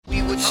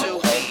Two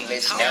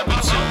homeless, now we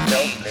two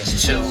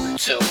dopeless.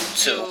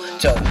 Two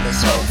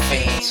dopeless whole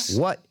fiends.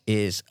 What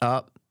is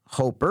up,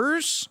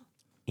 Hopers?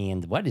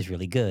 And what is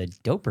really good,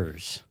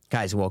 dopers?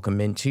 Guys,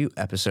 welcome into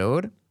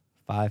episode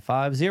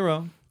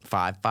 550.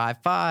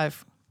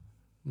 555.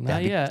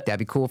 Not yet. That'd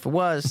be cool if it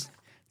was.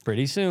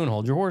 Pretty soon.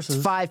 Hold your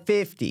horses.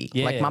 550.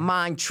 Yeah. Like my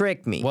mind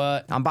tricked me.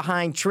 What? I'm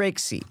behind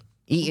Trixie.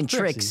 Eating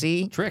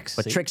Trixie? Trixie. Trixie?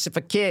 But tricks are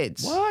for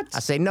kids. What? I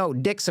say, no,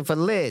 dicks are for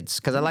lids,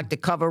 because I like to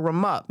cover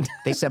them up.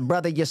 They said,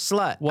 brother, you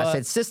slut. What? I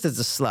said, sister's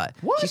a slut.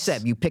 What? She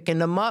said, you picking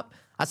them up?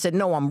 I said,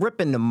 no, I'm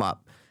ripping them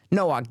up.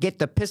 No, I get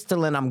the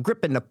pistol and I'm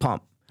gripping the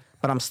pump.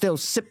 But I'm still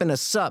sipping a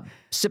sub,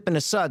 sipping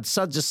a suds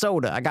of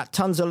soda. I got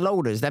tons of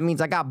loaders. That means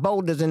I got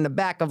boulders in the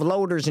back of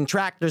loaders and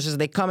tractors as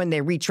they come in.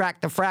 They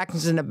retract the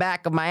fractions in the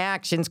back of my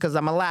actions because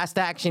I'm a last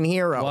action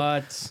hero.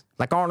 What?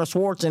 Like Arnold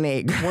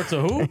Schwarzenegger. What's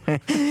a who?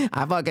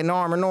 I fucking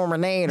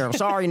Norman Bader.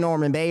 Sorry,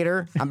 Norman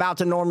Bader. I'm about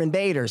to Norman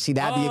Bader. See,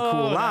 that'd be a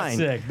cool that's line.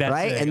 sick. That's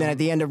right? sick. And then at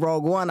the end of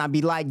Rogue One, I'd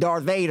be like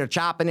Darth Vader,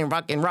 chopping and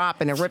fucking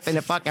ropping and ripping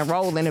and fucking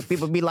rolling. And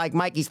people be like,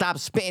 Mikey, stop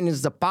spitting. This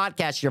is a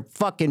podcast. You're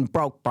fucking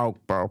broken.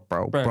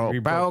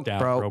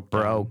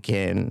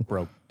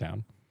 Broke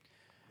down.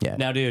 Yeah.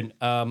 Now, dude,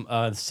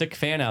 a sick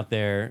fan out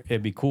there,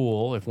 it'd be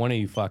cool if one of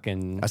you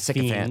fucking A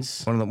sycophant.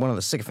 fiends, One of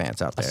the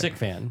sycophants out a there. sick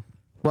fan.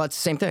 Well, it's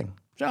the same thing.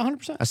 Yeah,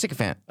 100%. A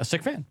sycophant A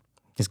sick fan.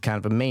 is kind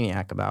of a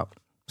maniac about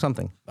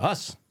something.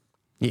 Us.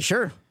 Yeah,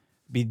 sure.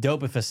 Be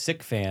dope if a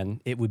sick fan.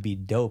 It would be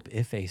dope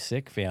if a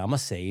sick fan. I'm going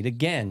to say it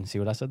again. See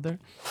what I said there?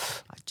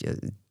 I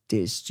just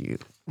dissed you.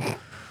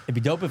 It'd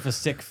be dope if a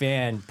sick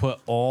fan put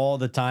all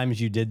the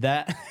times you did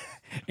that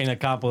in a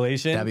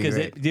compilation. That'd be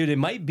great. Dude, it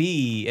might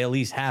be at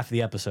least half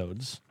the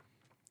episodes.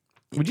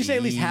 Would you say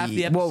at least half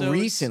the episodes? Well,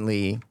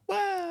 recently,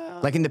 Well,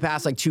 like in the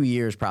past, like 2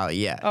 years, probably,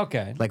 yeah.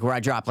 okay. Like where I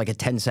dropped like a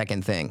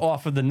 10-second thing.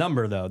 Off of the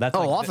number, though. That's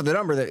like Off of the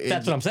number.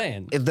 That's what I'm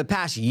saying. If the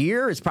past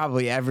year, it's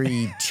probably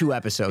every 2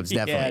 episodes,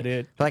 Yeah, definitely.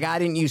 dude. Like I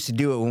didn't used to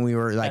do it when we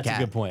were like That's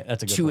a at good point.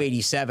 That's a good point.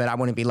 287. I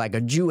wouldn't be like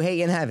a Jew hate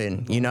in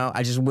heaven, you know?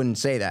 I just wouldn't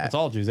say that. It's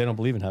all Jews. They don't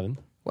believe in heaven.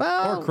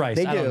 Well, or Christ.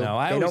 They I do. don't know.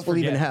 I they always don't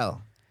believe in forget.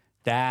 hell.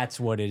 That's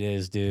what it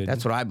is, dude.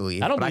 That's what I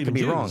believe. I don't but believe I could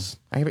in be wrong. Jews.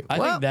 I could be,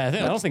 well, I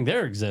don't think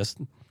there exists.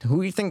 who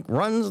do you think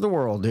runs the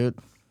world, dude?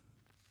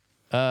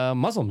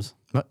 Muslims.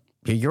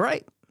 But you're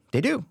right. They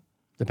do.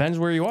 Depends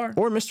where you are.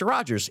 Or Mr.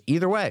 Rogers.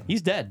 Either way.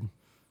 He's dead.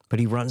 But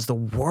he runs the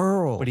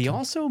world. But he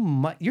also,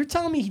 you're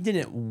telling me he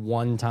didn't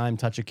one time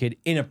touch a kid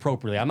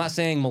inappropriately. I'm not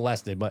saying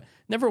molested, but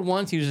never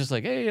once he was just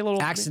like, hey, a little.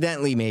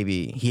 Accidentally,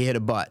 maybe he hit a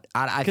butt.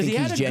 I Because think he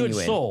had he's a genuine.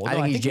 good soul. I No,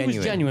 think he's he genuine.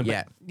 was genuine.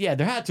 Yeah. But yeah,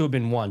 there had to have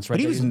been once, right?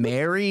 But he was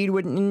married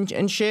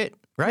and shit,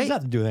 What right? does that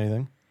have to do with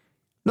anything?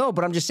 No,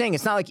 but I'm just saying,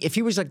 it's not like if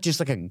he was like just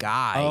like a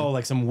guy. Oh,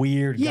 like some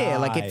weird yeah, guy.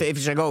 like if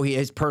it's like, oh,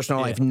 his personal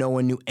life, no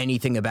one knew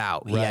anything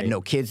about. He had Right. no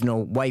kids, no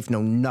wife,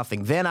 no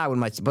nothing. Then I would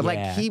might, but like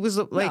Yeah. he was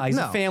like, no, he's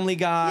a family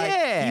guy.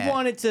 Yeah. He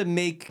wanted to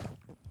make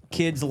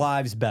kids'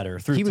 lives better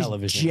through He was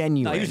television.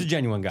 genuine. No, he was a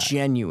genuine guy.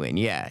 Genuine,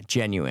 yeah,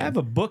 genuine. I have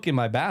a book in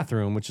my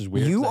bathroom, which is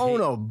weird. you 'cause I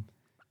hate- own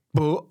a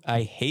book.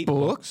 I hate book?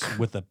 books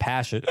with a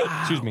passion.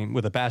 Excuse me,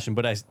 with a passion.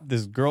 But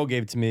this girl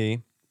gave it to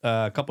me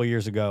a couple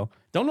years ago.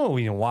 Don't know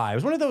even why. It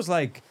was one of those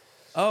like,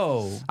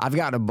 oh, I've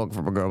got a book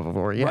from a girl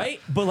before, yeah. right,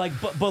 but like,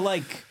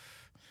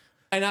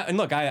 and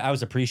look, I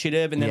was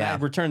appreciative, and then Yeah. I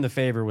returned the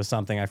favor with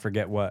something. I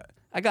forget what.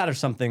 I got her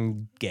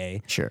something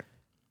gay. Sure.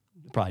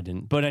 Probably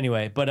didn't. But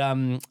anyway,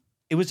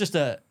 it was just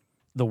The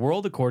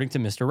World According to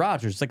Mr.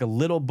 Rogers. It's like a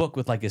little book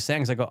with like his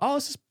sayings. I go, oh,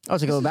 this is Oh,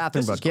 it's like a little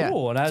bathroom this book. is Yeah,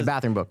 cool. And it's a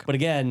bathroom book. But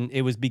again,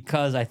 it was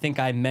because I think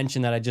I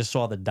mentioned that I just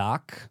saw the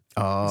doc.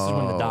 Oh, This is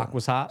when the doc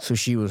was hot. So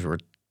she was.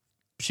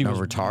 She a was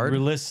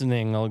retard?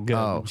 listening. Oh, good.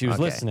 Oh, She was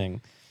okay.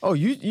 listening. Oh,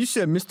 you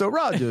said Mr.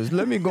 Rogers.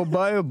 Let me go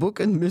buy a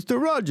book in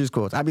Mr. Rogers'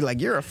 quotes. I'd be like,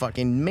 you're a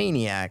fucking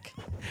maniac.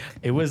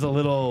 It was a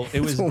little.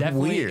 It was so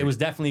definitely. weird. It was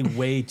definitely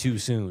way too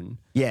soon.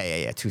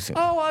 Yeah. Too soon.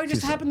 Oh, I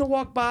just soon. happened to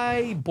walk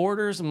by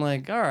Borders. I'm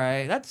like, all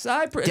right,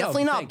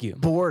 Definitely not Thank you.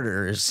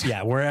 Borders.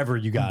 Yeah, wherever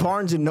you got it.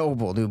 Barnes and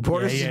Noble, dude.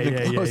 Borders has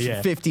been closed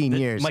for 15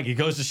 years. Mike, it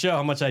goes to show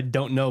how much I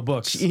don't know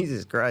books.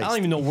 Jesus Christ. I don't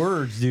even know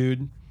words,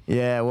 dude.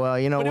 Yeah, well,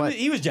 you know But what?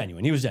 he was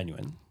genuine. He was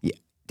genuine. Yeah,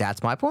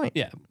 that's my point.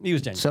 Yeah, he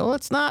was genuine. So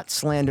let's not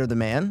slander the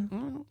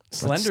man.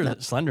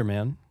 Slender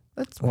man.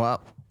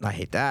 Well, I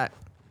hate that.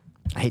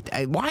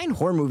 Why in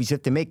horror movies you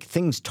have to make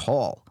things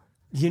tall?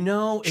 You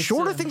know, it's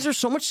Shorter things are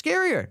so much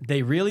scarier.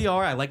 They really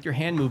are. I like your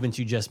hand movements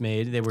you just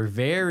made. They were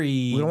very.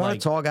 We don't want a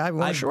tall guy. We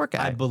want a short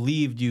guy. I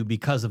believed you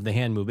because of the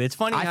hand movement. It's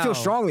funny. I feel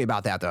strongly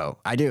about that, though.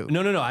 I do.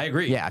 No. I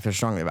agree. Yeah, I feel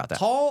strongly about that.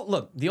 Tall.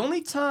 Look, the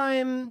only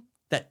time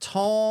that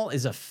tall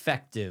is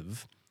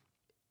effective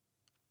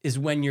is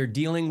when you're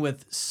dealing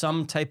with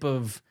some type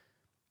of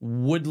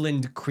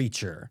woodland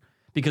creature.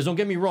 Because don't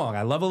get me wrong,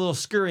 I love a little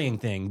scurrying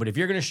thing, but if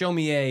you're gonna show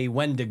me a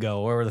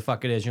Wendigo or whatever the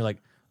fuck it is, and you're like,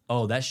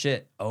 oh, that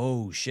shit,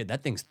 that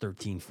thing's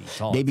 13 feet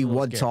tall. Maybe It's a little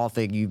one scary. tall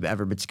thing you've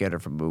ever been scared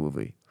of from a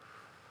movie.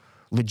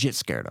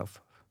 Legit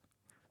of.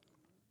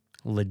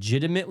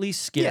 Legitimately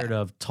scared Yeah.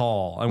 of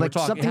tall. And Like we're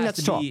talking something it has that's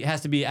to tall. be, it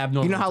has to be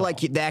abnormal. You know how tall. like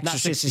The Not 6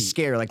 Exorcist is feet.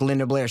 scary, like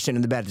Linda Blair sitting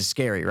in the bed is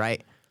scary,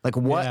 right? Like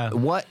what Yeah.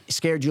 what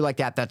scared you like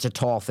that? That's a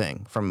tall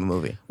thing from a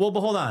movie. Well, but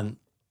hold on.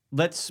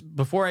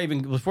 Before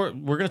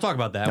we're gonna talk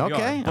about that. We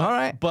Okay, are. But, all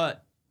right.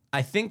 But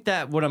I think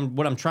that what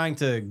I'm trying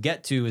to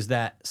get to is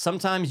that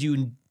sometimes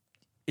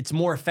it's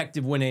more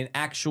effective when an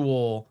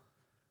actual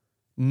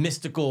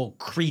mystical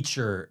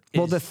creature is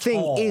Well, the thing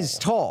tall. is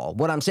tall.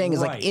 What I'm saying is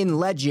Right. like in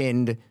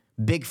legend,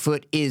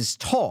 Bigfoot is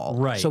tall.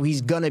 Right. So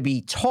he's gonna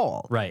be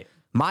tall. Right.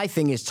 My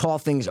thing is tall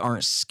things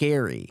aren't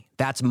scary.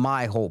 That's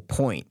my whole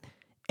point.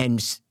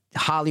 And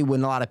Hollywood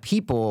and a lot of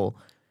people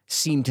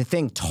seem to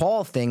think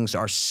tall things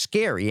are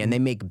scary, and they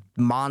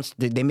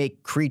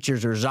make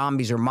creatures or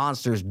zombies or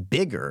monsters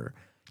bigger,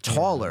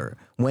 taller.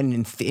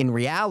 When in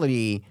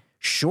reality,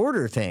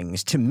 shorter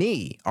things to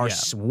me are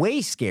way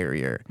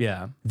scarier.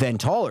 Yeah. Than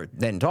taller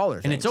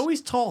things. And it's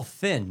always tall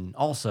thin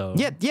also.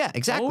 yeah,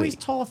 exactly. Always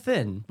tall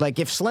thin. Like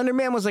if Slender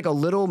Man was like a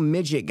little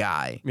midget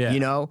guy, Yeah.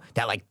 you know,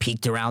 that like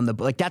peeked around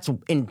like that's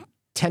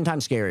 10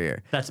 times scarier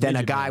That's than a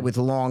midget guy man. with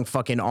long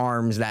fucking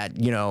arms that,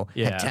 you know,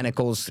 Yeah. had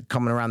tentacles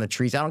coming around the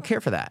trees. I don't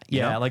care for that. you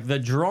Yeah, know? like the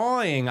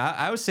drawing,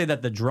 I would say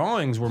that the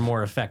drawings were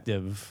more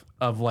effective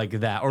of like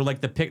that, or like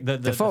the fake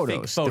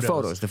photos,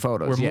 the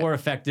photos, were yeah. more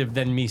effective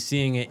than me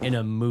seeing it in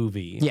a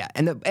movie. Yeah,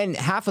 and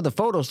half of the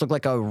photos look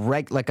like an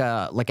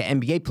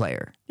NBA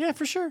player. Yeah,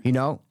 for sure. You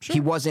know, he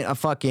wasn't a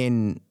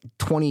fucking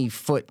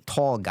 20-foot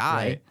tall guy.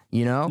 Right.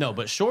 You know, No,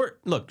 but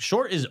short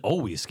is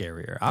always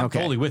scarier. I'm Okay.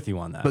 totally with you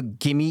on that. But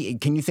can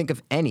you think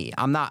of any?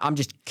 I'm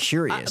just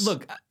curious.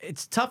 Look,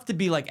 it's tough to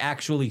be like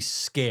actually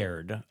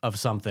scared of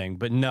something,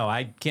 but no,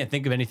 I can't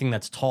think of anything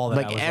that's tall that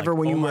I like was ever like,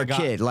 when oh you my were a God.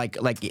 kid, like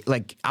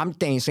I'm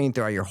saying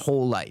throughout your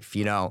whole life,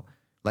 you know,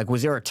 like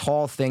was there a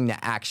tall thing that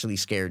actually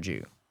scared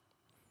you?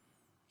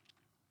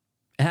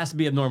 It has to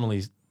be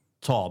abnormally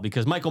tall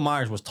because Michael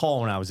Myers was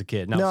tall when I was a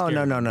kid. and that No,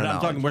 scared no. me.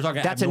 But we're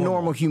talking That's abnormal. a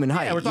normal human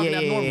height. Yeah, we're talking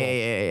abnormal.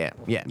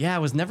 Yeah. Yeah, I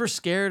was never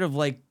scared of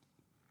like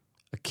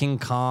a King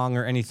Kong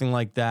or anything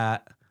like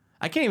that.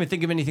 I can't even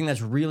think of anything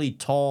that's really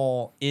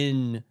tall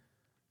in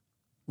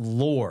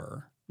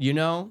lore. You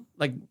know,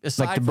 like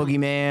aside Like the from,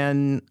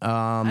 boogeyman.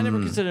 I never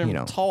considered him you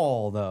know.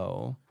 tall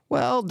though.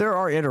 Well, there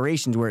are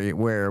iterations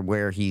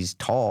where he's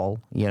tall.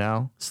 You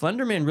know.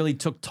 Slenderman really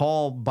took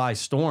tall by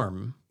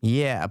storm.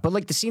 Yeah, but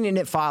like the scene in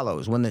It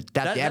Follows when that's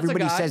a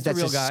everybody guy, says that's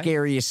a that's the real guy.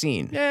 scariest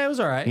scene. Yeah, it was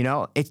all right. You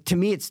know, to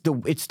me it's the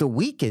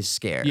weakest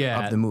scare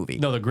Yeah, of the movie.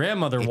 No, the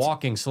grandmother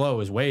walking slow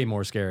is way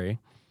more scary.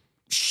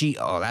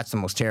 That's the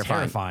most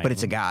terrifying. But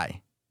it's a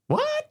guy.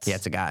 What? Yeah,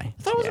 it's a guy.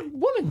 I thought it was Yeah. a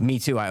woman. Me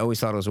too. I always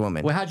thought it was a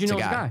woman. Well, how'd you know it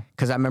was a guy?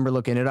 Because I remember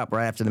looking it up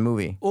right after the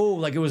movie. Oh,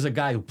 like it was a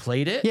guy who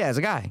played it? Yeah, it's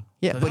a guy.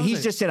 Yeah, that but was he's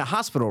a- just in a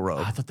hospital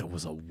robe. I thought that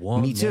was a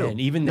woman. Me too.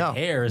 And even the No,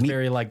 hair is me-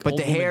 very like but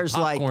old the woman hair's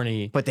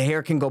popcorny. like, but the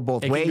hair can go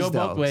both It can ways go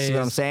though. both ways. See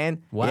what I'm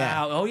saying? Wow.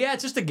 Yeah. Oh yeah,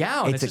 it's just a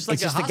gown. It's, just like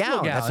it's just a a hospital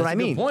gown. gown. That's what I a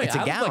good mean. point. It's a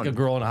I looked like a gown.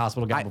 girl in a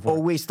hospital gown I before.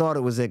 always thought it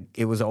was an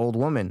old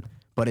woman,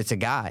 but it's a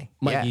guy.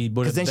 Mikey yeah. would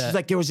Because have then bet. she's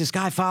like, there was this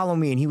guy following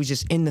me, and he was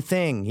just in the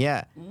thing.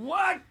 Yeah.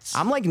 What?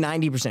 I'm like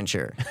 90%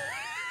 sure.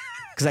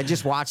 Because I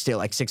just watched it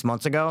like 6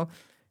 months ago.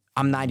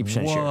 I'm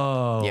 90% Whoa.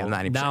 sure. Yeah, I'm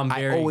 90%. Now I'm I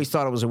very- always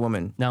thought it was a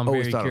woman. Now I'm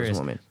always very thought curious. it was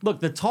a woman. Look,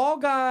 the tall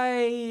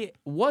guy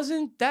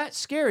wasn't that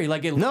scary.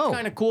 Like it looked No.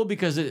 kind of cool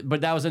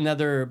but that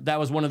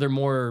was one of their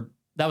more.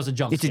 That was a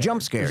jump. It's scare. a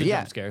jump It scare, was a yeah.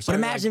 jump scare. So But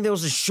imagine if there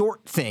was a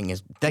short thing.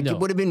 Like No. it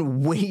would have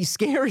been way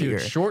scarier.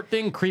 dude, short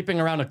thing creeping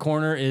around a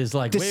corner is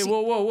like, wait, scene-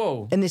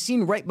 whoa. And the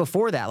scene right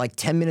before that, like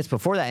 10 minutes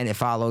before that, and It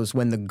Follows,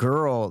 when the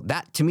girl,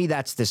 that to me,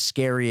 that's the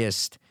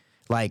scariest,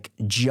 like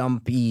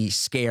jumpy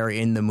scare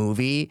in the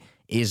movie,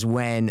 is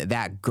when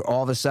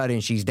all of a sudden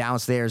she's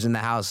downstairs in the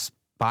house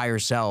by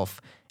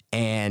herself.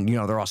 And, you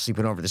know, they're all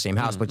sleeping over the same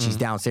house, but she's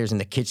downstairs in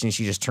the kitchen.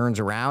 She just turns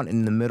around, and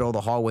in the middle of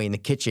the hallway in the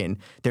kitchen,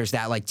 there's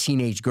that like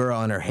teenage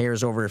girl, and her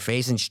hair's over her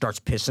face, and she starts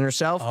pissing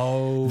herself.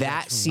 Oh,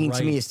 that that's scene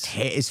to me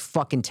right. is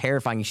fucking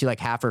terrifying. You see like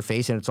half her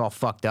face, and it's all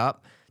fucked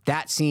up.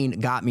 That scene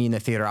got me in the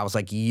theater. I was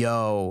like,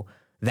 yo,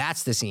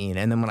 that's the scene.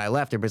 And then when I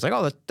left, everybody's like,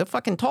 oh, the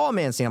fucking tall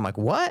man scene. I'm like,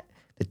 what?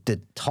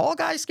 The tall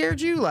guy scared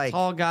you? Like,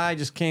 Tall guy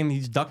just came. He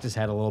just ducked his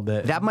head a little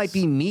bit. that might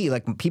be me.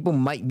 Like, people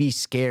might be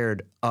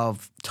scared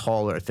of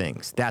taller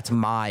things. That's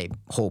my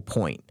whole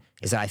point,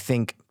 is that I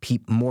think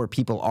more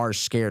people are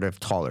scared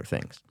of taller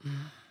things.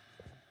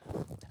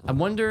 I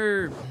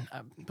wonder,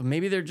 but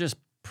maybe they're just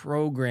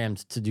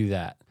programmed to do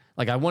that.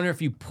 Like, I wonder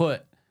if you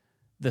put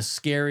the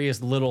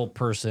scariest little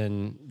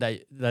person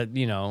that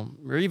you know,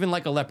 or even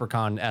like a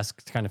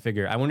leprechaun-esque kind of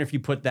figure. I wonder if you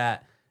put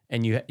that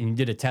and you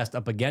did a test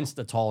up against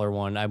a taller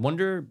one. I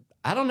wonder.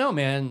 I don't know,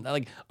 man.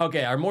 Like,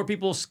 okay, are more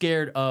people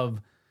scared of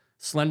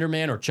Slender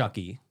Man or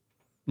Chucky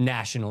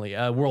nationally,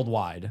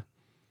 worldwide?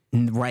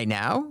 Right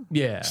now,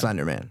 Yeah,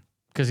 Slender Man.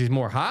 because he's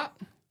more hot.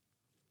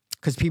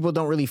 Because people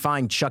don't really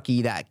find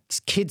Chucky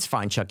kids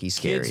find Chucky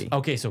scary. Kids.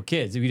 Okay, so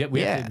kids. We'd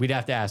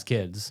have to ask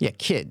kids. Yeah,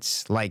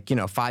 kids. Like,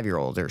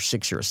 5-year-olds or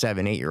 6 or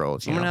 7,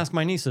 8-year-olds. I'm gonna ask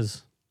my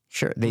nieces.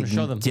 Sure, they've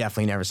show them.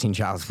 definitely never seen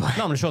Child's Play.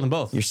 No, I'm gonna show them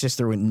both. Your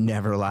sister would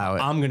never allow it.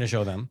 I'm gonna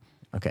show them.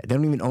 Okay, they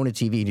don't even own a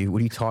TV, dude.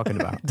 What are you talking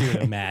about? Dude,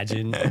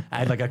 imagine. I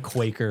had like a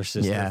Quaker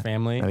sister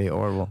family. That'd be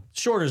horrible.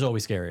 Shorter's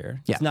always scarier.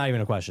 Yeah. It's not even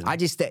a question.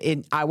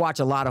 I watch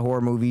a lot of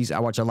horror movies. I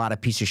watch a lot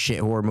of piece of shit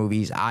horror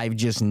movies. I've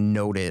just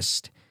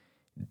noticed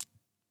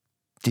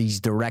these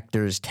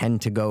directors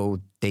tend to go,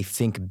 they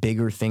think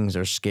bigger things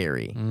are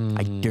scary.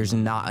 There's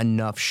not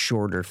enough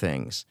shorter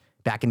things.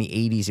 Back in the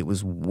 80s, it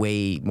was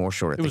way more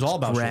shorter things. was all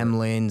about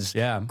Gremlins,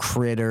 Yeah.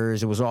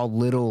 Critters. It was all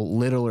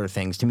littler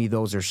things. To me,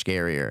 those are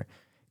scarier.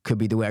 Could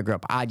be the way I grew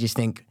up. I just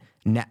think,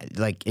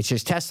 it's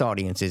just test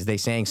audiences. They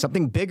saying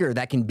something bigger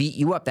that can beat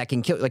you up, that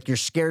can kill. Like you're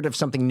scared of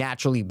something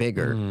naturally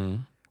bigger,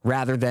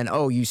 rather than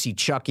you see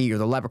Chucky or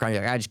the Leprechaun.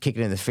 You're like, I just kick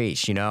it in the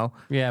face, you know?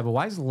 Yeah, but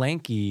why is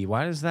lanky?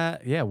 Why does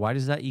that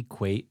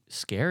equate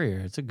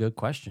scarier? It's a good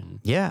question.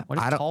 Yeah, What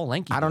is tall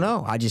lanky? I don't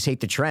know. I just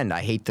hate the trend.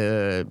 I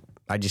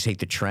just hate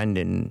the trend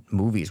in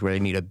movies where they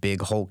need a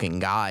big hulking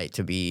guy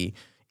to be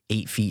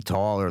 8 feet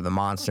tall, or the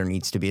monster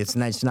needs to be. It's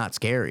not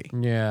scary.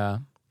 Yeah.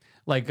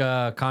 Like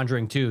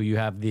Conjuring 2, you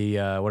have the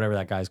whatever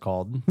that guy's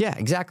called. Yeah,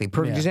 exactly.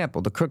 Perfect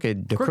example. The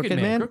crooked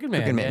man. Crooked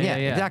Man. Yeah,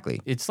 exactly.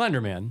 It's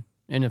Slender Man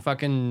in a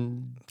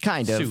fucking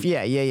Kind of. suit.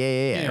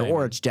 Yeah.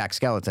 Or it's Jack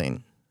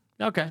Skellington.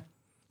 Okay.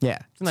 Yeah.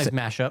 It's a nice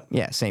mashup.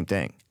 Yeah, same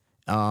thing.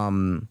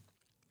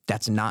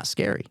 That's not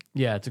scary.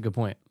 Yeah, it's a good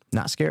point.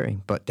 Not scary.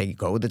 But they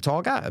go with the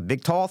tall guy, a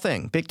big tall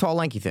thing, big tall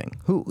lanky thing.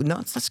 No,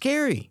 it's not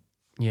scary.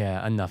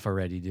 Yeah, enough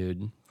already,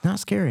 dude. Not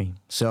scary.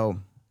 So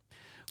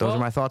those are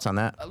my thoughts on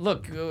that.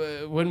 Look,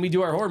 when we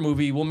do our horror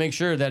movie, we'll make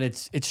sure that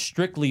it's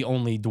strictly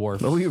only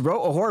dwarfs. But we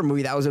wrote a horror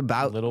movie that was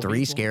about Little 3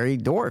 people? scary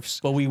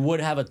dwarfs. But we would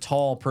have a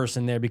tall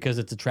person there because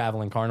it's a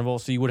traveling carnival.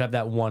 So you would have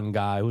that one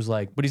guy who's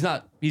like, but he's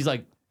not. He's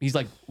like,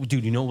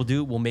 dude, you know what we'll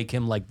do? We'll make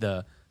him like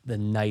the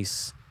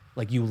nice,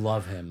 like you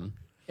love him.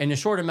 In a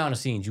short amount of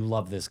scenes, you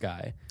love this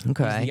guy.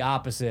 Okay. He's the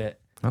opposite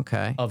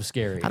Okay. of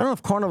scary. I don't know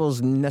if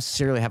carnivals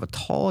necessarily have a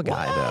tall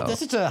guy, though. That's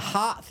such a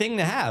hot thing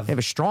to have. They have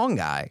a strong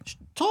guy.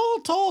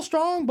 Tall,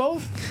 strong,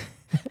 both.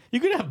 You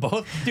could have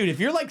both, dude. If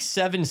you're like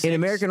 7'6", In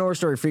American Horror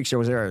Story Freak Show,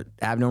 was there an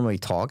abnormally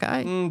tall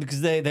guy?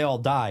 because they all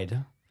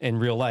died in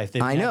real life. They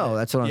I didn't have know, that.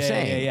 that's what I'm Yeah,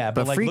 saying. Yeah.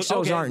 But like, freak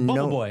shows aren't Bubble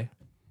known- Boy.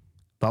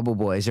 Bubble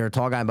Boy. Is there a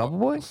tall guy in Bubble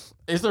Boy?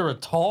 Is there a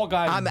tall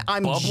guy? I'm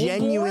Bubble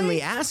genuinely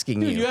Boy? asking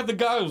Dude, you you. have the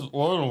guy who's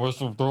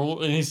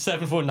and he's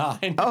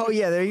 7'9". Oh,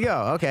 yeah, there you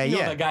go. Okay, You know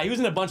yeah. that guy. He was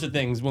in a bunch of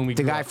things when we.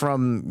 The grew guy up.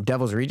 from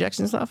Devil's Rejects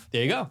and stuff?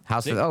 There you go.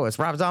 It's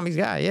Rob Zombie's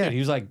guy, yeah. Dude, he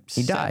was like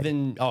He died.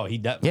 7. Oh, he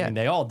died. Yeah. I mean,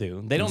 they all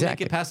do. They don't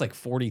Exactly. make it past like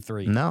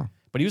 43. No.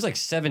 But he was like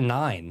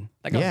 7'9".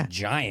 That guy Yeah. was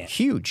giant.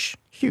 Huge.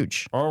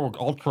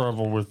 I'll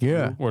travel with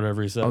Yeah. you.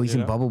 Whatever he said. Oh, he's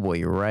you in know? Bubble Boy.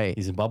 You're right.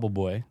 He's in Bubble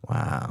Boy.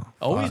 Wow.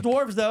 Always Fuck.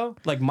 dwarves though.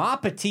 Like Ma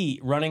Petite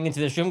running into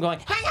this room going,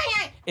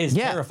 hi, is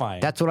Yeah, terrifying.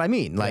 that's what I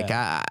mean. Like,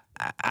 I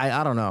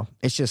don't know.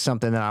 It's just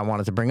something that I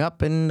wanted to bring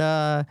up, and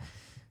yeah,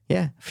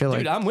 I feel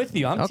Dude, like I'm with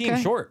you. I'm team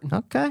okay. short.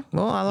 Okay,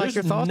 well, I like There's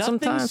your thoughts nothing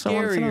sometimes. so I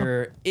wanted to know.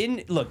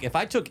 scarier. Look, if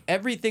I took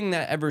everything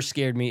that ever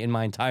scared me in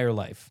my entire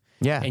life,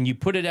 Yeah. and you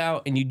put it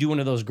out and you do one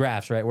of those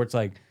graphs, right, where it's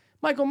like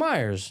Michael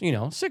Myers,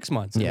 6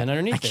 months, and Yeah. then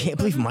underneath I can't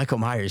believe Michael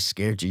Myers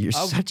scared you. You're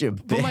such a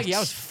bitch. Oh, Mikey, I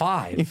was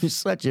 5. You're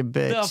such a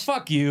bitch. No,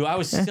 fuck you. I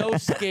was so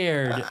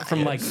scared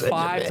from like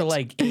 5 to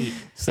like 8.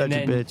 Such and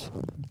a then bitch.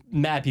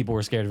 Mad people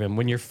were scared of him.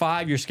 When you're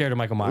 5, you're scared of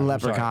Michael Myers. I'm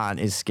sorry. Leprechaun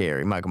is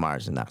scary. Michael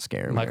Myers is not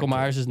scary. Michael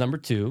Myers is number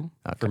 2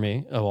 for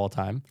me of all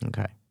time.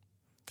 Okay.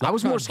 I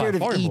was more Leprechaun's by scared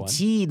of far number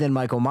E.T. than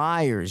Michael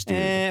Myers,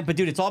 dude. But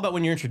dude, it's all about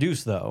when you're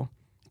introduced, though.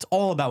 It's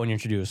all about when you're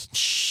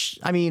introduced.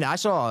 I mean, I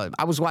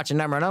was watching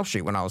Nightmare on Elm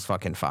Street when I was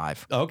fucking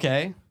 5.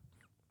 Okay.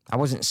 I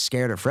wasn't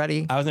scared of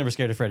Freddy. I was never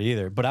scared of Freddy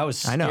either, but I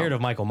was I know. scared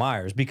of Michael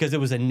Myers because it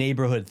was a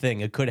neighborhood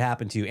thing. It could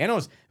happen to you. And it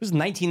was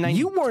 1992.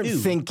 You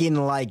weren't thinking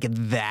like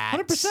that.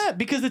 100%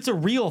 because it's a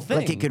real thing.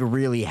 Like it could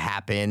really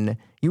happen.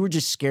 You were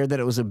just scared that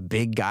it was a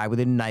big guy with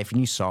a knife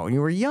and you saw it when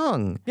you were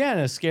young. Yeah,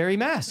 and a scary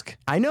mask.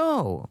 I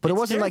know. But it It's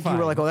wasn't like you were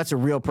terrifying. like, oh, that's a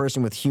real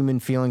person with human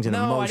feelings and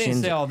No, I emotions.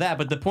 didn't say all that,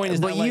 but the point is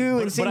But that like, you but I've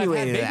had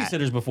insinuated that.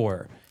 babysitters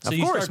before. So Of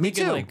you course, start me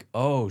thinking too. like,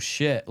 oh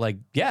shit, like,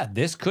 yeah,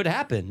 this could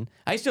happen.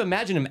 I used to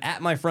imagine him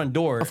at my front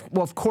door.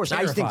 Well, of course,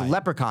 I used to think Terrifying.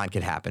 Leprechaun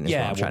could happen. Is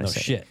Yeah, what I'm well, trying no to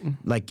say. shit.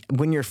 Like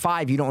when you're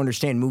 5, you don't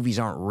understand movies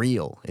aren't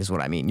real. Is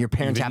what I mean. Your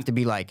parents have to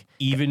be like.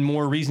 Even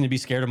more reason to be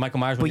scared of Michael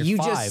Myers when But you're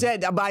you 5. just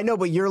said. But I know.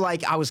 But you're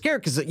like, I was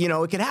scared because it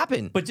could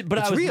happen. But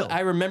it's real.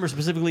 I remember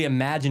specifically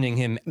imagining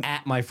him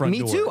at my front Me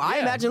door. too. I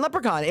Yeah. imagine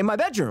Leprechaun in my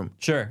bedroom.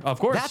 Sure, of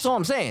course. That's all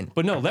I'm saying.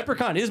 But no,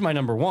 Leprechaun is my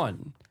number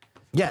 1.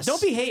 Yes.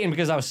 Don't be hating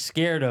because I was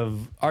scared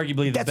of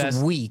arguably the That's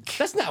best. weak.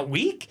 That's not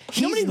weak.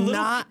 You know how He's many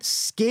little- not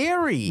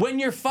scary. When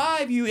you're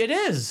 5, it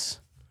is.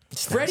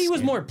 Freddy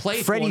was more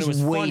playful. Freddy's and it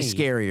was way funny.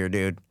 scarier,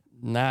 dude.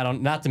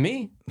 Not to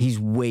me. He's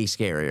way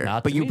scarier.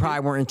 Not but to you me, probably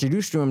weren't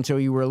introduced to him until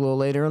you were a little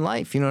later in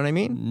life. You know what I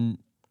mean?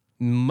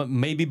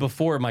 Maybe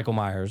before Michael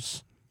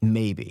Myers.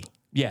 Maybe.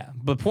 Yeah,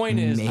 but point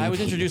is, I was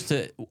Maybe. introduced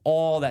to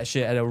all that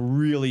shit at a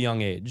really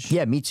young age.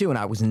 Yeah, me too. And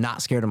I was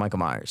not scared of Michael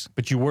Myers.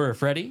 But you were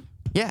Freddy?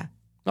 Yeah.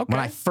 Okay. When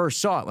I first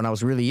saw it when I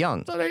was really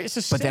young. So it's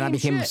the But then I same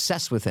became shit.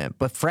 obsessed with him.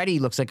 But Freddy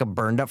looks like a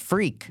burned up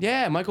freak.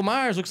 Yeah, Michael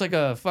Myers looks like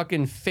a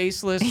fucking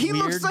faceless, He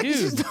weird looks like dude.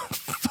 he's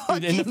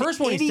fucking in the first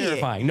one, he's idiot.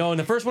 terrifying. No, in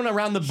the first one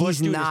around the bush,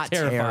 He's dude, not is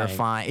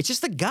terrifying. It's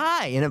just a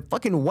guy in a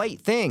fucking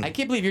white thing. I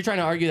can't believe you're trying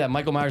to argue that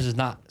Michael Myers is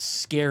not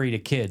scary to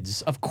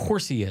kids. Of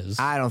course he is.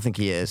 I don't think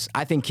he is.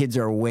 I think kids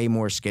are way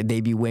more scared.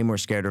 They'd be way more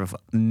scared of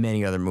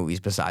many other movies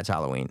besides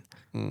Halloween.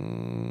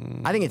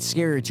 I think it's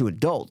scarier to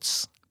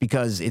adults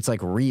because it's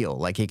like real.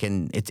 Like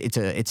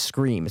it's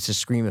Scream. It's a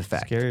Scream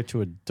effect. Scary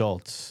to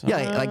adults.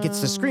 Yeah, like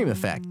it's the Scream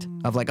effect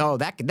of like, oh,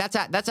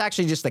 that's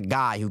actually just a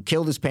guy who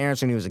killed his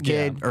parents when he was a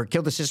kid, or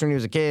killed his sister when he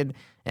was a kid,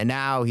 and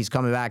now he's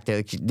coming back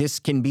to this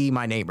can be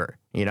my neighbor,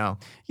 you know?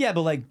 Yeah,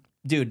 but like,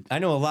 dude, I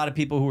know a lot of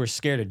people who are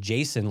scared of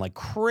Jason like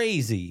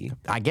crazy.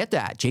 I get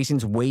that.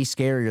 Jason's way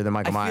scarier than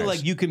Michael I Myers. feel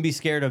like you can be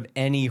scared of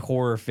any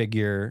horror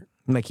figure.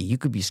 Mikey, you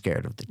could be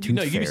scared of the tooth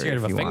No, you can be fairy scared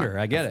of if a you finger. want.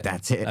 I get it.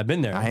 That's it. I've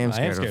been there. I am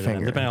scared of a them,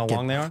 finger. depending on how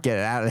long they are. Get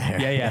it out of there.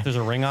 Yeah. If there's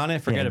a ring on it,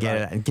 forget about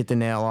it. And get the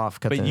nail off.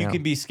 Cut But the you nail.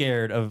 can be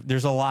scared of.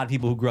 There's a lot of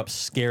people who grew up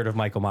scared of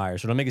Michael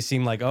Myers. So don't make it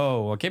seem like,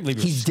 oh, I can't believe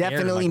you're He's scared of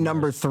definitely Michael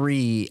number Myers.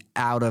 3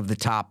 out of the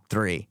top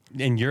 3.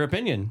 In your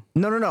opinion,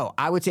 No.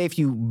 I would say if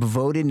you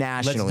voted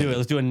let's nationally, do it.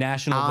 Let's do a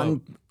national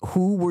vote.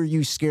 who were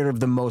you scared of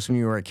the most when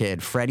you were a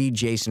kid? Freddie,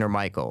 Jason, or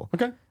Michael?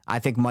 Okay. I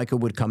think Michael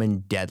would come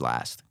in dead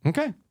last.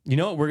 Okay. You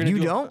know what we're gonna do?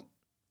 You don't?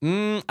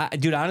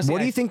 Dude. Honestly, What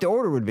do you think the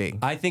order would be?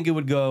 I think it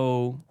would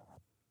go.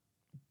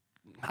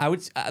 I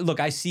would look.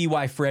 I see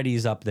why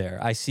Freddy's up there.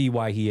 I see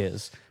why he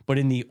is. But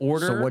in the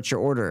order, So what's your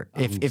order?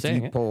 If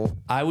saying you it. poll,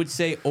 I would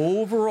say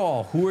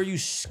overall, who are you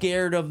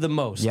scared of the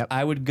most? Yep.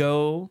 I would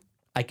go.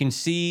 I can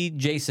see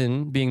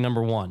Jason being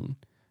number 1.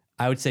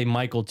 I would say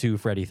Michael 2,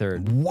 Freddy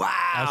 3rd. wow.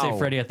 I would say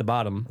Freddy at the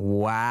bottom.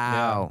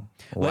 Wow.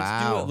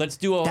 Wow. Let's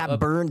do a that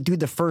burn, dude.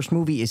 The first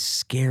movie is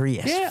scary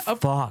as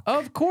fuck.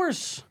 Of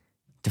course.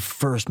 The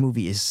first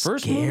movie is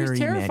First scary, movie's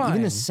man. terrifying.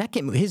 Even the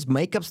second, his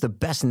makeup's the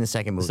best in the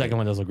second movie. The second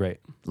one does look great.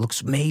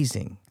 Looks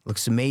amazing.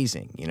 Looks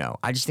amazing. You know,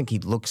 I just think he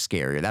looks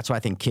scarier. That's why I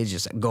think kids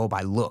just go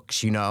by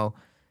looks. You know,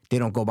 they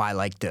don't go by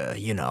like the,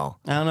 you know,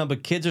 I don't know,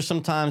 but kids are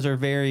sometimes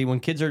when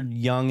kids are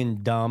young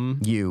and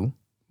dumb. you.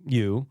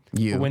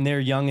 But when they're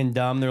young and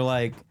dumb, they're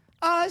like,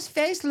 oh, his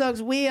face looks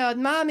weird.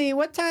 Mommy,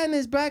 what time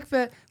is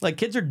breakfast? Like,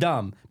 kids are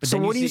dumb. But So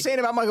then what are you see- saying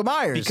about Michael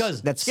Myers?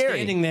 Because that's scary.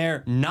 standing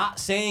there, not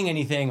saying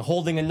anything,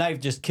 holding a knife,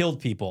 just killed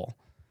people.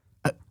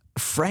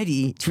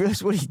 Freddy, do you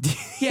realize what he did?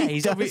 Yeah, he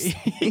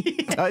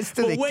does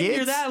to But the when kids.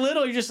 you're that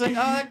little, you're just like, oh,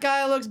 that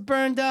guy looks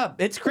burned up.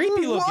 It's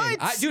creepy looking.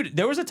 What? Dude,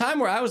 there was a time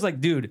where I was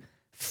like, dude,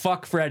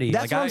 fuck Freddy.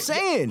 That's like, what I'm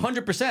saying.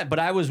 100%. But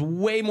I was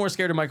way more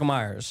scared of Michael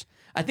Myers.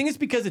 I think it's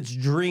because it's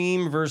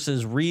dream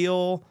versus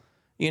real.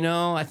 You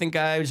know, I think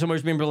I somewhere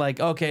remember like,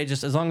 okay,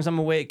 just as long as I'm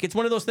awake. It's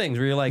one of those things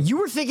where you're like, You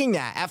were thinking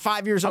that at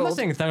 5 years I'm old. not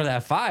saying it's not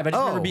at 5. I just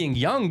remember being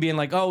young, being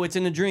like, oh, it's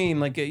in a dream.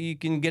 Like, you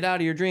can get out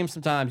of your dream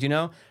sometimes, you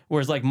know?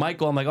 Whereas, like,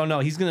 Michael, I'm like, oh, no,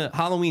 he's going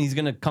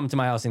to come to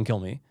my house and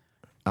kill me.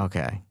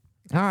 Okay.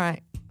 All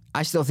right.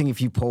 I still think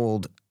if you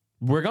polled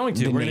We're going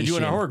to. the We're going to do it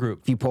in our nation- horror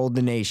group. If you polled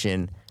the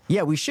nation,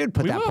 yeah, we should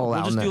put We that will. poll We'll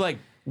out. just in do the- like,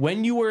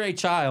 when you were a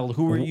child,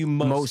 who were you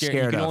most scared? You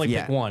scared can of, only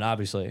yeah. pick one,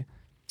 obviously.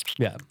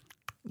 Yeah.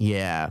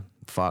 Yeah.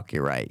 Fuck,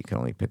 you're right. You can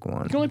only pick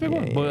one. You can only pick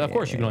one. Well, of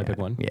course you can only pick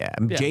one. Yeah.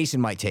 Yeah.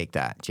 Jason might take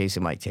that.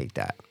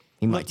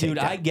 He might Look, take dude,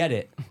 that. I get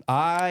it.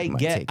 I take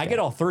get that.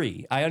 all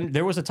 3.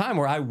 There was a time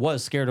where I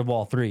was scared of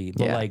all 3,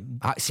 but like,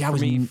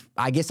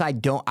 I guess I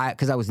don't,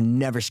 because I was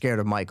never scared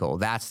of Michael.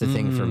 That's the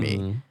thing for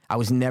me. I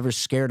was never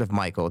scared of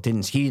Michael. He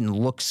didn't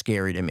look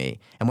scary to me.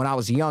 And when I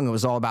was young, it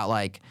was all about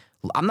like,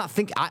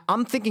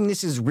 I'm thinking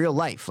this is real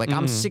life. Like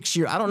I'm 6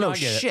 years, I don't know I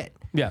get it. shit.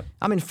 Yeah.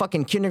 I'm in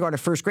fucking kindergarten,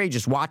 first grade,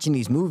 just watching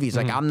these movies.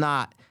 Like I'm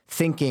not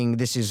thinking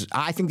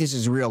I think this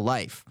is real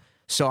life.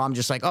 So I'm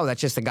just like, oh, that's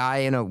just a guy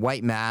in a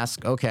white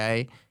mask.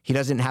 Okay. He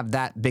doesn't have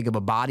that big of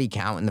a body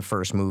count in the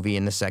first movie,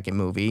 in the second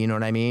movie. You know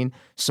what I mean?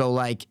 So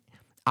like,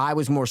 I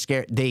was more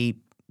scared. They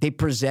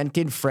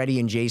presented Freddy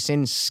and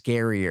Jason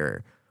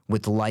scarier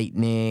with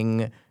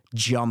lightning,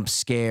 jump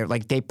scare.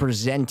 Like they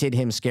presented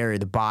him scarier.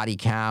 The body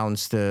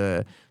counts,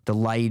 the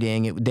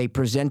lighting. They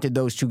presented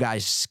those two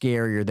guys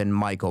scarier than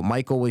Michael.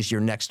 Michael was your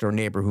next door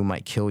neighbor who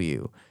might kill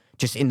you.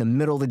 Just in the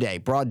middle of the day,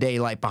 broad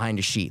daylight behind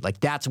a sheet. Like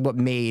that's what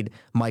made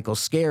Michael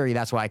scary.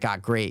 That's why I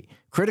got great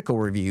critical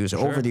reviews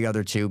over the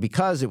other two,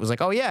 because it was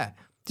like, oh yeah,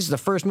 this is the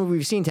first movie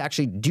we've seen to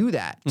actually do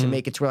that, to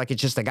make it to where like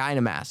it's just a guy in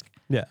a mask.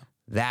 yeah.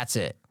 That's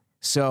it.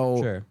 So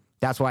Sure.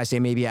 that's why I say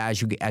maybe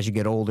as you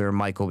get older,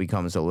 Michael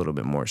becomes a little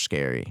bit more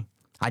scary.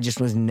 I just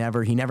he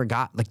never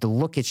got like the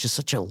look. It's just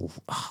such a,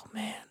 oh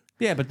man.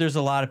 Yeah, but there's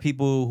a lot of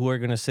people who are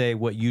going to say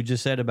what you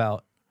just said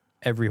about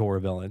every horror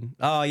villain.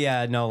 Oh,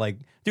 yeah, no, like,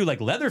 dude,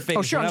 like Leatherface.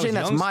 Oh, sure, when I'm I saying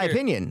was that's young, my scared.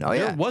 opinion. Oh,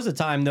 yeah. There was a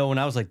time, though, when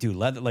I was like, dude,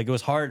 like, it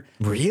was hard.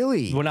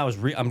 Really? When I was,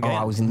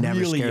 I was never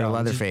really scared of young.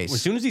 Leatherface.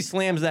 As soon as he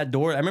slams that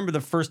door, I remember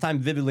the first time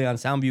vividly on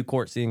Soundview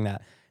Court seeing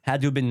that.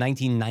 Had to have been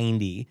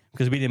 1990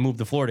 because we didn't move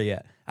to Florida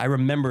yet. I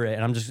remember it,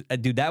 and I'm just,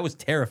 dude, that was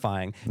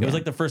terrifying. It was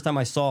like the first time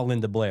I saw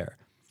Linda Blair.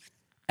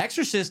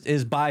 Exorcist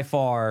is by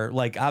far,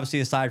 like,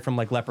 obviously aside from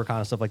like Leprechaun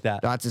and stuff like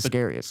that. That's the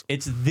scariest.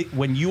 It's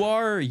when you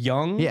are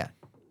young. Yeah.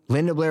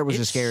 Linda Blair was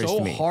the It's scariest so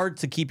to me. hard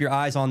to keep your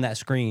eyes on that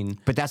screen.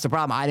 But that's the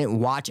problem. I didn't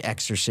watch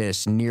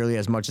Exorcist nearly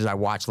as much as I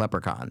watched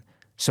Leprechaun.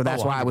 So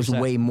that's why I was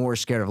 100%. way more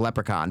scared of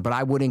Leprechaun. But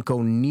I wouldn't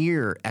go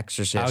near I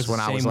Exorcist was when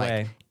the I was same like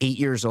way. 8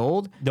 years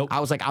old. Nope.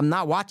 I was like,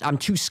 I'm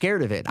too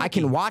scared of it. I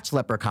can watch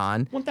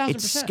Leprechaun. 1000%. It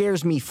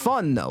scares me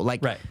fun though.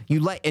 Like Right.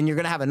 and you're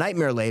gonna have a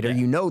nightmare later. Yeah.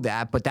 You know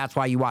that, but that's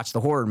why you watch the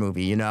horror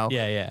movie. You know.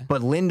 Yeah, yeah.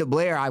 But Linda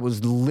Blair, I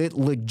was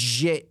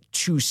legit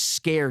too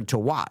scared to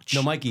watch.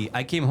 No, Mikey,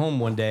 I came home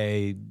one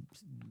day,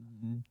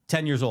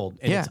 10 years old,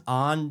 and Yeah. it's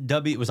on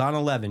it was on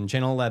 11,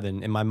 channel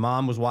 11, and my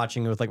mom was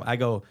watching it with like, I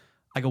go,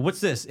 what's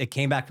this? It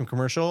came back from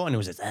commercial, and it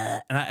was just,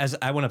 and as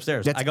I went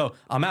upstairs, I go,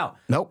 I'm out.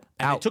 Nope,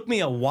 And out. it took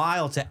me a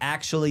while to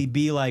actually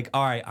be like,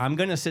 all right, I'm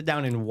going to sit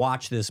down and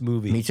watch this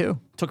movie. Me too.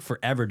 Took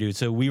forever, dude.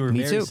 So we were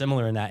very too.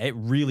 similar in that. It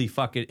really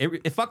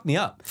it fucked me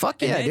up.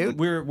 Fuck And yeah, then dude.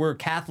 We're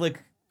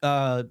Catholic.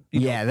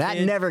 Yeah, that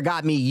kid. never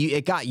got me.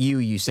 It got you.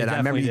 You said. I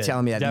remember definitely you did.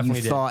 telling me that Definitely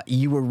you did. thought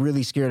you were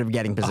really scared of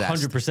getting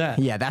possessed. 100%.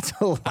 Yeah, that's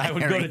hilarious. I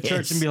would go to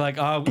church and be like,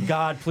 oh,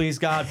 God, please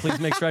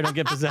make sure I don't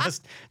get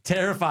possessed.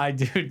 Terrified,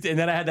 dude. And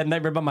then I had that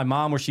nightmare about my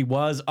mom where she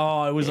was.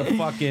 Oh, it was a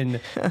fucking...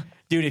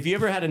 Dude, if you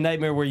ever had a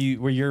nightmare where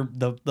you're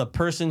the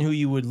person who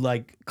you would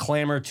like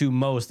clamor to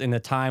most in a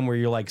time where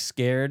you're like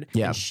scared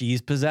Yeah. and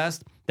she's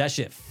possessed, that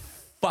shit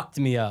fucked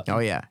me up. Oh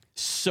yeah.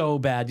 So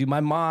bad, dude. My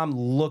mom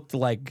looked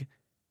like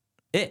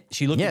it.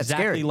 She looked Yeah,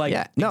 exactly scary. like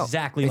yeah. No,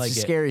 exactly it's like the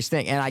it. scariest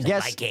thing. And I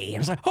guess Like it. I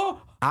was like, oh.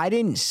 I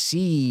didn't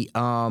see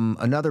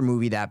another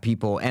movie that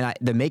people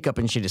the makeup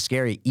and shit is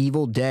scary.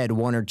 Evil Dead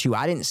 1 or 2.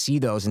 I didn't see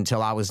those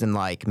until I was in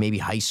like maybe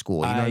high school.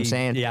 You know what I'm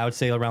saying? Yeah, I would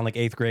say around like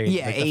 8th grade.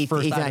 Yeah, like the eighth,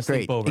 first eighth, time I ninth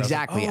grade. sleepover. I was like,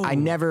 Exactly. oh. I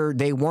never.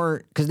 They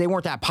weren't because they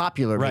weren't that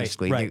popular. Right,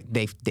 Basically, right.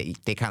 They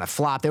kind of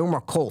flopped. They were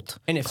more cult.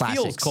 And it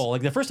classics. feels cool.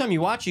 Like the first time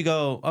you watch, you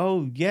go,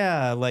 "Oh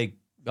yeah, like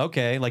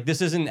okay, like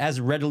this isn't as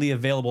readily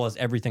available as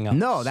everything else."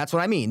 No, that's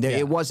what I mean.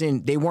 It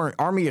wasn't. They weren't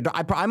Army of.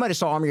 I might have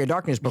saw Army of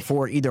Darkness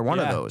before either one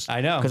of Yeah, those.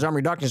 I know. because Army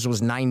of Darkness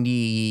was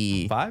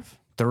 93. 5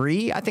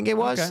 I think it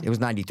was. Okay. It was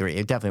 93.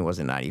 It definitely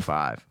wasn't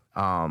 95.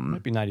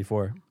 might be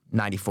 94.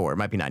 94. It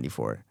might be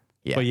 94.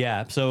 Yeah. But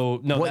yeah, so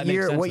no. What that makes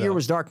year? sense, What year though.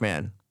 was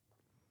Darkman?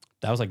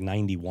 that? Was like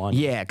 91.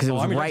 Yeah, because it Oh,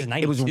 was Army of right.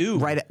 Darkness It was 92.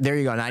 right. There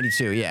you go,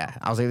 92. Yeah,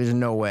 I was like, there's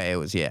no way it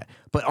was. Yeah,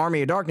 but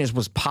Army of Darkness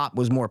was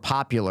more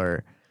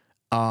popular.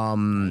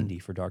 90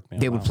 for Darkman.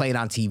 They would play it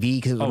on TV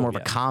because it was more of a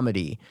yeah.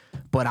 comedy.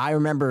 But I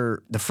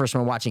remember the first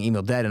one watching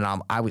Evil Dead, and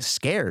I was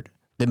scared.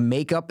 The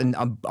makeup and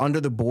under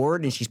the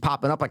board, and she's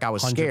popping up like I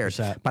was scared.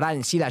 100%. But I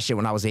didn't see that shit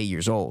when I was 8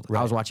 years old.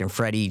 I was watching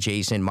Freddy,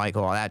 Jason,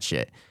 Michael, all that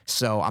shit.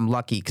 So I'm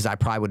lucky because I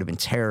probably would have been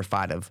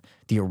terrified of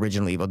the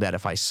original Evil Dead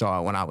if I saw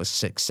it when I was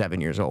 6,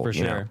 7 years old. for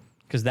you know? sure.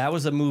 Because that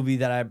was a movie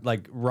that I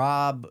like.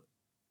 Rob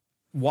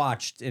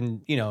watched,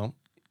 and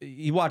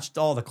he watched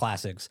all the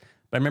classics.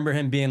 But I remember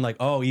him being like,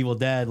 "Oh, Evil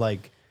Dead!"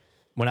 Like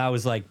when I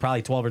was like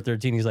probably 12 or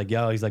 13. He's like,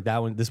 "Yo," he's like, "That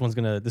one, this one's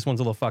a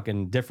little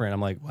fucking different." I'm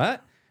like,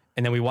 "What?"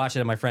 And then we watched it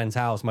at my friend's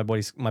house. My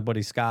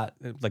buddy Scott.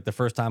 Like the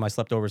first time I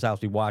slept over his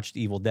house, we watched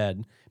Evil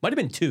Dead. Might have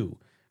been 2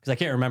 because I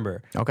can't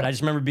remember. Okay. But I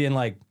just remember being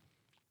like,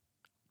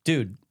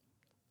 "Dude."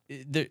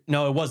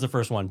 No, it was the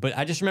first one, but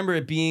I just remember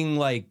it being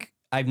like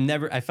I'd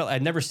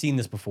never seen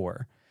this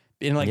before,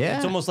 and like Yeah.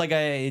 it's almost like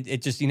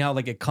it just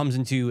like it comes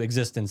into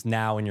existence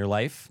now in your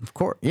life Of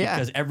course. Yeah.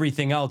 because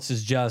everything else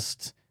is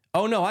just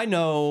oh no, I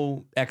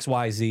know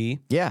XYZ.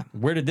 Yeah.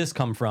 Where did this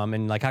come from?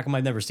 And like how come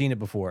I've never seen it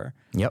before?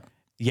 Yep.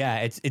 Yeah,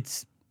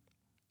 it's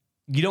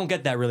you don't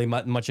get that really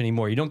much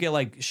anymore. You don't get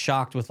like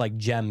shocked with like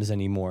gems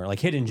anymore, like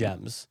hidden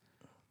gems.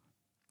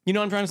 You know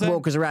what I'm trying to say? Well,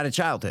 because we're out of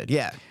childhood.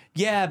 Yeah.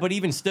 Yeah, but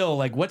even still,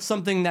 like, what's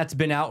something that's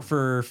been out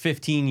for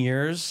 15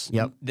 years?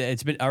 Yep.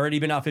 It's already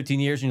been out 15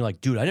 years, and you're like,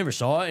 dude, I never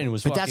saw it, and it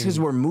was But that's because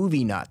we're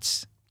movie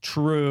nuts.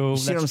 true.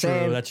 See what I'm That's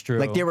saying? true. That's true.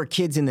 Like there were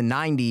kids in the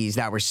 90s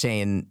that were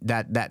saying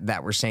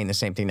that were saying the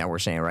same thing that we're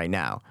saying right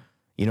now.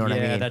 You know what I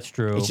Yeah, mean? that's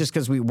true. It's just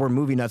because we're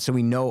movie nuts, so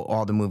we know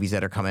all the movies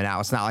that are coming out.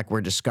 It's not like we're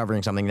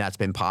discovering something that's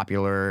been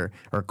popular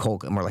or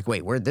cult, and we're like,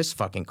 wait, where'd this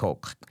fucking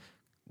cult?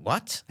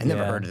 What? I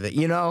never Yeah. heard of it.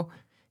 You know?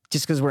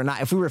 Just because we're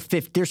not. If we were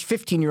there's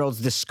 15-year-olds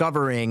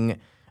discovering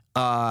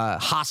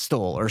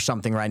Hostel or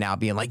something right now,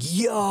 being like,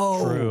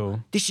 yo,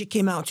 True. this shit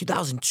came out in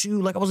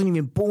 2002. Like I wasn't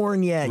even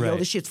born yet. Yo, Right.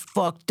 this shit's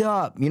fucked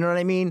up. You know what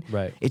I mean?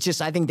 Right. It's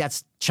just, I think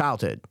that's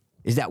childhood.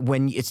 Is that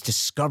when it's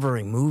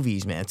discovering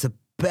movies, man? It's the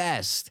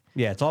best.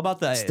 yeah, it's all about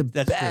the. the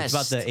That's true. It's about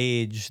best. the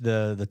age,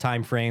 the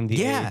time frame, the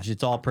Yeah. age.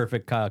 It's all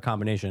perfect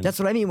combination. That's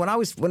what I mean.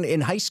 When in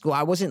high school,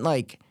 I wasn't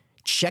like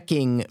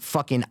checking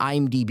fucking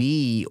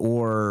IMDb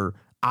or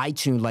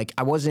iTunes. Like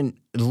I wasn't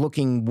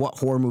looking what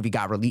horror movie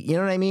got released. You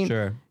know what I mean?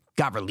 Sure.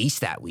 Got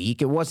released that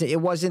week. It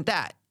wasn't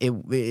that.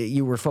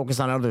 You were focused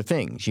on other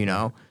things, you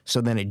know? So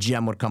then a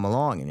gem would come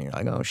along and you're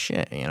like, oh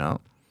shit, you know?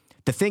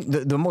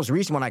 The most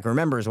recent one I can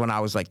remember is when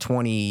I was like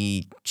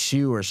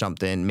 22 or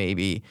something,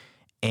 maybe.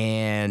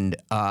 And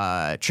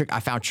I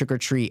found Trick or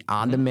Treat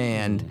on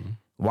demand,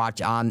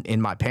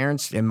 in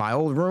my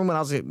old room when I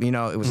was, it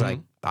was like,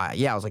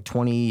 I was like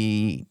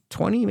 20,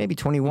 maybe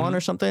 21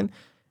 or something.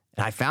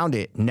 And I found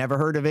it, never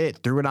heard of it,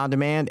 threw it on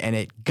demand,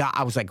 and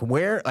I was like,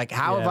 where? Like,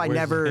 how Yeah, have I where's-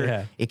 never?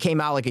 yeah. It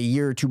came out like a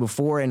year or two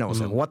before, and I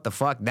was like, what the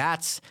fuck?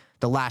 That's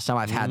the last time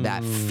I've had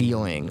that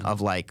feeling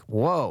of like,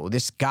 whoa,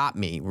 this got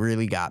me,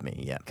 really got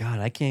me. Yeah. God,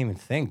 I can't even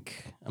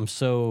think. I'm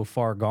so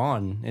far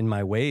gone in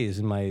my ways,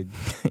 in my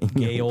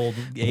gay old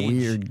age.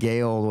 Weird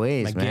gay old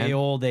ways, My man. gay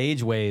old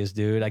age ways,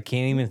 dude. I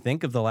can't even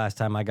think of the last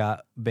time I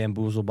got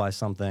bamboozled by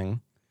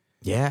something.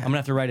 Yeah. I'm gonna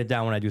have to write it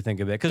down when I do think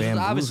of it, because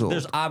Bamboozled.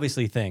 there's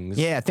obviously things.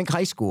 Yeah, I think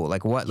high school.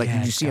 Like what? Like Yeah,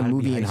 did you it's see a gotta be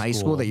movie in high high school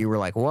school. that you were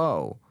like,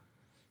 whoa?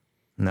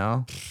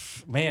 No?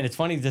 Man, it's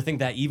funny to think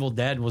that Evil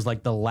Dead was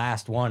like the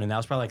last one, and that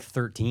was probably like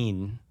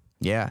 13.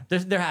 Yeah.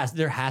 There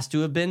has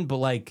to have been, but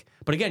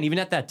again, even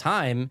at that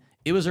time,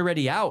 it was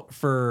already out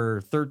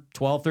for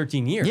 12,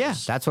 13 years. Yeah,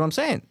 that's what I'm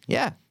saying.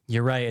 Yeah.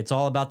 You're right. It's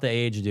all about the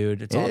age,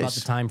 dude. It's It all about is.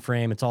 the time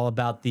frame. It's all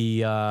about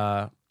the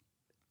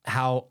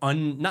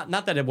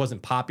not that it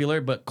wasn't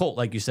popular, but cult,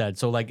 like you said.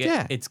 So like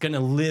Yeah. it's gonna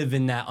live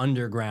in that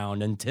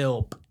underground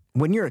until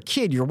When you're a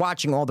kid, you're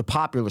watching all the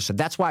popular stuff.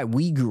 That's why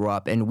we grew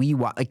up and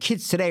like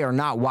kids today are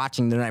not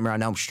watching the Nightmare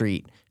on Elm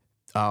Street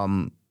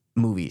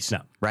movies. No.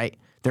 Right?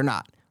 They're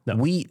not.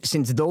 No.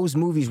 Since those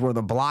movies were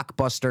the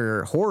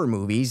blockbuster horror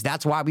movies,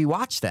 that's why we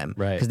watched them.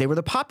 Right. Because they were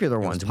the popular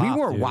ones. We top,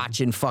 weren't dude.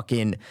 watching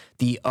fucking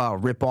the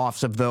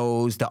rip-offs of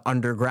those, the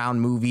underground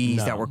movies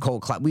No. that were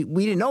cult we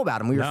didn't know about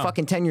them. We were No.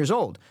 fucking 10 years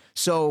old.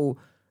 So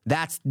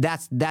that's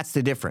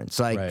the difference.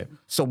 Like, Right.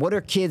 so what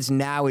are kids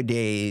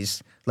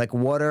nowadays? Like,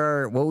 what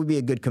would be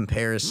a good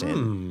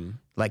comparison?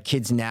 Like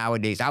kids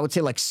nowadays, I would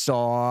say like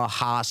Saw,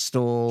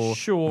 Hostel,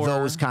 Sure.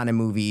 those kind of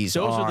movies.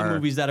 those are the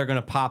movies that are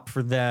gonna pop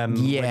for them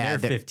when they're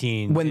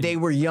 15. When they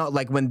were young,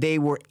 like when they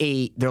were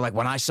 8, they're like,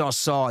 when I saw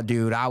Saw,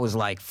 dude, I was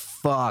like,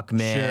 fuck,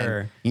 man.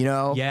 Sure. You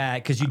know? Yeah,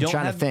 because you don't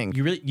trying to have think.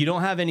 you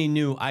don't have any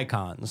new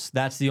icons.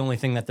 That's the only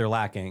thing that they're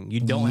lacking. You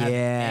don't have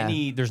Yeah.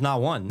 any. There's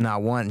not one.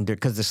 Not one,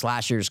 because the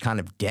slasher is kind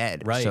of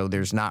dead. Right. So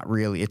there's not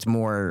really, it's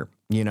more,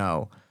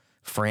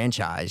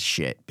 franchise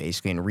shit,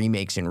 basically, and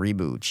remakes and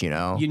reboots,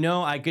 You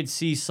know, I could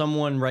see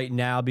someone right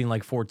now being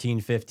like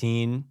 14,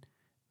 15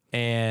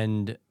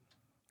 and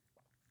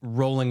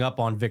rolling up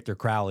on Victor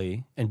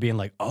Crowley and being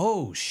like,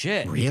 oh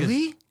shit. because-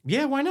 Really?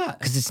 Yeah, why not?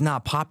 Because it's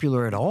not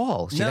popular at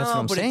all. See, that's what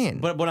I'm but saying.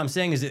 But what I'm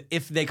saying is that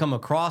if they come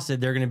across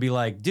it, they're going to be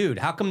like, dude,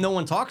 how come no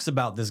one talks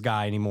about this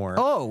guy anymore?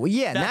 Oh, well,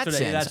 yeah, in That's that what I-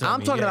 sense. that's what I I'm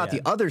mean. talking Yeah, about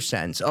yeah. the other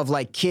sense of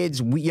like kids,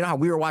 you know how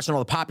we were watching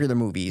all the popular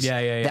movies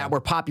Yeah. that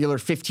were popular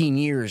 15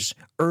 years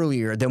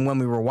earlier than when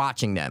we were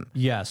watching them.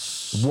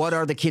 Yes. What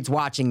are the kids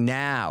watching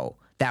now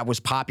that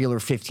was popular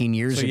 15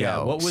 years So ago?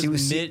 yeah, what was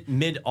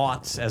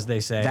mid-aughts, as they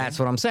say? That's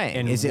what I'm saying.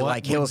 And Is it what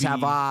like would Hills be-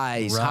 Have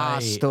Eyes, Right.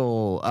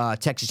 Hostel,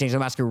 Texas Chainsaw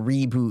Massacre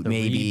reboot,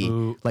 maybe?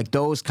 reboot. Like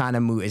those kind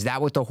of movies. Is that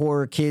what the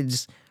horror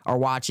kids are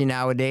watching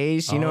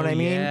nowadays? You know what I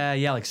mean?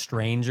 Yeah, like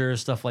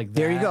Strangers, stuff like that.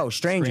 There you go,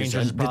 Strangers. is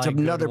That's probably a good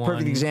another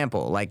perfect one.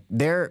 example. Like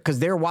because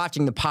they're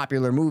watching the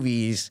popular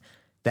movies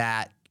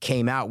that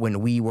came out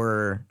when we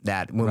were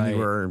Right.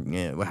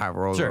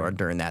 however old we Sure. were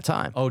during that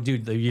time. Oh,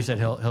 dude, you said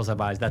Hills Have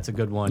Eyes. That's a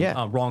good one.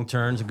 Yeah. Wrong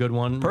Turn's a good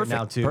one right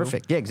now, too.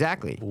 Perfect. Yeah,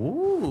 exactly.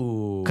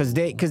 Ooh. Because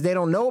they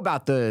don't know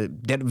about that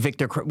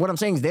Victor. What I'm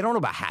saying is they don't know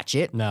about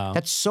Hatchet. No.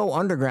 That's so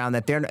underground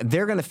that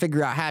they're gonna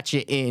figure out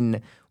Hatchet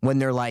when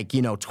they're like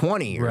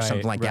 20 or Right,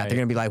 something like that. right. They're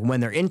gonna be like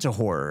when they're into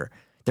horror,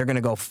 they're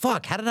gonna go,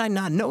 fuck, how did I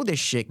not know this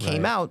shit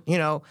came Right.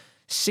 out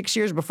 6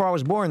 years before I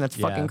was born? That's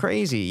Yeah. fucking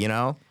crazy.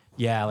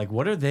 Yeah, like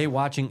what are they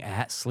watching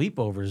at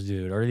sleepovers,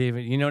 dude? Are they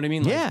even, you know what I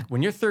mean? Like, Yeah.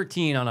 When you're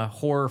 13 on a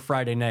horror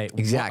Friday night, what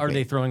Exactly. are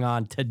they throwing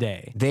on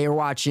today? They are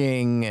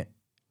watching.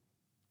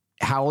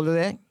 How old are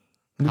they?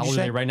 How old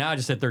are they right now? I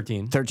just said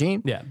 13.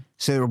 13? Yeah.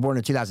 So they were born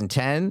in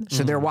 2010.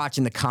 So they're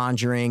watching The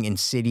Conjuring,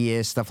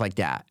 Insidious, stuff like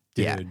that.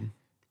 Dude. Yeah.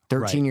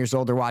 13 right. years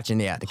old, they're watching,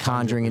 The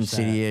Conjuring, 100%.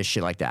 Insidious,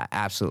 shit like that.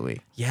 Absolutely.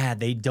 Yeah,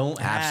 they don't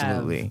have.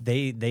 Absolutely.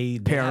 They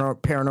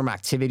have- Paranormal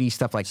activity,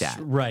 stuff like that.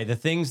 Right, the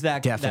things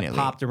that Definitely.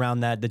 popped around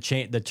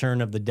the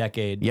turn of the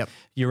decade. Yep.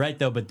 You're right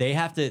though, but they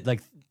have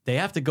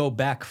to go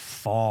back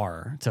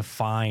far to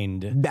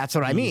find That's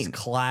what I these mean.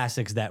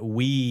 classics that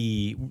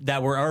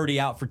were already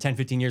out for 10,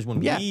 15 years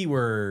when Yeah. we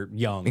were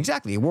young.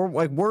 Exactly.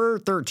 We're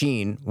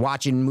 13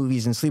 watching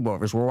movies and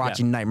sleepovers. We're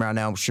watching Nightmare on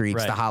Elm Streets,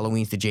 Right. the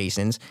Halloweens, the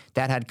Jasons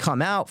that had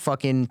come out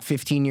fucking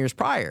 15 years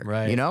prior.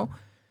 Right.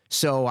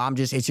 So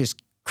it's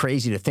just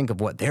crazy to think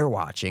of what they're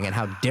watching and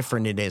how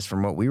different it is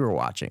from what we were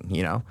watching.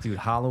 Dude,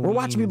 Halloween. We're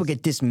watching people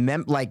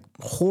get like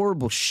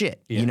horrible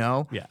shit.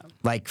 Yeah.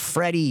 Like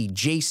Freddy,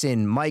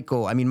 Jason,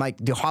 Michael. I mean,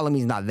 the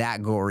Halloween's not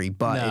that gory,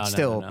 but No, it's no,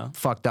 still no.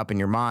 fucked up in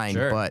your mind.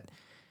 Sure. But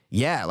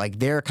yeah, like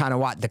they're kind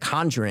of The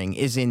Conjuring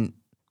isn't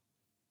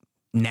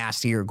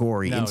nasty or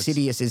gory. No, it's-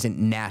 Insidious isn't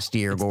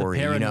nasty or gory.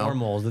 the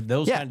paranormals,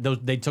 those Yeah. those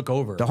they took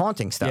over. The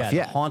haunting stuff. the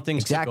Yeah,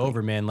 hauntings exactly. took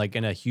over, man, like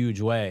in a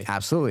huge way.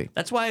 Absolutely.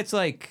 That's why it's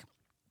like,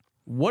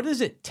 what does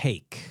it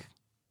take?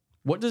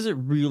 What does it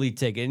really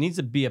take? It needs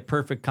to be a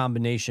perfect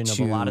combination of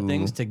a lot of To-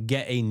 things to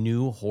get a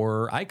new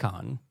horror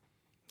icon.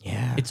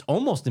 Yeah. It's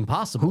almost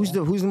impossible. Who's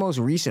the most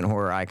recent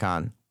horror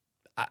icon?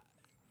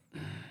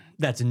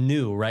 That's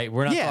new, right?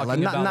 We're not Yeah, talking like,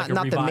 not- about not- like a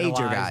not the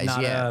major revitalized, guys,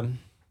 not yeah.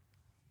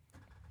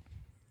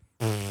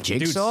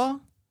 Jigsaw?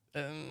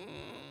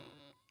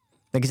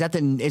 Like is that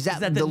the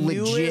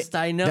legit? newest?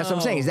 I That's what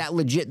I'm saying. Is know. that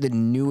legit the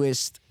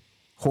newest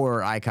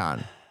horror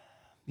icon.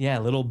 Yeah,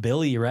 little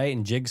Billy, right?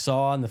 And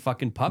Jigsaw and the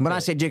fucking puppet. When I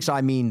say Jigsaw,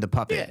 I mean the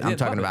puppet. Yeah, I'm the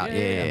talking puppet. about,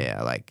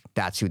 yeah. Like,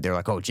 that's who they're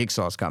like, oh,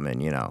 Jigsaw's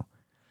coming, you know.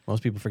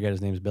 Most people forget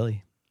his name's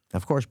Billy.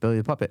 Of course, Billy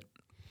the Puppet.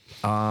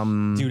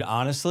 Dude,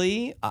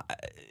 honestly,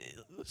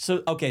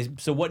 so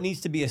what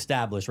needs to be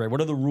established, right? What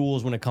are the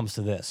rules when it comes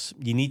to this?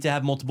 You need to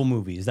have multiple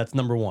movies. That's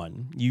number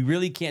one. You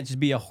really can't just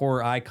be a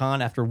horror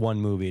icon after one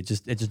movie. It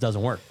just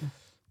doesn't work.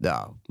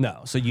 No,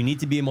 No. So you need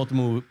to be in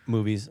multiple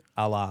movies,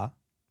 a la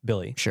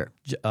Billy. sure,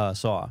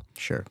 Saw.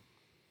 sure.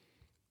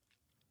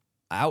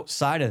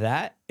 Outside of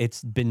that,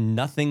 it's been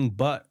nothing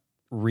but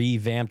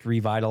revamped,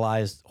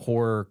 revitalized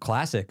horror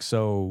classics.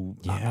 So,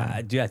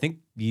 dude, I think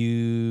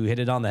you hit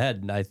it on the head.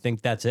 And I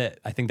think that's it.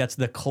 I think that's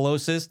the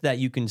closest that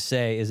you can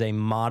say is a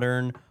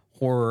modern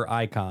horror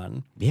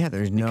icon. Yeah,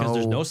 Because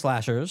there's no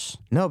slashers.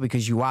 No,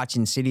 because you watch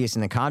Insidious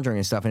and The Conjuring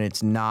and stuff, and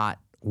it's not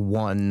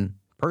one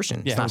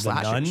person. Yeah, It's not who's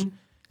the slashers. Nun,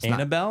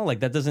 Annabelle.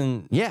 Like that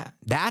doesn't. Yeah,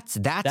 that's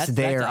their that's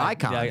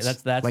icons. yeah,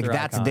 that's like their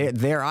that's icon.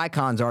 their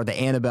icons are the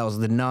Annabelles,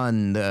 the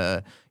Nun,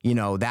 the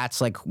that's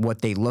like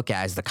what they look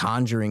at as the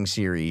Conjuring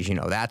series.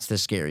 That's the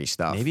scary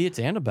stuff. Maybe it's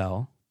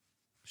Annabelle.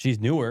 She's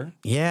newer.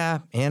 Yeah,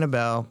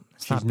 Annabelle.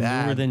 It's She's not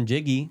bad. newer than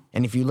Jiggy.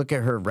 And if you look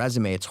at her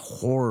resume, it's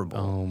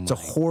horrible. It's a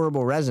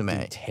horrible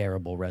resume.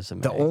 Terrible resume.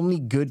 The only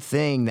good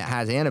thing that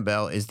has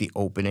Annabelle is the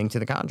opening to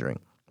The Conjuring.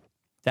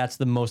 That's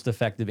the most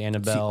effective It's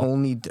Annabelle. the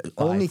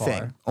only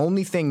far.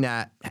 thing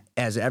that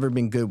has ever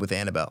been good with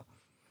Annabelle.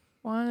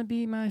 Wanna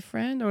be my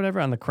friend or whatever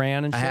on the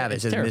crayon and I shit. have it. It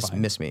It's says terrifying.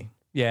 miss me.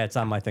 Yeah, it's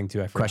on my thing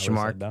too. I forgot Question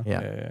what it mark. said, though.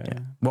 Yeah.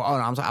 Well, oh,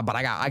 no, I'm sorry, but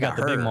I got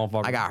the her. big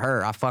motherfucker. I got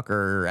her. I fuck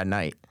her at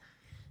night.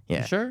 Yeah.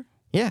 You sure?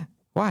 Yeah.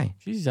 Why?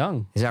 She's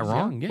young. Is that She's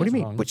wrong? young. Yeah, What do you it's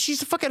mean? wrong. But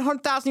she's a fucking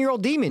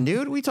 100,000-year-old demon,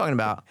 dude. What are you talking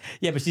about?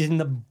 Yeah, but she's in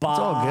the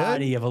all good.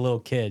 body of a little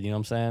kid. You know what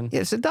I'm saying?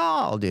 Yeah, it's a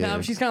doll, dude.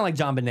 No, she's kind of like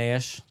John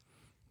Bonet-ish.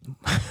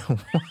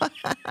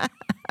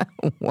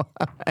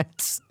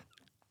 What?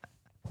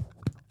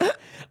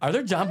 Are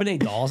there John Bonet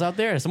dolls out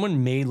there? Has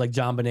someone made like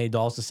John Bonet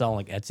dolls to sell on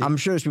like Etsy? I'm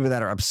sure there's people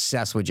that are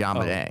obsessed with John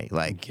Bonet.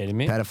 Like, kidding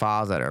me?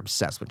 pedophiles that are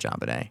obsessed with John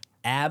Bonet.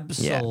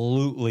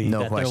 Absolutely. No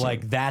that question. They're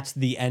like, that's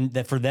the end.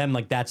 That for them,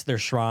 like that's their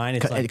shrine.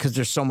 It's like, Because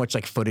there's so much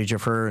like footage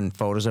of her and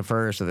photos of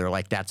her, so they're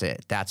like, that's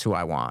it. That's who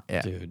I want.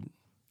 Yeah, dude,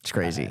 it's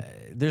crazy.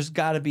 there's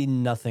got to be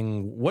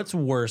nothing. What's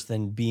worse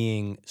than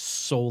being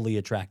solely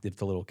attractive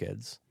to little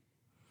kids?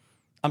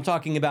 I'm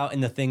talking about in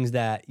the things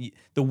that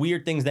the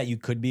weird things that you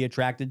could be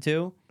attracted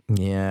to.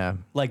 Yeah.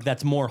 Like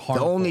that's more The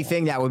harmful. only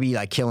thing that would be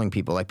like killing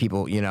people, like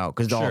people,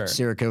 because Sure. all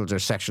serial killers are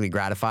sexually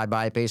gratified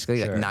by it, basically,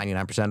 Sure. like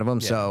 99% of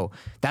them. So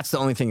that's the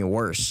only thing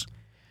worse.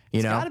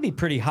 It's got to be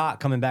pretty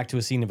hot coming back to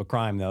a scene of a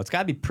crime, though. It's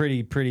got to be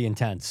pretty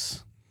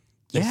intense.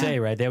 They Yeah. say,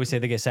 right? They always say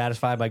they get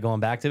satisfied by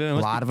going back to it. A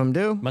lot of them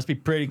do. Must be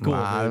pretty cool. A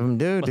lot of dude. them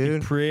do, Must be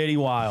dude. pretty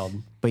wild.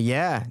 But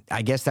yeah,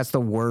 I guess that's the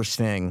worst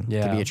thing to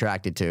Yeah. be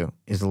attracted to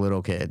is the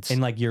little kids.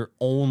 And like you're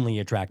only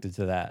attracted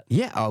to that.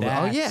 yeah. Oh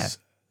yeah. That's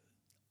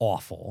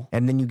awful.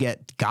 And then you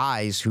get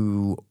guys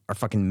who are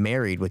fucking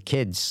married with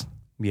kids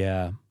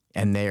Yeah.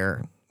 and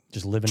they're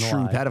Just living true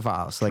alive.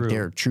 pedophiles. Like True.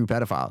 they're true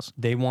pedophiles.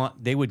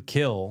 They would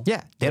kill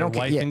Yeah, they their don't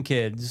care. wife Yeah. and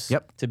kids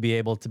Yep. to be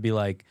able to be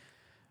like,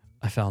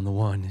 I found the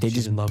one. She's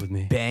just in love with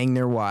me. Bang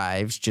their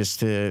wives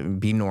just to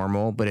be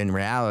normal, but in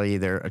reality,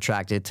 they're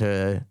attracted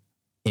to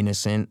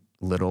innocent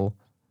little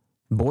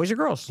boys or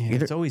girls. Yeah,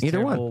 either, it's always either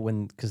terrible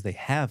one. because they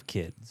have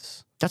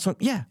kids That's what.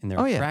 Yeah. and they're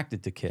oh yeah.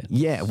 attracted to kids.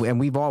 Yeah, and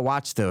we've all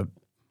watched the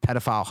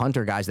pedophile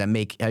hunter guys that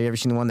make. Have you ever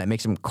seen the one that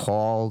makes them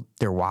call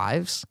their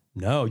wives?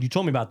 No, you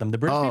told me about them. The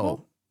British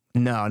people?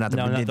 No, not the.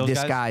 No, not those this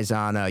guys? guy's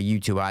on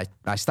YouTube.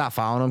 I stopped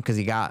following him because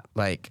he got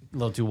like. A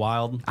little too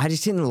wild. I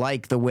just didn't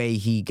like the way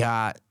he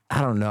got. I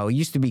don't know. He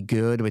used to be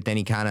good, but then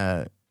he kind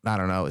of. I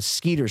don't know.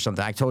 Skeet or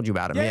something. I told you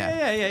about him.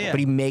 Yeah.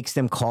 But he makes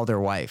them call their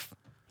wife.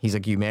 He's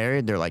like, "You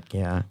married?" They're like,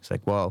 "Yeah." It's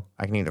like, "Well,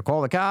 I can either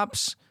call the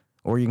cops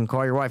or you can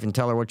call your wife and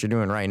tell her what you're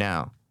doing right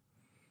now."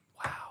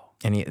 Wow.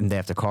 And they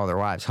have to call their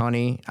wives,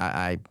 "Honey,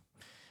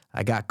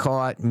 I got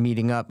caught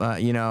meeting up,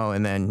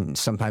 and then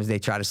sometimes they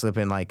try to slip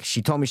in like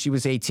she told me she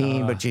was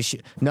 18, but just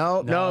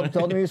no,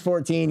 told me he was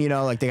 14.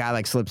 Like the guy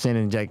like slips in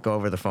and like go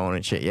over the phone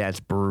and shit. Yeah, it's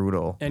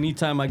brutal.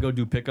 Anytime I go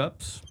do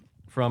pickups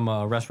from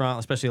a restaurant,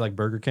 especially like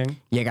Burger King,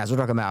 Yeah, guys, we're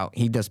talking about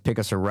he does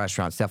pickups for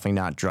restaurants, definitely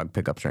not drug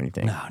pickups or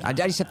anything. I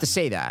just have to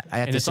say that. I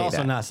have and to it's say also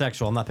that. not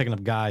sexual. I'm not picking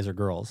up guys or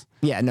girls.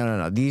 Yeah,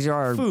 no. These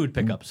are Food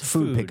pickups.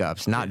 Food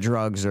pickups, not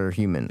drugs or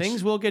humans.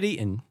 Things will get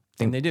eaten,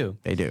 and they do.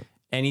 They do.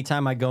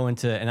 Anytime I go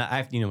into, and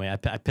I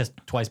pissed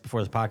twice before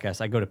this podcast.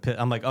 I go to piss.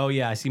 I'm like, oh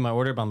yeah, I see my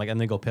order, but I'm like, I'm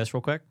gonna go piss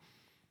real quick.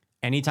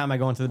 Anytime I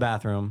go into the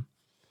bathroom,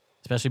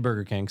 especially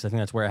Burger King, because I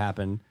think that's where it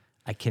happened,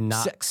 I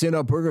cannot Sex in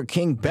a Burger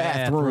King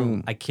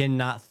bathroom. I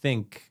cannot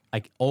think.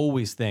 I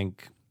always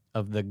think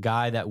of the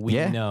guy that we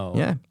know.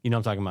 yeah. You know what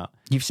I'm talking about.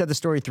 You've said the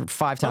story 5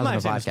 I'm times not on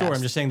the saying the podcast. story.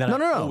 I'm just saying that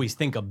I always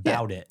think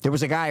about it. There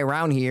was a guy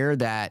around here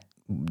that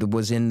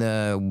was in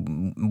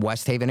the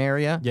West Haven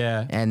area.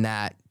 Yeah. And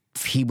that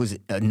he was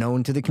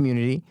known to the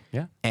community.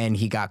 Yeah. And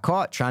he got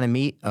caught trying to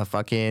meet a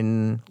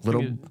fucking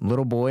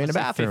little boy in a say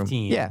bathroom.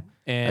 15. Yeah.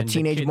 And a the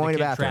teenage kid- boy the in a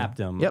kid bathroom. trapped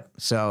him. Yep.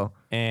 So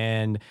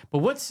But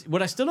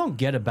what I still don't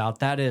get about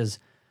that is,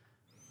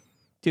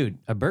 dude,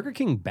 a Burger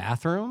King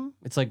bathroom.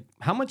 It's like,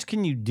 how much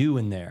can you do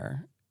in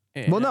there?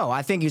 well, no,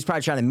 I think he was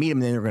probably trying to meet him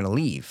and then they were gonna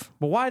leave.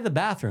 But why the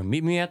bathroom?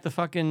 Meet me at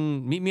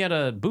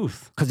a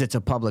booth. Because it's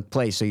a public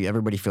place, so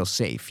everybody feels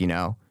safe, you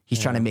know? He's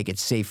trying to make it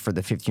safe for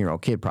the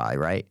 15-year-old kid, probably,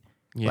 right?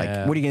 Like,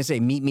 Yeah. what are you going to say?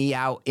 Meet me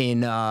out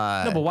in...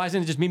 No, but why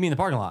isn't it just meet me in the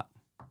parking lot?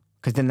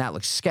 Because then that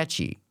looks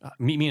sketchy.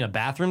 Meet me in a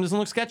bathroom doesn't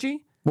look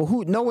sketchy?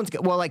 Well, no one...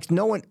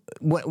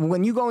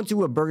 When you go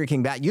into a Burger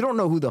King you don't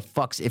know who the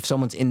fuck's... If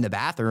someone's in the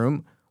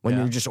bathroom when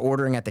Yeah. you're just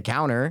ordering at the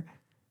counter.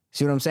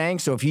 See what I'm saying?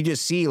 So if you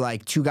just see,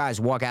 like, two guys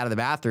walk out of the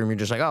bathroom, you're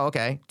just like, oh,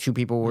 okay. Two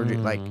people were just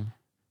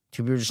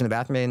in the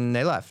bathroom and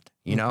they left,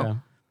 you know? Okay.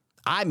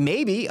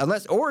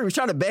 Or he was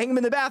trying to bang him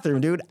in the bathroom,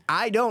 dude.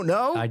 I don't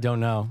know. I don't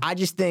know. I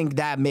just think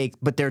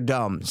but they're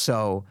dumb.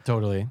 So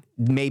Totally.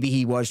 maybe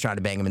he was trying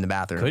to bang him in the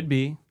bathroom. Could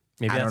be.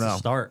 Maybe I that's don't the know.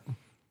 start.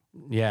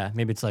 Yeah,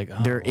 maybe it's like, oh,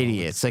 They're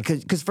idiots. Like,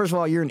 because first of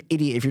all, you're an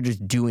idiot if you're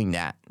just doing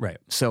that. Right.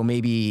 So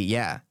maybe,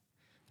 yeah.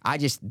 I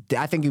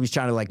think he was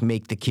trying to like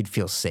make the kid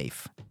feel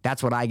safe.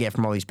 That's what I get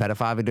from all these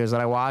pedophile videos that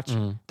I watch.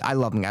 I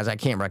love them, guys. I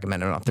can't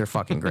recommend them enough. They're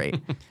fucking great.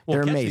 Well,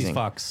 They're catch amazing. These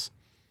fucks.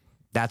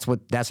 That's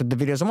what the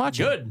videos I'm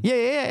watching. Good.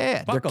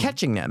 Yeah. They're 'em.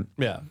 catching them.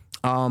 Yeah.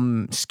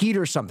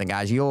 Skeeter something,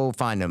 guys. You'll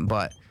find them.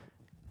 But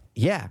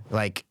yeah,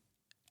 like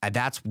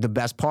that's the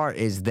best part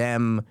is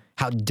them,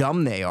 how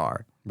dumb they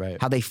are. Right.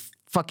 How they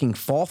fucking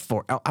fall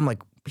for it. I'm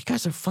like, you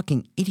guys are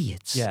fucking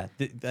idiots. Yeah.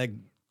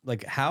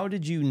 Like, how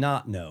did you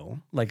not know?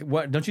 Like,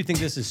 what? Don't you think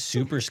this is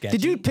super sketchy?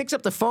 The dude picks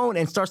up the phone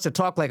and starts to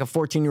talk like a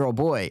 14-year-old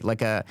boy.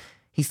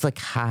 He's like,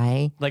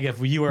 hi. Like, if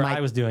you or I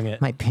was doing it.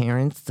 My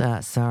parents,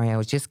 sorry,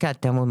 I just got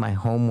done with my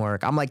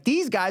homework. I'm like,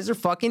 these guys are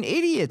fucking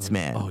idiots,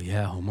 man. Oh,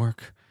 yeah,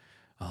 homework.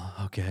 Oh,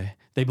 okay.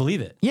 They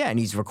believe it. Yeah, and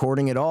he's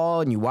recording it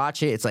all, and you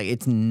watch it. It's like,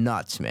 it's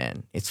nuts,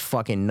 man. It's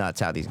fucking nuts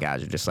how these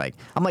guys are just like,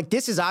 I'm like,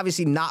 this is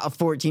obviously not a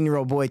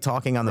 14-year-old boy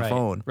talking on the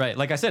phone. Right.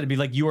 Like I said, it'd be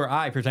like you or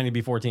I pretending to be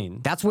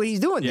 14. That's what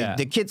he's doing. Yeah.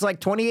 The kid's like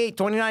 28,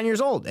 29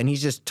 years old, and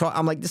he's just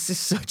I'm like, this is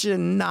such a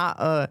not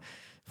a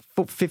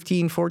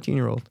 15,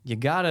 14-year-old.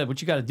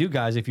 What you gotta do,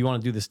 guys, if you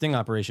want to do the sting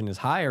operation is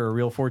hire a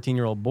real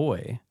 14-year-old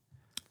boy.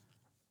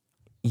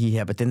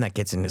 Yeah, but then that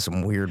gets into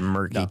some weird,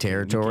 murky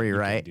territory, You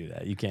right? can't do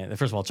that. You can't.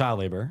 First of all, child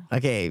labor.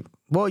 Okay,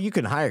 well, you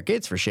can hire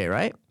kids for shit,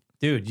 right?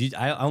 Dude,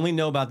 I only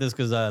know about this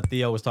because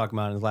Theo was talking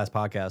about it in his last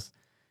podcast.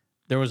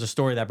 There was a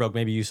story that broke,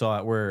 maybe you saw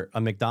it, where a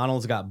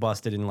McDonald's got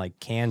busted in like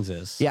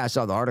Kansas. Yeah, I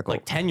saw the article.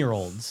 Like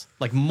 10-year-olds,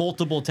 like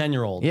multiple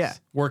 10-year-olds. Yeah,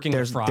 Working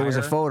at Fryer. There was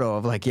a photo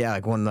of like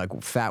one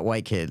like fat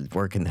white kid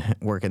working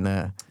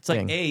the. It's like,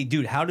 thing. hey,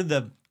 dude, how did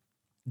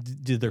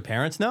their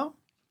parents know?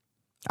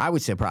 I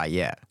would say probably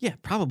yeah. Yeah,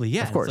 probably,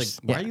 yeah. Of course,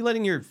 It's like, why yeah. are you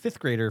letting your 5th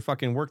grader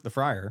fucking work the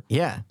fryer?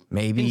 Yeah,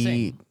 maybe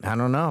Insane. I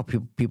don't know.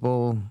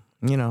 People,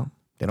 they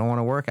don't want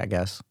to work. I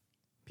guess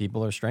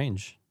People are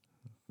strange.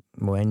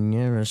 when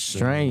you're a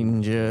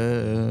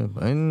stranger.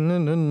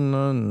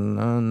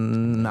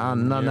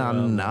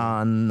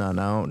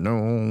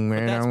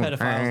 That's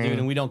pedophiles, dude,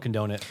 and we don't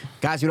condone it.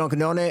 Guys, we don't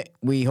condone it.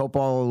 We hope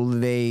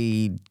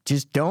they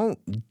just don't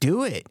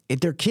do it. If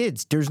they're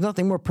kids, there's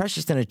nothing more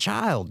precious than a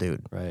child,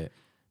 dude. Right.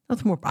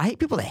 Nothing more. I hate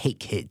people that hate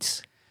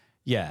kids.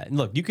 Yeah, and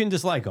look, you can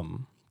dislike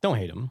them. Don't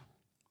hate them.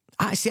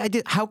 I see.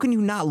 How can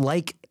you not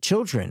like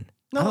children?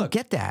 I don't look.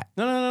 get that.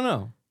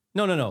 No.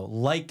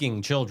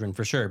 Liking children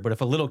for sure. But if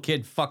a little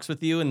kid fucks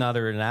with you and now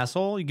they're an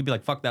asshole, you could be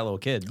like, fuck that little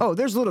kid. Oh,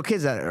 there's little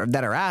kids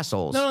that are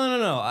assholes.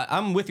 No.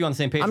 I'm with you on the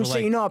same page. I'm We're just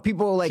like, saying,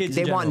 people like kids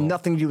they in want general.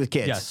 nothing to do with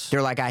kids. Yes.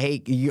 They're like, I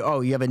hate you.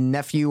 Oh, you have a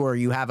nephew or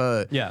you have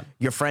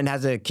your friend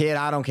has a kid.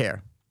 I don't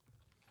care.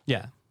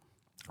 Yeah.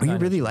 Are you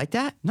really like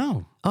that?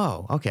 No.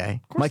 Oh,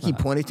 okay. Mikey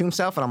pointed to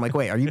himself, and I'm like,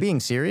 wait, are you being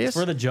serious?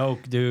 For the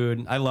joke,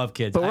 dude. I love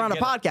kids. But we're on a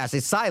podcast.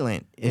 It's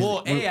silent.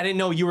 Well, I didn't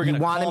know you were going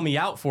to wanted- call me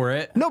out for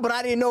it. No, but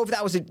I didn't know if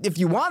that was if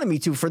you wanted me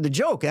to for the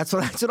joke. That's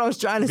what I was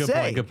trying to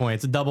say. Good point.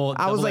 It's a double.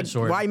 I was like,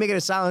 sword. why are you making it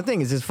a silent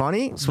thing? Is this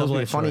funny? It's supposed to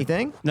be a Double-edged funny sword.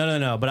 thing?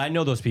 No. But I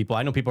know those people.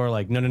 I know people are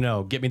like,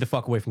 no. Get me the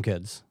fuck away from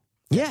kids.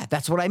 Yeah,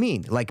 that's what I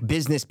mean. Like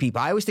business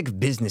people. I always think of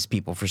business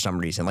people for some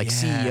reason, like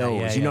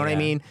CEOs. You know what I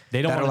mean?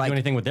 They don't That want are to do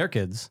anything with their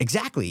kids.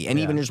 Exactly. And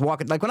even just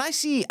walking, like when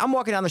I'm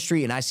walking down the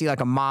street and I see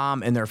like a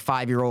mom and their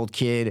 5-year-old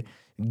kid,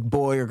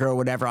 boy or girl,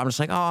 whatever, I'm just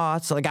like, oh,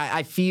 it's like,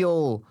 I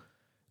feel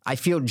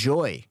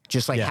joy,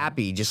 just like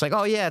happy, just like,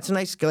 oh yeah, it's a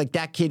nice, like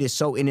that kid is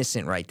so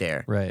innocent right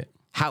there. Right.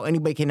 How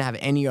anybody can have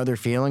any other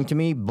feeling to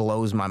me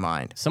blows my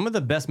mind. Some of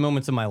the best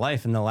moments of my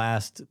life in the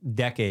last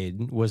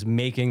decade was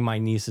making my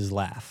nieces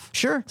laugh.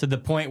 Sure. To the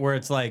point where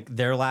it's like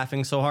they're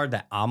laughing so hard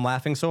that I'm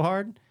laughing so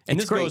hard. And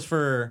It's this great. goes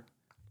for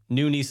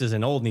new nieces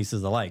and old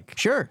nieces alike.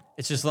 Sure.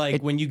 It's just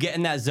like when you get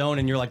in that zone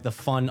and you're like the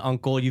fun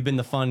uncle, you've been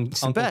the fun the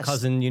uncle, best.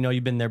 cousin,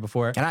 you've been there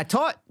before. And I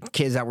taught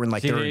kids that were in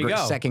like there third you grade,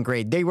 go. second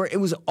grade. It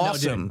was No,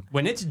 awesome. dude,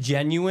 when it's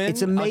genuine,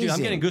 It's oh, dude, I'm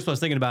amazing. getting goosebumps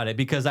thinking about it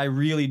because I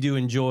really do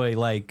enjoy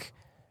like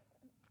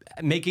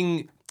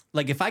making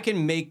like if I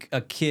can make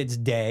a kid's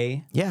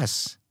day,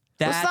 Yes.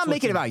 that's Let's not make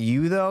what's- it about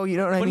you, though. You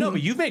know what I But mean? no,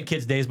 but you've made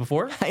kids' days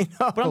before. I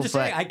know. But I'm just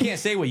saying, I can't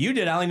say what you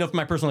did. I only know from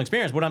my personal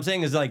experience. What I'm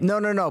saying is like, No.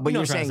 But You know you're what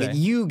I'm saying trying that to say.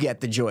 you get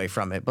the joy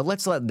from it. But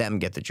let's let them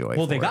get the joy.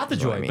 well, they for got it, the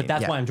is what joy, I mean. but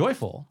that's Yeah. why I'm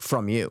joyful.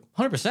 From you.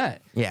 100%.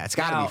 Yeah, it's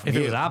got to Now, be from if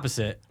you. it was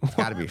opposite, It's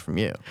got to be from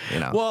you. You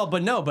know. well,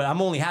 but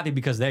I'm only happy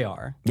because they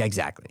are. Yeah,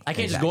 exactly. I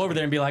can't just go over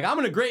there and be like, I'm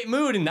in a great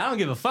mood and I don't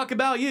give a fuck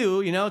about you.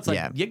 You know, it's like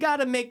Yeah. you got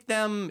to make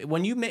them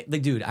when you make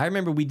like, dude. I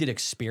remember we did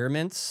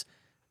experiments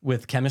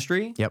with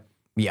chemistry. Yep.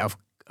 Yeah.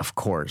 Of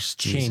course.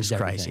 Jesus Changed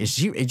Christ.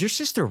 everything. Is your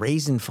sister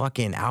raising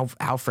fucking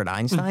Alfred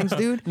Einstein's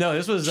dude? No,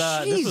 this was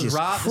Rob Jesus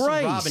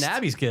Christ. and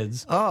Abby's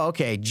kids. Oh,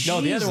 okay.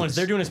 No, the other Jesus. ones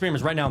they're doing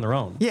experiments right now on their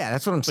own. Yeah,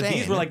 that's what I'm But saying.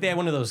 these were like they had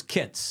one of those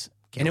kits.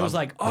 And it was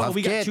like, oh, love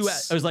we got kits. 2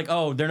 hours. It was like,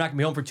 oh, they're not gonna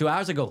be home for 2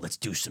 hours. I go, let's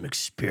do some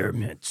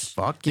experiments.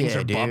 Fuck Things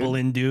yeah, are dude.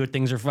 bubbling, dude.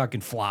 Things are fucking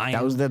flying.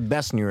 That was the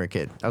best when you were a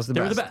kid. That was the they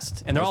best. were the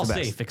best, and they're That all was the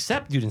best. safe.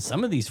 Except, dude, in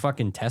some of these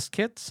fucking test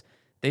kits,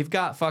 they've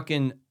got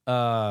fucking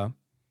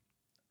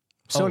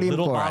Sodium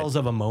little chloride. bottles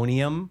of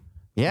ammonium.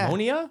 Yeah.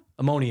 Ammonia.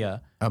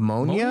 Ammonia?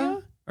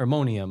 Or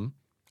ammonium.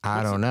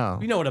 I don't know.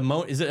 You know what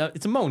ammonia is?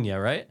 It's ammonia,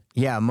 right?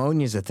 Yeah,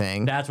 ammonia's a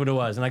thing. That's what it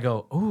was. And I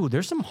go, ooh,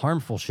 there's some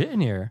harmful shit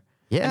in here.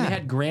 Yeah. And they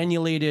had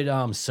granulated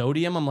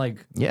sodium. I'm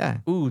like, Yeah.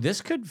 ooh,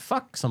 this could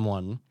fuck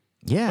someone.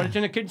 But Yeah. it's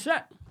in a kid's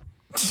set.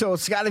 So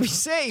it's got to be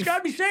safe. It's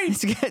gotta be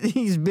safe. It's got-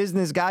 these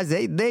business guys,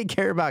 they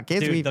care about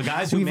kids. Dude, the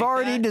guys who we've make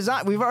already that-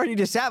 designed. We've already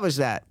established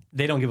that.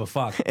 They don't give a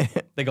fuck.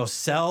 They go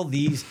sell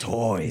these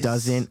toys.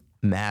 Doesn't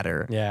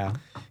matter. Yeah.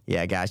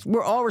 Yeah, guys.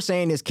 All we're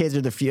saying is kids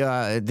are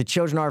the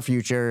children are our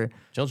future.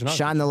 Children are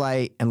Shine the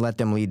light and let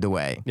them lead the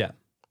way. Yeah.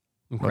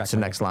 What's the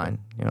next line?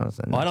 You know, what's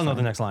the Oh, I don't know next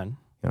the next line. line?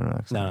 You don't know the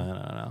next line?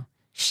 No.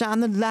 Shine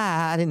the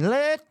light and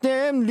let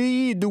them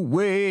lead the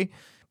way.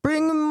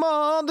 Bring them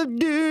all the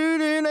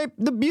beauty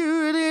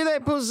they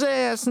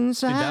possess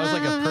inside. Dude, that was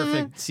like a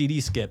perfect CD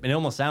skip. And it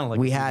almost sounded like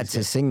We a CD had to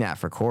skip. sing that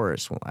for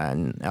chorus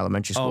in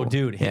elementary school. Oh,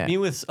 dude, hit Yeah. me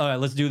with. All right,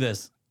 let's do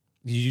this.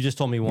 You just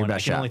told me one. I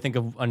best can shot. only think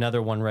of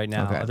another one right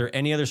now. Okay. Are there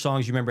any other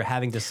songs you remember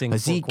having to sing? for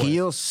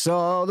Ezekiel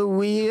saw the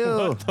wheel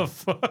chorus? What the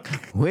fuck?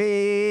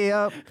 way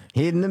up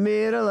in the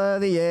middle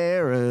of the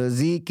air.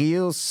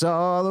 Ezekiel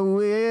saw the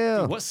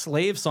wheel What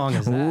slave song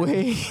is that?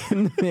 way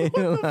in the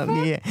middle of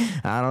the air.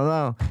 I don't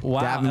know.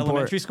 Wow,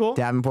 elementary school?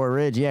 Davenport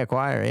Ridge, yeah,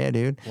 choir, yeah,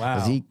 dude. Wow.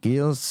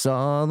 Ezekiel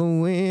saw the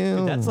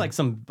wheel. That's like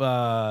some.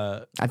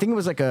 I think it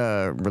was like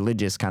a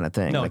religious kind of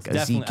thing. No, like it's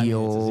definitely- I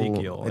mean, it's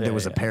Ezekiel. There Yeah,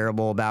 was a yeah.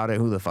 parable about it.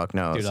 Who the fuck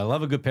knows? Dude, I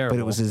love a good parable.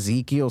 But it was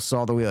Ezekiel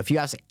saw the wheel. If you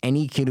ask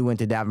any kid who went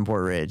to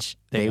Davenport Ridge,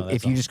 They know that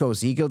if you song. just go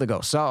Ezekiel, they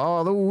go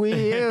saw the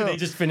wheel. They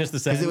just finished the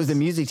sentence. Because it was the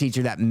music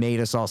teacher that made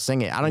us all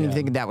sing it. I don't even Yeah.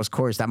 think that was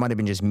chorus. That might have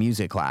been just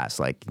music class,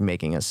 like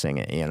making us sing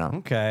it. You know?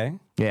 Okay.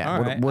 Yeah. All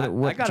What- right.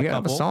 what- I got do you a have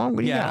a couple. song?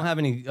 What do you yeah, I got? don't have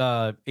any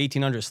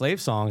 1800 slave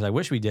songs. I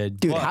wish we did.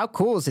 Dude, But- how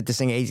cool is it to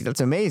sing 80?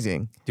 That's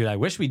amazing. Dude, I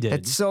wish we did.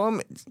 It's so.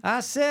 I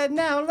said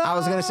now. I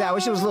was gonna say I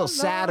wish it was a little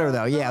sadder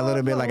though. Yeah, a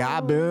little bit like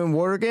I've been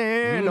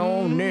working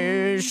on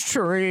this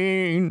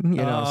train.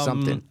 You know,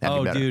 something. That'd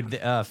be better.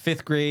 dude,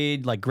 fifth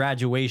grade like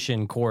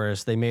graduation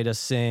chorus. They made us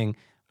sing.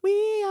 We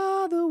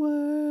are the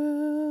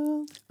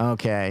world.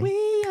 Okay.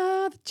 We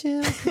are the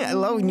children. I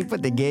love when you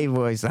put the gay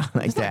voice on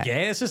like that.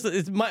 Yeah, it's just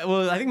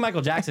well, I think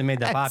Michael Jackson made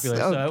that That's popular.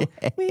 so So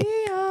gay. we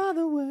are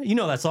the world. You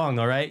know that song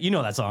though, right? You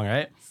know that song,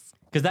 right?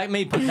 Because that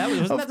wasn't Of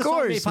that the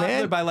song made course, popular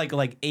man. by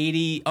like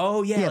 80?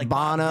 Oh yeah, Yeah, like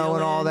Bob Bono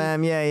and all Dylan.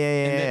 them.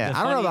 Yeah. the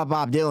I don't know funny- about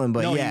Bob Dylan,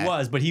 but No, yeah. he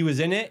was, but he was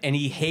in it, and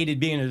he hated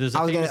being in it. There's a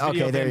I was famous gonna-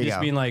 video okay, of there him you just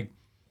go. being like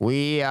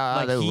We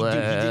are the he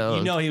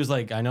world. he was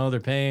like, I know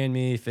they're paying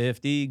me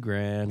 50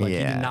 grand. Like he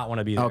Yeah. did not want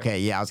to be there. Okay,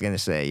 yeah, I was gonna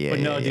say, yeah. But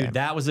no, yeah, dude, yeah.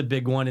 that was a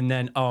big one. And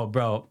then, oh,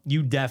 bro,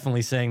 you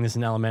definitely sang this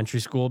in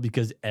elementary school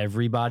because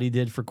everybody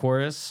did for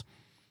chorus.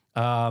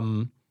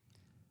 Have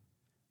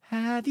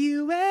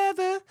you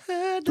ever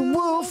heard The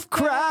wolf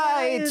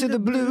cried to the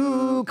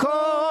blue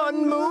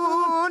corn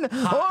moon, in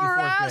or fourth grade.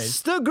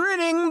 asked the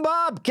grinning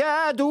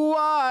bobcat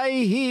why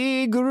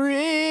he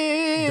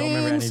grins. Don't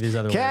remember any of these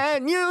other words.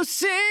 Can you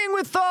sing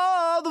with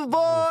all the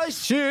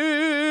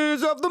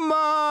voices of the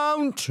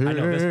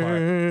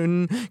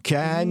mountain?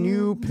 Can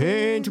you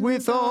paint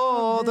with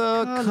all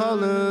the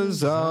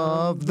colors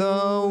of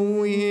the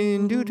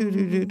wind?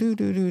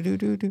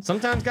 Do-do-do-do-do-do-do-do.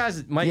 Sometimes,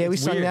 guys, Mike, Yeah, it's we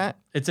sung weird. that.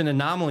 It's an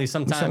anomaly.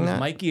 sung Sometimes that.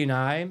 Mikey and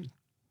I,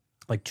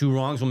 like 2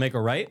 wrongs will make a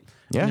right.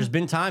 Yeah. And there's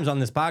been times on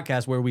this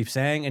podcast where we've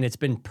sang and it's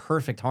been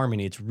perfect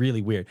harmony. It's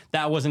really weird.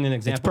 That wasn't an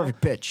It's example.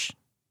 perfect pitch.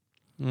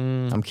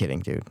 I'm kidding,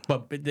 dude.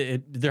 But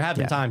there have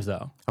been Yeah. times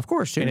though. Of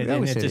course, dude. And, We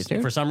always it say just, this,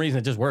 dude. for some reason,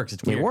 it just works.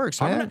 It's weird. works,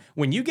 man.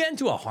 When you get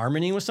into a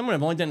harmony with someone,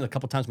 I've only done it a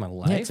couple times in my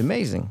life. Yeah, it's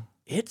amazing.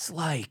 It's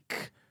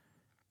like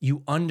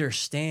you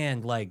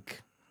understand,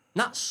 like,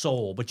 not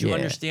soul, but you Yeah.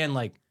 understand,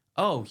 like,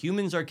 oh,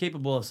 humans are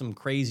capable of some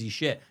crazy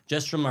shit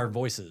just from our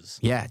voices.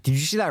 Yeah. Did you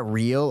see that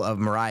reel of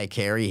Mariah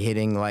Carey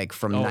hitting like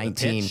from Oh,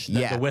 19? the pitch,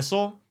 Yeah. the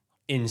whistle,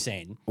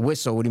 insane.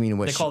 Whistle. What do you mean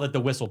They whistle? call it the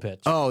whistle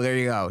pitch. Oh, there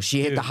you go.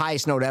 She hit Dude. the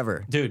highest note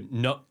ever. Dude,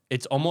 no,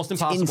 it's almost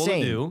impossible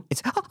Insane. to do.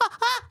 It's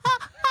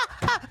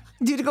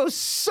Dude, it goes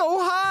so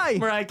high.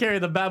 Mariah Carey,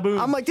 the baboon.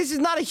 I'm like, this is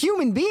not a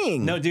human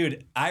being. No,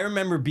 dude, I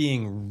remember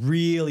being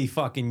really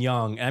fucking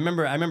young. And I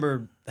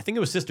remember, I think it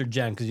was Sister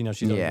Jen, because, you know,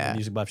 she's a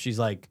music buff. She's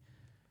like,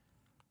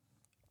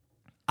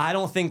 I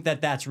don't think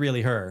that that's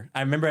really her.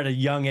 I remember at a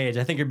young age,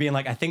 I think you're being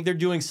like, I think they're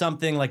doing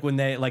something like when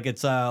they, like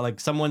it's like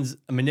someone's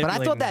manipulating.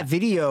 But I thought that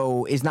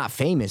video is not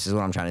famous, is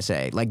what I'm trying to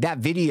say. Like that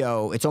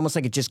video, it's almost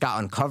like it just got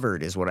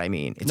uncovered, is what I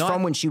mean. It's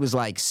from when she was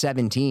like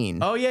 17.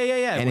 Oh yeah.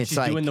 And when it's she's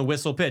like doing the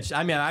whistle pitch.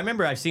 I mean, I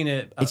remember I've seen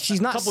it. she's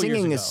not couple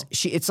singing years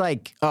this. ago. It's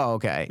like, oh,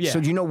 okay. Yeah. So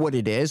do you know what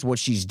it is? What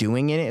she's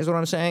doing in it is what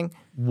I'm saying?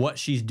 What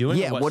she's doing?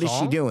 Yeah, what is she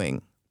song?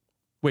 doing?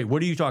 Wait,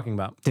 what are you talking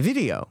about? The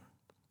video.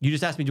 You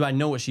just asked me, do I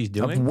know what she's Of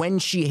doing? when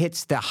she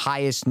hits the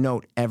highest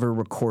note ever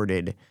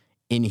recorded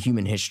in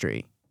human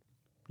history.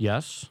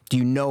 Yes. Do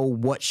you know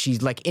what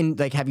she's like in?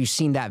 Like, have you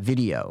seen that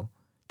video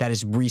that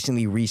has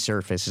recently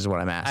resurfaced? Is what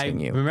I'm I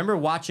asking you. remember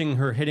watching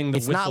her hitting the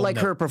It's whistle not like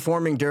note. her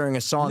performing during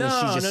a song and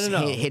No, she's just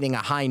no. hitting a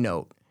high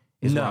note.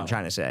 Is what I'm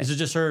trying to say. This is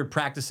just her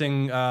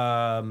practicing.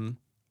 No,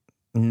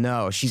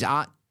 she's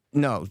on.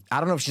 No, I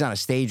don't know if she's on a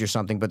stage or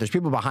something, but there's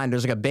people behind her.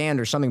 There's like a band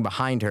or something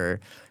behind her,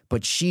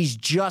 but she's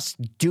just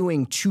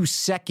doing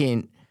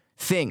 2-second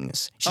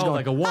things. She's going,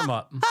 like a warm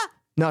up.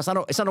 No, it's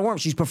not a warm.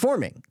 She's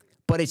performing,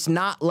 but it's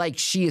not like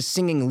she is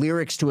singing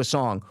lyrics to a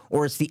song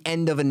or it's the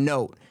end of a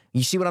note.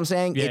 You see what I'm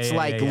saying? Yeah, It's yeah,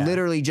 like yeah.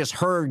 literally just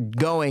her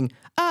going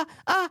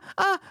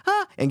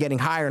and getting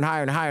higher and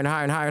higher and higher and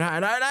higher and higher and higher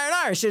and higher and higher and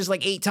higher. She does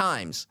like 8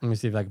 times. Let me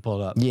see if I can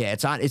pull it up. Yeah,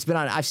 it's on. It's been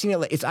on. I've seen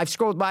it. I've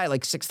scrolled by it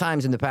like 6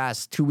 times in the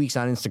past 2 weeks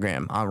on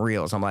Instagram on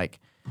Reels. I'm like,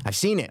 I've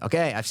seen it.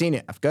 Okay, I've seen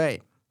it. Okay.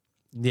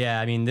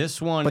 Yeah, I mean,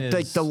 this one But is.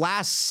 like the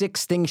last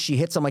 6 things she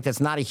hits, I'm like, that's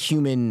not a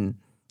human.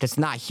 That's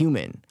not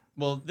human.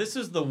 Well, this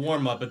is the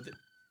warm up.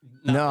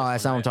 No,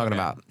 that's not what I'm talking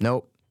about.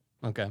 Nope.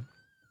 Okay.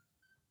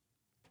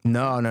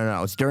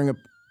 No. It's during a.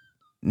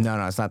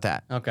 No, it's not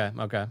that. Okay.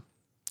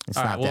 It's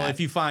All not right. Well, that. if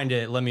you find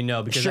it, let me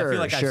know because I Sure, feel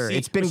like sure. I've seen.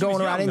 It's been but she was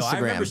going around young, though. I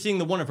Instagram. remember seeing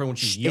the one of her when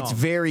she's young. It's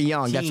very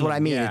young. That's what I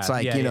mean. Yeah, It's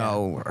like, yeah, you yeah.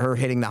 know, her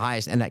hitting the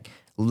highest. And like,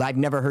 I've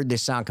never heard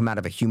this sound come out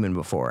of a human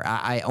before.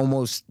 I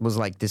almost was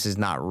like, this is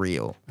not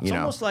real. You It's know?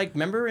 almost like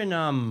remember in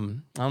I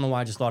don't know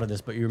why I just thought of this,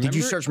 but you remember? Did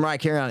you search Mariah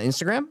Carey on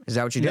Instagram? Is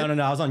that what you did?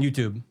 No. I was on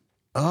YouTube.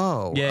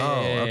 Oh,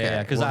 Yeah. okay.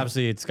 Because well,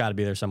 obviously it's got to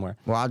be there somewhere.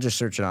 well, I'll just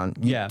search it on.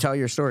 You Yeah. Tell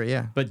your story.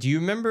 Yeah. But do you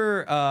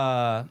remember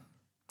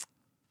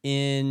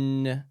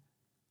in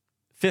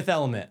Fifth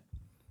Element,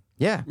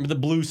 Yeah. remember the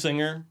blues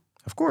singer?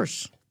 Of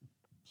course.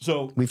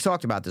 So We've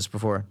talked about this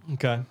before.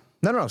 okay,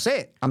 No.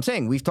 Say it. I'm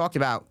saying we've talked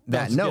about I'm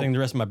that. just No. getting the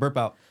rest of my burp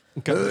out.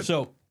 Okay,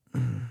 so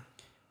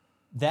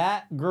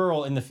that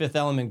girl in the Fifth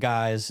Element,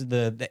 guys,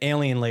 the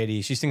alien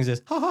lady, she sings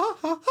this. Ha, ha,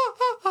 ha, ha,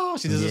 ha, ha.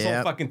 She does this whole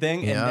Yep. fucking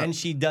thing, Yep. and then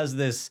she does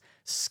this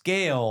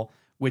scale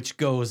which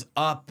goes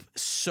up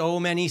so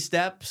many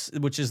steps,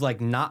 which is like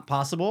not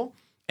possible,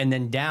 and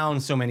then down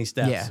so many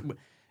steps. Yeah.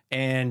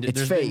 And It's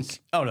there's been,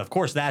 fake. oh, of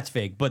course that's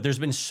fake. But there's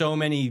been so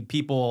many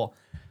people,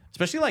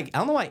 especially like I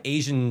don't know why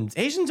Asians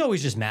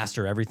always just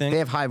master everything. They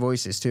have high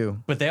voices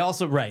too. But they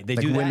also they do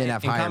that women in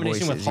have higher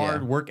combination with voices, yeah.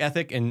 hard work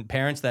ethic and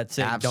parents that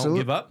say don't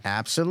give up.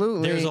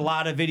 Absolutely. There's a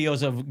lot of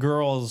videos of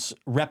girls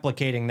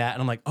replicating that,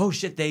 and I'm like, oh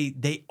shit,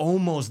 they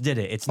almost did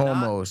it. It's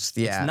Almost,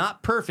 not, yeah. It's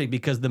not perfect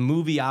because the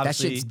movie That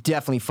obviously. shit's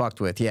definitely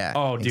fucked with. Yeah.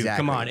 Oh, dude, exactly.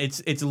 come on!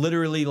 It's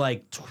literally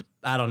like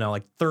I don't know,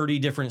 like 30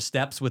 different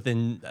steps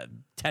within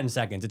 10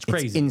 seconds. It's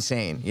crazy. It's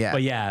insane. Yeah.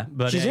 But yeah,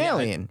 but She's an yeah,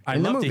 alien I'd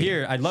in the love to movie.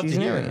 hear. I'd love She's to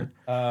an hear alien.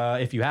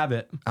 it if you have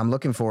it. I'm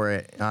looking for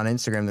it on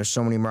Instagram. There's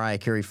so many Mariah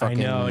Carey I fucking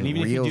know, and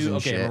even if you reels do, and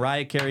okay, shit.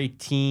 Mariah Carey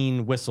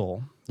teen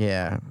whistle,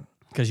 Yeah.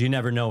 because you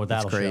never know what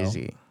that'll It's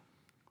crazy.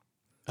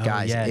 show.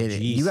 Guys, yeah,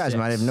 you guys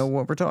might have G6. know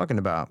what we're talking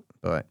about,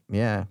 but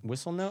yeah.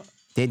 Whistle note.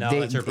 They, No,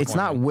 that's her it's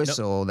not performing.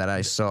 whistle that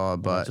I saw,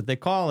 but That's what they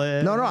call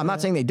it. no, I'm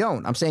not saying they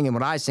don't. I'm saying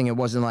when I sing, it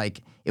wasn't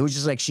like it was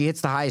just like she hits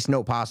the highest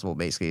note possible.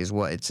 Basically, is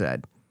what it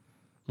said.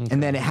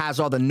 And then it has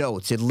all the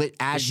notes. It lit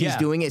as she's Yeah.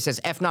 doing it. It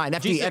says F9,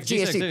 FG, G6,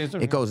 FG, G6,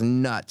 FG. It goes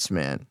nuts,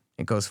 man.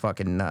 It goes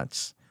fucking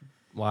nuts.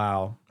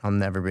 Wow. I'll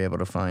never be able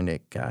to find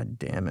it. God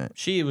damn it.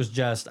 She was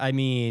just. I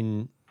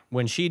mean,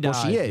 when she died,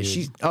 Well, she is. dude,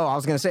 She's. Oh, I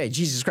was gonna say,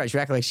 Jesus Christ, you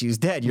act like she was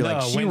dead. You're no,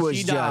 like she when was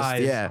she just.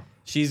 dies, Yeah.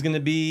 She's gonna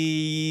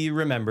be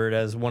remembered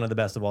as one of the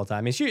best of all time.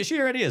 I mean, she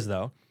already is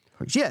though.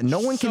 Yeah. No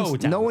one can. So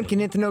No one talented. can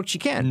hit the note she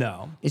can.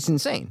 No. It's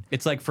insane.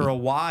 It's like for a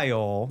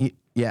while,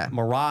 Yeah.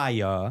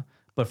 Mariah,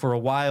 but for a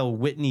while,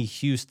 Whitney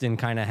Houston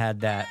kind of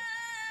had that.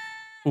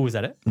 Oh, is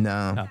that it?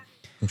 No. Oh.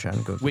 I'm trying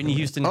to go. Whitney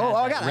Houston. Oh,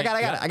 had I got that it.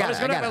 I got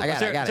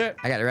it.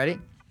 I got it. Ready?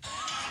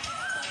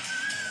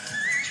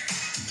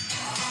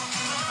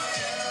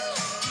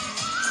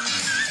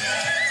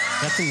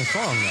 That's in the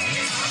song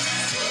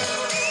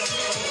though.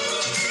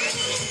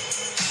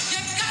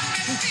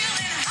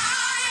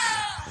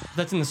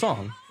 That's in the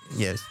song.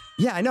 Yes.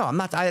 Yeah, I know. I'm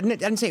not. I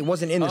didn't say it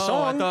wasn't in the Oh, I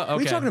song. thought- What are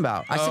you okay. talking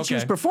about? I Oh, said she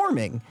was okay.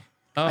 performing.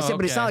 I said,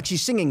 but it's not okay. like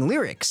she's singing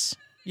lyrics.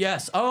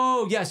 Yes.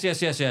 Oh, yes. Now I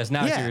see what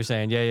Yeah. you're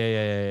saying.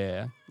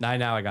 Yeah.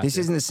 Now I got This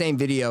you. isn't the same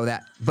video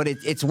but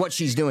it's what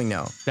she's doing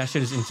though. That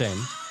shit is insane.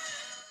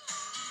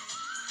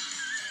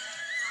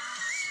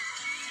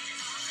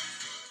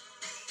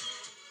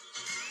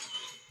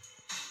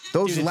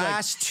 Those Dude, it's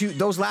last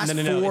those last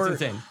No, four,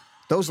 it's insane.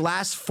 those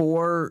last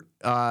four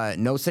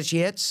notes that she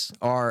hits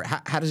are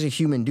how does a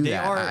human do They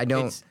that? are. I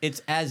don't.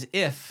 It's as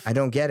if I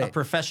don't get a it.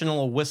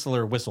 professional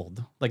whistler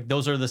whistled. Like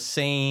those are the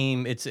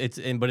same.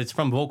 But it's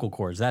from vocal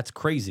cords. That's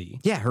crazy.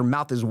 Yeah, her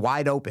mouth is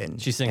wide open.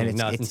 She's singing. and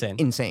No, it's insane.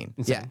 Insane.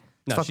 Yeah, No,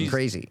 it's fucking she's-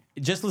 crazy.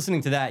 Just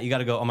listening to that, you got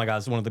to go. Oh my god,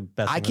 it's one of the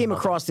best. I things came about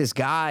across this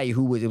guy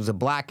who was, it was a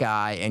black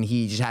guy, and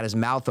he just had his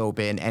mouth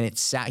open, and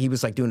he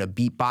was like doing a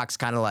beatbox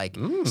kind of like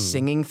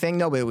singing thing.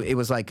 No, but it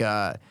was like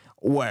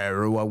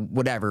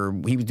whatever.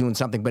 He was doing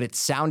something, but it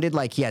sounded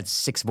like he had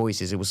 6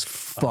 voices. It was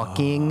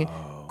fucking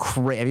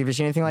crazy. Have you ever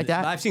seen anything like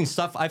that? I've seen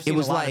stuff. I've seen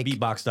was a lot like- of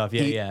beatbox stuff.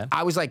 Yeah, yeah.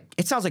 I was like,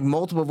 it sounds like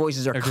multiple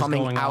voices are just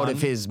coming going out on.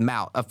 of his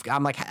mouth.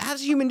 I'm like, how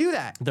does a human do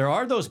that? There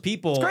are those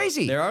people. It's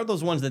crazy. There are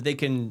those ones that they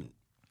can.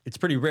 It's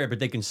pretty rare, but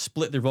they can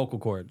split their vocal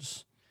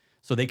cords,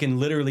 so they can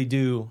literally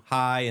do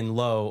high and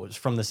low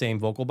from the same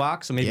vocal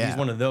box. So maybe Yeah. he's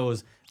one of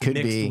those Could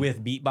mixed be.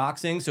 with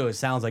beatboxing, so it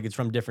sounds like it's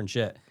from different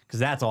shit.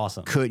 Because that's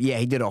awesome.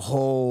 He did a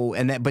whole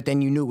but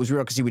then you knew it was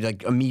real because he would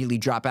like immediately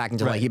drop back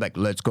into like Right. he'd be like,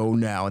 let's go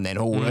now, and then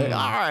all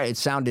right, it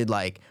sounded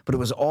like, but it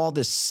was all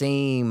the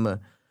same.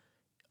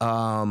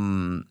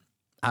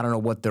 I don't know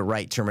what the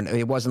right term.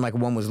 It wasn't like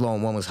one was low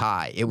and one was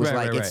high. It was Right,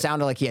 like right, it right.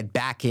 sounded like he had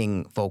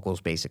backing vocals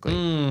basically. It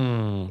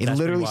that's pretty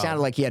literally wild.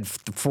 sounded like he had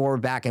 4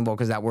 backing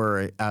vocals that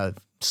were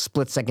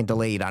split second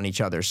delayed on each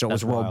other. So it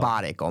was That's wild.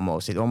 robotic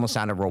almost. It almost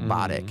sounded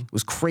robotic. It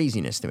was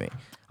craziness to me.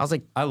 I was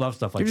like, I love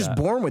stuff like you're that.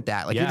 just born with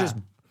that. Like Yeah.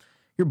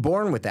 you're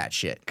born with that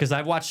shit. Because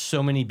I've watched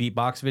so many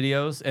beatbox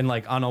videos, and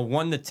like on a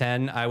 1 to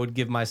 10, I would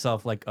give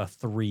myself like a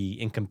 3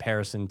 in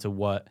comparison to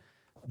what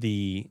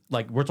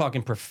we're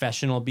talking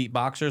professional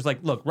beatboxers. Like,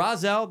 look,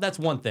 Rozelle, that's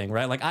one thing,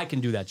 right? Like I can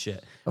do that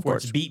shit. Of where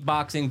course. it's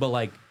beatboxing,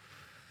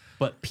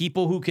 but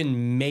people who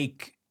can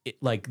make it,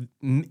 like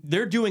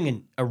they're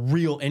doing a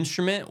real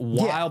instrument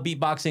while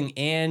beatboxing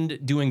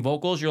and doing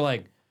vocals. You're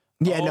like,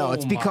 Yeah, no,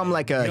 it's oh become my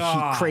like a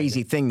God.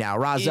 crazy thing now.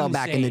 Rozelle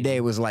back in the Insane.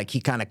 day was like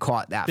he kind of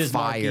caught that Biz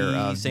fire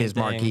Markie, of same Biz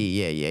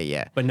Markie. thing.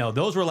 Yeah. But no,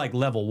 those were like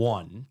level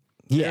 1.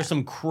 Yeah. There's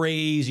some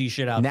crazy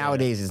shit out there.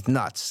 Nowadays it's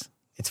nuts.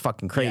 It's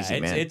fucking crazy,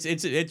 man.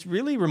 It's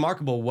really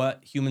remarkable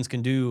what humans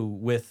can do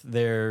with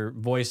their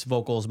voice,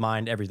 vocals,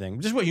 mind,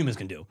 everything. Just what humans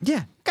can do.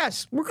 Yeah,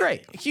 guys, we're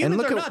great. Humans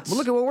and look are at, nuts.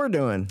 Look at what we're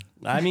doing.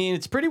 I mean,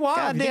 it's pretty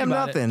wild. if you think Goddamn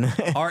about it.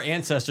 nothing. Our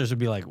ancestors would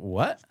be like,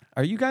 "What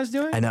are you guys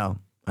doing?" I know.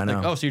 Like,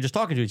 oh, so you're just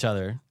talking to each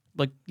other?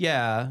 Like,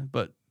 yeah,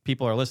 but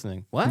people are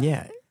listening. What?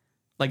 Yeah,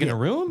 Like in a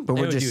room? but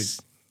They we're would-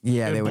 just they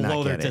they would would blow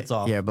not their get it. tits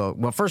off. Yeah, but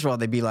well, first of all,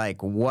 they'd be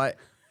like, "What?"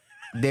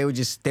 They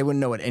wouldn't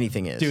know what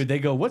anything is. dude, they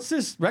go, "What's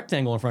this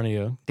rectangle in front of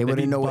you?" they They'd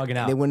wouldn't be know what bugging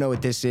out. they wouldn't know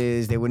what this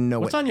is. They wouldn't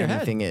know What's what on your head?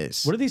 anything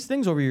is. What are these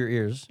things over your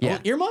ears? Yeah.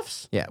 Oh,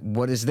 earmuffs? Yeah,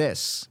 what is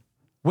this?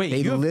 Wait, They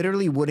you have,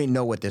 literally wouldn't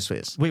know what this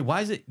is. wait, why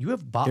is it? You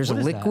have There's a what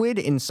is that? liquid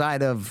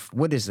inside of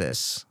what is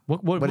this?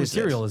 What is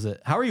material this? is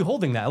it? How are you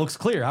holding that? It looks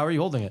clear. How are you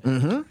holding it?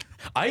 Mm-hmm.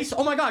 Ice?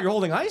 Oh my God, you're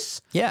holding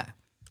ice? Yeah,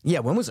 yeah.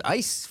 When was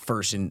ice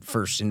first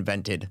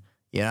invented?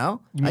 You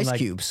know, mean ice like-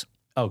 cubes.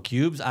 Oh,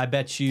 cubes? I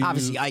bet you.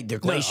 Obviously, they're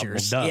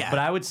glaciers. Well, duh. Yeah. But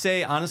I would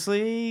say,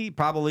 honestly,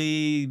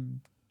 probably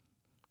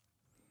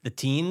the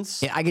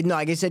teens. Yeah, I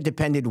guess it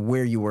depended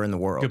where you were in the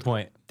world. Good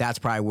point. That's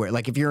probably where.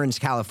 Like, if you're in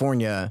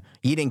California,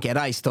 you didn't get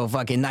ice till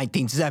fucking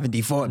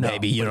 1974,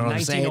 baby. You know what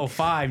I'm saying?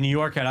 1905, New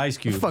York had ice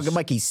cubes. Fucking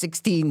Mikey,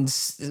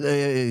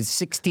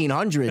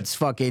 1600s,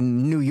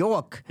 fucking New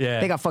York. Yeah.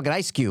 They got fucking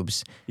ice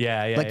cubes.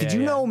 Yeah. Like, did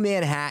you know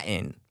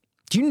Manhattan?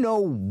 Do you know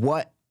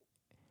what?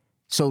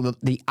 So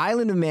the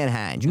island of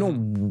Manhattan. Do you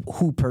know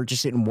who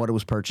purchased it and what it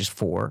was purchased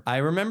for? I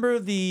remember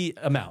the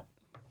amount.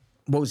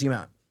 What was the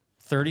amount?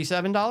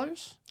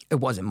 $37? It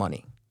wasn't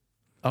money.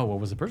 Oh, what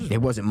was the purchase?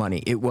 It wasn't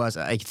money. It was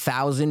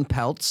 1,000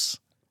 pelts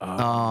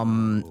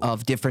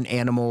of different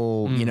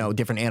animal,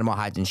 different animal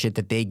hides and shit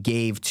that they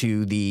gave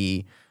to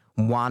the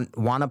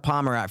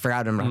Wanapam, or I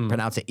forgot how to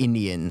pronounce it,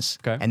 Indians.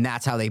 Okay. And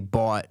that's how they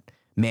bought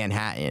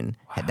Manhattan.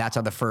 That's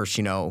how the first,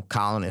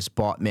 colonists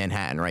bought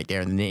Manhattan right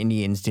there. And the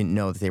Indians didn't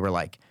know that they were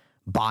like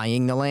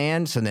buying the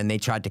land. So then they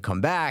tried to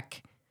come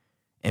back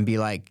and be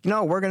like,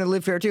 no, we're going to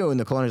live here too. And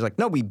the colonials like,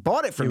 no, we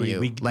bought it from Yeah, you.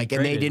 we and they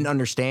traded. didn't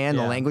understand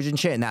the Yeah. language and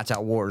shit. And that's how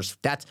wars,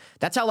 that's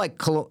how like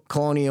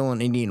colonial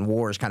and Indian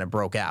wars kind of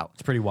broke out.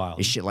 It's pretty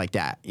wild. Is shit like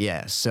that.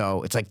 Yeah.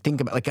 So it's like,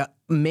 think about like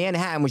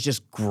Manhattan was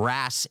just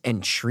grass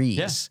and trees.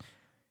 Yeah.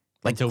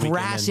 Like Until we came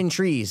grass in. and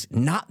trees.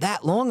 Not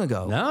that long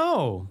ago.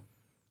 No.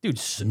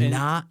 Dude, and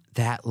Not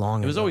that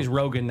long ago. it was always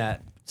Rogan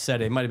that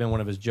said it. It might have been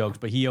one of his jokes,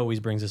 but he always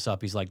brings this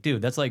up. He's like,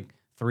 dude, that's like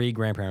 3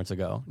 grandparents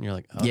ago. And you're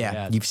like, oh,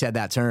 yeah, it's you've said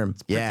that term.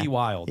 Yeah. pretty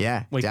wild.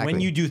 Yeah, Like exactly.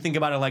 when you do think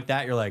about it like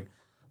that, you're like,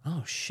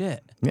 oh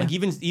shit. Yeah. Like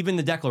even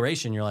the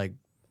Declaration, you're like,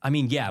 I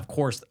mean, yeah, of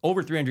course,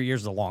 over 300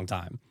 years is a long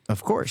time.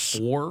 Of course.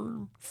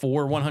 Four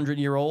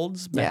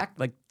 100-year-olds back,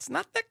 like it's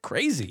not that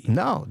crazy.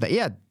 No.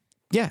 Yeah.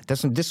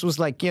 This was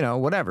like,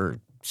 whatever,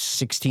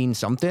 16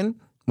 something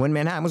when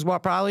Manhattan was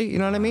bought, probably. You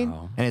know what I mean?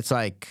 And it's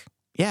like,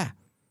 yeah.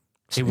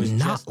 It was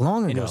not just,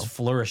 long and ago. it was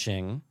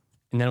flourishing,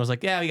 and then it was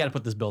like, yeah, we got to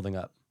put this building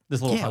up.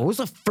 This little Yeah, hut. what was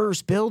the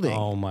first building?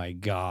 Oh my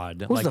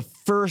god! What was the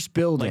first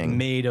building?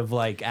 made of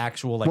like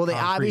actual like. well, they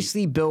concrete.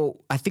 obviously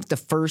built, I think the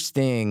first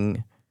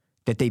thing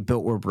that they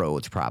built were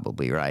roads,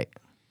 probably, right?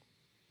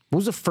 What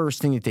was the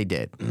first thing that they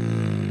did?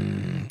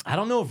 I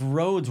don't know if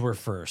roads were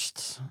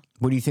first.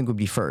 What do you think would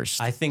be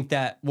first? I think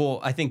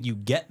I think you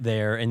get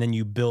there and then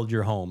you build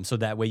your home so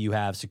that way you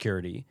have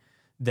security.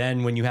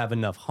 Then when you have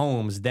enough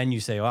homes, then you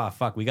say, oh,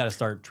 fuck, we got to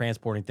start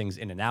transporting things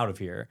in and out of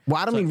here.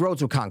 well, I don't mean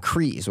roads with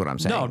concrete is what I'm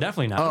saying. No,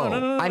 definitely not. Oh,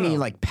 No. I mean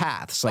like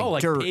paths, like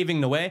like dirt, paving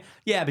the way.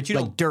 Yeah, but you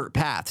like don't. dirt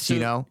paths, you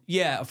know?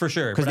 Yeah, for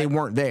sure. Because But they I-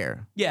 weren't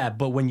there. Yeah,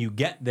 but when you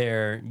get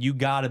there, you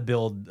got to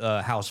build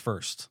a house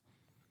first.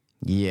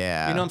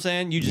 Yeah. You know what I'm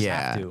saying? You just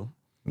yeah. have to.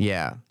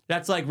 Yeah.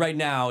 That's like right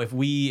now, if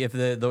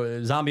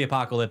the zombie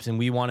apocalypse and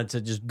we wanted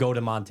to just go to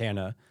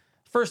Montana,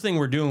 first thing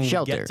we're doing,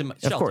 Shelter. get to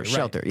Of course, right.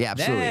 shelter. Yeah,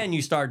 absolutely. Then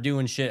you start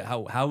doing shit.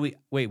 How we're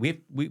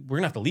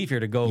gonna have to leave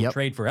here to go Yep.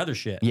 trade for other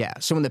shit. Yeah.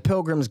 So when the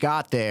Pilgrims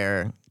got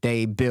there,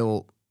 they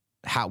built,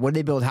 what did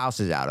they build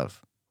houses out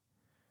of?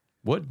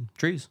 Wood,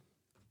 trees.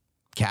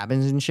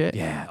 Cabins and shit?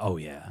 Yeah. Oh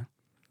yeah.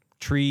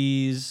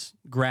 Trees,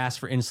 grass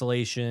for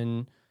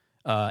insulation,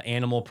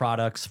 animal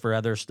products for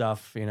other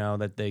stuff. You know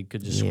that they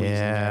could just squeeze in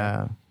there.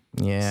 Yeah.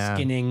 Yeah.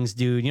 Skinnings,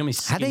 dude. You know how many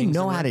How do they skinnings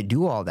know there how were? to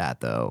do all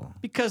that, though?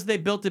 Because they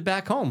built it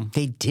back home.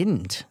 They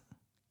didn't.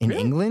 In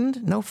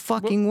England? No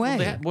fucking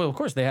way. Of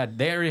course they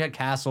already had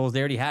castles. They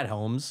already had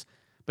homes,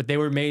 but they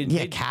were made.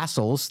 yeah,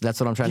 castles.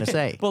 That's what I'm trying to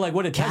say. Well, like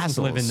what did peasants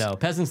live in Castles. though?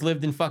 Peasants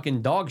lived in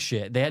fucking dog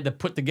shit. They had to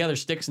put together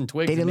sticks and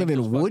twigs. They didn't and live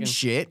make in those wood fucking-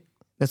 shit.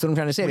 That's what I'm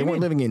trying to say. They do you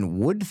weren't mean? living in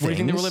wood things. What do you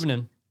think they were living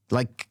in?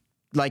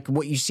 Like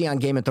what you see on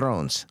Game of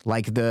Thrones,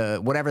 like the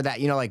whatever that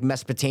like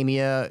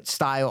Mesopotamia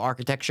style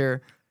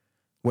architecture,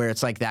 where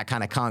it's like that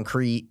kind of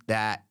concrete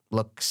that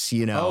looks, I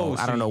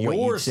don't know what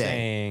you're you'd say.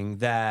 saying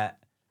that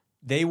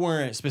they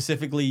weren't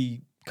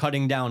specifically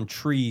cutting down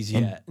trees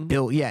yet. And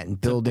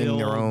building their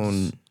build-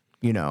 own,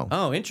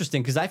 Oh,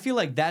 interesting. Because I feel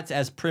like that's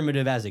as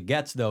primitive as it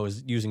gets, though,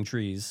 is using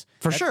trees.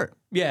 for sure.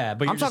 Yeah,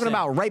 but I'm talking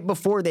about right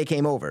before they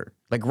came over,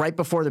 like right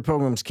before the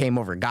Pilgrims came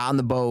over, got on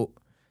the boat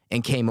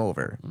and came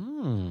over.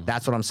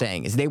 That's what I'm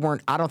saying. Is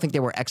I don't think they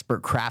were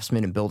expert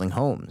craftsmen in building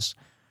homes.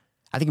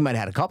 I think you might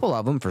have had a couple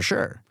of them for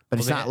sure, but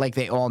it's they not had- like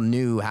they all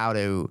knew how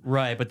to.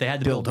 right, but they had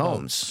to build build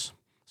homes. boats.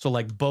 So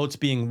like boats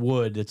being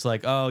wood, it's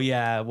like, oh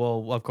yeah,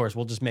 well of course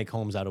we'll just make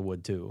homes out of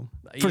wood too.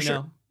 For You sure.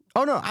 know?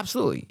 Oh no,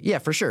 absolutely, yeah,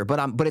 for sure.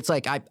 But it's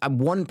like I'm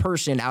one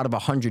person out of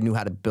 100 knew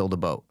how to build a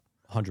boat,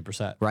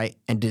 100%. right,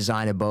 and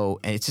design a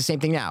boat, and it's the same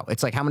thing now.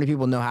 It's like how many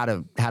people know how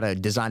to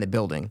design a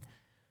building,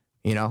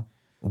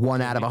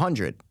 One out of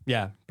 100.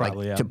 Yeah, Like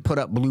probably. Yeah. to put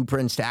up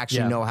blueprints to actually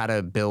Yeah. know how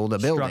to build a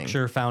building.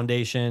 Structure,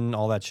 foundation,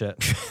 all that shit.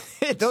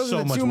 Those So are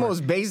the much two work.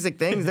 most basic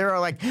things. There are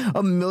like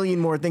a million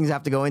more things that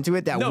have to go into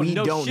it that No, we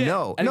no don't shit.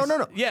 know. And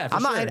No. yeah, for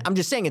I'm not. sure. I'm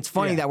just saying it's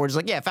funny Yeah. that we're just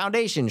like,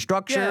 foundation,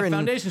 structure, Yeah, and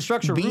foundation,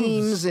 structure,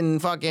 beams, roofs.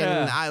 and fucking.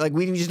 Yeah.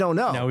 We just don't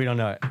know. No, we don't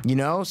know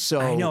it.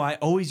 So I know. I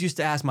always used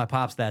to ask my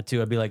pops that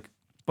too. I'd be like,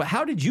 "But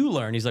how did you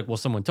learn?" He's like, "Well,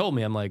 someone told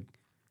me." I'm like,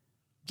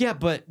 "Yeah,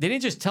 but they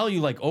didn't just tell you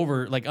like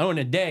in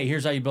a day.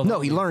 Here's how you build." No,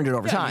 homes." he learned it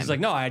over Yeah, time. He's like,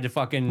 "No, I had to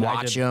fucking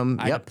Watch 'em.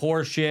 I had Yep. to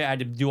pour shit. I had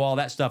to do all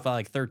that stuff at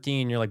like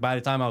 13." You're like, by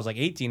the time I was like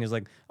 18, he's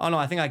like, "Oh no,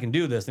 I think I can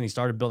do this." And he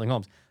started building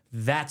homes.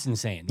 That's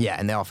insane. Yeah,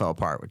 and they all fell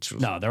apart, which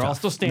was No, they're all tough.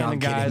 still standing, no, I'm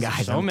guys. Kidding,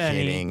 guys. So I'm many.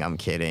 kidding. I'm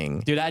kidding.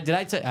 Dude, I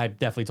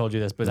definitely told you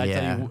this, but I Yeah.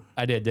 tell you,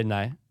 I did, didn't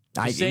I?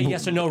 I- Just say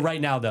yes or no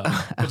right now, though.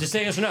 But just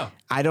say yes or no.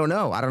 I don't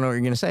know. I don't know what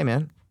you're gonna say,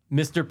 man.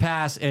 Mr.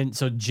 Pass, and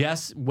so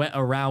Jess went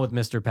around with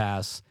Mr.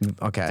 Pass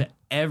Okay. to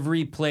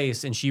every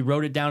place, and she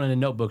wrote it down in a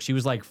notebook. She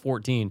was like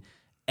 14.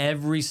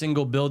 Every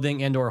single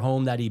building and or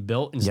home that he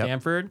built in Yep.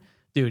 Stanford,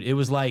 dude, it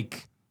was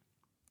like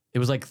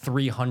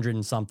 300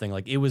 and something.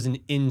 Like it was an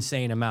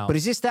insane amount. But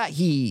is this that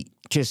he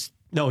just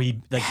no, he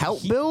like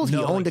helped build? He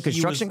owned a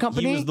construction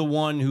company? He was the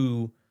one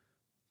who.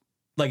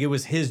 Like it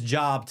was his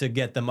job to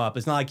get them up.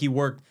 It's not like he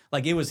worked.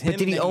 Like it was him. did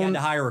he and he own- had to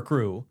hire a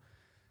crew?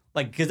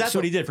 Like because that's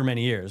what he did for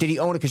many years. did he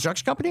own a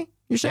construction company?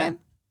 You're saying?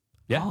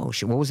 Yeah. Oh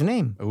shit! What was the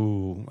name?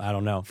 Ooh, I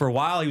don't know. For a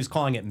while, he was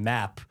calling it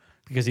MAP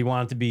because he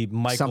wanted to be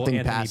Michael Something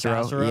Anthony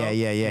Passero. Passero.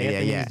 Yeah.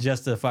 Anthony's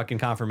just a fucking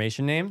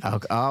confirmation name.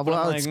 Okay. Oh,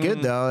 well, I'm it's like,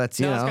 good though. That's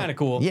no, it's kinda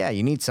cool. Yeah,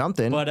 you need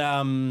something.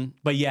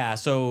 But yeah.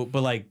 So,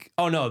 but like,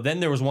 oh no. Then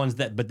there was ones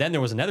that. But then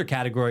there was another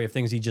category of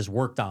things he just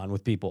worked on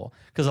with people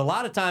because a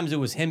lot of times it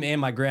was him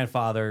and my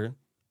grandfather,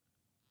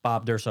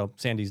 Bob Durso,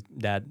 Sandy's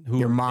dad. Who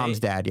Your mom's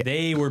dad, yeah.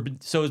 They were.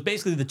 So it was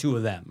basically the two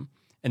of them.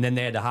 And then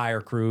they had to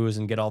hire crews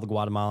and get all the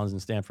Guatemalans in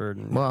Stanford.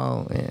 And,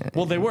 well, yeah.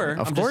 well, they were.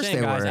 Of I'm course just saying,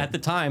 they guys, were. at the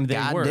time, they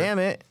God were. damn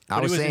it! I But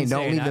it was was saying,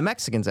 don't insane. leave the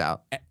Mexicans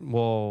out.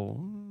 Well,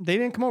 they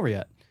didn't come over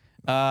yet.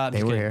 I'm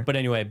just were kidding. here. But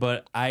anyway,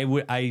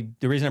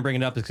 the reason I bring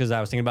it up is because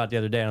I was thinking about it the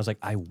other day and I was like,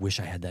 I wish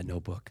I had that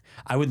notebook.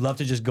 I would love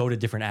to just go to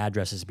different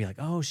addresses and be like,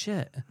 oh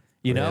shit.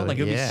 You know, Really? like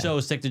it would Yeah. be so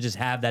sick to just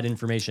have that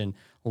information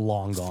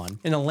long gone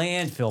in a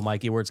landfill,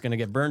 Mikey, where it's going to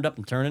get burned up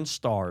and turn into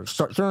stars.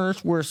 So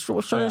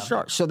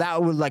that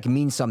would like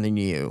mean something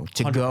to you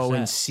to go 100%.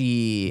 and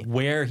see.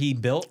 Where he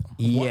built, what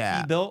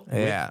Yeah. he built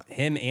Yeah. with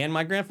him and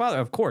my grandfather,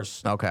 of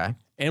course. Okay.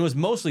 And it was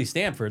mostly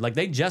Stanford. Like,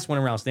 they just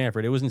went around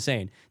Stanford. It was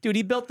insane. Dude,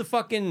 he built the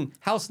fucking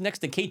house next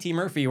to KT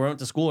Murphy where I went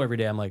to school every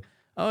day. I'm like,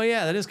 oh,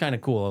 yeah, that is kind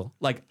of cool.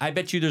 Like, I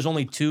bet you there's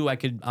only 2 I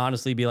could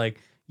honestly be like,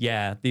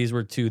 yeah, these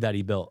were 2 that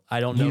he built. I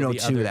don't know. You know the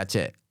 2, other. that's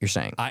it, you're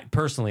saying. I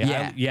personally,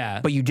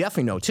 yeah. But you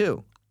definitely know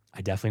 2.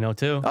 I definitely know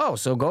 2. Oh,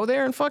 so go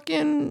there and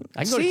fucking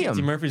I can go see to KT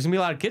him. Murphy. There's going to be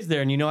a lot of kids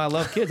there, and you know I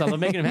love kids. I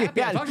love making them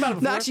happy. I talked about it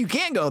before. No, actually, you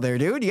can't go there,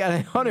 dude. You got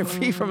 100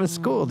 feet from a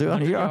school, dude.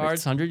 100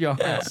 yards. 100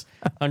 yards.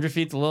 100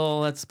 feet's a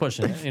little, that's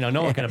pushing it. You know,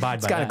 no one can abide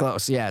It's by kind that. of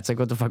close. Yeah, it's like,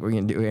 what the fuck are we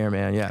going to do here,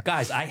 man? Yeah.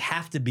 Guys, I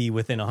have to be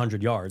within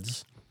 100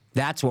 yards.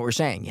 That's what we're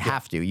saying. You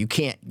have to. You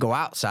can't go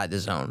outside the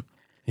zone.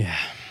 Yeah.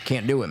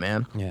 Can't do it,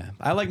 man. Yeah.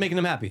 I like making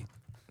them happy.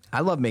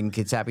 I love making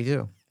kids happy,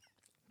 too.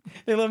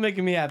 They love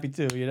making me happy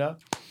too, you know?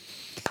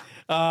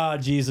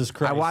 Jesus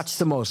Christ. I watched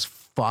the most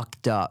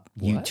fucked up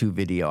YouTube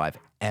video I've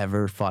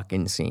ever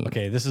fucking seen.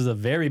 Okay, this is a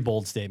very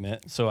bold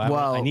statement, so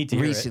I need to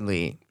hear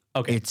recently. it.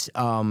 Okay. It's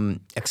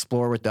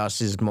Explore With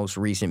Us's most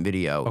recent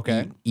video.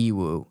 Okay.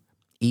 Ewu.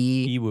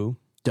 Ewu.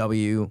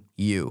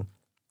 EWU.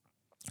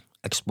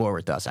 Explore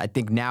With Us. I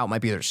think now it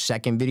might be their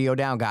second video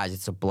down. Guys,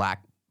 it's a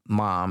black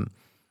mom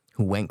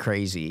who went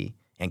crazy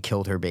and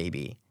killed her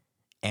baby.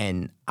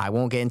 And I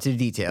won't get into the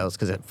details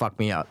because it fucked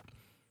me up.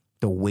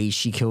 The way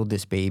she killed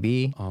this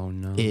baby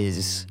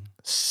is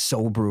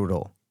so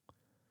brutal.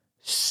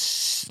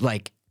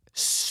 Like,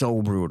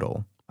 so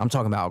brutal. I'm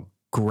talking about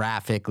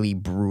graphically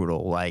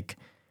brutal. Like,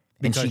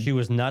 and Because she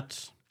was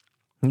nuts.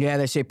 yeah,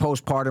 they say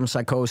postpartum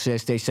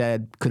psychosis. They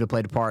said could have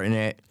played a part in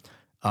it.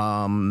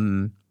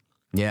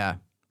 Yeah,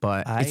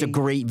 but it's a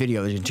great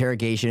video. There's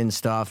interrogation and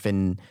stuff,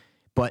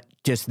 but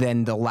just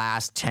then the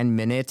last 10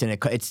 minutes, and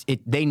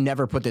they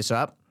never put this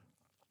up.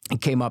 It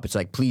came up. It's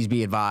like, please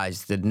be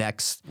advised. The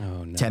next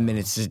 10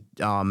 minutes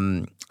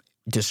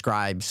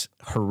describes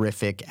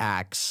horrific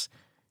acts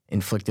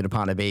inflicted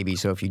upon a baby.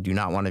 So if you do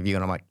not want to view,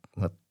 and I'm like,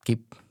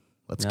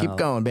 let's keep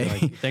going, baby.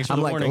 Like, thanks for I'm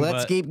the like, warning,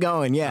 let's but keep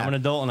going. Yeah, I'm an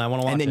adult and I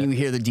want to watch and then it. you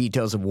hear the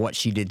details of what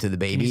she did to the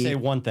baby. Can you say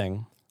one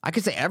thing? I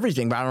could say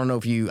everything, but I don't know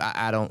if you.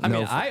 I don't know.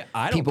 mean, if I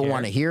don't people care.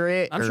 want to hear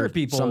it. I'm or sure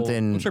people.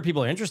 Something. I'm sure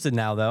people are interested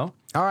now, though.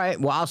 All right.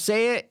 Well, I'll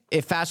say it.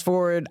 If fast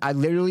forward, I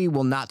literally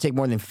will not take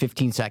more than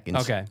 15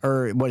 seconds. Okay.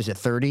 Or what is it?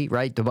 30,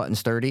 right? The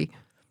button's 30.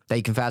 That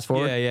you can fast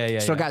forward. Yeah.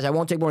 So, yeah. guys, I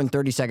won't take more than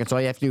 30 seconds. All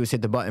you have to do is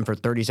hit the button for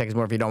 30 seconds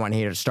more if you don't want to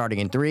hear it. Starting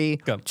in 3,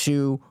 Go.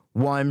 2,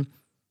 1.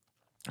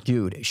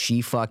 Dude,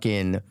 she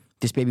fucking.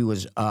 This baby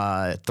was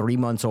 3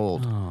 months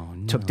old. Oh,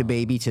 no. Took the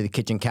baby to the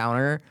kitchen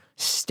counter,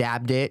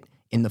 stabbed it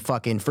in the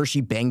fucking. First, she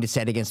banged its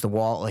head against the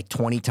wall like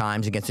 20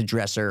 times against the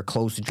dresser,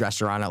 closed the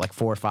dresser on it like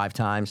 4 or 5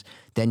 times.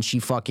 Then she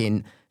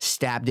fucking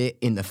stabbed it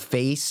in the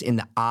face, in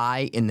the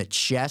eye, in the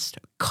chest,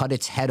 cut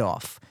its head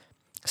off,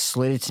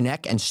 slit its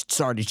neck, and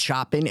started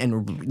chopping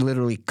and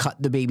literally cut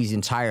the baby's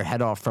entire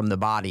head off from the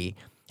body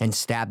and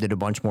stabbed it a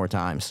bunch more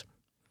times.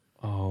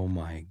 Oh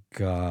my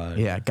God.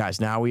 Yeah,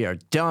 guys, now we are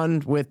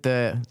done with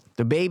the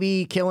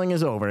baby killing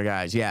is over,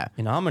 guys. Yeah.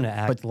 And I'm gonna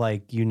act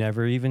like you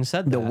never even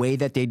said that. The way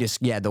that they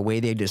the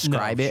way they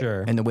describe it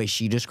sure. and the way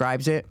she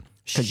describes it.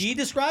 she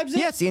describes it.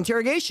 Yeah, it's the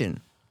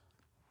interrogation.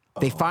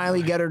 They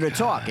finally get her to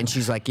talk, and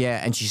she's like, yeah,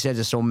 and she says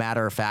it so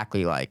matter of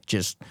factly, like,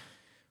 just,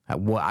 I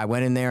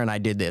went in there and I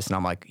did this, and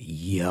I'm like,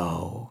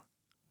 yo,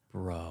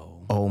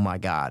 Bro. oh my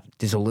God,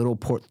 there's a little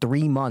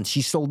 3 months.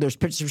 There's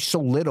pictures, she's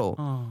so little,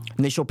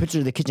 and they show pictures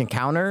of the kitchen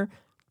counter.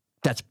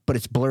 But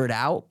it's blurred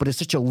out, but it's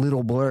such a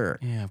little blur.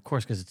 Yeah, of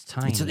course, because it's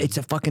tiny. It's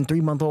a fucking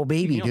 3-month-old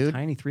baby, you know, dude.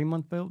 Tiny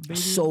 3-month baby.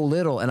 So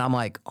little, and I'm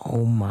like,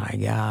 oh my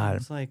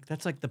God.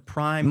 That's like the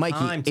prime Mikey,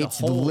 time to it's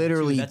hold,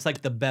 literally- too. That's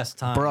like the best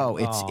time, Bro,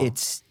 Oh.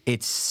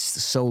 it's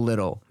so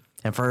little.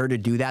 And for her to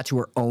do that to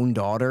her own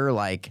daughter,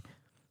 like,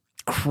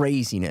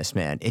 craziness,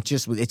 man.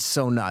 It's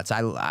so nuts.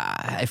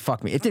 It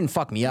fucked me. It didn't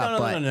fuck me up,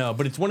 but No.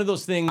 But it's one of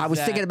those things. I was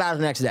that- thinking about it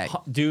the next day.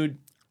 dude,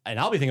 and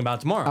I'll be thinking about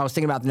it tomorrow. I was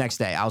thinking about it the next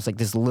day. I was like,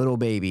 this little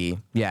baby,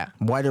 yeah,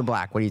 white or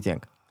black? What do you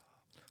think?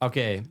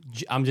 Okay,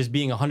 I'm just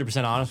being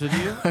 100% honest with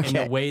you. In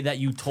the way that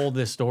you told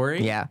this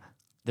story, Yeah.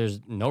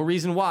 there's no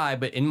reason why,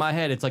 but in my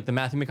head, it's like the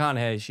Matthew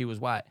McConaughey. She was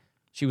white.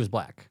 She was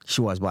black.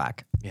 She was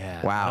black.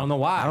 Yeah. Wow. I don't know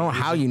why. I don't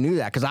know how you knew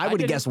that, because I would have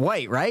didn't- guessed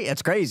white, right?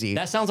 That's crazy.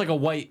 That sounds like a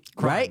white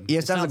crime. Right? Yeah,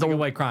 it sounds like a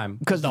white crime.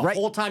 'cause the right-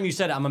 whole time you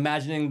said it, I'm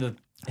imagining the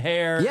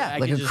hair. Yeah, I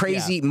like could a just-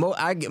 crazy.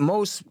 yeah.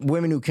 Most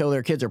women who kill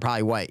their kids are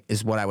probably white,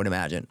 is what I would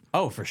imagine.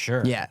 Oh, for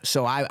sure. Yeah,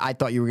 so I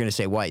thought you were gonna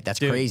say white. That's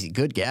crazy.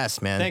 Good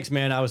guess, man. Thanks,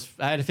 man. I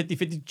had a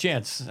 50-50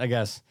 chance, I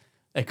guess.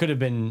 It could have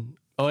been.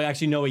 Oh,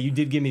 actually, no. You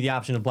did give me the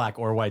option of black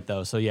or white,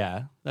 though. So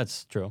yeah,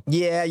 that's true.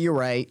 Yeah, you're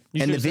right.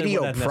 You And the should've said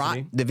video, what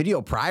ethnicity. the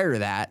video prior to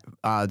that,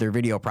 their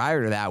video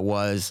prior to that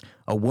was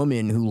a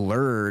woman who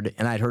lured,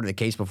 and I'd heard of the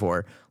case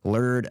before,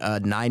 lured a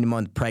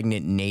 9-month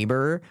pregnant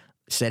neighbor.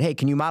 Said, hey,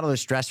 can you model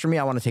this dress for me?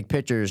 I want to take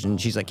pictures. And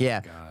she's like,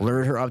 yeah.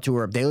 Lured her up to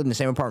her. They lived in the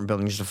same apartment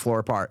building, just a floor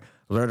apart.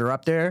 Lured her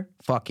up there,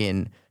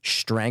 fucking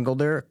strangled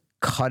her,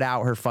 cut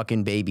out her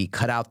fucking baby,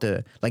 cut out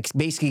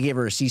basically gave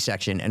her a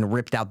C-section and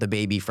ripped out the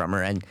baby from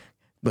her and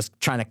was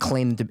trying to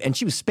claim and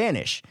she was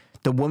Spanish.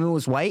 The woman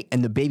was white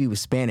and the baby was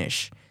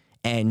Spanish.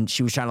 and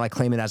she was trying to like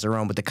claim it as her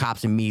own, but the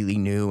cops immediately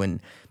knew,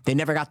 and they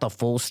never got the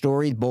full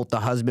story. Both the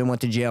husband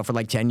went to jail for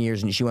like 10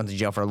 years, and she went to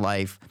jail for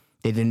life.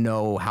 They didn't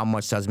know how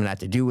much the husband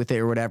had to do with it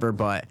or whatever,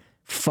 but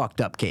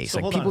fucked up case. So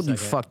Like hold on people a do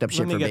second. fucked up Let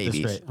shit me for get this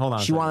babies. straight. Hold on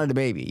a She second. wanted a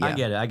baby.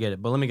 Yeah. I get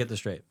it. But let me get this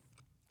straight.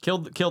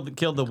 Killed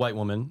the white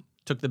woman.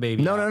 Took the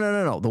baby. No, out.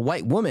 no. The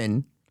white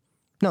woman.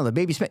 No, the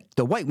baby.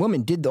 The white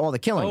woman did all the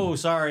killing. Oh,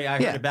 sorry, I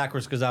heard Yeah. it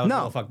backwards because I was No.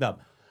 all fucked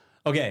up.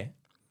 Okay,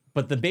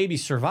 but the baby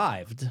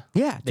survived.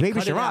 Yeah, the They baby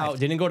cut it survived. out,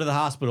 didn't go to the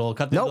hospital.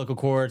 Cut the Nope. umbilical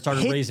cord.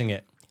 Started Hit- raising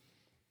it.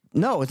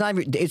 No, it's not.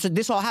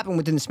 This all happened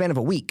within the span of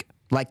a week.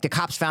 Like the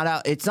cops found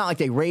out. It's not like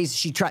they raised.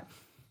 She tried.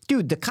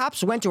 Dude, the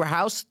cops went to her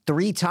house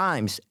 3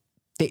 times.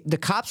 The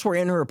cops were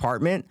in her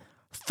apartment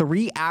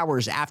 3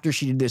 hours after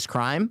she did this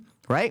crime.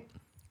 Right?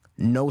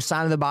 No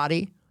sign of the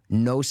body.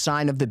 No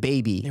sign of the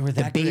baby. They were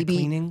that the good at baby.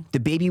 cleaning? The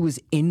baby was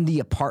in the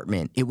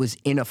apartment. It was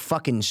in a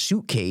fucking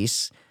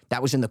suitcase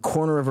that was in the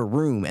corner of a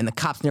room, and the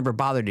cops never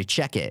bothered to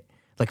check it.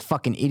 Like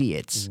fucking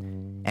idiots.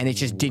 And it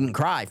just didn't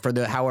cry for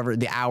the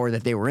hour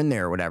that they were in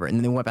there or whatever. And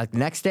then they went back the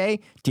next day,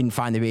 didn't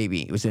find the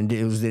baby. It was in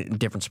a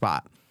different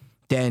spot.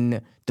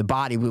 Then the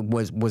body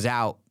was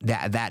out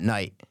that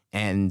night,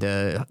 and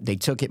they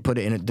took it, put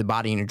it in the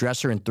body in a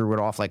dresser, and threw it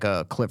off like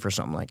a cliff or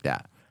something like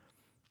that.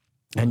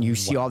 And you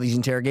see all these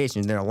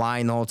interrogations. They're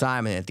lying the whole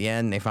time, and at the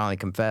end, they finally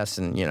confess,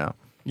 and you know.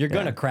 You're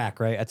gonna crack,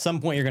 right? At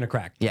some point, you're gonna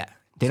crack. Yeah.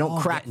 They don't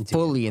all crack getting to you.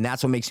 fully, and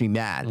that's what makes me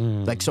mad.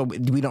 Like, so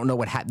we don't know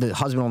what the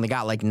husband only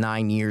got like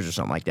 9 years or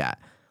something like that.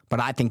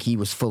 But I think he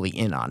was fully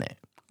in on it.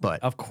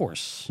 But Of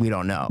course, we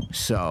don't know.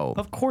 So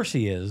of course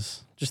he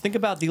is. Just think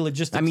about the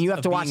logistics. I mean, you have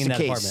of to being watch in the that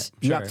case. apartment.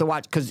 You Sure. have to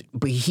watch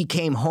but he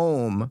came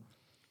home.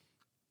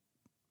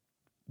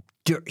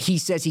 He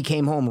says he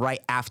came home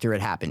right after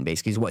it happened.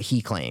 Basically, is what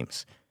he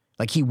claims.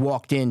 Like he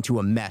walked into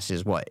a mess.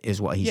 Is what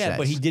he Yeah, says.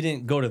 but he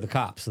didn't go to the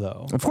cops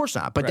though. Of course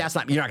not. But that's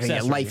not. You're not going to get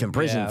Accessory, life in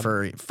prison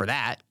yeah. for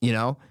that. You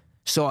know.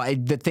 So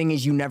the thing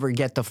is, you never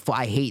get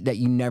I hate that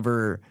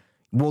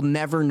we'll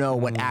never know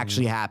what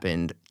actually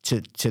happened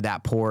to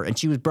that poor. And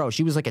she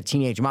was like a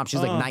teenage mom. She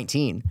was like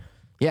 19.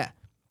 Yeah,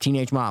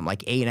 teenage mom,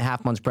 like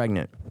 8.5 months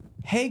pregnant.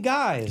 Hey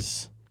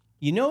guys,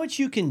 you know what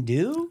you can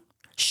do?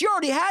 She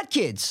already had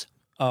kids.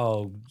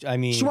 Oh, I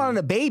mean, She wanted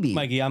a baby.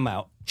 Mikey, I'm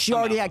out. She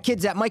already had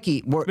kids that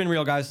Mikey It's been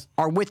real, guys.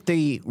 are with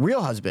the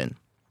real husband,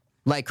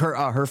 like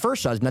her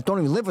first husband that don't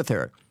even live with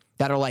her,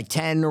 that are like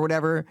 10 or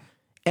whatever.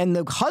 And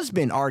the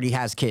husband already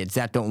has kids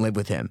that don't live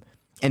with him.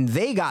 And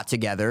they got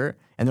together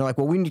and they're like,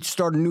 well, we need to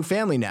start a new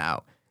family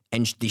now.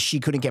 And she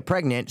couldn't get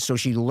pregnant, so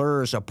she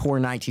lures a poor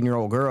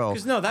 19-year-old girl.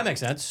 No, that makes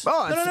sense.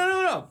 Oh,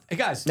 No. Hey,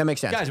 guys. That makes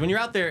sense. Guys, when you're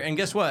out there, and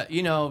guess what?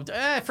 You know,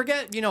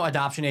 forget,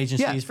 adoption agencies.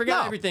 Yeah, forget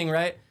no. everything,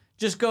 right?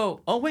 Just go,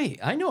 oh, wait,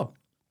 I know.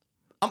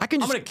 I'm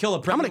going to kill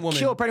a pregnant woman.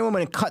 Kill a pregnant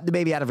woman and cut the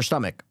baby out of her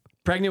stomach.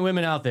 Pregnant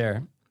women out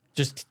there,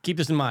 just keep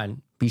this in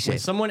mind. Be When safe.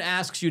 someone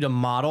asks you to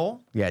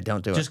model, Yeah,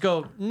 don't do it. just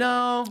go,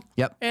 no.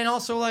 Yep. And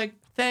also, like,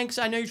 thanks.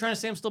 I know you're trying to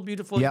say I'm still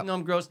beautiful. Yep. You know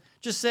I'm gross.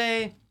 Just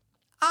say,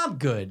 I'm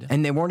good.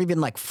 And they weren't even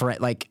like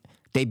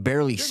they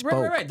barely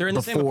spoke. right. They're in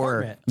the same before.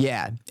 apartment.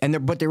 Yeah,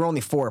 but there were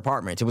only 4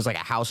 apartments. It was like a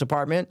house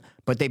apartment,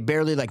 but they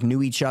barely like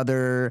knew each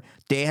other.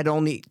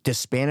 The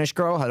Spanish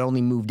girl had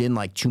only moved in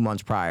like 2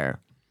 months prior.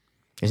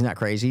 Isn't that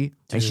crazy?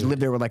 And she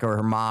lived there with like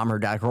her mom, her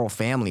dad, her whole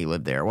family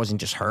lived there. It wasn't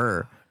just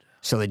her.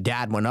 So the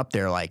dad went up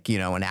there like,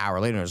 an hour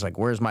later and was like,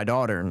 "Where's my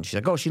daughter?" And she's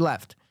like, "Oh, she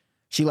left.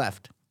 She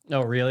left."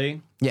 Oh,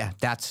 really? Yeah,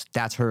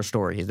 that's her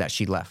story, is that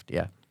she left.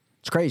 Yeah.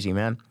 It's crazy,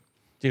 man.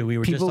 Dude, we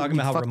were People just talking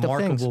do about how fucked up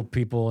remarkable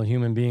people and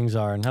human beings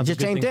are and how It's the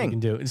the same good things we thing. can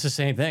do. It's the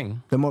same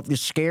thing. The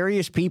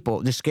scariest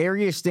people, the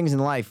scariest things in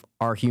life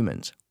are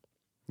humans.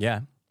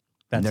 Yeah.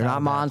 That's They're how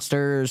not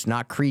monsters,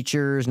 not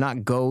creatures,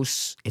 not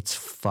ghosts. It's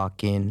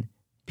fucking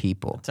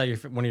people.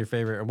 That's how one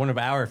of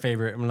our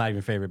favorite, well, not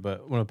even favorite,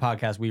 but one of the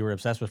podcasts we were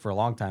obsessed with for a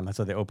long time. That's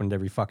how they opened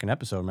every fucking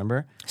episode,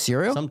 remember?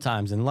 Cereal?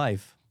 Sometimes in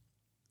life,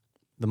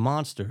 the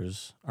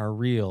monsters are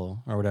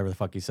real, or whatever the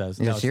fuck he says.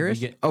 Is it serious?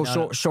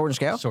 Sword and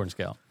Scale? Sword and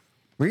scale.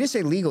 Were you going to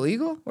say Legal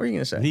Eagle? What are you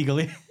going to say?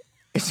 Legally.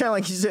 It sounded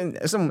like you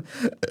said some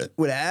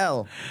with an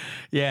L.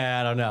 Yeah,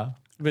 I don't know.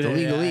 But, The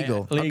Legal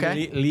Eagle.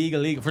 Okay.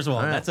 Legal Eagle. First of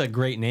all, that's a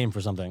great name for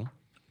something.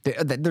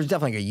 There's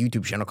definitely a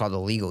YouTube channel called The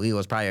Legal Eagle.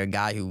 It's probably a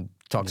guy who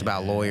talks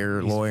about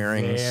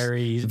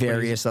lawyerings,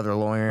 various other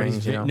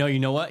lawyerings. No, you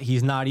know what?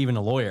 He's not even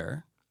a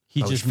lawyer.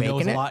 He just he's knows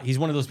faking a it? lot. He's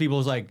one of those people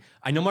who's like,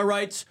 I know my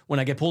rights. When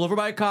I get pulled over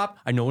by a cop,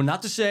 I know what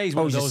not to say. He's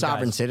one He's of a those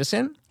sovereign guys.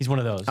 citizen? He's one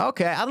of those.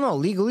 Okay, I don't know.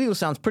 Legal Eagle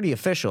sounds pretty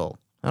official.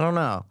 I don't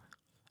know.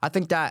 I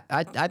think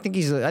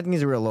he's a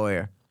real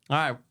lawyer. All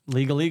right,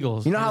 Legal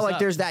Eagles. You know how like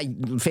there's that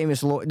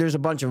famous there's a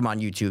bunch of them on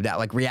YouTube that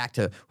like react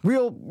to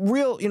real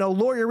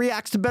lawyer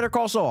reacts to Better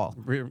Call Saul.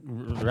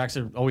 Rex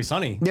are always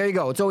sunny. There you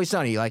go. It's always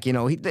sunny. Like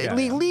Legal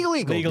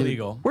Eagle. Legal dude.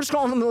 Eagle. We're just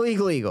calling him the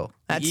Legal Eagle.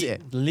 That's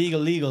it.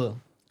 Legal.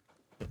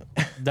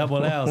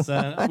 Double L,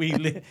 son. We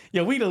the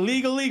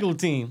Legal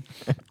team.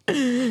 All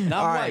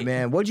right,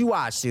 man. What'd you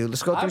watch, dude?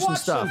 Let's go I through some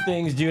watched stuff. some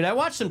things, dude. I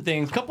watched some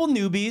things. Couple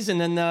newbies and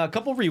then a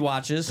couple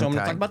rewatches. So I'm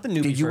gonna Okay. talk about the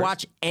newbies. Did you first.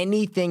 watch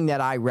anything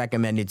that I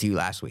recommended to you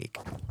last week?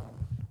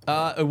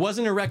 It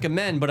wasn't a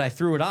recommend, but I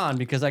threw it on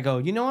because I go,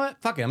 you know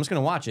what? Fuck it. I'm just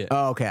going to watch it.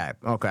 Oh, okay.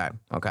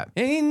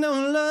 Ain't no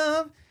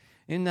love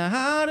in the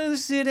heart of the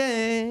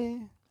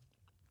city.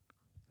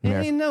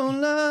 Ain't no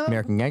love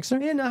American Gangster?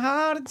 in the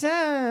heart of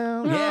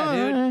town.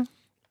 Yeah, dude.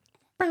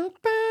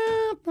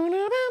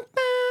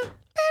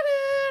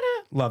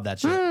 Love that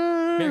shit.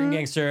 American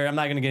Gangster. I'm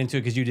not going to get into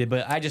it because you did,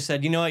 but I just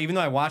said, you know what? Even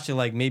though I watched it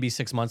like maybe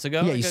 6 months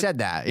ago. Yeah, you said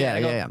that.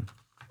 Yeah.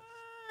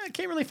 I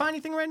can't really find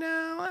anything right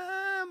now.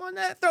 I'm on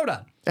that. Throw it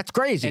on. That's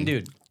crazy. And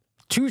dude,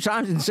 2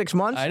 times in 6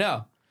 months? I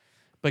know.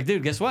 But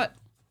dude, guess what?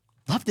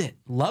 Loved it.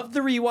 Loved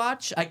the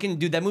rewatch.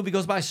 Dude, that movie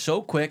goes by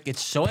so quick.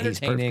 It's so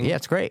entertaining. Yeah,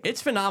 it's great.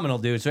 It's phenomenal,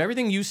 dude. So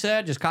everything you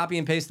said, just copy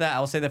and paste that.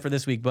 I'll say that for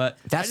this week. But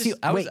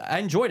I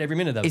enjoyed every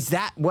minute of it. Is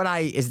that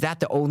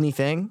the only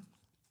thing?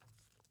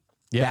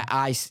 Yeah.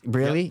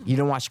 Really? You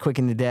don't watch Quick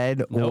and the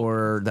Dead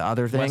or the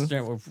other thing?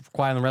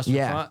 Quiet on the Western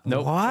Yeah. Front?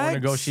 Nope. What? Or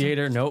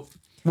Negotiator? Nope.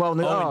 Well,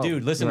 no. Oh,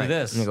 dude, listen to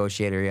this.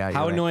 Negotiator, yeah. How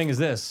you're right. annoying is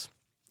this?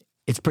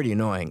 It's pretty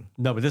annoying.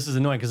 No, but this is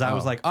annoying because I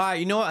was like, all right,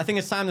 you know what? I think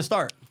it's time to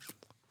start.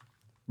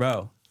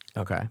 Bro.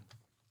 Okay.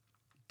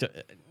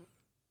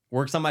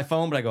 Works on my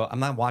phone, but I go, I'm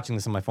not watching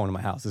this on my phone in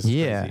my house. This is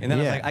crazy. And then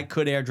I was like, I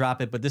could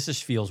airdrop it, but this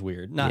just feels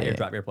weird. Not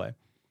airdrop, AirPlay.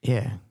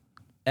 Yeah.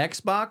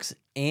 Xbox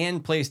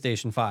and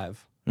PlayStation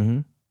 5. Mm-hmm.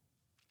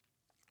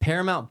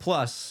 Paramount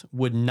Plus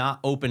would not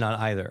open on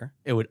either.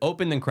 It would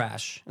open then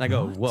crash. And I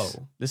go, whoa,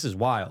 this is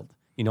wild.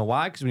 You know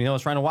why? Because when you know I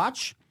was trying to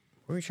watch,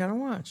 What are you trying to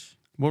watch?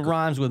 what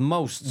rhymes with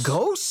most?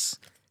 Ghosts?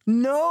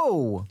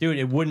 No. Dude,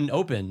 it wouldn't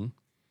open.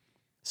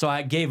 So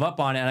I gave up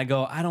on it and I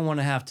go, I don't want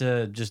to have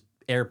to just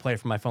AirPlay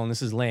from my phone.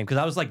 This is lame. Because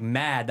I was like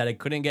mad that I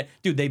couldn't get.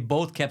 Dude, they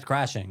both kept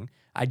crashing.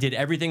 I did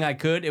everything I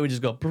could. It would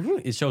just go,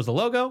 it shows the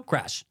logo,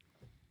 crash.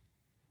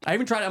 I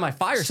even tried it on my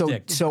Fire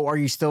Stick. So are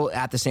you still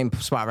at the same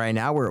spot right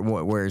now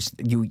where's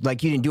you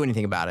didn't do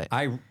anything about it?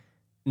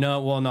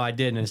 No, I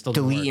did, and it still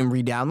Delete didn't work. and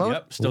re-download?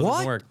 Yep, still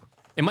doesn't work.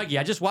 And Mikey,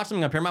 I just watched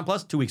something on Paramount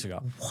Plus 2 weeks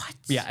ago. What?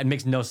 Yeah, it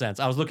makes no sense.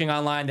 I was looking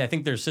online. I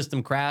think their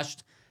system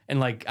crashed, and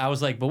like I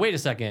was like, but wait a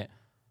second,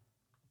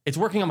 it's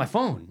working on my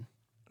phone.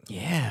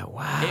 Yeah,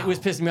 wow. It was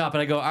pissing me off,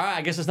 and I go, all right,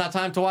 I guess it's not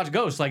time to watch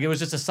Ghost. Like it was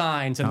just a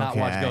sign to not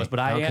watch Ghost.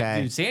 But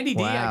dude, Sandy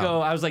D,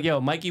 I was like,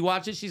 yo, Mikey,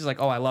 watch it. She's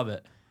like, oh, I love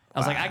it. I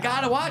was like, I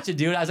gotta watch it,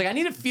 dude. I was like, I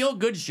need a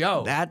feel-good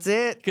show. That's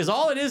it. Because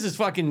all it is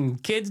fucking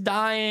kids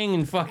dying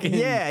and fucking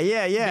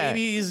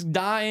babies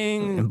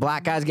dying. And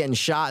black guys getting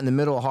shot in the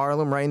middle of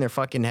Harlem right in their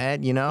fucking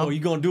head, you know? Oh, you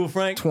gonna do it,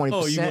 Frank? 20%.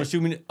 Oh, you gonna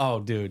shoot me? Oh,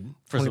 dude.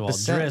 First of all,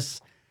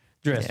 20%.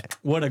 Driss,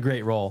 what a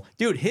great role.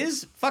 Dude,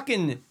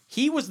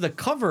 he was the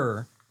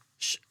cover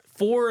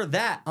for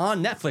that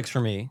on Netflix for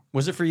me.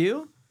 Was it for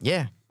you?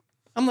 Yeah.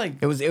 I'm like,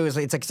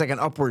 it's like an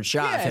upward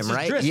shot of him,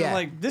 right? Driss. Yeah. I'm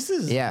like, this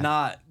is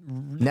not.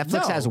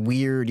 Netflix has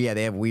weird,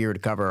 they have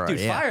weird cover art.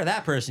 Dude, fire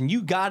that person.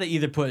 You gotta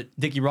either put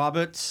Dickie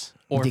Roberts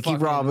or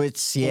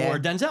Roberts, or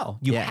Denzel.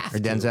 You have or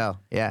to. Denzel,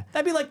 yeah.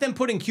 That'd be like them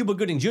putting Cuba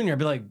Gooding Jr. I'd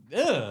be like,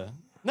 ugh,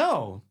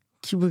 no.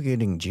 Cuba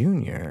Gooding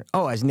Jr.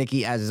 Oh, what's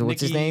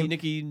his name?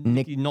 Nicky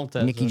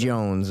Noltes. Nicky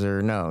Jones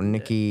or no,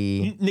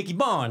 Nicky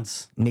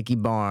Barnes. Nicky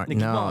Barnes.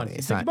 Nicky No, Barnes.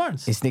 it's Nicky not.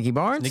 Barnes. It's Nicky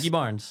Barnes? Nicky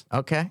Barnes.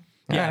 Okay.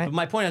 Yeah, All right. but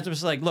my point is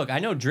just like, look, I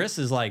know Driss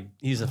is like,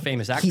 he's a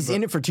famous actor. He's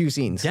in it for 2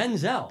 scenes.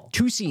 Denzel.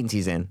 2 scenes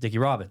he's in. Dickie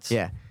Roberts.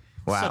 Yeah.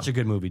 Wow. Such a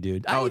good movie,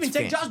 dude. I even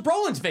take Josh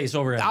Brolin's face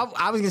over him. I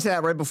was going to say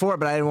that right before,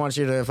 but I didn't want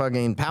you to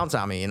fucking pounce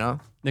on me, you know?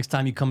 Next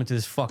time you come into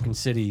this fucking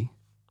city,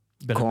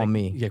 call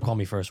me. Yeah, call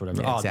me first,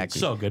 whatever. Yeah, oh, exactly.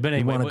 Dude, so good. But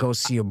anyway, you want to go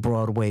see a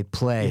Broadway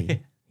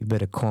play, you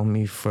better call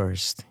me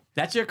first.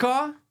 That's your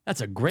car? That's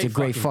a great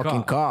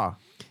fucking car.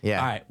 Yeah.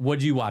 All right.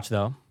 What'd you watch,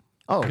 though?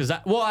 Oh. Because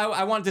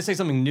I wanted to say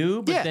something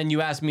new, but then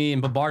you asked me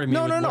and bombarded me.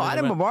 No. I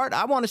didn't bombard.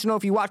 I wanted to know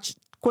if you watched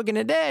Quick and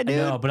the Dead, dude.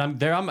 No, but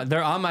they're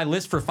on my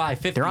list for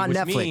 550. They're on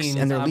Netflix,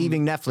 and they're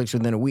leaving Netflix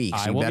within a week.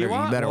 So you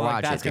better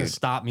watch that's it, dude. Gonna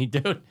stop me,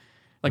 dude.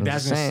 Like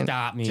that's gonna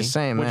stop me. Just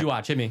saying, What'd man. you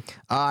watch? Hit me.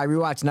 I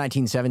rewatched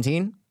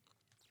 1917.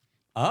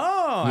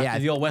 Oh, after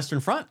the old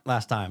Western Front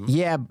last time.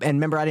 Yeah, and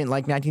remember I didn't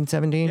like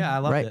 1917? Yeah, I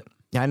loved it.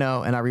 I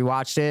know, and I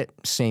rewatched it.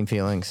 Same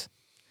feelings.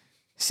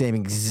 Same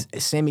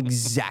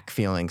exact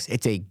feelings.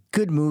 It's a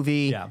good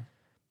movie. Yeah.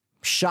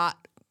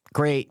 Shot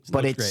great,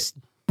 but looks it's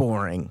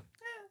boring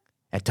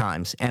at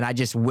times. And I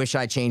just wish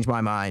I changed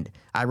my mind.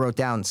 I wrote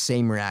down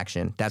same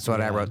reaction. That's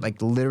what I wrote.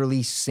 Like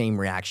literally same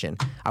reaction.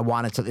 I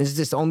wanted to. This is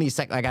just only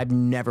like I've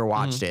never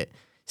watched it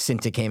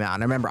since it came out.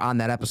 And I remember on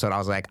that episode, I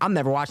was like, I'm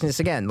never watching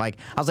this again. Like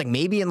I was like,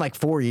 maybe in like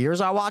 4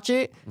 years I'll watch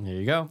it. There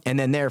you go. And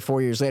then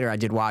 4 years later, I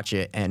did watch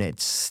it, and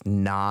it's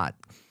not.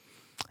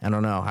 I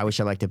don't know. I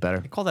wish I liked it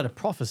better. I call that a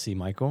prophecy,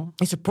 Michael.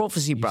 It's a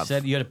prophecy, bro. You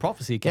said you had a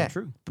prophecy. It came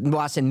true. Well,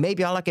 I said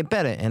maybe I like it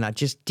better, and I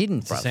just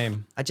didn't, bro. the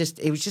same.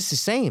 It was just the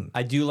same.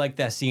 I do like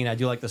that scene. I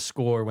do like the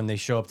score when they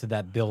show up to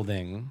that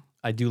building.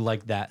 I do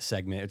like that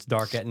segment. It's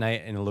dark at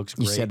night, and it looks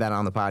great. You said that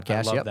on the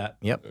podcast. I love that.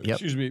 Yep.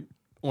 Excuse me.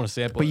 I want to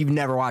say it. But you've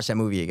never watched that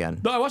movie again.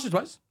 No, I watched it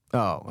twice.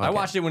 Oh, okay. I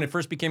watched it when it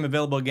first became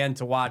available again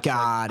to watch.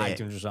 Got like,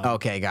 it. iTunes or something.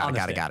 Okay, got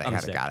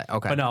it.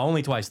 Okay. But no,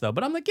 only twice though.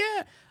 But I'm like,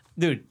 yeah,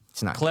 dude.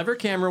 It's not clever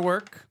camera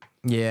work.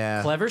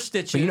 Yeah. Clever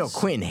stitches. But you know,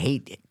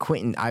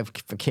 Quentin. I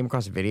came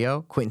across a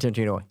video. Quentin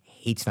Tarantino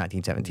hates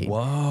 1917.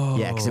 Whoa.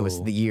 Yeah, because it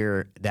was the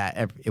year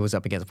that it was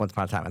up against Once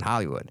Upon a Time in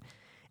Hollywood.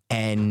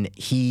 And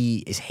he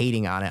is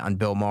hating on it on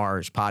Bill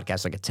Maher's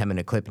podcast, like a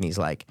 10-minute clip. And he's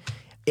like,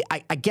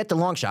 I get the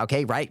long shot,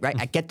 okay? Right?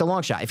 I get the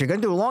long shot. If you're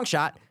going to do a long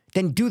shot,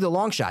 then do the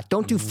long shot.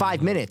 Don't do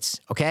 5 minutes,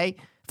 okay?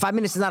 5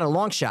 minutes is not a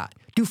long shot.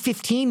 Do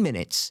 15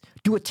 minutes.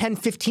 Do a 10,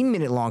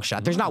 15-minute long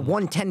shot. There's not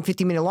one 10,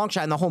 15-minute long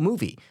shot in the whole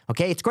movie,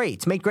 okay? It's great.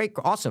 It's made great,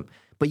 awesome.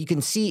 But you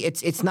can see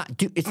it's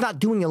not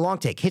doing a long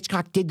take.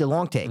 Hitchcock did the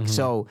long take.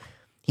 So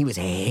he was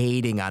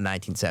hating on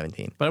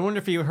 1917. But I wonder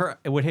if he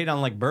would hate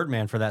on like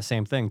Birdman for that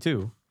same thing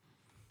too.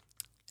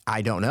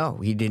 I don't know.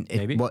 He didn't.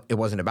 Maybe. It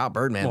wasn't about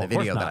Birdman, Well, the of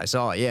course video that not. I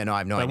saw. Yeah, no, I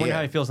have no But I wonder how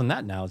idea. he feels on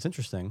that now. It's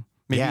interesting.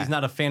 Maybe Yeah. he's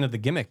not a fan of the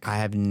gimmick. I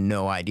have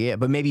no idea.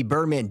 But maybe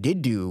Birdman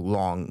did do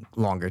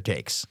longer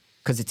takes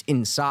because it's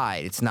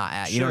inside. It's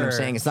not. You know what I'm Sure,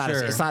 saying? It's not.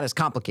 sure. It's not as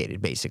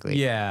complicated, basically.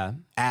 Yeah,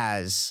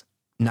 As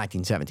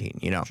 1917.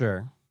 You know.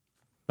 sure.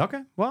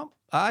 Okay, well,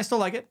 I still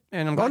like it,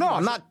 and I'm glad Oh no, you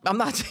I'm watched not. I'm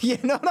not. Yeah,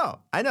 no.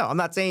 I know. I'm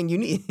not saying you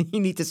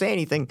need to say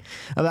anything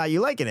about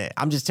you liking it.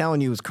 I'm just telling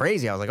you it was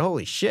crazy. I was like,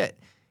 holy shit,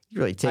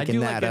 you're really I taking do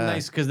that. like it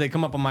nice because they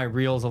come up on my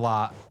reels a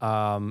lot,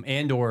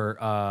 and or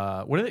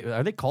what are they?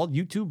 Are they called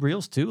YouTube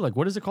reels too? Like,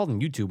 what is it called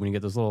on YouTube when you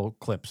get those little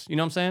clips? You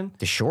know what I'm saying?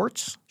 The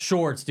shorts.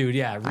 Shorts, dude.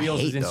 Yeah,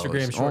 reels is hate Instagram.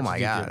 those. Shorts Oh is my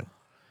YouTube. God.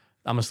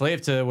 I'm a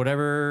slave to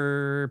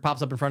whatever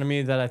pops up in front of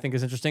me that I think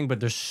is interesting. But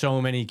there's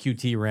so many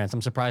QT rants.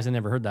 I'm surprised I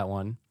never heard that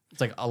one. It's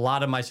like a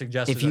lot of my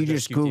suggestions. If you are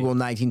just QT. Google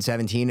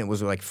 1917, it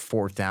was like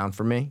fourth down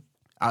for me.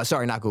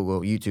 Sorry, not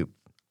Google, YouTube.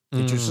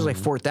 It just was like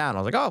fourth down. I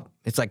was like, oh,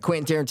 it's like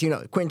Quentin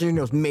Tarantino. Quentin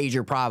Tarantino's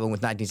major problem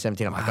with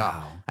 1917. I'm like,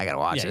 oh, I gotta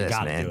watch Yeah, you this,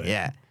 gotta man. do it.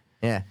 Yeah.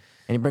 And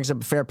he brings up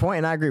a fair point,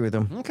 and I agree with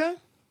him. Okay.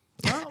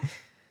 Well,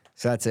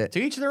 So that's it. to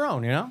each their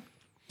own, you know.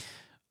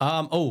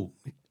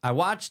 I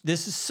watched.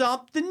 This is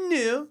something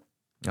new.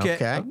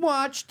 Okay. I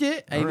watched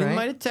it. I All even right.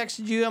 might have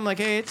texted you. I'm like,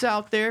 hey, it's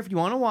out there if you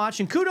want to watch.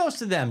 And kudos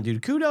to them,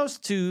 dude. Kudos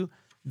to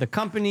the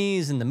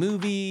companies and the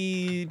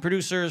movie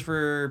producers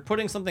for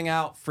putting something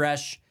out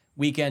fresh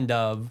weekend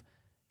of,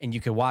 and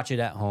you can watch it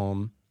at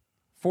home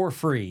for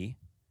free.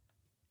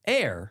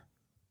 Air.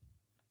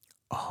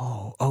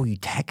 Oh, you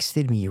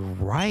texted me. You're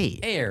right.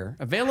 Air.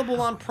 Available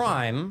on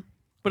Prime.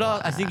 But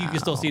I think you can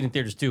still see it in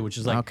theaters too, which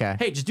is like, Okay.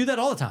 hey, just do that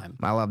all the time.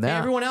 I love Hey, that.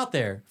 everyone out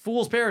there,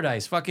 Fool's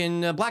Paradise,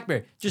 fucking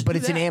Blackberry, just. But do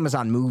it's that. an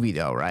Amazon movie,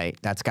 though, right?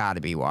 That's got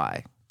to be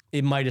why.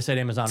 It might have said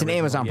Amazon. It's an original.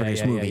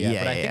 Amazon-produced movie. Yeah,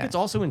 But I think yeah. it's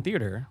also in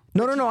theater.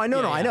 No, I know,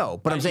 Yeah, I know.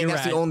 But I'm saying you're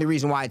that's the right. only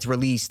reason why it's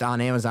released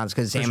on Amazon is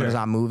because it's an For sure.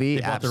 Amazon movie.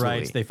 They bought Absolutely. the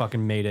rights. They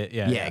fucking made it.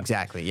 Yeah. yeah,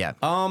 exactly. Yeah.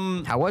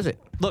 How was it?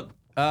 Look.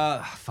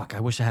 Fuck. I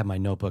wish I had my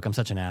notebook. I'm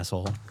such an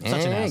asshole. I'm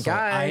such an Hey, asshole.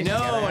 guys, I you know,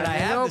 gotta and I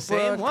have have your the same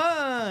notebook.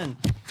 one.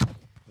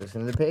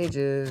 Listen to the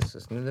pages.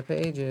 Listen to the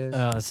pages.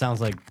 It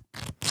sounds like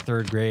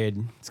third grade.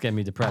 It's getting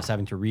me depressed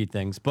having to read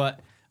things.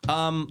 But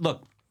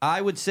look, I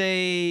would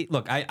say,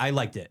 I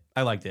liked it.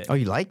 I liked it. Oh,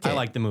 you liked I it?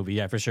 liked the movie.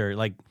 Yeah, for sure.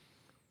 Like,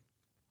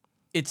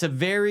 it's a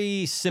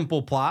very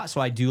simple plot,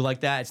 so I do like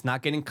that. It's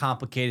not getting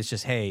complicated. It's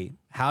just, hey,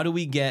 how do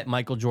we get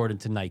Michael Jordan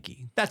to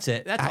Nike? That's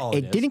it. That's all it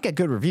is. It didn't get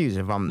good reviews.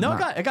 If I'm No,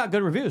 not. it got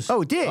good reviews.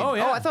 Oh, it did. Oh,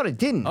 yeah. I thought it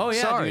didn't. Oh,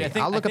 yeah, Sorry. dude.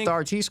 I'll look up the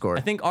RT score.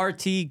 I think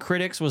RT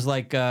Critics was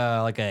like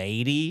a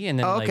 80, and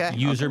then okay,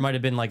 user might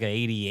have been like a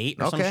 88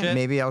 or some okay, shit.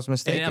 maybe I was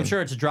mistaken. And I'm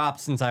sure it's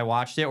dropped since I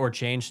watched it or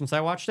changed since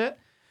I watched it.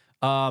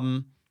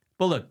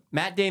 But look,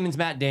 Matt Damon's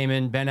Matt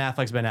Damon, Ben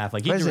Affleck's Ben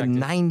Affleck. He What is it? directed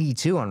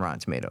 92 on Rotten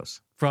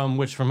Tomatoes. from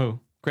who?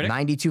 Critics?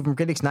 92 from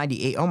critics.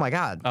 98. Oh my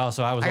God. Oh,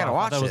 so I was I gotta off.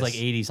 watch I thought it was this.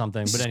 like 80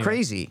 something. This But is anyway.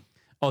 crazy.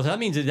 Oh, so that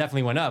means it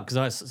definitely went up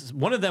because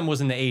one of them was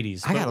in the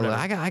 80s. I but gotta,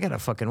 whatever. I gotta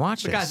fucking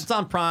watch But this. guys, it's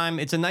on Prime.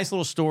 It's a nice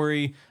little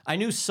story. I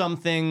knew some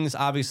things,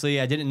 obviously.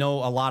 I didn't know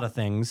a lot of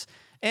things.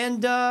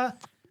 And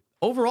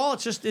overall,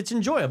 it's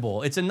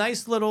enjoyable. It's a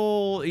nice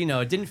little,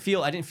 I didn't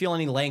feel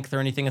any length or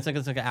anything. It's like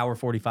an hour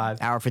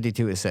 45. Hour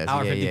 52. It says.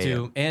 Hour Yeah,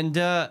 52. yeah. And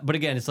but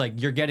again, it's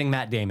like you're getting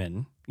Matt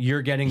Damon.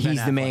 You're getting Ben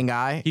He's the Affleck. main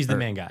guy. He's the Or-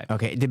 main guy.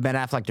 Okay. Did Ben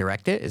Affleck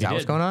direct it? Is that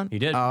what's did. going on? He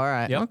did. Oh, all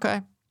right. Yep.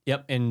 Okay.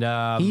 Yep.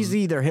 And He's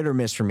either hit or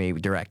miss for me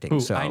directing.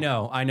 So I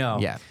know.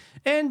 Yeah.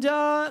 And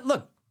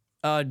look,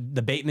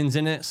 the Bateman's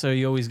in it, so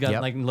you always got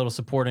Yep. like a little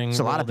supporting. There's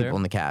a lot role of people there.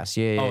 in the cast.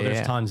 Yeah. Oh, yeah, there's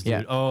yeah. tons, dude.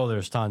 Yeah. Oh,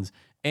 there's tons.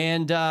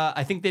 And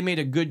I think they made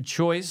a good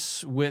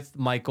choice with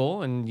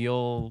Michael, and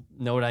you'll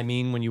know what I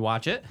mean when you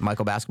watch it.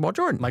 Michael Basketball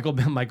Jordan. Michael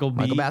Basketball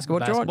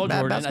Jordan.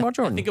 Basketball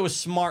Jordan. I think it was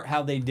smart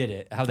how they did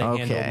it, how they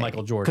handled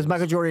Michael Jordan. Because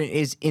Michael Jordan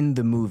is in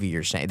the movie.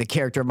 You're saying the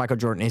character of Michael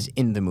Jordan is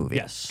in the movie.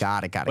 Yes.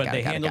 Got it. But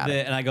they handled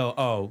it, and I go,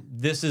 oh,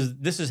 this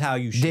is how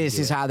you should. This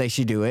do is it. how they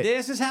should do it.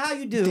 This is how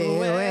you do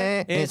Do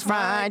it. It's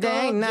Friday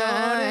Michael Jordan.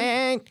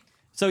 night.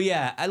 So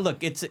yeah,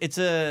 look, it's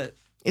a.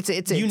 It's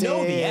You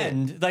know the a-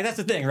 end. Like that's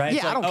the thing, right?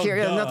 It's Yeah, I like, don't oh, care.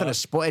 There's duh. nothing to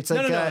spoil. It's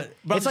like No,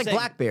 but I'm it's like saying-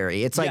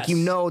 BlackBerry. It's like you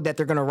Yes. know that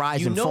they're gonna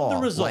rise You and know fall. the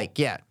result. Like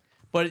yeah.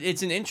 But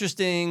it's an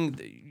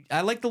interesting.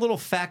 I like the little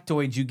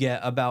factoids you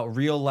get about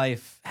real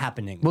life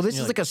happenings. Well, this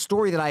is like a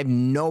story that I have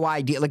no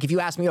idea. Like, if you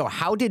ask me,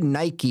 how did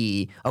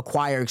Nike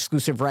acquire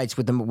exclusive rights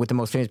with the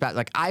most famous bat?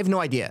 Like, I have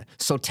no idea.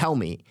 So tell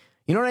me.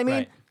 You know what I mean?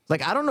 Right.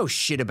 Like, I don't know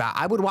shit about.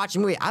 I would watch a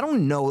movie. I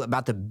don't know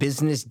about the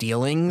business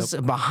dealings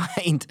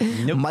behind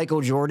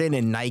Michael Jordan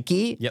and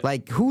Nike. Yep.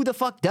 Like, who the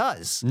fuck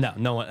does?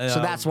 No one.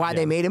 So that's why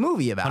they made a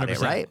movie about it,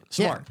 100%. right?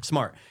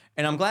 Smart.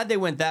 And I'm glad they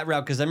went that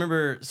route because I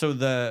remember.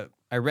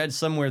 I read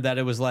somewhere that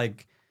it was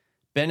like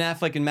Ben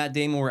Affleck and Matt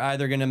Damon were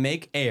either going to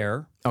make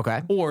Air,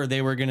 Okay. or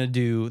they were going to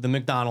do the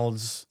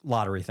McDonald's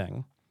lottery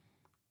thing.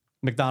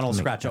 McDonald's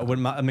scratch out.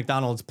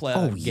 McDonald's play.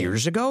 Oh,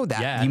 years ago?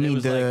 That Yeah, you it mean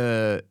was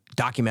the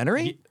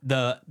documentary?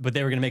 but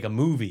they were going to make a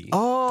movie.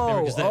 Oh,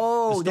 the they story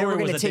were was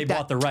gonna that take they that-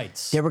 bought the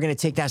rights. They were going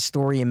to take that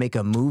story and make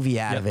a movie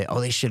out of it. Oh,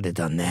 they should have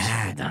done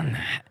that.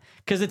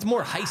 Because it's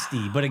more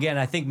heisty. But again,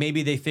 I think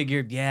maybe they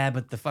figured,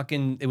 but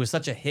it was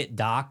such a hit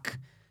doc.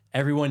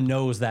 Everyone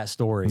knows that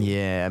story.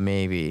 Yeah,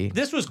 maybe.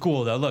 This was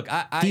cool though. Look,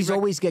 These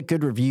always get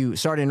good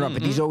reviews. Sorry to interrupt,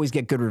 but these always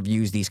get good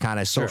reviews. These kind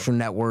of social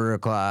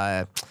network,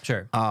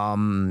 sure.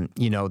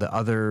 the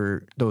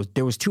other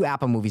there was 2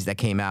 Apple movies that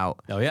came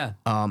out. Oh yeah.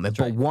 But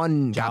right.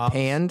 one got Jobs,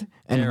 panned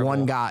and terrible.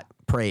 one got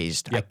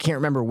praised. I can't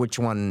remember which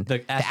one.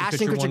 The Ashton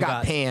Ashton Kutcher Kutcher one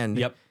got panned.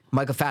 Yep.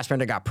 Michael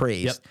Fassbender got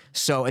praised. Yep.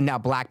 So and now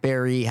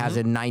BlackBerry has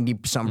a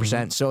 90-some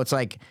percent. So it's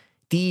like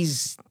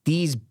these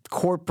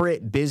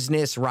corporate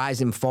business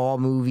rise and fall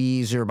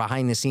movies or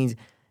behind the scenes.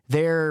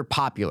 They're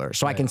popular,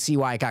 so I can see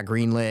why it got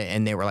greenlit,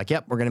 and they were like,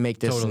 "Yep, we're gonna make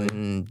this." Totally.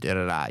 And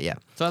da. Yeah,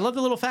 So I love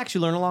the little facts you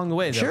learn along the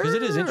way, though, because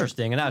it is Sure.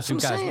 interesting. And obviously,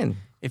 That's what I'm guys, saying.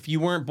 if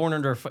you weren't born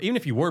under, even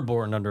if you were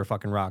born under a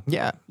fucking rock,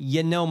 Yeah.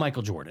 you know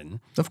Michael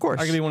Jordan, of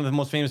course. arguably one of the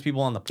most famous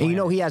people on the And planet. you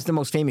know he has the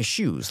most famous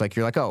shoes. Like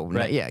you're like, oh,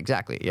 Right. yeah,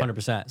 exactly. Yeah.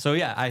 100%. So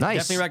yeah, I Nice.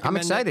 definitely I'm recommend.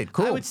 excited. It.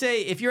 Cool. I would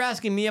say if you're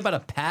asking me about a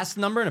past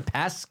number and a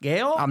past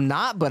scale, I'm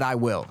not, but I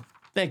will.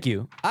 thank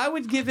you. I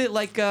would give it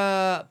like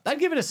I'd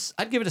give it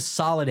a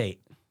solid 8.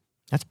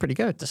 That's pretty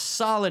good. A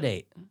solid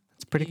 8.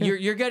 That's pretty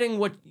good. You're getting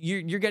what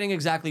you're getting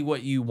exactly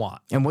what you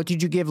want. And what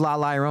did you give La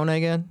Llorona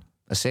again?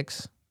 A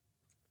 6?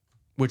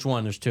 Which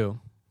one? There's 2.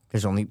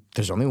 There's only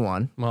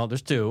one. Well,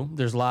 there's 2.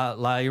 There's La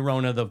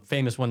Llorona, the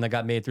famous one that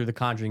got made through the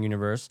Conjuring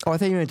universe. Oh, I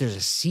thought you meant there's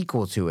a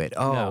sequel to it.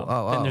 Oh,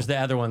 No. Then there's the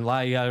other one, La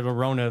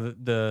Llorona,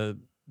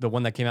 the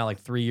one that came out like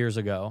 3 years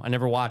ago. I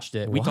never watched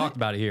it. We What? talked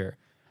about it here.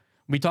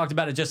 We talked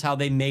about it, just how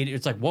they made it.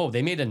 It's like, whoa,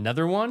 they made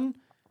another one?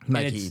 And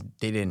Mikey,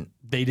 they didn't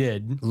they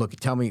did. look.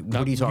 Tell me,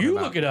 what are you talking You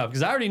about? look it up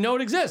because I already know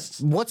it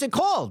exists. What's it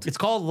called? It's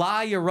called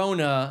La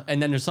Llorona,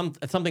 and then there's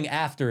something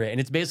after it,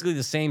 and it's basically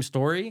the same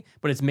story,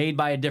 but it's made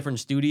by a different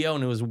studio,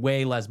 and it was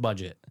way less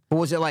budget.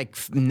 Was it like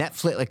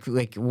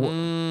Netflix?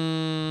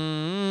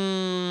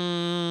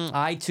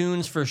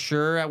 iTunes for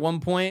sure at one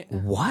point.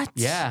 What?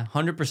 Yeah,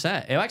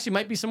 100%. It actually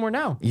might be somewhere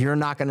now. You're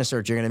not going to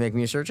search. You're going to make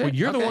me search it? Well,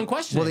 you're the one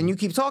questioning. Well, then you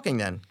keep talking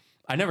then.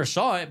 I never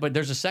saw it, but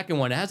there's a second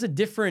one. It has a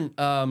different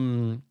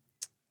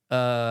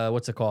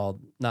what's it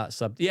called? Not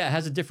sub. Yeah, it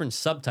has a different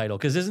subtitle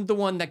because isn't the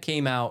one that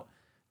came out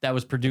that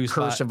was produced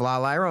Curse by of La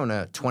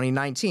Llorona,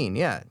 2019.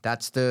 Yeah,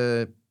 that's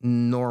the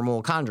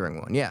normal Conjuring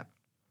one. Yeah.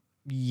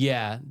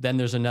 Yeah, then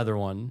there's another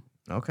one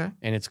Okay.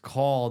 and it's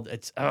called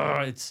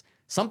it's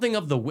something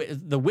of the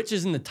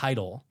witches in the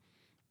title.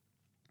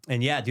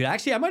 And yeah, dude,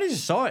 actually I might have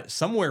just saw it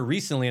somewhere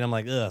recently and I'm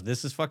like, ugh,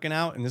 this is fucking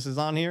out and this is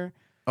on here.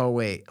 Oh,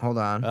 wait. Hold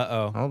on.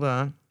 Uh-oh. Hold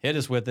on. Hit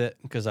us with it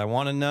because I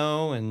want to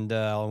know and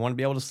I want to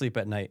be able to sleep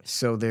at night.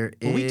 So there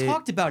is. But we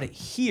talked about it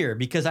here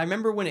because I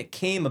remember when it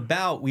came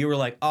about, we were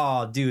like,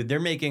 "Oh, dude, they're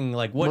making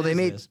like what Well, they is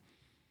made- this?"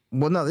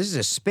 Well, no, this is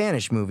a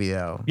Spanish movie,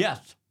 though.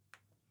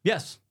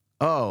 Yes.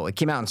 Oh, it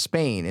came out in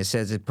Spain. It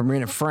says it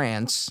premiered in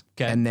France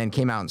Okay. and then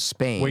came out in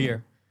Spain. What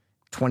year?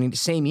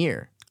 Same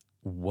year.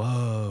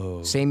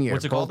 Whoa. Same year.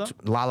 What's it called? Both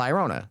La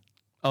Llorona.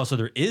 Oh, so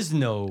there is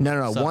no.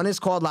 No. sub- One is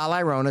called La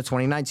Llorona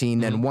 2019.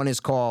 Mm-hmm. Then one is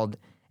called,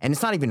 and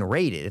it's not even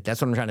rated. That's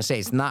what I'm trying to say.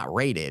 It's not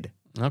rated.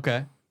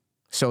 Okay.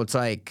 So it's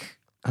like,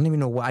 I don't even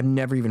know why. I've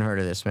never even heard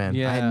of this, man. I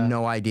Yeah. had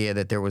no idea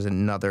that there was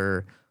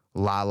another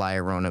La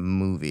Llorona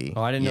movie.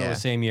 Oh, I didn't know it was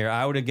the same year.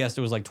 I would have guessed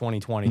it was like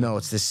 2020. No,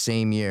 it's the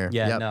same year.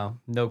 Yeah. Yep.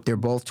 No. They're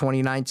both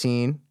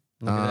 2019.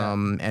 at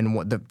that. And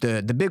what the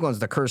big one's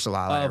the Curse of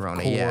La Of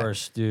Llorona. Yeah.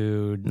 course,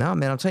 dude. No,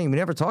 man, I'm telling you, we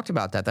never talked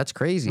about that. That's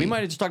crazy. We might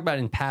have just talked about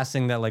it in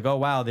passing that like, oh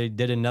wow, they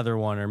did another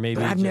one, or maybe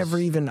But I've just- never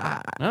even.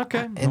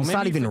 Okay. And Well, it's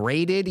not maybe even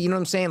rated. You know what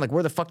I'm saying? Like,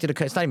 where the fuck did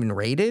it? It's not even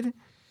rated.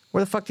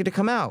 Where the fuck did it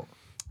come out?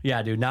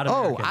 Yeah, dude. Not Oh,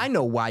 American. I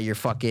know why you're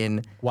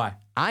fucking. Why?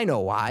 I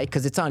know why.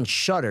 Because it's on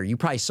Shutter. You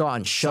probably saw it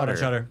on Shutter.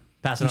 Shutter.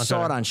 Pass it You on saw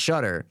Shutter. it on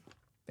Shutter.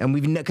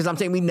 And because I'm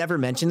saying we never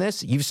mentioned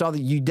this. You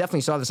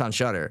definitely saw this on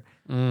Shutter.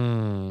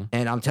 And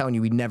I'm telling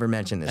you, we never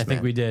mentioned this. I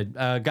think we did.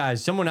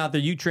 Guys, someone out there,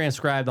 you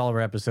transcribed all of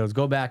our episodes.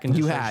 Go back and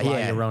You just have, search La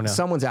yeah. Llorona.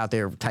 Someone's out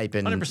there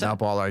typing 100%.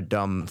 up all our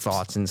dumb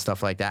thoughts and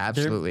stuff like that.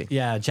 Absolutely.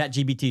 Yeah,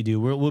 ChatGPT,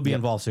 dude. We'll be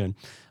involved soon.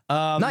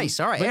 Nice.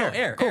 All right. But no, Air.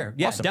 Air. Cool.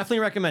 Yeah, Awesome. definitely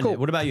recommend it.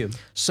 What about you?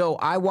 So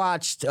I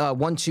watched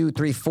 1, 2,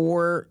 3,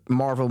 4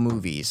 Marvel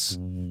movies.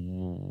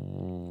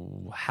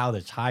 How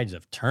the tides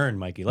have turned,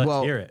 Mikey.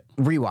 Let's hear it.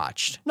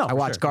 Rewatched. No, I for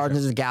watched sure, for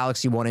Guardians of the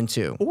Galaxy 1 and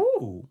 2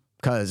 Ooh.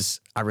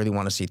 because I really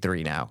want to see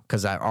 3 now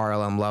because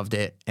RLM loved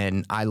it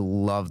and I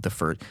love the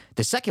first.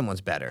 The second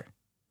one's better.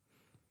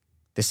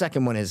 The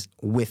second one is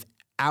without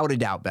without a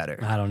doubt better.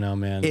 I don't know,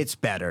 man. It's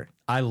better.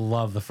 I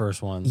love the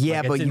first one. Yeah,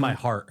 Like, but it's in you- my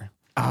heart.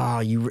 Oh,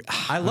 you.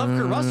 I love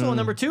Kurt Russell in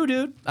number 2,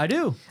 dude. I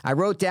do. I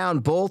wrote down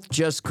both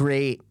just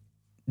great.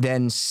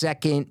 Then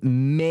second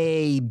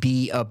may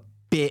be a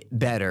bit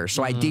better.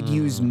 So I did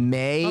use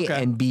may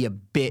Okay. and be a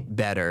bit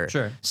better.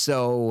 Sure.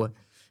 So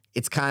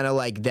it's kind of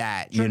like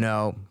that, you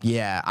know.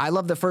 Yeah, I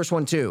love the first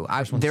one too.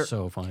 They're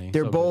so funny.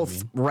 They're So good to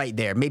both me. right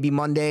there. Maybe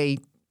Monday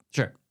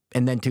Sure.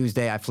 and then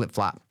Tuesday I flip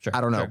flop. Sure, I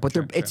don't know, sure, but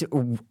sure, it's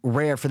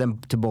rare for them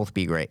to both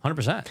be great.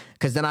 100%.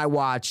 Because then I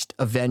watched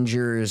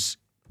Avengers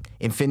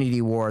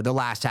Infinity War, the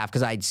last half,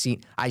 because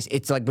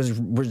it's like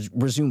was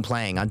resumed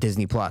playing on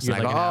Disney Plus. You're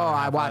And I like go, an hour and a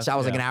I half watched, left, I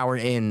was like yeah. an hour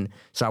in,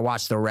 so I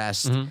watched the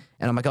rest. And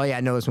I'm like, oh yeah,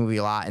 I know this movie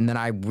a lot. And then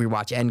I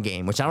rewatched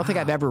Endgame, which I don't think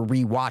I've ever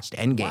rewatched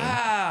Endgame.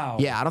 Wow.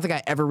 Yeah, I don't think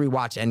I ever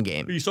rewatched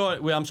Endgame. You saw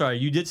it. Wait, I'm sorry.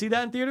 You did see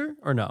that in theater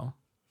or no?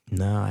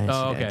 No, I didn't see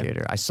that in okay.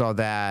 theater. I saw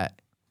that.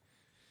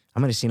 I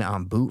might have seen it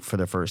on boot for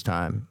the first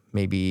time.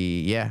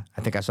 Maybe, yeah.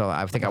 I think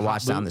I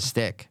watched it on the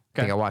stick.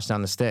 I think Okay. I watched it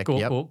on the stick. Cool,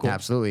 Yep, cool, cool.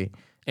 absolutely.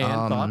 And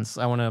thoughts?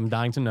 I'm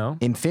dying to know.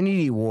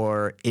 Infinity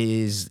War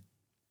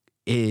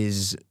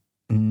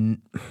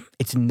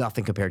it's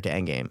nothing compared to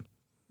Endgame.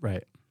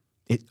 Right.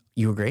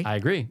 You agree? I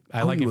agree.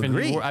 I Oh, like you Infinity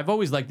agree? War. I've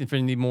always liked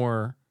Infinity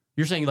more.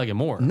 You're saying you like it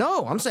more.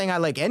 No, I'm saying I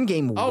like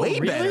Endgame Oh, way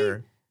really?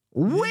 better.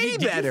 Way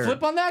Did better. you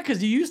flip on that?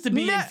 Because you used to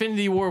be Nah.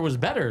 Infinity War was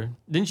better.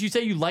 Didn't you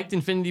say you liked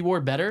Infinity War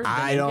better? than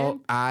I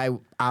don't.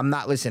 I'm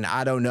not. Listen,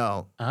 I don't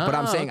know. But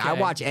I'm saying I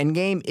okay. watch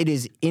Endgame. It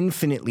is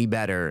infinitely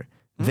better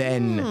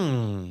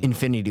than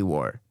Infinity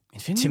War.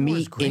 Infinity To War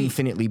me, is great.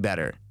 infinitely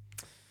better.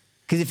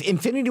 Because if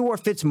Infinity War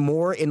fits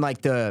more in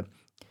like the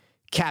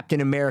Captain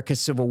America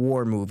Civil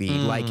War movie,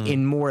 like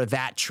in more of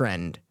that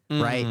trend,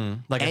 right?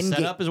 Like a Endga-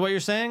 setup is what you're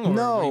saying? Or what do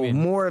No, you mean?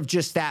 more of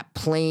just that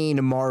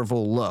plain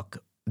Marvel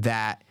look.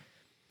 That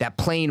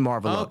plain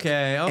Marvel look.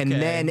 Okay, And okay.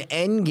 then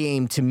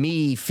Endgame to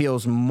me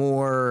feels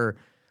more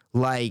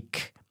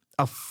like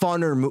a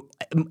funner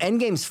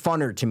Endgame's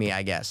funner to me,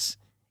 I guess.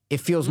 It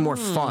feels more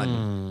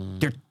fun.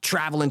 They're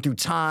traveling through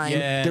time.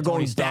 Yeah, they're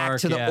going Tony back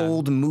Stark, to the yeah.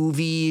 old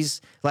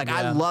movies. Like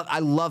Yeah. I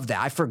love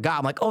that. I forgot.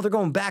 I'm like, oh, they're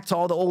going back to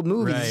all the old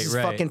movies. Right, This is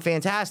right. fucking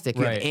fantastic.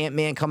 You have Right.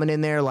 Ant-Man coming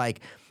in there, like,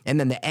 and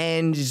then the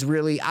end is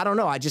really, I don't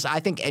know. I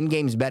think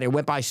Endgame's better. It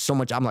went by so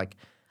much. I'm like,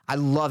 I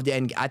loved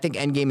I think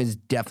Endgame is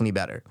definitely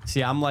better.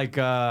 See, I'm like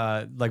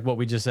what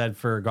we just said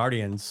for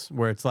Guardians,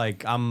 where it's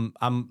like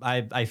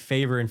I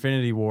favor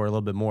Infinity War a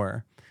little bit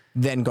more.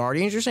 Then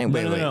Guardians, you're saying?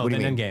 Wait, No, what do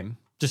you then mean? Endgame.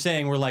 Just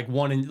saying we're like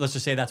let's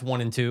just say that's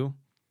 1 and 2.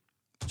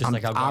 Just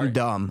like how I'm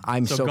dumb.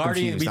 I'm so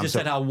Guardian, confused. we I'm just so-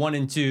 said how 1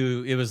 and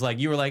 2, it was like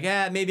you were like,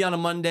 maybe on a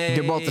Monday.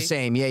 They're both the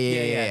same.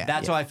 Yeah.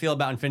 That's how I feel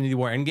about Infinity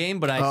War Endgame,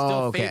 but I still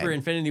okay. favor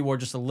Infinity War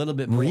just a little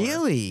bit more.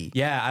 Really?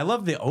 Yeah, I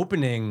love the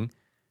opening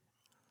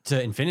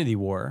to Infinity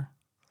War.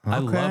 I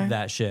Okay. love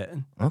that shit.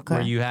 Okay.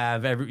 Where you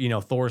have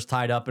Thor's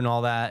tied up and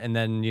all that, and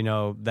then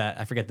that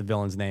I forget the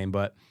villain's name,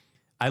 but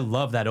I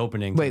love that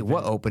opening. Wait,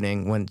 what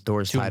opening when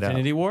Thor's to tied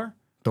Infinity up? War?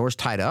 Thor's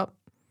tied up?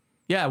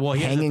 Yeah, well,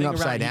 he has the Hanging thing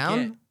upside around, he down?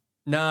 can't-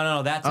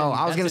 No, that's. Oh,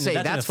 I was gonna say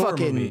in that's a Thor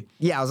fucking. movie.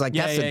 Yeah, I was like,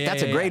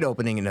 that's a great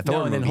opening in a Thor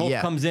No, and then movie. Hulk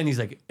Yeah. comes in. He's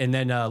like, and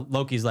then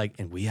Loki's like,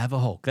 and we have a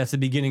Hulk. That's the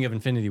beginning of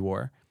Infinity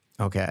War.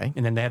 Okay.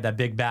 And then they have that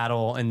big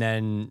battle, and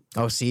then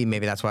Oh, see,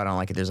 maybe that's why I don't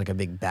like it. There's like a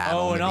big battle.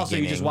 oh, in and the also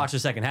you just beginning. watch the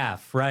second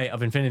half, right,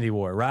 of Infinity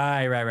War,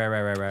 right.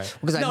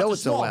 Because I No, know it's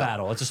it's a so small well.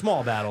 battle. It's a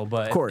small battle,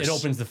 but course. it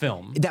opens the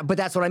film. But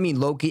that's what I mean.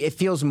 Loki. It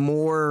feels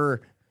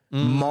more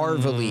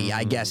Marvel-y,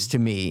 I guess, to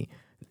me.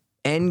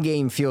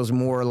 Endgame feels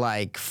more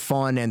like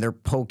fun, and they're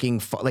poking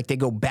fun. Like they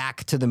go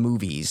back to the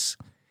movies.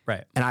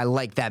 Right. And I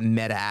like that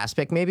meta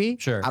aspect, maybe.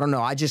 Sure. I don't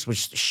know. I just was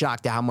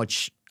shocked at how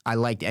much I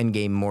liked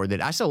Endgame more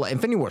than I still like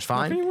Infinity War's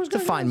fine. Infinity War's it's a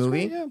good, fine yeah, it's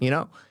movie, great, yeah. you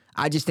know?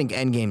 I just think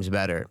Endgame's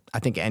better. I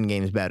think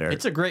Endgame's better.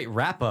 It's a great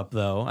wrap up,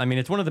 though. I mean,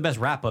 it's one of the best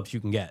wrap ups you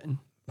can get.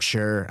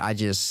 Sure. I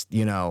just,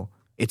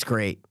 it's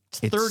great.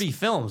 It's 30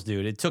 films,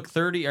 dude. It took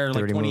 30 or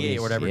like 30 28 movies,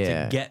 or whatever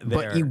yeah. to get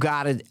there. But you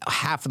gotta,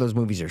 half of those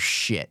movies are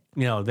shit.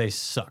 they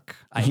suck.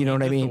 You know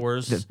what I mean?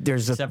 Thors,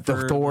 There's the except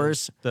for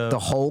Thors, the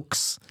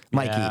Hulks.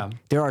 Mikey, Yeah.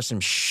 there are some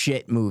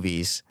shit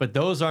movies. But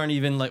those aren't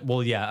even like,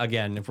 well, yeah,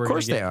 again, if we're Of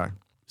course gonna they are.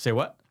 Say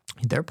what?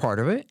 They're part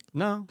of it.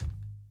 No,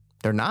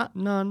 They're not.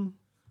 none.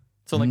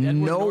 So like Edward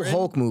No Norton,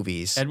 Hulk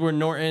movies. Edward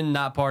Norton,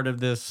 not part of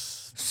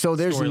this. So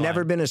there's storyline.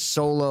 never been a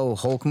solo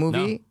Hulk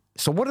movie. No.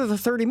 So what are the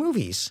 30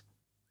 movies?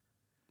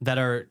 That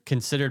are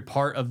considered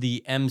part of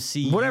the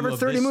MCU. Whatever of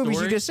 30 this movies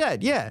story. you just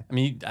said. Yeah. I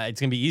mean,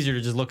 it's gonna be easier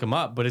to just look them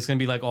up, but it's gonna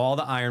be like all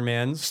the Iron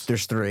Mans.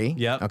 There's 3.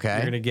 Yep. Okay.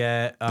 You're gonna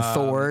get The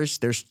Thors.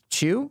 There's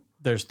 2.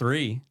 There's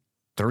 3.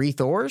 3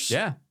 Thors.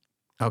 Yeah.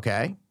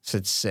 Okay. So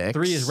it's 6.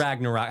 3 is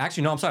Ragnarok.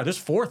 Actually, no, I'm sorry. There's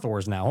 4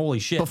 Thors now. Holy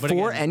shit. But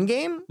Before again,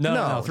 Endgame?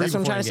 No, 3 that's what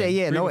I'm before trying to say. Endgame.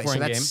 Yeah. 3 No way. before So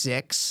that's Endgame.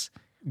 6.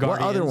 What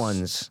other Guardians.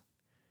 ones?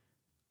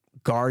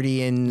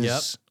 Guardians.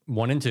 Yep.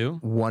 1 and 2.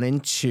 1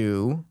 and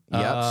 2.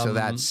 Yep. So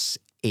that's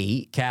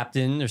 8.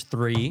 Captain. There's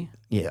 3.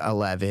 Yeah.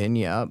 11.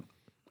 Yep.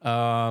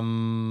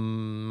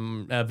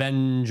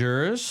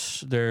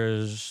 Avengers.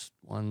 There's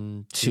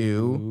 1,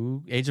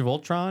 Two. 2. Age of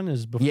Ultron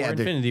is before there-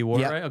 Infinity War,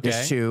 yep, right? Okay.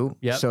 There's 2.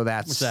 Yep. So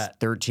that's What's that?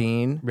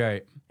 13.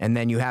 Right. And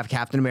then you have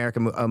Captain America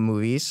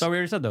movies. So we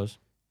already said those.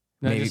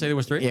 Did I just say there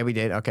was 3? Yeah, we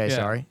did. Okay, Yeah.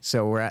 sorry.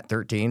 So we're at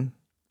 13.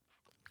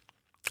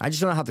 I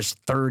just don't know how there's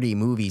 30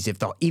 movies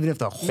even if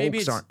the Maybe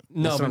Hulks it's aren't.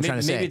 no, That's what but I'm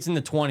trying to maybe say. it's in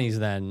the 20s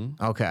then.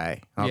 Okay.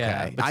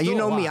 Yeah, but You still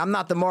know a me. lot. I'm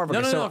not the Marvel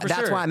guy, No, so for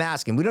that's sure. why I'm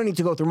asking. We don't need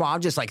to go through them all.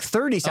 I'm just like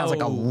 30 sounds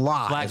like a Oh,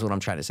 lot. Black- Is what I'm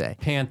trying to say.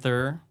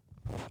 Panther.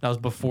 That was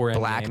before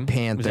Black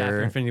Endgame. It was after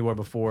Panther. Infinity War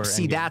before.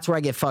 See, Endgame. that's where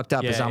I get fucked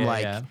up. Is Yeah, I'm yeah,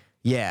 like, yeah.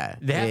 yeah,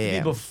 They have yeah. to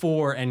be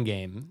before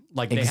Endgame.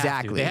 Like they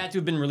Exactly. They had to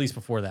have been released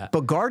before that.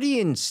 But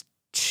Guardians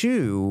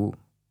 2,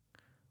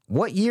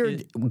 what year?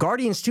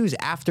 Guardians 2 is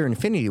after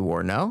Infinity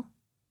War, no?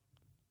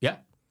 Yeah.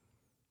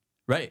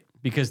 Right.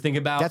 Because think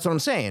about That's what I'm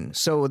saying.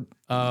 So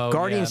Oh,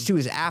 Guardians yeah. 2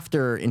 is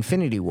after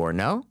Infinity War,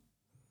 no?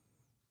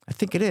 I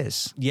think it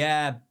is.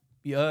 Yeah.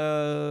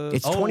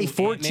 It's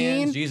 2014?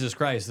 Ant-Man. Jesus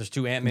Christ, there's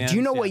 2 Ant-Man. Do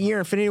you know what year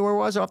Infinity War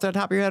was off the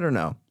top of your head or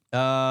no?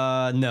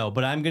 No,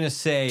 but I'm gonna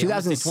say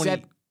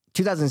 2007,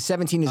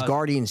 2017 is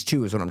Guardians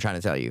 2 is what I'm trying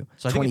to tell you.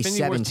 So I think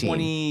Infinity War 2017.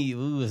 20.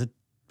 Ooh, is it?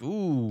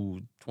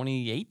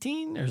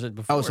 2018 or is it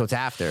before? Oh, so it's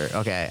after.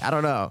 Okay. I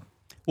don't know.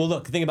 Well,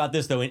 look, think about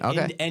this though. In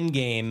Okay.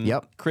 Endgame,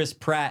 Yep. Chris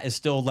Pratt is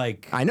still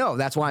like I know.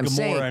 That's why I'm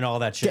saying. Gamora and all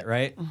that shit,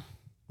 right?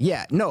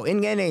 Yeah. No,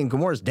 in Endgame,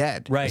 Gamora's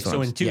dead. Right. That's what So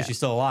I'm- in 2, yeah. she's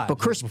still alive. But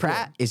Chris Before.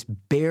 Pratt is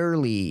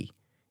barely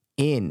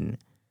in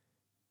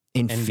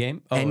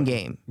Endgame? Oh,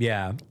 Endgame.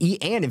 Yeah.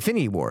 And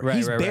Infinity War. Right,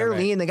 He's right, right, barely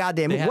right. in the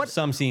goddamn They movie. have What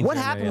some scenes What in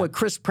there, happened yeah. with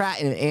Chris Pratt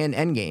in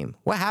Endgame?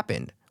 What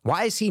happened?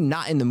 Why is he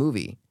not in the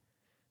movie?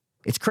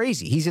 It's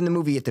crazy. He's in the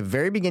movie at the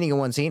very beginning of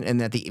one scene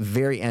and at the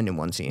very end in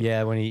one scene.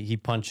 Yeah, when he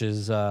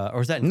punches,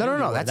 or is that No, Infinity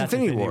no, War? that's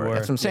Infinity War.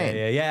 That's what I'm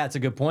saying. Yeah, that's a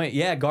good point.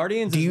 Yeah,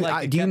 Guardians. Do is you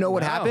like do you know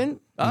what happened?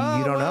 You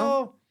don't know?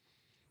 well,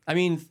 I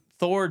mean,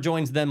 Thor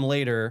joins them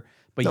later,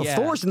 but No, yeah,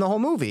 Thor's in the whole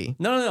movie.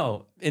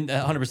 no,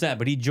 100%.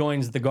 But he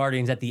joins the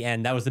Guardians at the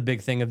end. That was the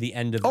big thing of the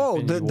end of. Oh,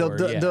 Infinity War.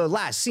 yeah. the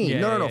last scene. Yeah,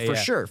 No, yeah,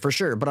 yeah. for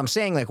sure. But I'm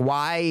saying like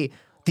why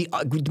the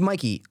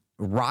Mikey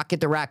Rocket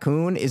the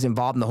raccoon is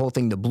involved in the whole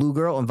thing. The blue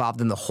girl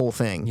involved in the whole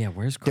thing. Yeah,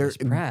 where's Chris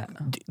Pratt?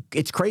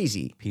 It's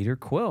crazy. Peter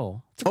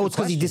Quill. Oh, it's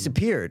because he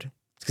disappeared.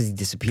 It's because he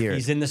disappeared.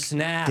 He's in the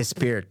snap.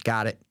 Disappeared.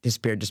 Got it.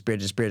 Disappeared.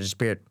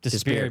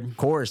 Disappeared. Of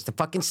course, the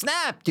fucking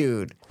snap,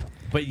 dude.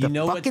 But you The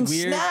know what's fucking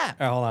weird? snap.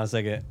 All right, hold on a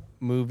second.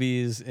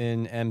 Movies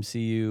in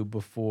MCU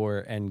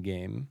before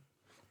Endgame.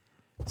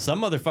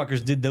 Some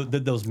motherfuckers did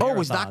those marathons. Oh,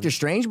 was Doctor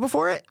Strange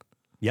before it?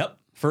 Yep.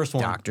 First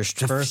one. Doctor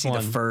Strange. First one.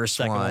 The first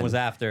Second one was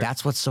after.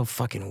 That's what's so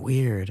fucking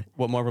weird.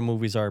 What Marvel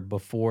movies are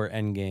before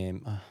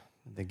Endgame?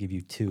 They give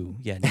you 2.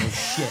 Yeah, no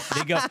shit.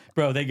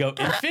 They go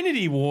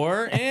Infinity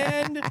War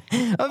and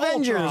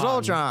Avengers,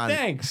 Ultron.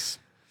 Thanks.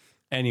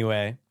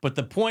 Anyway, but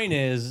the point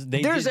is,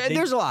 There's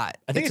a lot.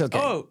 I think it's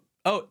okay.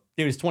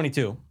 It was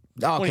 22.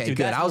 Okay, 22. good.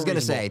 That's I was more gonna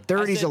reasonable. say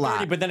 30's I said a lot.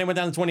 30, but then it went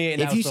down to 28.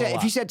 And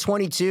If you said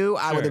 22,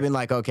 I would Sure. have been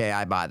like, okay,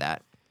 I buy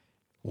that.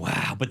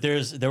 wow, but there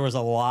was a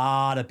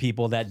lot of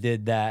people that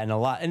did that,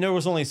 and there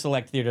was only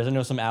select theaters. I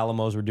know some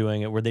Alamos were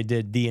doing it where they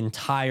did the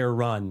entire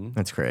run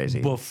That's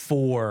crazy.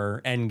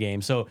 before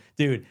Endgame. So,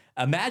 dude,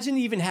 imagine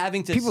even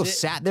having to People sit,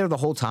 sat there the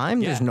whole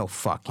time. Yeah. There's no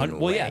fucking way.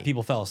 Well, yeah,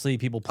 people fell asleep.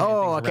 People. planned Oh,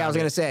 things okay. I around was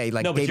gonna it. say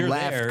like No, but they you're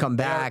left, there. come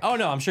They're- back. Oh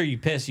no, I'm sure you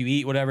piss, you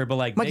eat, whatever. But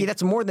like, Mikey,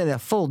 that's more than a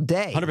full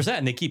day. 100%,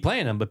 and they keep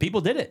playing them. But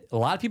people did it. A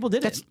lot of people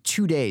did That's it.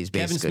 2 days,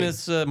 Kevin basically.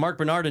 Smith's Mark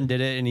Bernardin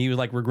did it, and he was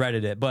like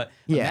regretted it. But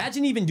Yeah.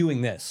 imagine even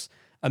doing this.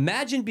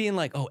 Imagine being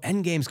like, "Oh,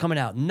 Endgame's coming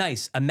out,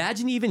 nice."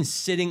 Imagine even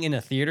sitting in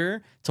a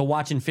theater to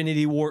watch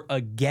Infinity War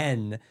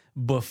again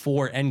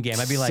before Endgame.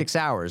 I'd be like, 6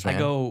 hours, man. I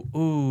go,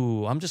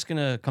 "Ooh, I'm just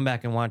gonna come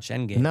back and watch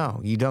Endgame."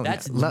 No, you don't.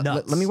 That's let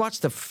nuts. me watch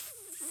the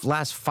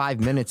last 5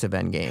 minutes of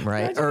Endgame,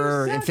 right? Imagine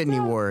Or you sat Infinity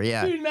down. War,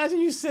 yeah. Dude, imagine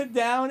you sit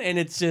down and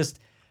it's just,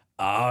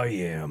 I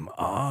am.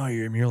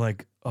 You're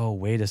like, oh,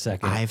 wait a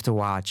second. I have to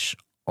watch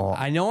all.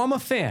 I know I'm a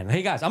fan.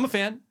 Hey guys, I'm a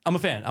fan.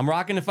 I'm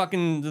rocking the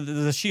fucking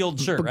the Shield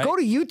shirt, but right? go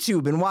to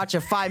YouTube and watch a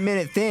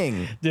 5-minute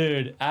thing.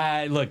 Dude,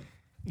 look.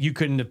 You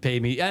couldn't have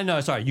paid me. No,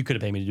 sorry, you could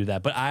have paid me to do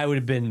that, but I would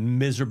have been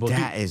miserable.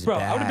 That Dude, is bro.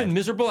 I would have bad. been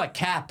miserable at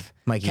Cap.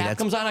 Mikey, Cap that's-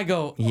 comes on, I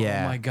go,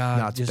 Yeah. oh my god,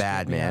 No, it's just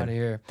bad, get me man. out of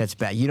here. That's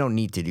bad. You don't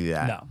need to do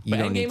that. No, you but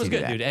don't need Endgame was to do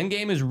good, that. dude.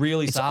 Endgame is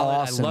really It's solid.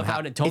 awesome. I love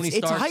how Tony it's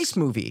a Stark. heist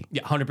movie.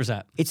 Yeah,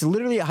 100%. It's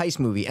literally a heist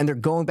movie, and they're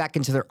going back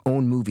into their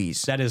own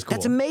movies. That is cool.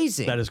 That's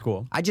amazing. That is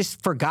cool. I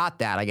just forgot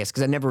that, I guess,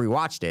 because I never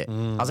rewatched it.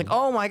 I was like,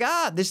 oh my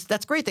God,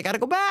 that's great. They got to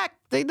go back.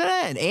 They did it.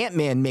 And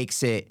Ant-Man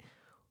makes it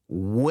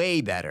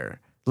way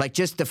better. Like,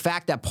 just the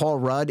fact that Paul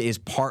Rudd is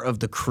part of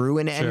the crew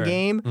in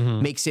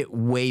Endgame makes it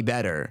way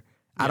better.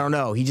 I don't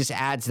know. He just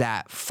adds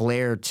that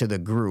flair to the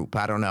group.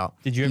 I don't know.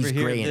 Did you ever He's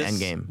hear great of this?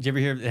 in Endgame. Did you ever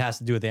hear? It has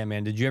to do with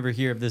Ant-Man. Did you ever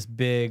hear of this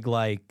big,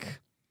 like,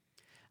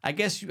 I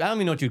guess I don't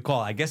even know what you'd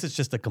call it. I guess it's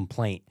just a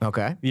complaint.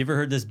 Okay. Have you ever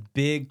heard this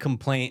big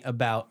complaint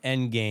about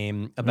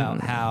Endgame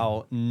about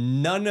how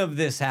none of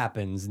this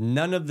happens,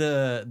 none of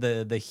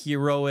the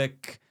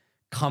heroic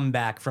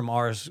comeback from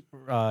ours,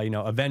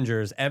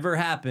 Avengers ever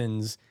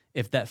happens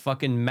if that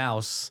fucking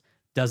mouse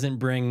doesn't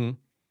bring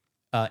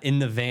in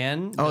the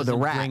van. Oh, the doesn't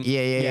rat. bring-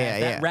 Yeah.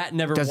 That rat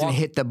never doesn't walked-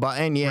 hit the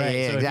button. Yeah, Right.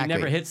 yeah, So exactly. if he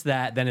never hits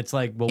that, then it's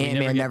like, well, we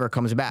Ant-Man never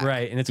comes back.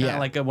 Right. And it's kind of Yeah.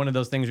 like one of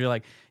those things where you're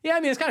like, yeah, I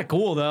mean, it's kind of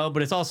cool though,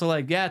 but it's also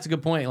like, yeah, it's a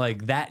good point.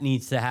 Like that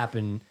needs to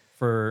happen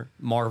for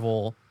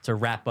Marvel to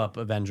wrap up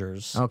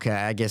Avengers. Okay,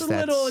 I guess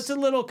It's a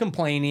little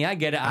complainy. I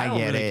get it. I don't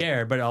get really it.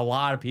 care, but a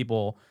lot of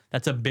people,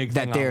 that's a big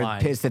that thing they're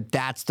online. pissed that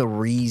that's the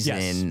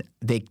reason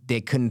Yes.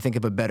 they couldn't think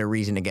of a better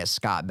reason to get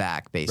Scott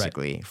back,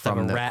 basically Have from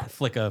a the rat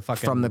flick a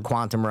fucking from the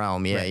quantum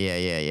realm. Yeah, Right. yeah.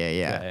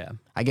 yeah.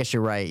 I guess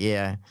you're right.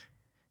 Yeah,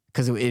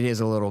 because it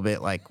is a little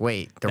bit like,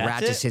 wait, the That's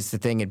rat it? just hits the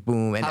thing and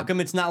boom, and How come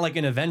it's not like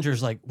an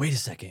Avengers? Like, wait a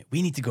second,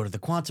 we need to go to the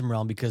quantum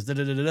realm because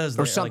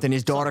or something.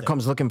 His daughter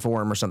comes looking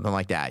for him or something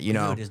like that. You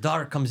know? Dude, his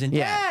daughter comes in.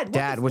 Yeah,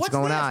 Dad, what's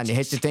going this? on? You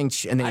hit the thing,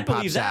 and then I he pops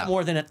believe that out.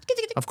 more than a.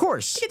 Of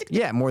course,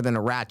 yeah, more than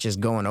a rat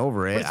just going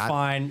over it. It's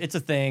fine. It's a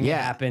thing. It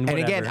Yeah, happened. and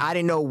again, whatever. I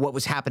didn't know what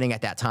was happening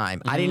at that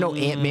time. I didn't know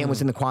Ant-Man was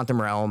in the quantum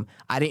realm.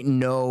 I didn't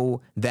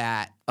know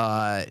that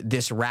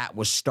this rat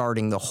was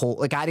starting the whole.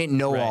 Like, I didn't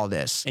know all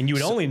this. And you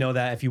would only know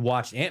that if you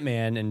watched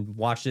Ant-Man and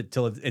watched it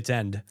till its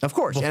end. Of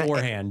course, and-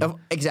 beforehand.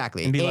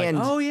 exactly, and be like,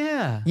 oh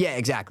yeah. yeah,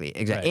 exactly.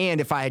 Right. And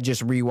if I had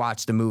just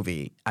rewatched the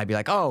movie, I'd be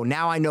like, oh,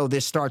 now I know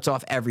this starts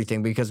off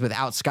everything because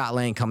without Scott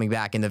Lang coming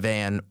back in the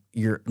van,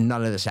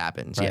 none of this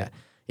happens. Right.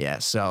 Yeah.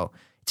 So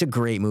it's a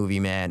great movie,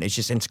 man. It's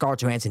just and Scarlett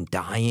Johansson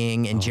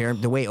dying and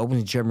the way it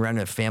opens, Jeremy Renner,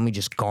 the family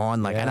just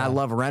gone. Like, and I Yeah.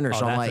 love Renner,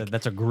 so I'm like,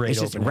 that's a great it's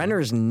just opening.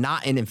 Renner's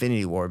not in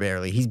Infinity War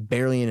barely. He's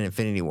barely in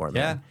Infinity War,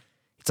 man. Yeah.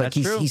 It's like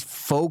That's true. he's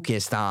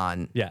focused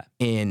on Yeah.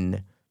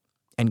 in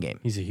Endgame.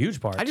 He's a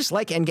huge part. I just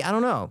like Endgame. I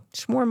don't know.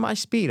 It's more my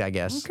speed, I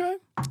guess. Okay.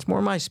 It's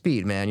more my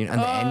speed, man. You know,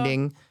 and the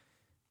ending.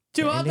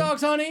 2 hot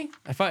dogs, honey.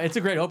 It's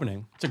a great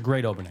opening. It's a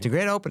great opening. It's a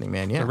great opening,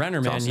 man. Yeah. The Renner,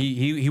 It's man, awesome.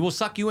 he will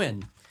suck you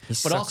in. But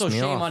sucks also me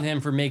shame off. on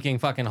him for making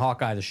fucking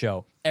Hawkeye the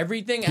show.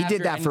 Everything He after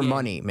did that for Endgame-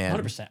 money, man.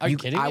 100%. Are you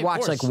kidding me? I Of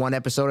watched like course. one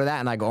episode of that,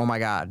 and I go, "Oh my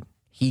god,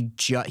 he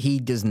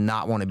does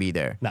not want to be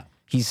there." No.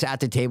 He's at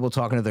the table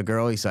talking to the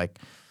girl. He's like,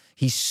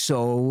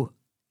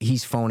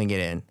 he's phoning it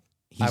in.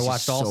 He's I just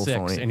watched all so 6,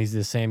 phony. and he's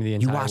the same the You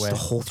entire watched way. the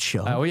whole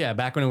show. Oh yeah,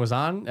 back when it was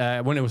on,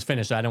 when it was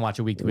finished, I didn't watch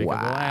it week to week.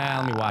 I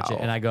go, let me watch it,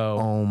 and I go,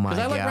 Oh, my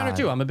because I like Renner God.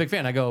 too. I'm a big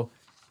fan. I go,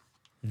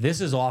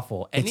 this is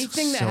awful.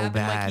 Anything that so happened,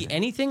 bad. like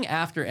anything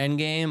after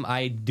Endgame,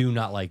 I do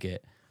not like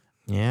it.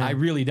 Yeah, I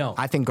really don't.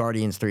 I think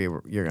Guardians 3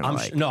 you're gonna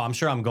like. I'm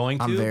sure I'm going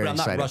to, I'm very but I'm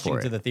not excited rushing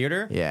for to it. the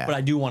theater. Yeah. But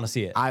I do want to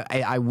see it.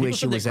 I wish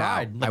said it they was out.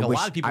 cried. Like, I a wish,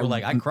 lot of people were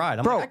like, I cried.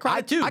 I'm bro, like, I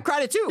cried too. I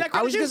cried it too. Yeah, I cried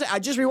I was it gonna too. say I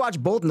just rewatched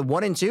both, the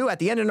 1 and 2. At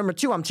the end of number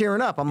 2, I'm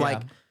tearing up. I'm Yeah.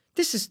 like,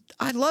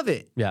 I love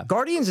it. Yeah.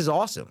 Guardians is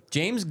awesome.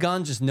 James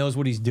Gunn just knows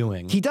what he's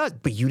doing. He does,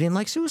 but you didn't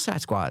like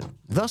Suicide Squad.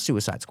 The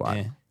Suicide Squad.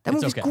 Eh, That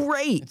it's movie's okay.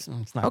 great.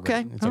 It's not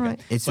okay. great. It's all okay. right.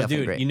 It's but definitely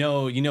dude,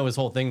 great. you know his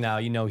whole thing now.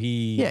 You know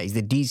Yeah, he's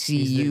the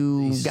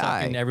DCU he's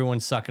guy. sucking,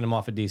 everyone's sucking him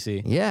off of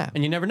DC. Yeah.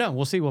 and you never know.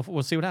 We'll see.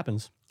 We'll see what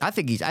happens. I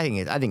think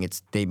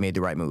it's they made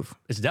the right move.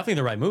 It's definitely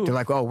the right move. They're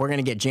like, oh, we're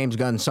gonna get James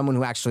Gunn, someone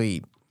who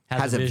actually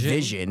has a a vision.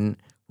 vision,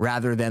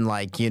 rather than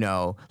like,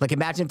 like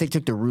imagine if they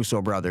took the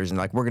Russo brothers and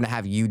like, we're gonna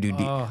have you do.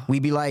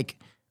 We'd be like,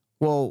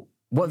 well,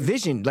 what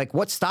vision? Like,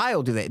 what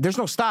style do they? There's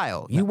no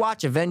style. You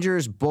watch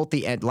Avengers, both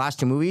the last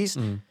 2 movies.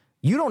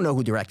 You don't know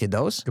who directed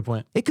those. Good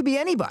point. It could be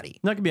anybody.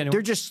 No, it could be anyone.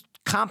 They're just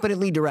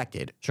competently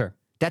directed. Sure.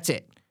 That's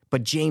it.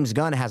 But James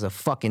Gunn has a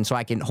fucking, so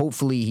I can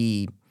hopefully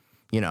he,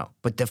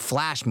 but the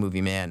Flash movie,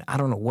 man, I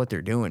don't know what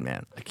they're doing,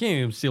 man. I can't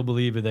even still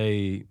believe that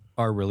they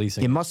are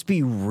releasing It it, must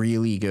be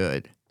really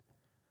good.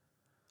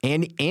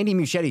 And Andy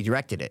Muschietti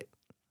directed it.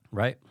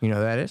 right? You know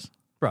who that is?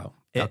 Bro.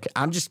 Okay,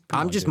 I'm just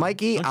dude.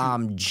 Mikey.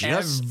 Don't you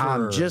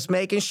I'm ever- just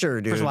making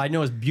sure, dude. First of all, I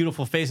know his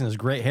beautiful face and his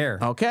great hair.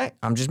 Okay,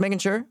 I'm just making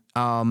sure.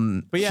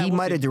 But yeah, he we'll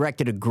might see. have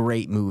directed a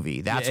great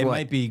movie. That's it what.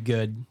 might be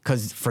good.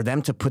 Because for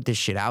them to put this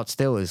shit out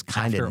still is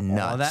kind After of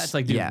nuts. all that, it's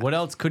like, dude, yeah, what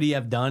else could he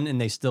have done and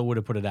they still would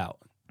have put it out?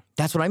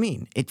 that's what I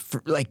mean.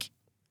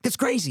 It's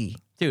crazy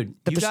Dude,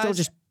 that you they're guys, still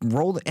just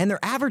rolling and they're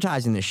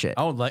advertising this shit.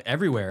 oh, like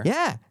everywhere.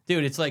 Yeah,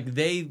 Dude, it's like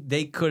they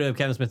could have.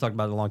 Kevin Smith talked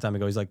about it a long time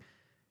ago. He's like,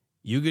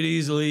 you could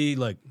easily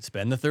like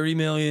spend the $30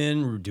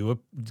 million,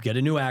 get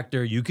a new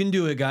actor. You can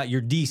do it, guy.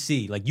 You're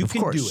DC. Like you of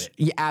can course. do it.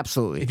 Yeah,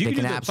 absolutely. If you They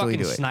can can do the absolutely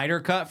fucking do it. Snyder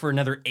cut for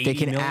another $80 They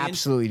can million,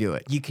 absolutely do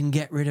it. you can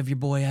get rid of your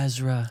boy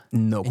Ezra.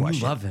 No and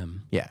question. You love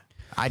him. Yeah,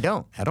 I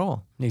don't at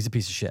all. He's a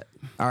piece of shit.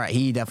 All right,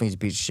 he definitely is a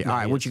piece of shit. All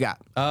right, he what is. you got?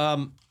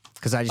 Um,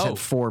 Because I just oh. had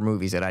 4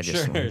 movies that I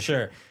just.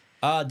 sure.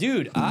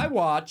 Dude, I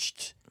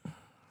watched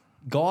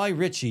Guy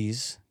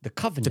Ritchie's The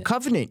Covenant. The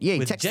Covenant. Yeah, he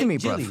With texted Jake me,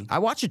 bro. Gyllenhaal. I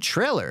watched a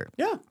trailer.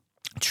 Yeah,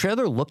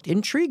 Trailer looked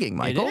intriguing,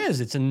 Michael. it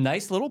is. It's a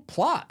nice little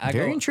plot. I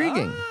Very go,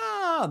 intriguing.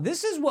 Ah,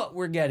 this is what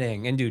we're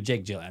getting. And dude,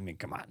 Jake Gyllenhaal. I mean,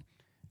 come on.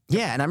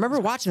 Yeah, and I remember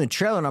watching the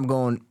trailer and I'm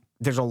going,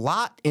 there's a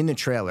lot in the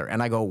trailer.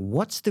 And I go,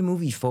 what's the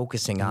movie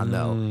focusing on,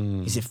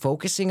 though? Is it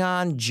focusing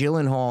on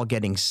Gyllenhaal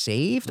getting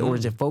saved or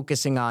is it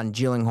focusing on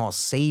Gyllenhaal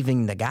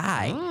saving the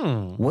guy?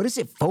 What is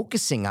it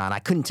focusing on? I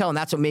couldn't tell. And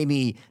that's what made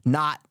me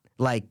not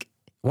like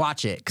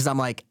watch it because I'm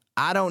like,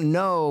 I don't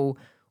know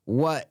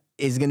what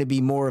is going to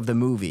be more of the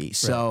movie.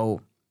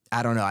 So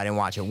I don't know. I didn't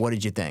watch it. What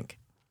did you think?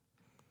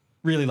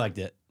 Really liked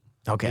it.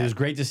 Okay. It was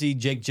great to see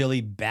Jake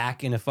Gyllenhaal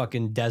back in a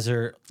fucking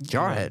desert.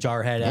 Jarhead.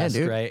 Jarhead-esque,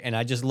 Yeah, dude. right? And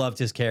I just loved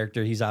his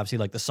character. He's obviously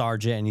like the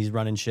sergeant and he's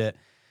running shit.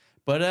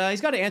 But he's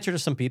got to answer to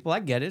some people.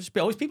 I get it. There's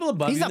always people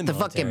above He's you in not the the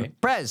military. fucking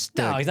Prez,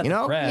 dude. No, he's not you the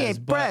know? Prez, He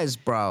ain't but Prez,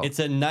 bro. It's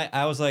a night.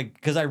 I was like,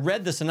 because I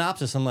read the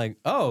synopsis. I'm like,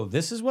 oh,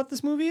 this is what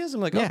this movie is.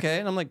 I'm like, Yeah. okay.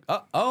 And I'm like,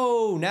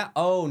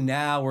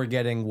 now we're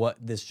getting what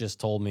this just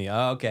told me.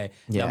 Okay.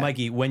 Yeah. Now,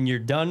 Mikey, when you're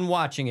done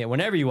watching it,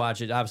 whenever you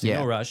watch it, obviously Yeah.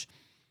 no rush.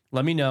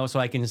 Let me know so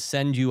I can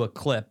send you a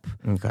clip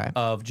Okay.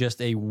 of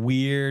just a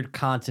weird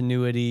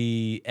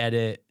continuity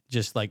edit.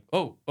 Just like,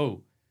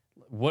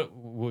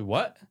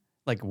 what?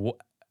 Like, what?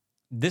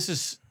 This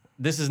is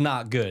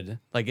not good.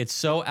 Like, it's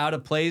so out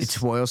of place. It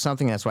spoils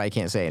something. That's why I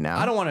can't say it now.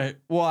 I don't want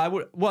to. I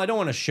don't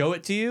want to show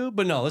it to you.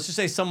 But no, let's just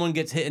say someone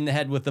gets hit in the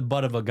head with the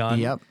butt of a gun.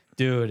 Yep.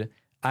 Dude.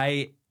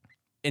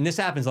 And this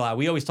happens a lot.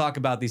 We always talk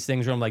about these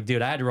things where I'm like,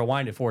 dude, I had to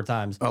rewind it 4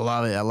 times. I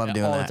love it. I love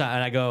doing all that. the time.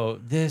 And I go,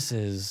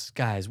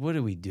 guys, what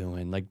are we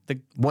doing? Like,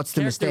 What's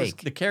the character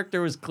mistake? the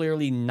character was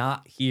clearly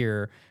not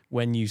here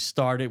when you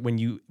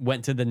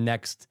went to the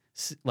next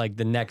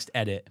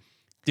edit.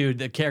 Dude,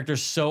 the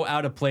character's so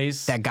out of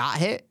place. That got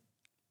hit?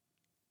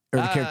 Or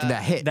the character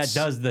that hits? That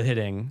does the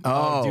hitting.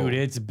 Oh, dude,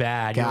 it's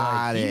bad.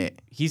 got You're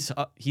it. He's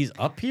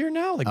up here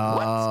now? Like,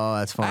 what? Oh,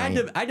 that's funny.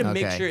 I had to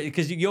make Okay. sure,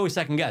 because you always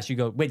second guess. You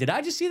go, wait, did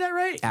I just see that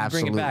right? You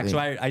bring it back. So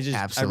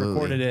Absolutely. I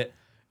recorded it,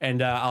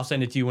 and I'll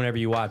send it to you whenever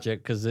you watch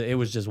it, because it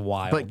was just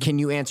wild. But can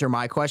you answer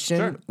my question?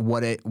 Sure.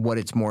 What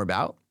it's more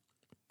about?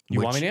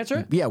 You want me to answer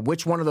it? Yeah,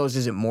 which one of those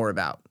is it more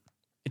about?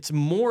 It's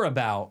more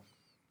about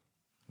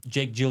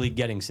Jake Gyllenhaal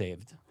getting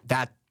saved.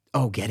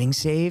 Getting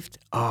saved?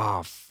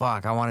 Oh,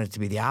 fuck. I wanted it to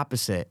be the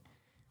opposite.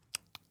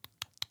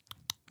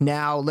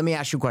 Now, let me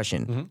ask you a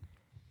question. Mm-hmm.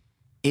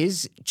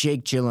 Is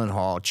Jake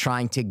Gyllenhaal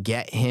trying to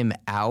get him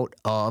out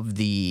of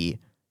the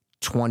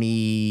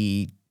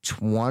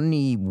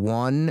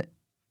 2021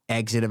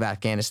 exit of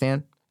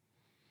Afghanistan?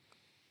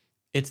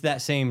 It's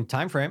that same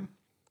time frame.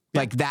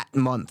 Like that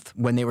month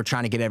when they were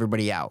trying to get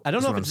everybody out. I don't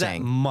is know if what it's I'm that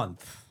saying.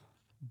 month,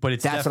 but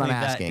it's That's what I'm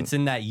definitely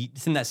asking.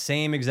 It's in that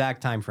same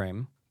exact time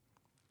frame.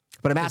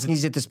 But I'm asking,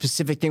 is it the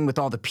specific thing with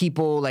all the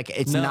people? Like,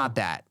 it's No. not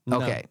that.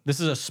 No. Okay. This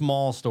is a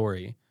small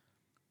story.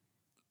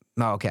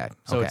 Oh, okay.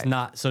 So okay. it's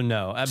not. So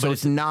no. So But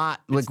it's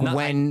not like not-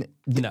 when.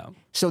 no.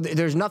 So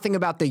there's nothing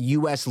about the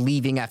U.S.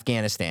 leaving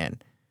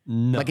Afghanistan.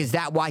 No. Like, is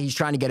that why he's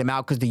trying to get him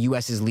out because the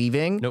U.S. is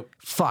leaving? Nope.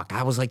 Fuck.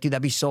 I was like, dude,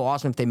 that'd be so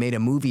awesome if they made a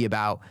movie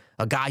about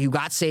a guy who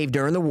got saved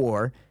during the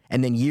war,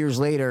 and then years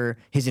later,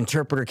 his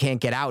interpreter can't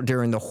get out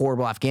during the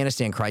horrible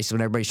Afghanistan crisis when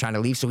everybody's trying to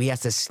leave, so he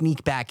has to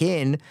sneak back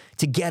in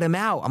to get him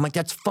out. I'm like,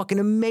 that's fucking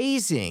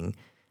amazing.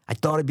 I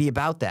thought it'd be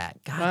about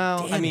that. God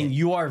Well, damn I mean, it.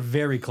 you are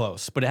very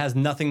close, but it has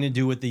nothing to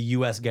do with the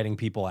U.S. getting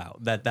people out.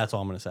 That's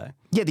all I'm going to say.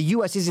 Yeah, the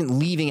U.S. isn't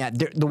leaving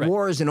the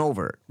war isn't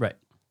over. Right.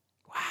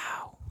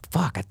 Wow.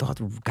 Fuck. I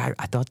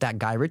thought that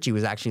Guy Ritchie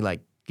was actually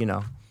like,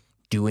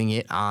 doing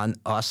it on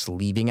us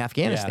leaving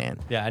Afghanistan.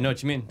 Yeah, I know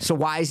what you mean. So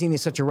why is he in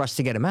such a rush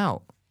to get him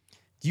out?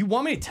 Do you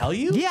want me to tell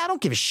you? Yeah, I don't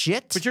give a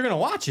shit. But you're going to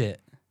watch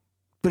it.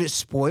 But it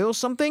spoils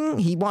something.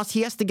 He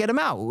has to get him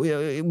out.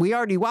 We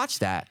already watched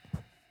that.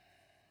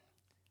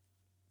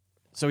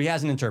 So he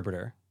has an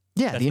interpreter.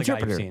 Yeah, That's the the guy you've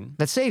interpreter seen.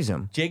 that saves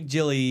him. Jake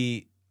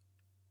Gyllenhaal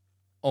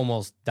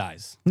almost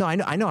dies. No, I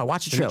know. I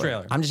watched the In the trailer.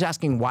 trailer. I'm just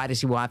asking, why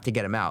does he have to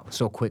get him out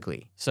so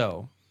quickly?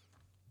 So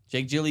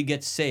Jake Gyllenhaal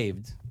gets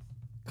saved,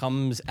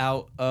 comes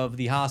out of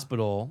the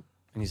hospital,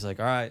 and he's like,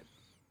 all right,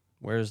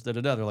 where's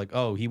da-da-da? They're like,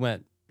 oh, he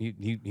went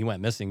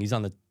missing. He's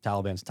on the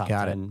Taliban's top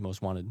Got 10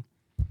 most wanted.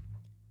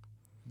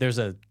 There's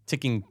a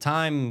ticking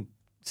time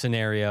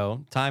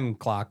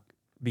clock,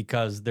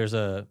 because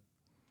the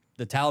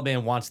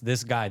Taliban wants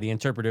this guy, the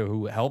interpreter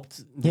who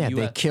helped the Yeah, US.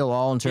 they kill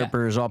all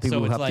interpreters, all people So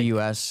who it's help like- the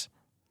U.S.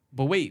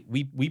 But wait,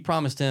 we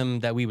promised him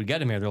that we would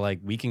get him here. They're like,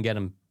 we can get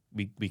him.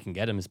 We can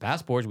get him his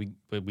passports. You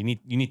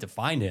need to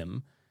find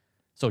him.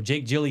 So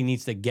Jake Gyllenhaal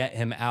needs to get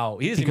him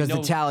out. He doesn't Because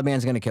even the know,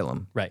 Taliban's going to kill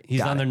him. right. He's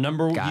Got on it. their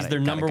number. Got He's it. their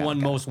Got it, number got it, one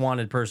got it. most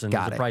wanted person.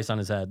 Got With a it. price on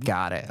his head.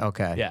 Got it.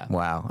 Okay. Yeah.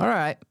 Wow. All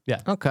right.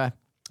 Yeah. Okay.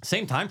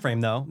 Same time frame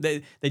though.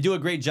 They do a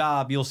great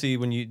job. You'll see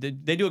when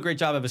they do a great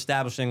job of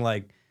establishing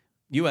like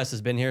U.S.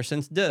 has been here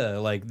since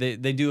Like they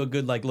do a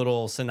good like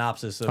little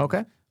synopsis of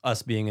Okay.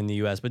 us being in the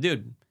U.S. But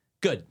dude,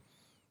 good.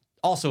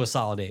 Also a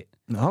solid 8.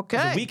 Okay.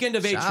 It's a weekend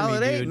of 8 Solid for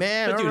me, 8, dude.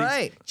 man. But All dude,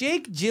 right. it's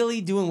Jake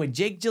Gyllenhaal doing what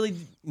Jake Gyllenhaal.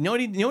 You know what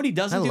he I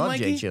doesn't do, love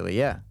Mikey? Jake Gyllenhaal.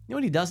 Yeah. You know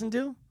what he doesn't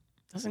do?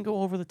 Doesn't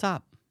go over the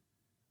top.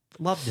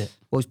 Loved it.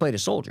 Well, he's played a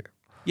soldier.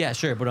 Yeah,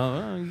 sure, but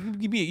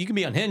you can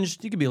be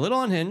unhinged. You can be a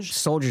little unhinged.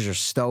 Soldiers are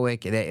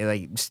stoic.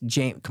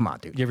 James, come on,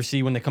 dude. You ever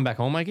see when they come back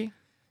home, Mikey?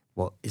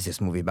 Well, is this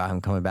movie about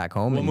him coming back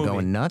home What and movie?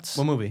 going nuts?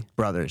 What movie?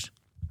 Brothers.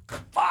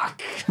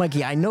 Fuck.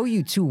 Mikey, I know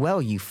you too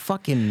well. You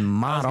fucking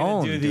moron.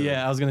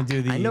 I was gonna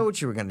do the. I know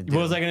what you were gonna do.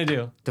 What was I gonna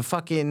do? The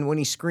fucking when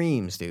he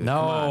screams, dude. Come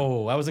on.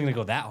 No, I wasn't gonna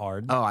go that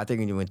hard. Oh, I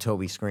think you when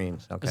Toby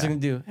screams. I was Okay. gonna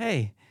do.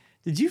 Hey,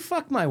 did you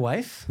fuck my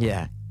wife?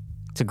 Yeah.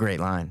 It's a great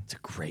line. It's a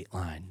great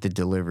line. The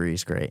delivery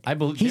is great. I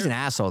believe- he's an they're-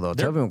 asshole though.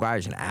 they're- Tobey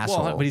Maguire's an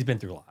asshole. Well, but he's been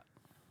through a lot.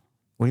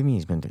 What do you mean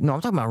he's been? No,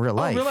 I'm talking about real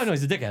life. Oh, real life? No,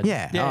 he's a dickhead.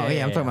 Yeah.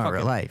 I'm talking about Fuck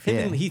real him. life. Him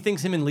Yeah. and- he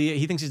thinks him and Leah.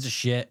 He thinks he's a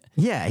shit.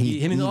 Yeah,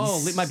 Him and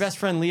he's my best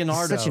friend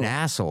Leonardo. such an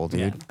asshole,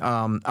 dude.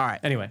 All right.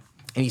 Anyway,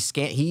 And he's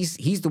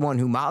the one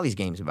who Molly's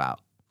game's about.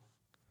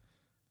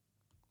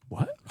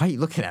 what? Why are you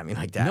looking at me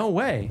like that? No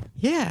way.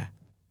 Yeah.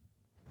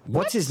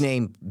 What's his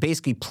name?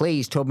 Basically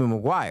plays Tobey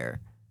Maguire.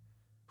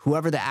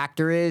 Whoever the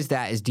actor is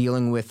that is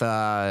dealing with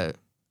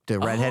the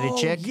redheaded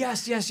chick.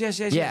 Yes.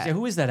 Yeah.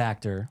 Who is that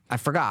actor? I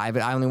forgot.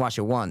 I only watched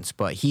it once,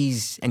 but he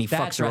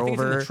fucks her I think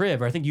over. it's in the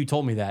trib. I think you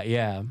told me that.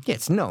 Yeah. Yeah,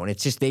 it's known.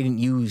 It's just they didn't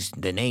use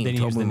the name They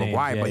didn't use Tobey the name.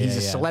 Maguire, Yeah, but he's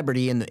yeah, a yeah.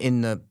 celebrity in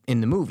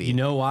the movie. You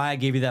know why I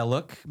gave you that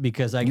look?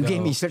 Because You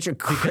gave me such a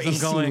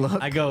crazy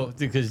look. I go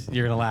because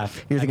you're gonna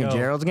laugh. You're thinking I go-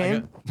 Gerald's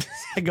game?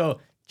 I go.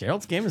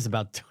 Gerald's game is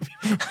about Toby.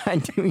 I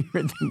knew you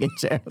were thinking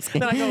Gerald's game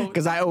Then I go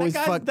because I always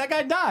fuck. that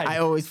guy died. I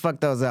always fuck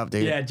those up,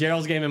 dude. yeah,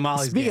 Gerald's game and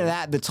Molly's Speaking game. of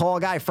that, the tall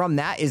guy from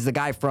that is the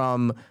guy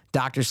from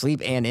Doctor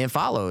Sleep and It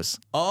Follows.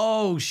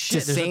 Oh It's shit!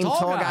 the there's a same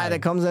tall guy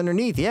that comes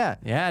underneath. Yeah.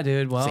 Yeah,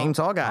 dude. Well, Same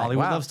tall guy.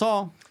 Hollywood Wow. loves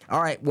tall.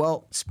 All right.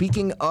 Well,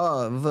 speaking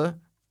of,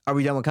 are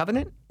we done with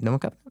Covenant? Done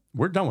with Covenant?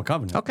 We're done with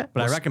Covenant. Okay.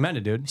 but I Well, recommend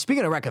it, dude.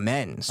 Speaking of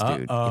recommends,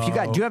 dude, Uh-oh. if you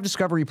got, do you have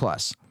Discovery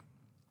Plus?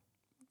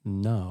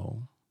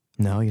 No,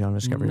 No, you don't have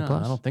Discovery no,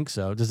 Plus. I don't think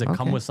so. Does it come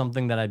Okay. with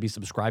something that I'd be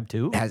subscribed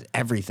to? It has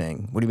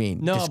everything. What do you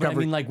mean? No, but I Discovery.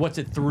 mean, like, what's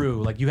it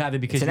through? Like, you have it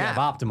because It's you an have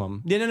app.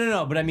 Optimum. Yeah,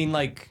 no. But I mean,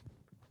 like,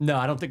 no,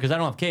 I don't think because I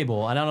don't have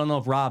cable, and I don't know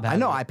if Rob has. I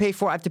know. it. I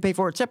have to pay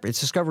for it separate.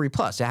 It's Discovery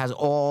Plus. It has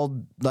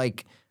all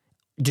like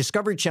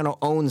Discovery Channel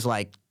owns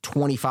like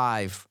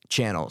 25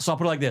 channels. So I'll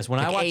put it like this: when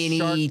I Like watch A&E,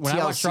 Shark, when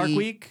I watch Shark TLC,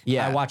 Week,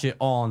 yeah. I watch it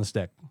all on the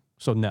stick.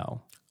 So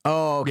no.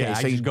 Oh, okay. Yeah,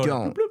 I so you just go to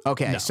don't. bloop, bloop.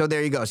 Okay, No. so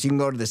there you go. So you can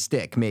go to the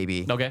stick,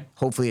 maybe. Okay.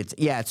 Hopefully it's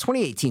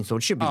 2018, so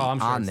it should be Oh, I'm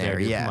sure on it's there. there,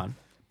 dude. Yeah. Come on.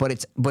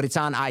 But it's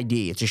on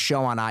ID. It's a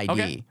show on ID.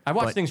 Okay. I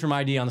watch But things from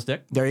ID on the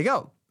stick. there you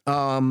go.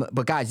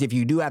 But guys, if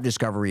you do have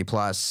Discovery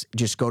Plus,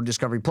 just go to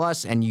Discovery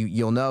Plus, and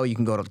you'll know you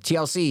can go to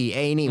TLC,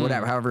 A&E,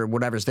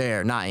 whatever's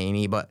there. Not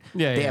A&E, but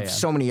Mm. Yeah, they yeah, have yeah.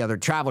 so many other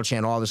Travel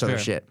Channel, all this other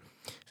Sure. shit.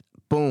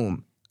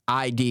 Boom,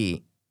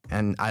 ID,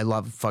 and I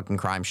love fucking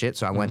crime shit,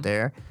 so I Mm-hmm. went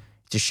there.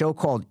 It's a show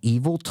called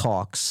Evil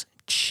Talks: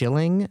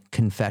 Chilling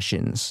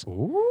Confessions.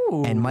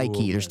 Ooh. And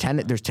Mikey, there's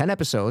 10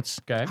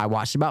 episodes. Okay. I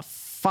watched about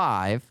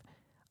 5.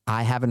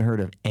 I haven't heard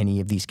of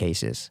any of these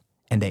cases,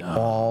 and they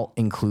all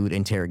include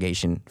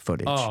interrogation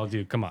footage. Oh,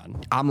 dude, come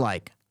on. I'm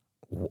like,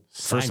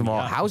 first Sign of me all,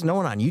 up. how's no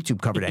one on YouTube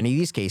covered any of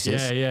these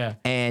cases? Yeah.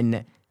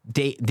 And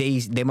they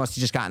must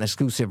have just gotten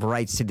exclusive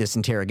rights to this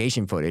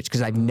interrogation footage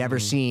because I've never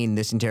seen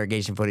this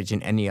interrogation footage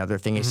in any other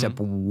thing except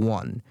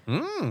one.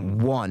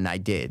 One I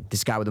did.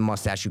 This guy with a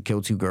mustache who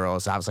killed 2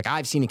 girls. I was like,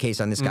 I've seen a case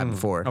on this guy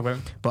before. Okay.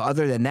 But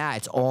other than that,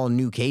 it's all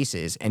new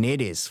cases, and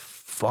it is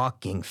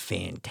fucking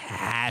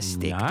fantastic,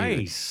 dude.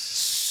 Nice.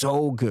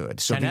 So good.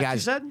 So if And you you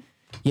guys said?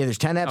 yeah, there's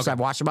 10 episodes. I've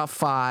watched about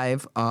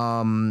 5.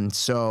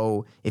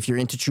 So if you're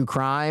into true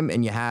crime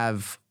and you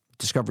have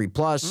Discovery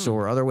Plus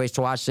or other ways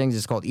to watch things,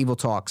 it's called Evil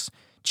Talks: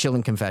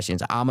 Chilling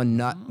Confessions. I'm a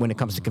nut when it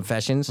comes to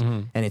confessions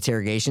and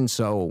interrogation.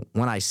 So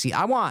when I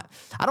don't want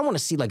to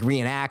see like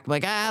reenact.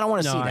 Like I don't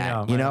want to No, see I that.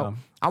 know, You I know, know.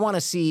 I want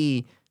to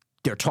see.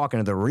 They're talking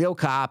to the real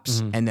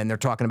cops, and then they're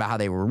talking about how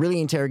they were really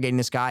interrogating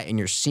this guy, and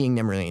you're seeing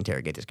them really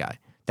interrogate this guy.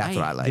 That's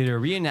what I like. Dude, a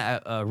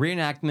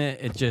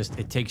reenactment,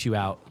 it takes you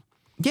out.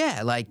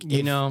 Yeah, like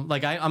You know,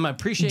 like I'm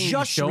appreciating you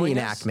just showing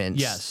this. reenactments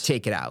Yes.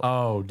 take it out.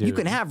 Oh, dude. You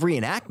can have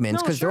reenactments No,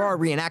 because there sure. are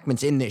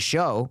reenactments in this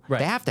show. Right.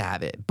 They have to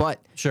have it. But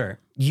Sure.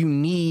 you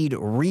need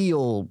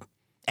real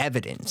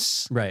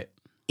evidence Right.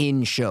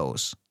 in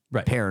shows.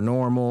 Right.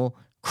 Paranormal,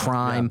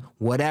 crime,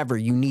 whatever.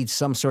 You need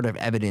some sort of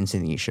evidence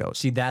in these shows.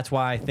 See, that's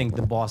why I think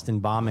the Boston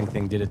bombing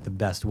thing did it the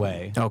best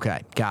way.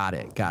 Okay, got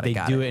it. They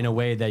do it in a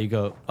way that you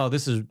go, oh,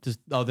 this is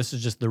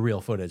just the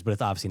real footage, but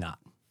it's obviously not.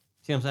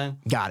 See what I'm saying?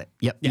 Got it.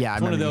 Yep. Yeah, I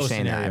it's one of remember you those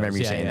saying that. I remember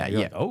you scenarios. saying that.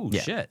 You're Yeah. like, oh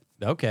Yeah. shit.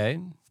 Okay,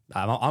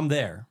 I'm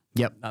there.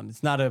 Yep.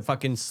 It's not a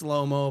fucking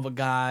slow mo of a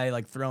guy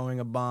like throwing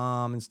a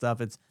bomb and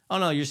stuff. It's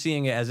you're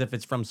seeing it as if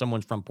it's from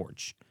someone's front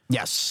porch.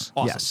 Yes.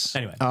 Awesome. Yes.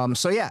 Anyway.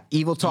 So yeah,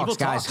 Evil Talks,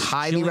 guys. Talks,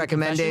 Highly Chilling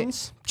recommend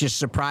Confessions. it. Just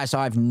surprised how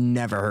I've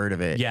never heard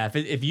of it. Yeah,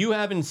 if you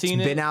haven't seen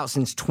Been it, out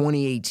since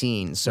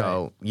 2018,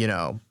 so you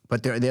know.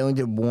 But they only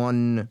did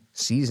 1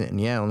 season.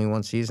 Yeah, only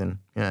 1 season.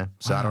 Yeah,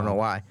 so I don't know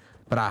why.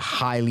 But I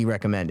highly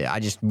recommend it. I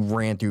just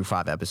ran through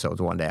 5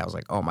 episodes one day. I was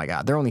like, oh my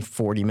god, they're only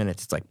 40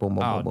 minutes. It's like boom,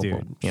 boom, oh boom, boom, dude,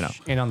 boom. You know.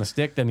 and on the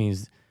stick that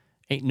means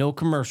ain't no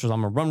commercials.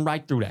 I'm gonna run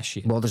right through that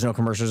shit Well, there's no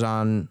commercials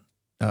on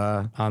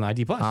on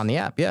ID Plus. the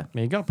app. Yeah,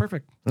 There you go,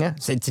 perfect. yeah.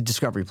 It's a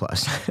Discovery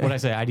Plus. What I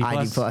say, ID Plus.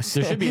 ID Plus.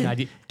 There should be an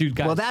ID, dude.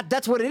 Guys, Well,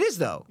 that's what it is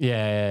though.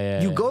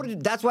 yeah. You go to.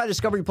 That's why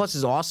Discovery Plus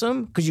is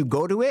awesome because you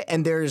go to it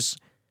and there's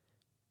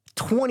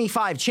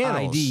 25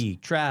 channels. ID,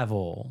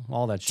 travel,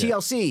 all that shit.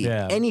 TLC,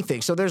 Yeah.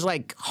 anything. So there's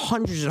like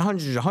hundreds and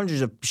hundreds and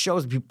hundreds of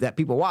shows that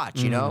people watch,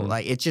 you Mm-hmm. know?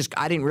 Like it's just,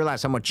 I didn't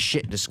realize how much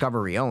shit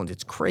Discovery owns.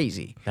 It's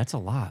crazy. That's a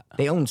lot.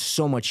 They own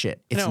so much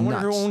shit. It's I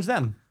wonder nuts. who owns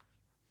them.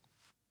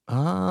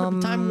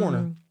 Time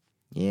Warner.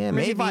 Yeah,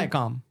 Maybe maybe.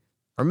 Viacom.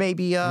 Or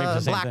maybe it's the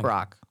same thing.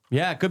 BlackRock.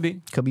 Yeah, it could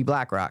be. Could be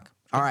BlackRock.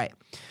 All right.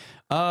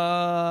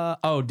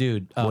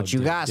 Dude. What you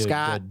dude, got, dude,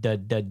 Scott?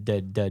 Dud.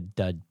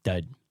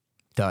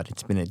 Dud.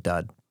 It's been a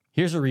dud.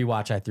 Here's a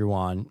rewatch I threw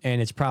on,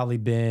 and it's probably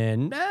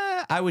been,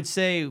 I would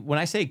say, when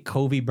I say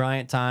Kobe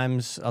Bryant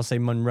times, I'll say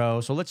Monroe.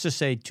 So let's just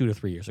say 2 to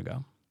 3 years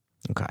ago.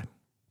 Okay.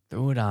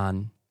 Threw it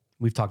on.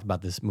 We've talked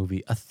about this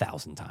movie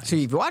 1,000 times. So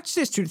you've watched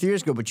this 2 to 3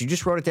 years ago, but you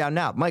just wrote it down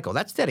now. Michael,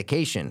 that's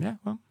dedication. Yeah,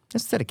 well.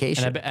 That's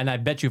dedication. And I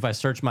bet you if I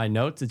search my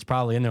notes, it's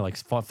probably in there like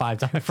 5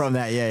 times. From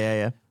that,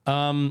 yeah.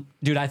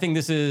 Dude, I think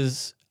this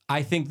is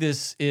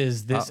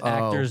this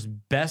actor's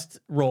best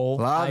role.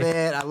 Love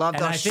it. I love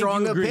and those I think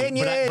strong you agree,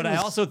 opinions. But I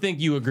also think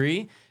you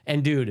agree.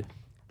 And dude,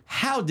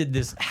 how did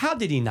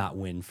he not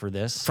win for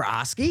this? For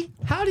Oski?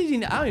 How did he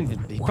not? He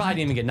probably didn't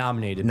even get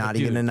nominated. Not but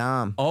even dude, a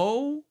nom.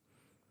 Oh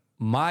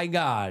my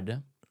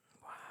God.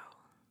 Wow.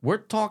 We're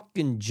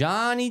talking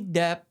Johnny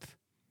Depp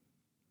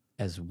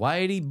as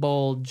Whitey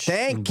Bulge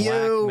Thank in you.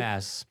 Black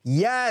Mass.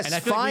 Yes, And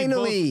I feel like we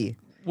finally.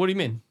 What do you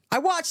mean? I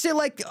watched it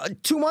like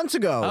 2 months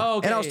ago. Oh,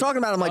 okay. And I was talking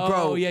about it. I'm like,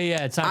 bro. Oh,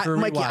 yeah. It's time for a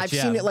Mikey, rewatch. I've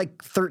yeah. seen it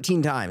like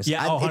 13 times.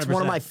 Yeah, It's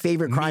one of 100%. my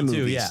favorite crime Me too,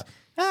 movies. yeah.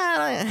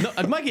 Ah,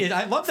 No, Mikey,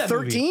 I love that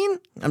movie. 13?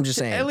 I'm just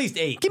saying. At least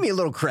 8. Give me a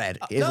little cred.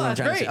 Is No, what I'm that's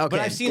trying to great. say. Okay, But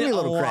I've seen give it me a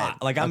a little lot.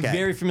 cred. Like, I'm Okay.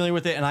 very familiar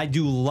with it, and I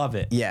do love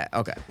it. Yeah,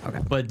 okay.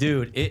 But,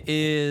 dude, it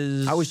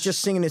is... I was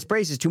just singing his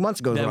praises 2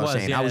 months ago. Is That what I was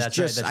was, saying. yeah, I was that's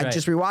right, just, that's I right.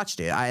 just rewatched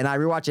it, and I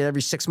rewatch it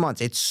every 6 months.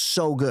 It's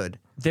so good.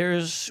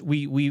 There's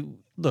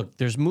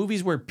there's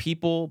movies where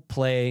people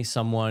play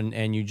someone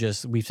and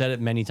we've said it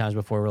many times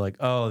before, we're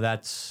like,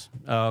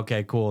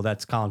 okay, cool,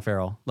 that's Colin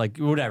Farrell. Like,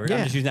 whatever. Yeah.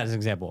 I'm just using that as an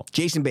example.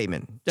 Jason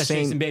Bateman. That's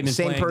same, Jason Bateman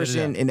Same playing,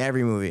 person in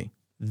every movie.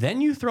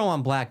 Then you throw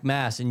on Black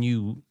Mass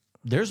and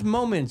there's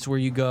moments where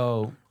you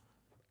go,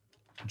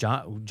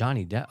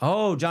 Johnny Depp.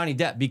 Oh, Johnny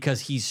Depp,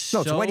 because No,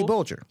 it's Whitey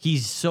Bulger.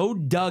 He's so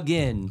dug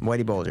in.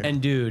 Whitey Bulger.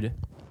 And dude,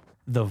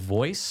 the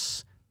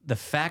voice, the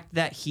fact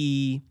that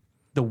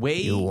the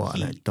way You want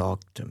to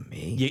talk to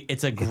me? yeah,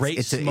 it's a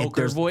great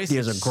smoker there's, voice.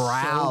 There's It's a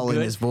growl so in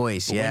good. his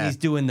voice. But Yeah. when he's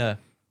doing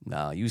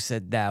no, you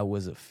said that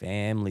was a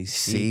family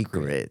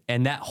secret.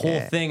 And that whole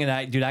thing,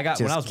 and when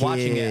I was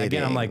watching it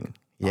again, I'm like, kidding.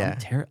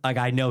 Yeah.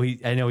 I know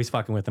he's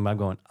fucking with him. I'm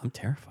going, I'm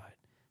terrified.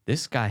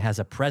 This guy has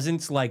a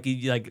presence like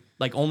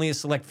only a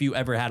select few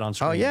ever had on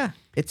screen. Oh yeah,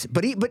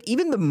 but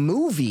even the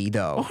movie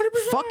though,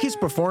 100%. fuck his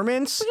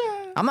performance.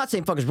 I'm not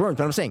saying fuck his performance,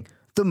 but I'm saying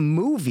the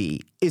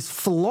movie is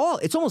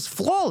It's almost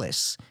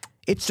flawless.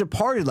 It's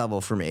Departed level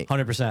for me.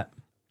 100%.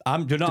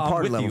 I'm with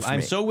level you. for I'm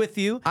me. so with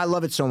you. I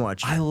love it so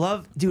much. I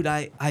love it.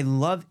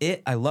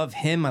 I love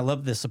him. I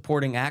love the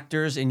supporting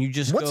actors. And you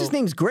just What's his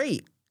name's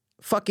great?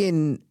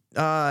 Fucking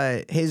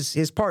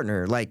his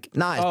partner, like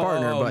not his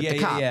partner, but the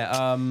cop.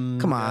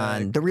 Come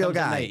on, the real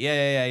guy.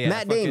 Yeah.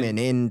 Matt Damon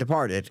in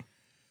Departed.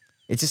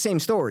 It's the same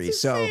story.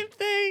 So Same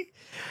thing.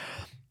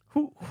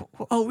 Who?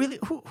 Oh, really?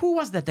 Who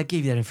was that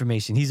gave you that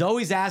information? He's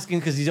always asking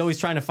because he's always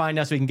trying to find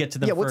out so we can get to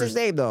them yeah, first. what's his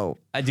name though?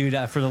 Dude,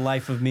 for the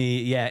life of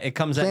me, yeah, it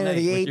comes at Planet night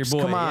of the with Apes, your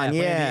boy. come on, Planet of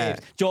the yeah.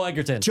 Apes. Joel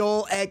Edgerton.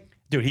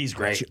 Dude, he's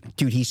great.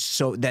 Dude, he's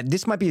so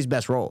this might be his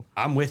best role.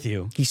 I'm with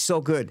you. He's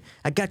so good.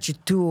 I got you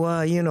two,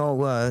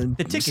 The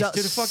tickets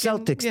to the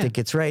fucking Celtics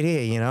tickets right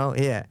here.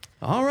 Yeah.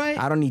 All right.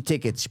 I don't need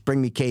tickets. Bring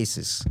me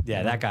cases.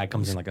 Yeah, that guy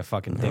comes in like a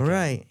fucking dickhead. All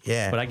right.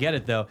 Yeah. But I get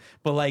it though.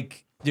 But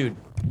like, dude,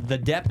 the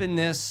Depp in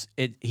this,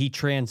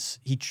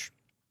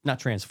 not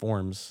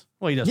transforms.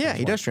 Well, he does. Yeah,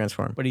 he does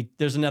transform. But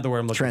there's another word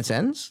I'm looking.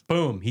 Transcends?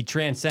 Boom, he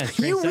transcends.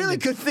 You really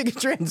Transcendence. couldn't think of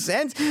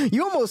transcends?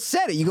 You almost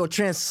said it. You go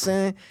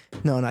transcend.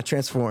 No, not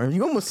transform.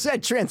 You almost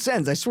said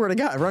transcends. I swear to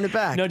God. Run it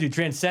back. No, dude,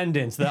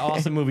 Transcendence, the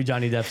awesome movie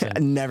Johnny Depp's in. I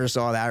never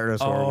saw that. I heard it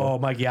was horrible. Oh,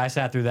 Mikey, I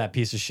sat through that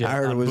piece of shit. I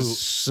heard on it was boot.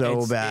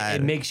 so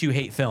bad. It makes you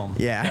hate film.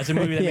 Yeah. That's a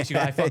movie that makes you.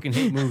 I fucking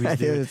hate movies, I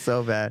dude. did it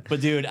so bad.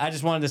 But dude, I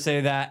just wanted to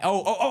say that.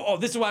 Oh,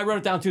 this is why I wrote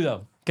it down too,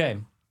 though. Okay,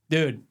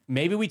 dude,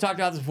 maybe we talked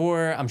about this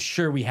before. I'm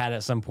sure we had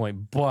at some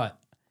point, but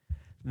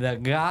the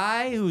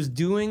guy who's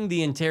doing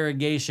the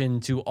interrogation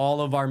to all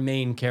of our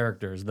main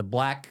characters, the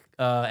black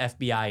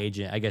FBI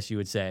agent, I guess you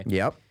would say.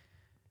 Yep.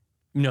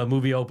 The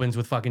movie opens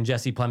with fucking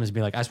Jesse Plemons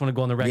being like, I just want to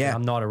go on the record, Yeah.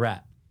 I'm not a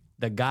rat.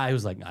 The guy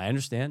who's like, I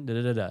understand,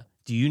 da-da-da-da.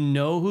 Do you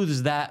know who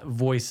that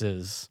voice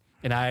is?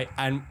 And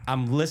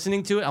I'm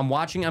listening to it, I'm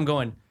watching, I'm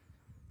going,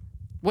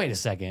 wait a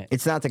second.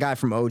 It's not the guy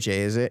from OJ,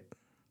 is it?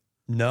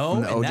 No,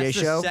 From the and OJ that's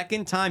show? the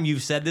second time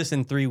you've said this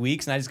in 3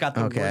 weeks, and I just got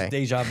the Okay. worst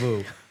deja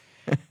vu.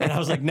 And I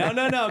was like, no,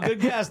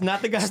 good guess,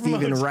 not the guy from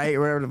Stephen OJ. Wright,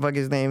 whatever the fuck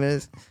his name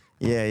is.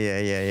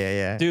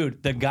 Yeah.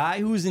 Dude, the guy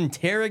who's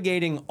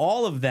interrogating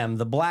all of them,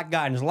 the black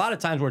guy, and there's a lot of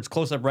times where it's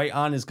close up right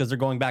on is because they're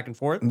going back and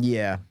forth.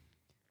 Yeah.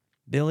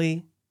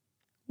 Billy,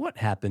 what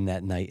happened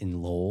that night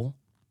in Lowell?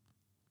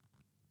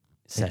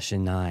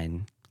 Session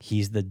 9.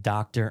 He's the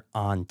doctor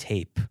on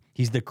tape.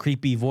 He's the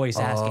creepy voice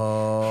asking,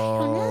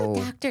 Oh.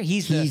 doctor.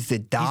 He's the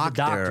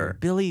doctor.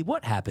 Billy,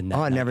 what happened that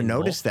Oh, I night never in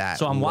Lowell? noticed that.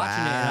 So I'm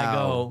watching it and I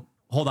Wow. go,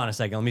 hold on a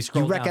second. Let me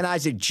scroll You down.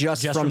 recognize it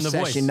just from the Session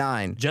voice.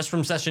 9. Just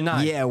from Session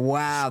 9. Yeah,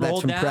 wow, that's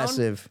Scroll down,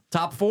 impressive.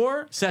 Top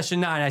 4, Session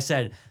 9. I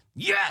said,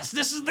 yes,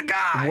 this is the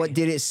guy. What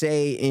did it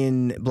say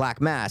in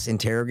Black Mass?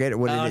 Interrogate? Or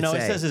what did it no, say?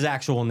 it says his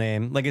actual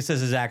name. Like it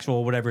says his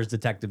actual whatever his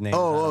detective name. is.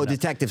 I Oh, don't know.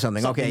 detective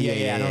something. Okay,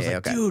 yeah, And I was like,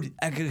 okay. dude,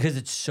 because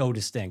it's so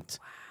distinct.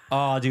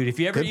 Oh, dude, if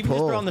you ever Good even just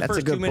pull. throw on the That's a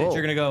first good 2 minutes, pull.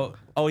 you're gonna go,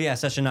 oh yeah,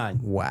 session 9.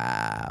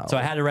 Wow. So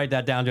I had to write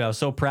that down, dude. I was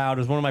so proud.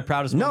 It was one of my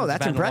proudest. No, moments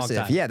that's I've had in a long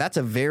impressive. time. Yeah, that's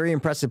a very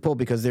impressive pull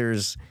because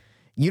there's,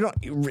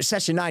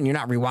 Session 9, you're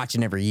not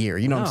rewatching every year.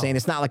 You know what I'm No. saying?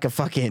 It's not like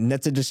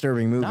that's a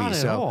disturbing movie. Not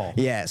at all.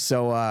 Yeah,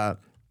 so,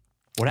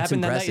 What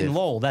happened that night in impressive.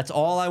 Lowell? That's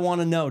all I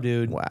want to know,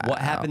 dude. Wow. What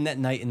happened that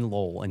night in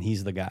Lowell? And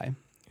he's the guy.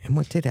 and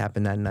what did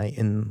happen that night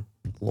in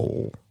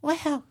Lowell?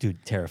 Wow.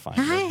 Dude,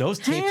 terrifying. Those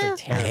tapes are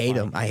terrifying. I hate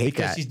 'em. I hate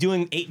because that. he's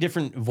doing 8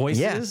 different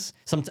voices.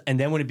 And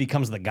then when it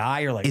becomes the guy,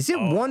 you're like, Is it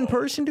one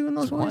person doing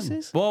those one.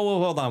 voices? Whoa,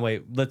 hold on,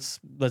 wait. Let's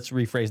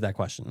rephrase that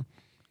question.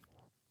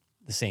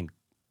 The same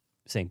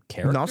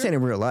character? No, I'm saying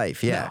in real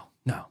life. Yeah.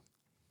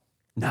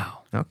 No.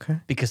 Okay.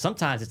 Because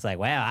sometimes it's like,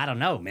 well, I don't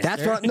know, mister.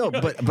 That's what. No,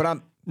 but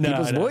I'm No,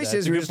 people's no, voices.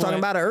 that's a We were good just talking point.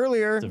 about it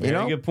earlier. It's a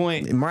very good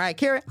point. Mariah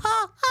Carey,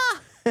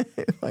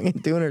 fucking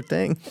doing her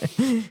thing.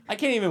 I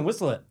can't even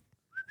whistle it.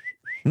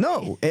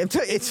 No,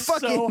 it's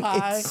fucking So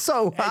high. It's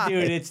so Hey, high,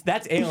 dude,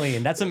 that's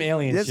alien. That's some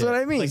alien That's shit. what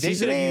I mean. Like, they She's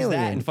should an have used that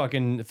alien. in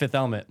fucking Fifth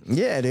Element.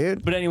 Yeah,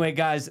 dude. But anyway,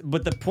 guys,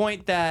 but the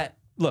point that,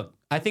 look,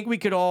 I think we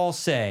could all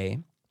say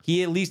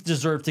he at least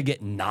deserved to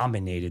get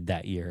nominated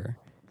that year.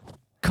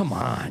 Come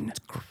on.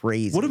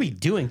 Crazy. What are we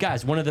doing?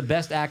 Guys, one of the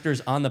best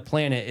actors on the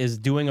planet is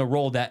doing a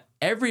role that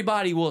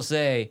everybody will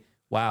say,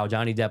 wow,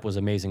 Johnny Depp was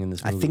amazing in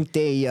this movie. I think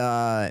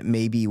they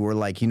maybe were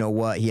like, you know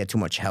what? He had too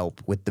much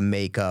help with the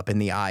makeup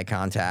and the eye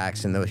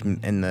contacts and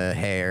the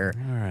hair.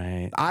 All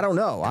right. I don't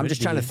know. I'm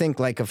just trying to be. think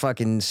like a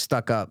fucking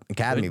stuck-up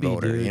Academy Could be,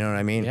 voter. dude. You know what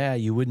I mean? Yeah,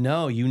 you would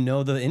know. You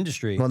know the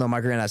industry. Well, no,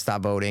 my granddad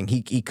stopped voting.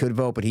 He could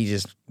vote, but he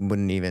just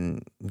wouldn't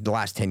even. The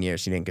last 10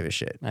 years, he didn't give a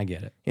shit. I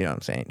get it. You know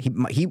what I'm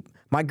saying?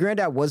 My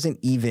granddad wasn't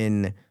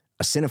even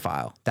a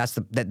cinephile. That's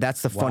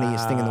the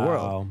funniest thing in the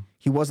world. Wow.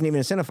 He wasn't even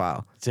a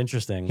cinephile. It's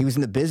interesting. He was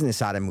in the business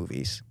side of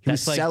movies. He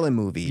was That's like- selling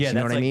movies. Yeah, you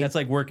know that's what I mean? That's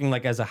like working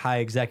like as a high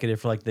executive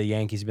for like the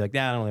Yankees. You'd be like,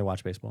 nah, I don't really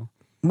watch baseball.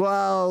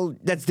 Well,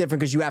 that's different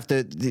because you have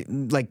to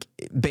like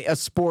a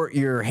sport.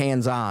 You're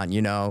hands on.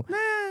 You know,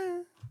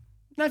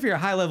 Not if you're a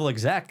high level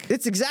exec.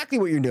 it's exactly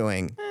what you're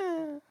doing.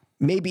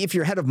 Maybe if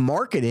you're head of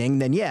marketing,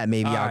 then yeah,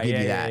 maybe I'll right, give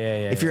you yeah, that.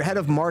 yeah, If you're yeah. head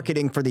of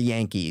marketing for the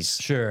Yankees,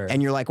 Sure.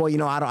 and you're like, well, you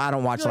know, I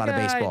don't watch a lot of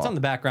Like, baseball. it's on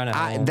the background at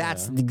home,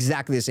 That's yeah.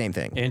 exactly the same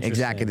thing. Interesting.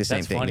 Exactly the same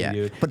That's thing. funny, yeah.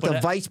 dude. But But the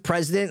vice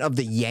president of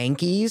the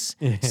Yankees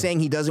saying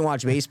he doesn't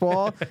watch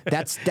baseball,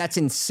 that's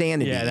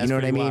insanity. Yeah, that's you know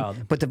what I pretty mean?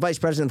 wild. But the vice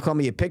president of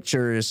Columbia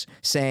Pictures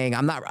saying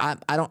I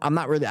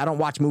don't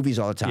watch movies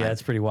all the time. Yeah,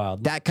 that's pretty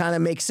wild. That kind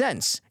of makes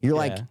sense. You're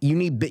like Yeah. you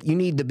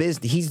need the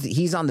business.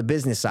 He's on the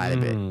business side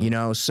of it, you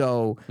know.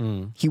 So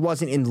he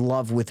wasn't in love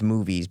with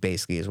movies.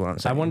 Basically, is what I'm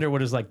saying. I wonder what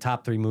his like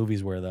top 3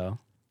 movies were though.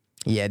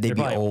 Yeah, they'd be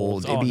probably old.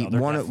 old. It'd Oh, be no, they're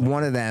definitely-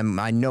 one of them.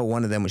 I know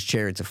one of them was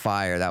Chariots of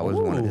Fire. That was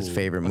one of his Ooh,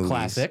 favorite a movies.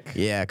 classic.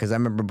 Yeah, because I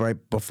remember right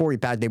before he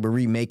passed, they were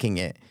remaking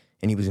it,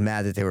 and he was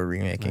mad that they were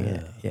remaking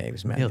it. Yeah, he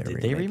was mad. Yo, they were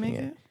did they remaking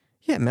remake it?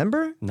 Yeah,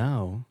 remember?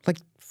 No. Like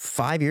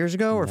 5 years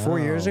ago or 4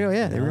 years ago?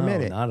 Yeah, they No, remade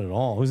it. Not at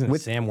all. Who's in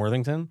it? Sam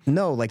Worthington?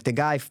 No, like the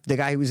guy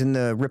who was in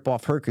the rip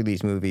off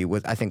Hercules movie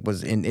was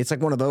in. It's like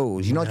one of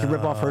those. You know, like the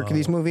rip off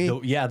Hercules movie.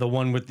 The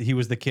one with he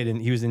was the kid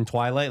he was in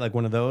Twilight, like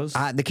one of those.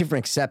 The kid from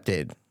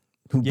Accepted,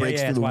 who Yeah,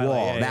 breaks yeah, through the Twilight.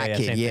 wall. Yeah, That yeah,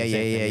 kid. same Yeah, thing, yeah,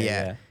 same yeah, thing,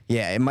 yeah. yeah.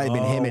 Yeah, it might have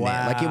been him in it.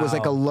 Like it was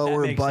like a wow. That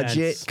lower makes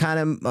budget sense. kind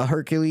of a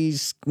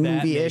Hercules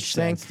movie-ish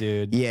thing. makes sense,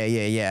 dude.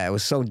 Yeah. It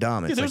was so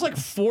dumb. Dude, It's there's like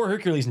 4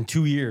 Hercules in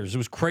 2 years. It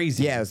was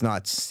crazy. yeah, it was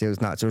nuts. There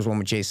was one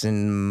with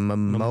Jason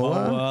Momoa.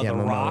 Momoa, Yeah, The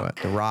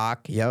Rock. The Rock.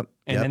 Yep.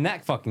 And yep. then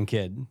that fucking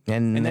kid.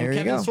 And then there you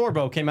Kevin go.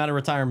 Sorbo came out of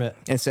retirement.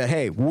 And said,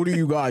 "Hey, what are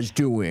you guys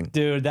doing?"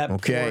 Dude, that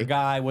Okay. poor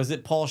guy. Was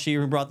it Paul Shear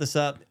who brought this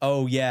up?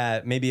 Oh,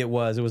 yeah. Maybe it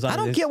was. It was on I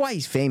don't this- get why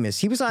he's famous.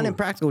 He was on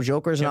Impractical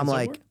Jokers, and I'm Kevin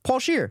like, Sorbo? Paul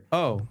Shear,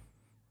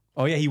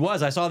 Oh, yeah, he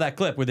was. I saw that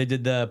clip where they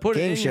did the put it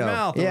game in show. your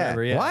mouth or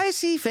whatever. Yeah. Why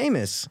is he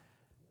famous?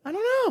 I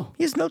don't know.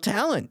 He has no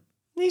talent.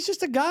 He's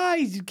just a guy.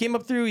 He came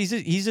up through.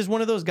 He's just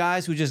one of those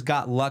guys who just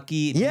got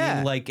lucky Yeah.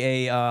 being like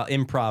a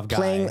improv guy.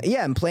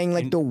 Playing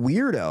like the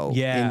weirdo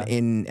Yeah.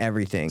 in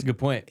everything. That's a good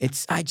point.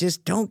 I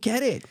just don't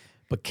get it.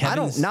 But I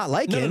don't Kevin's, not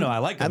like no, him. No, I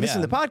like him. I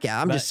listen to the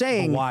podcast. I'm just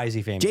saying. But why is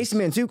he famous? Jason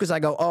Mantzoukas, I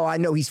go, oh, I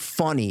know he's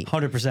funny.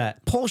 100%.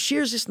 Paul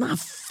Shear's just not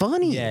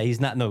funny. Yeah, he's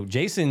not. No,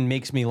 Jason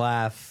makes me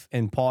laugh,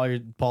 and Paul.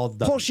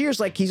 Paul Shear's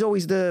like he's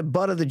always the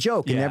butt of the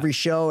joke in Yeah. every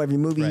show, every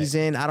movie he's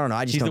Right. in. I don't know.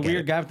 I just He's don't the get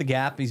weird it. guy with the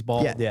gap. He's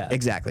bald. Yeah, Yeah,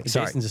 exactly.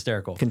 Sorry. Jason's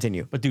hysterical.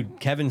 Continue. But dude,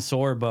 Kevin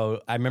Sorbo,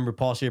 I remember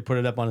Paul Shear put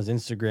it up on his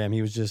Instagram.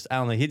 He was just, I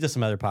don't know. He did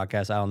some other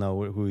podcasts. I don't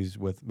know who he's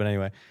with, but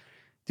anyway,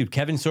 dude,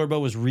 Kevin Sorbo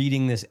was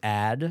reading this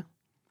ad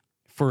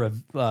for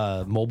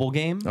a mobile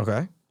game.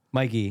 Okay.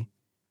 Mikey,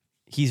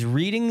 he's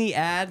reading the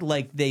ad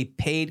like they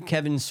paid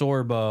Kevin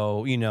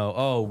Sorbo, you know,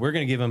 oh, we're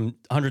going to give him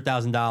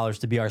 $100,000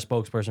 to be our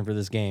spokesperson for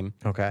this game.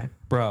 Okay.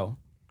 Bro,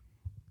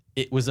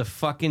 it was a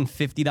fucking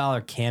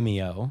 $50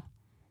 cameo.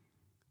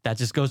 That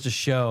just goes to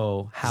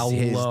show how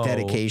His low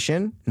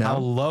dedication. No. how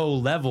low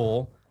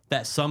level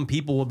that some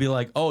people will be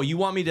like, oh, you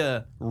want me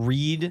to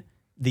read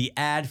the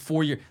ad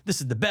for your, this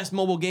is the best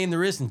mobile game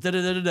there is, and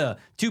da-da-da-da-da.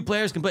 2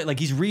 players can play. Like,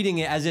 he's reading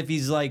it as if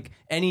he's like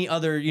any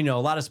other, a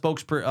lot of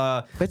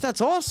But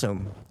that's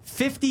awesome.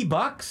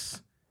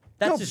 $50?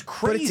 That's just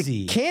crazy. But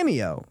it's a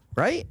cameo,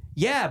 right?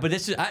 Yeah, but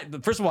this is,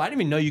 first of all, I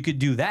didn't even know you could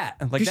do that.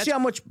 Like, Do you that's, see how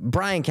much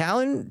Brian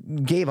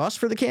Callen gave us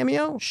for the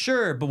cameo?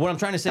 sure, but what I'm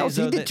trying to say Hell, is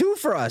he though, did that, 2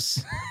 for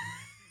us.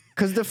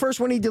 Because the first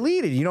one he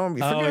deleted, you don't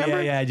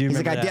remember? yeah, I do He's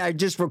remember like, that. I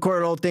just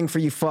recorded the whole thing for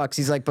you fucks.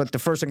 He's like, but the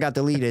first one got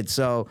deleted,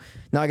 so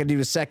now I got to do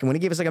the second one. He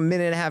gave us like a 1.5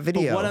 minute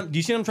video. do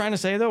you see what I'm trying to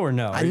say though, or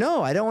no? I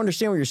know. I don't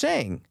understand what you're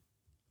saying.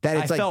 That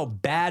I it's like,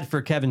 felt bad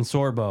for Kevin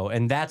Sorbo,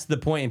 and that's the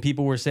point. And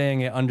people were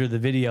saying it under the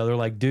video. They're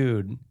like,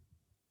 dude,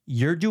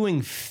 you're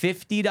doing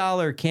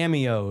 $50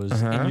 cameos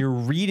and you're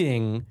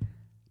reading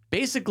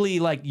basically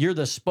like you're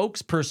the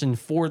spokesperson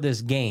for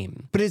this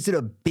game. but is it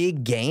a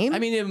big game? I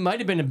mean, it might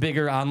have been a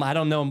bigger online. I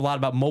don't know a lot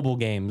about mobile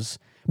games.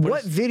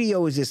 what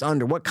video is this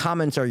under? What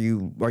comments are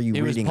you It was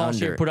reading Paul under?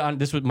 Scheer put it on.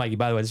 This was Mikey,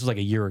 by the way. This was like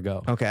a year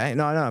ago. Okay,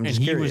 no, I'm And just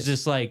he curious. was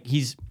just like,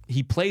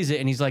 he plays it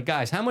and he's like,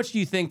 guys, how much do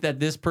you think that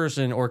this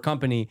person or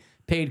company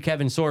paid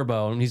Kevin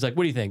Sorbo? And he's like,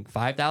 what do you think?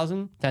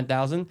 5,000?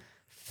 10,000?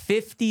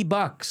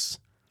 $50.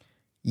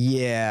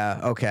 Yeah.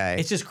 Okay.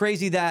 It's just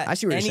crazy that I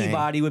see what you're saying.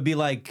 anybody would be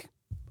like,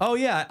 oh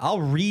yeah,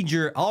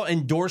 I'll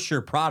endorse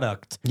your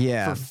product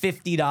Yeah. for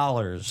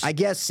 $50. I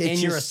guess it's and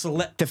you're a just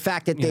cele- the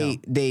fact that you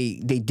they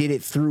did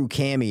it through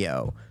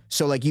Cameo.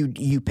 So like you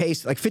pay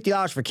like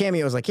 $50 for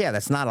Cameo is like, yeah,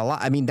 that's not a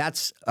lot. I mean,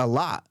 that's a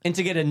lot. and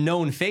to get a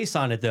known face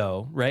on it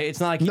though, right? It's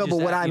not like you No, just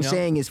but what I'm you know?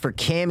 saying is for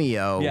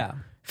Cameo, Yeah.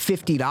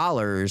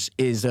 $50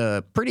 is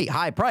a pretty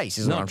high price,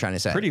 is what I'm trying to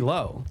say. Pretty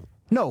low.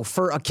 No,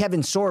 for a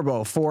Kevin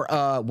Sorbo, for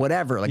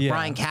whatever, like Yeah.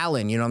 Brian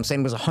Callen, you know what I'm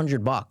saying, was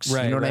 $100.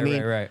 Right, you know what I right,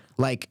 mean? right.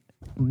 Like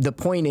the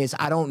point is,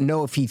 I don't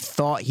know if he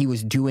thought he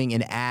was doing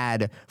an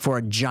ad for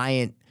a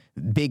giant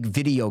big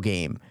video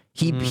game.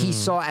 He Hmm.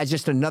 saw it as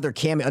just another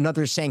cameo,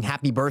 another saying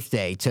happy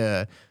birthday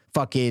to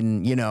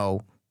fucking,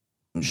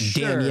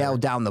 Danielle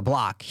down the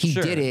block. He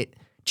Sure. did it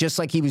just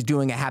like he was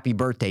doing a happy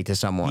birthday to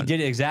someone. He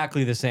did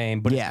exactly the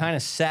same, but Yeah. it's kind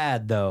of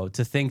sad though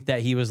to think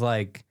that he was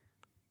like,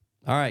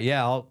 all right,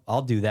 yeah,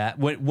 I'll do that.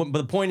 But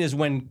the point is,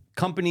 when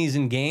companies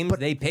and games,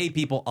 they pay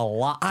people a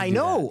lot. I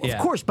know, that. Yeah.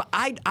 of course, but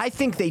I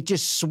think they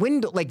just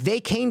swindled. Like they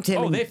came to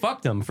him. Oh, and- they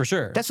fucked him for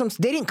sure. That's what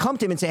they didn't come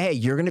to him and say, "Hey,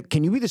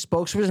 can you be the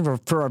spokesperson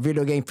for our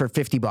video game for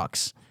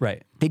 $50?"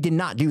 right. They did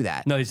not do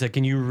that. No, he said,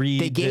 "Can you read?"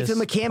 They gave this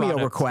him a Cameo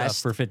product request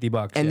stuff for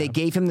 $50, and yeah. they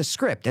gave him the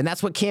script, and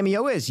that's what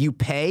Cameo is. You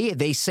pay,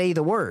 they say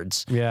the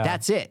words. Yeah.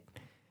 That's it.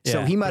 So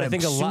Yeah. he But might I have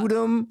think a lot- sued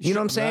him. You know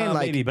what I'm saying? Well,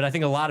 like, maybe, but I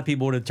think a lot of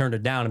people would have turned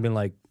it down and been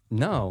like,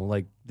 "No,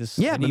 like this."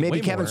 yeah, I but need maybe way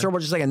Kevin more. Sorbo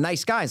was just like a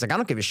nice guy. He's like, I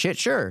don't give a shit.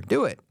 Sure,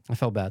 do it. I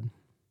felt bad.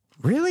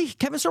 Really?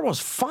 Kevin Sorbo's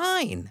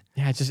fine.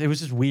 Yeah, it was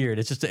just weird.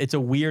 It's a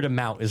weird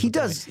amount. He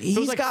does.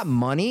 He's got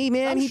money,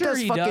 man. I'm he sure does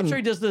he fucking. does. I'm sure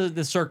he does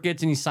the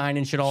circuits and he's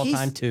signing shit all the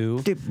time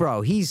too. Dude,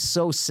 bro, he's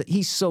so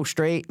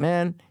straight,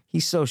 man.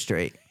 He's so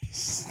straight.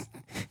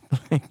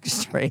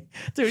 Straight.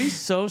 Dude, he's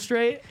so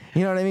straight.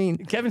 You know what I mean?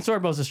 Kevin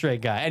Sorbo's a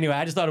straight guy. Anyway,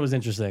 I just thought it was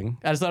interesting.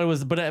 I just thought it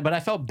was, but I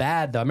felt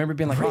bad though. I remember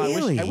being like,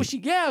 Really? I wish he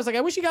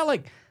got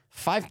like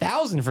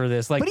 5,000 for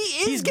this. Like, But he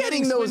is he's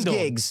getting those swindled.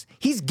 gigs.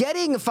 He's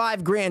getting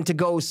 $5,000 to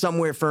go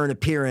somewhere for an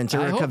appearance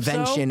or I a hope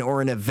convention so.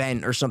 or an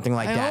event or something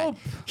like I that. hope.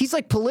 He's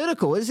like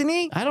political, isn't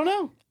he? I don't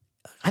know.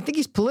 I think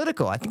he's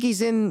political. I think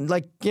he's in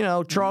like,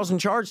 Charles in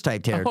Charge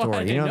type territory.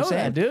 didn't You know what I'm know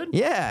saying? that, dude.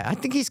 Yeah, I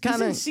think he's He's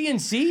kind in of.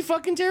 CNC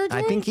fucking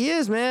territory. I think he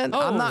is, man.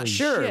 I'm not Holy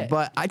sure, shit.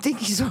 but I think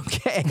he's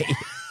okay.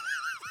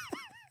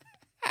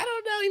 I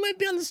don't know. He might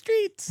be on the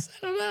streets.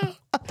 I don't know.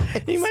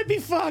 He might be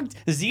fucked.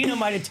 Xena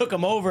might have took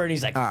him over, and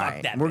he's like, All "Fuck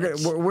right, that." we're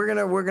bitch.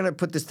 gonna we're gonna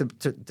put this to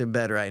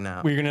bed right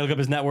now. We're gonna look up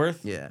his net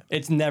worth. Yeah.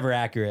 It's never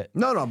accurate.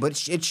 No,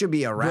 but it should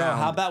be around. Bro,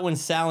 how about when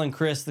Sal and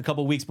Chris, a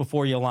couple weeks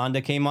before Yolanda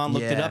came on,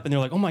 looked it Yeah. up and they're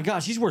like, "Oh my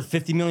gosh, she's worth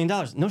 $50 million."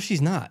 No,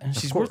 she's not.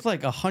 She's course. worth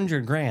like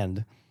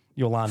 $100,000.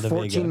 Yolanda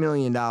 $14 Vega.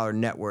 million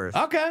net worth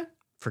Okay,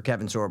 for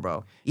Kevin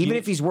Sorbo? Even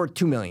if he's worth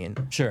 $2 million.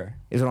 sure.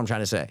 Is what I'm trying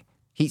to say.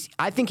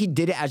 I think he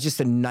did it as just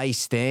a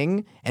nice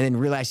thing, and then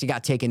realized he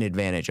got taken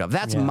advantage of.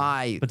 That's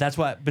my. But that's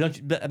why. But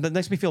that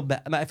makes me feel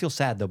bad. I feel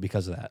sad though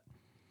because of that.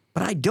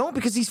 But I don't,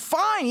 because he's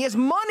fine. He has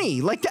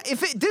money. Like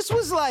if this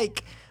was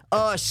like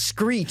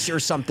Screech or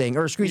something,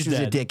 or Screech He's was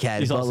dead. a dickhead,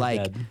 He's but also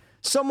like dead.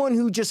 someone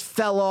who just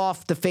fell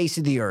off the face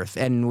of the earth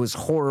and was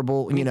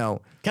horrible.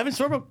 Kevin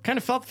Sorbo kind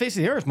of fell off the face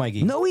of the earth,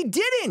 Mikey. No, he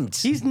didn't.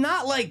 He's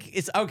not like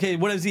it's okay.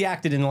 What has he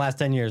acted in the last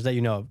 10 years that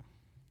you know of?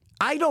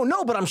 I don't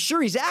know, but I'm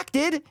sure he's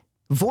acted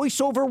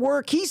voiceover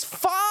work. He's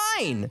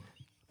fine.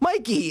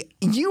 Mikey,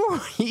 You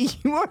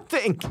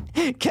think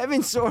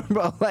Kevin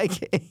Sorbo,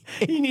 like,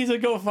 He needs a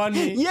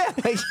GoFundMe. yeah,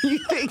 like you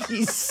think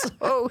he's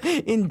so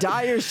in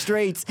dire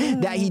straits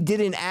that he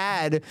did an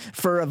ad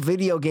for a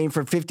video game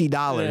for $50.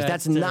 Yeah,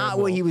 That's it's not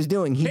terrible. what he was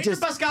doing. He Pedro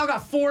just Pascal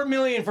got $4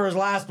 million for his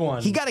last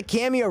one. he got a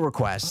cameo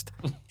request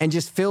and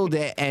just filled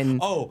it. And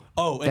Oh,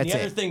 and That's the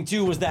other it. thing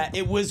too was that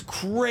it was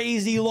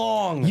crazy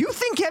long. you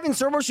think Kevin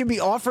Sorbo should be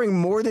offering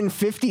more than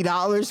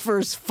 $50 for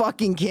his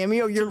fucking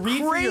cameo? You're read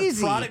for your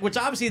crazy. product, which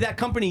obviously that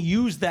company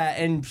used that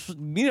and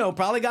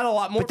probably got a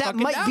lot more. But that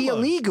fucking might be downloads.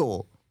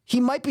 illegal. He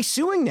might be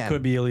suing them.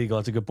 Could be illegal.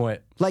 That's a good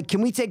point. Like, can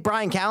we take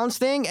Brian Callen's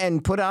thing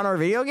and put it on our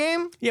video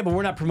game? Yeah, but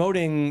we're not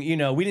promoting.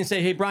 We didn't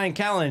say, hey, Brian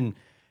Callen.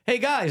 Hey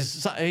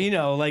guys,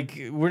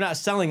 we're not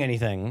selling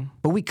anything.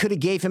 But we could have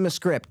gave him a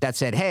script that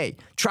said, "Hey,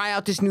 try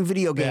out this new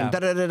video game, Yeah. da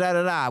da da da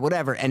da da,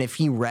 whatever." And if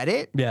he read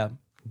it, Yeah.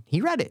 he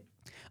read it.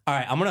 All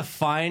right, I'm gonna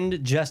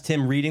find just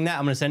him reading that.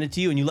 I'm gonna send it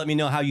to you, and you let me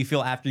know how you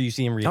feel after you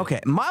see him read it. Okay,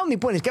 my only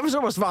point is Kevin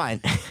Sorbo's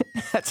fine.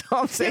 That's all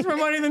I'm He saying. has more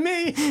money than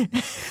me.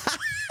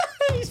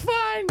 He's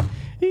fine.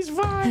 He's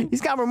fine.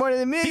 He's got more money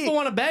than me. People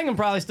want to bang him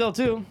probably still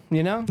too.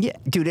 Yeah,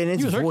 dude, and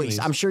his was voice. Hercules.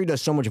 I'm sure he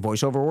does so much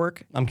voiceover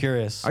work. I'm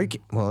curious. Are you?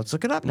 Well, let's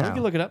look it up now. You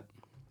can look it up.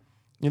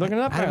 You looking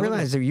it up? I All didn't right, look it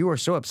realize that you were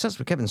so obsessed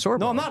with Kevin Sorbo. up.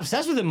 No, I'm not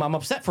obsessed with him. I'm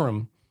upset for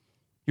him.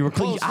 You were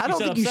close. I don't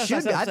said think you obsessed,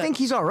 should. said I upset. think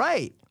he's all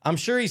right. I'm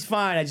sure he's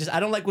fine. I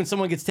don't like when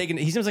someone gets taken.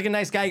 He seems like a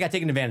nice guy. He got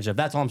taken advantage of.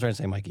 That's all I'm trying to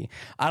say, Mikey.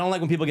 I don't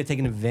like when people get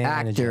taken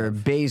advantage Actor of.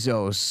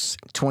 Bezos,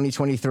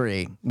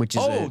 2023, which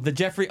is Oh, a the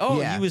Jeffrey. Oh,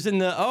 Yeah. he was in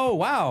the. Oh,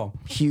 wow.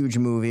 huge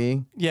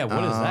movie. Yeah,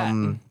 what is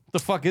that? The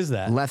fuck is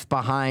that? Left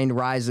Behind,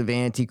 Rise of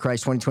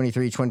Antichrist,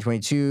 2023,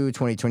 2022,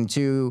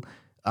 2022.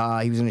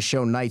 He was in the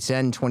show Night's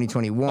End,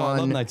 2021. Oh, I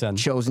love Night's End.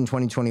 Chosen,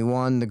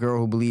 2021. The Girl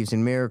Who Believes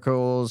in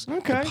Miracles.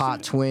 Okay, The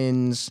Pot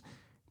Twins.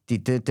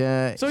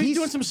 So he's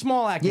doing some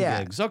small acting Yeah.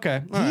 gigs.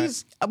 Okay. All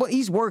right.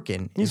 He's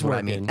working. He's is what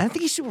I mean. working. And I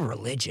think he's super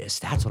religious.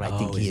 That's what I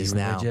think he is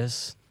now.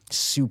 religious?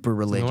 Super No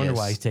religious. wonder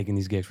why he's taking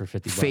these gigs for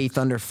 $50. Faith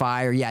Under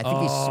Fire. Yeah, I think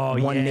Oh,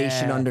 he's One yeah.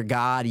 Nation Under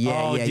God.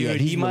 Yeah, Oh, yeah, dude, yeah.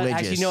 He's he might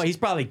religious. actually no. He's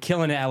probably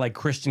killing it at like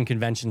Christian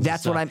conventions.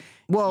 That's what I'm.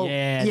 Well,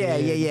 Yeah, yeah.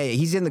 dude.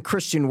 He's in the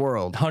Christian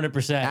world.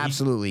 100%.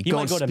 Absolutely. He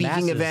Going might go to speaking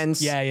masses.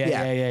 events. Yeah.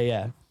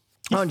 Yeah.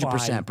 He's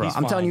 100%, fine. bro. He's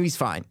I'm telling fine. you, he's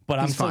fine. But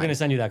I'm He's still fine. gonna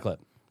send you that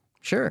clip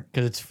Sure.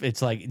 because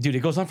it's like, dude,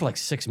 it goes on for like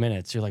 6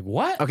 minutes. You're like,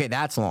 what? Okay,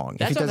 that's long.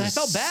 That's if he does I it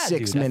felt bad.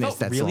 6 dude. minutes, That felt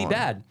that's really long.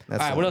 bad.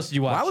 That's All right, what long. else did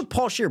you watch? Why would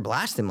Paul Scheer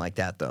blast him like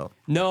that, though?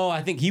 No,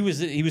 I think he was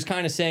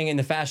kind of saying in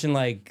the fashion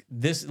like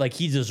this, like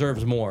he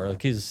deserves more.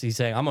 Like he's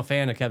saying, I'm a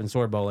fan of Kevin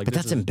Sorbo. Like, But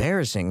this that's is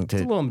embarrassing a to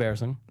little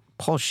embarrassing.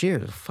 Paul Scheer.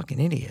 Is a fucking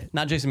idiot.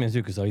 Not Jason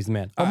Mantzoukas though. He's the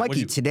man. Oh, All right,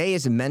 Mikey, today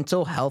is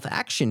Mental Health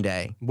Action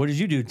Day. what did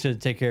you do to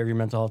take care of your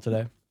mental health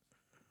today?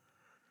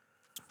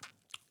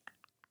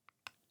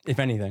 If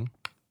anything.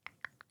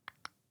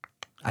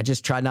 I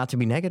just tried not to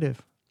be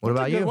negative. What That's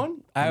about a good you? one.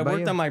 What I about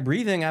worked you? on my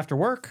breathing after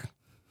work.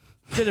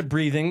 Did a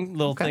breathing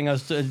little thing. I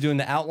was doing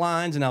the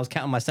outlines and I was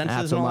counting my senses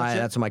That's and what all that my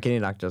shit. that's what my kidney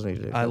doctor does me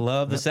to do. I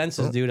love the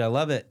senses, dude. I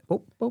love it.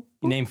 Boop, boop.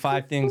 You name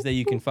 5 things that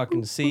you can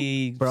fucking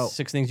see. Bro.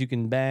 6 things you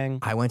can bang.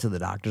 I went to the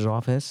doctor's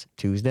office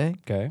Tuesday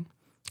Okay.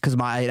 because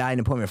I had an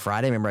appointment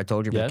Friday. Remember I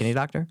told you about Yes. the kidney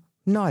doctor?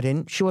 No, I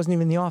didn't. She wasn't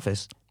even in the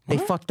office. They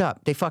fucked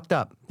up.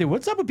 Dude,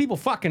 what's up with people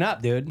fucking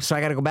up, dude? So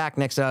I got to go back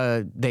next.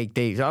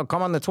 They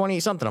come on the 20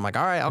 something. I'm like,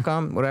 all right, I'll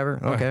come. Whatever.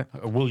 Okay.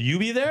 Will you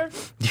be there?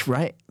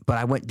 Right. But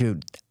I went,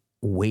 dude.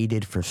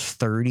 Waited for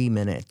 30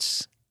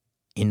 minutes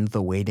in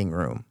the waiting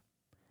room.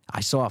 I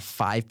saw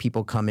 5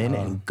 people come in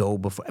and go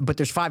before. But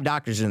there's 5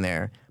 doctors in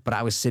there. But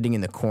I was sitting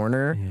in the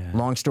corner. Yeah.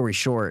 Long story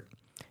short,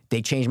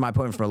 they changed my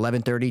appointment from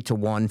 11:30 to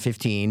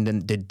 1:15. Then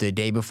the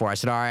day before, I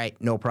said, all right,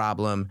 no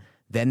problem.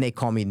 Then they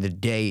call me the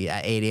day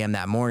at 8 a.m.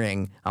 that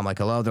morning. I'm like,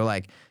 hello. They're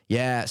like,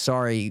 yeah,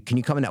 sorry. Can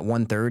you come in at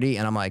 1:30?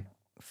 And I'm like,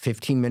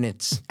 15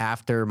 minutes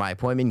after my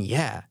appointment?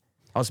 Yeah.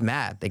 I was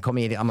mad. They called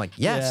me. I'm like,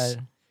 yes.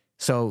 Yeah.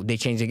 So they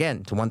changed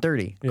again to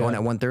 1:30. Going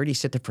at 1:30,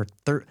 sit there for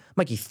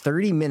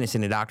 30 minutes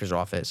in the doctor's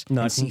office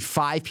No, and see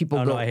 5 people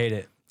Oh, go. no, I hate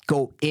it.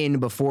 Go in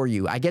before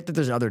you. I get that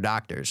there's other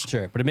doctors.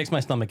 Sure, but it makes my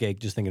stomach ache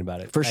just thinking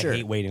about it. For sure. I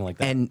hate waiting like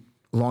that. And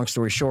long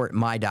story short,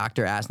 my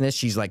doctor asked this.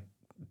 She's like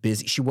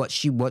busy.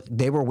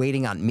 They were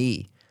waiting on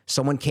me.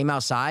 Someone came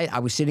outside. I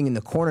was sitting in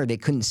the corner. They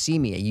couldn't see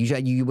me.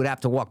 Usually you would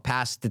have to walk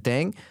past the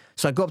thing.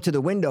 So I go up to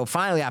the window.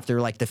 Finally, after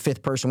like the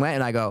 5th person went,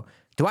 and I go,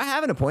 do I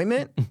have an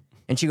appointment?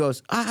 And she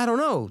goes, I don't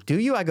know. Do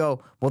you? I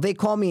go, well, they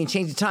called me and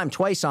changed the time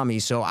twice on me.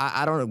 So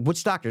I don't know.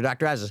 Which doctor?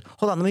 Dr. Azaz.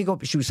 Hold on. Let me go.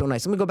 She was so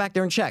nice. Let me go back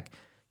there and check.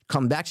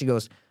 Come back. She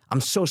goes,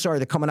 I'm so sorry.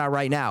 They're coming out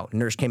right now.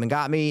 Nurse came and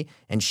got me,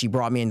 and she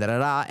brought me in,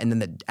 da-da-da. And then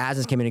the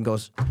Azaz came in and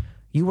goes,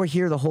 you were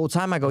here the whole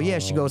time? I go, yeah.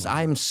 She goes,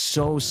 I'm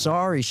so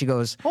sorry. She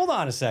goes, Hold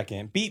on a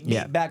second. Beat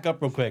Yeah. back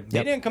up real quick. They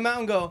Yep. didn't come out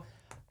and go,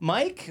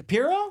 Mike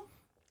Piro?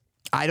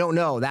 I don't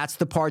know. That's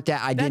the part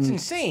that I didn't.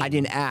 insane. I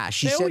didn't ask.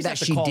 She They said always that have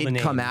to she call the did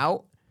come name.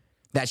 out.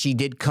 That she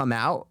did come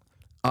out.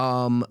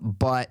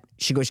 But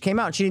she goes, she came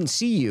out and she didn't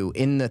see you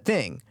in the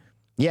thing.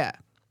 Yeah.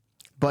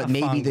 But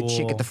maybe the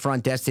chick at the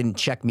front desk didn't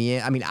check me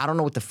in. I mean, I don't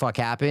know what the fuck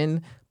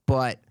happened,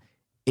 but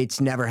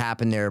it's never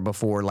happened there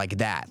before like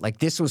that. Like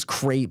this was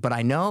great, but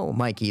I know,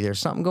 Mikey, there's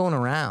something going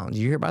around. Did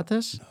you hear about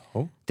this?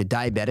 No. The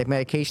diabetic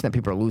medication that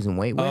people are losing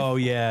weight with. Oh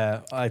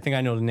yeah, I think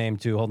I know the name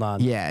too. Hold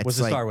on. Yeah, What's it's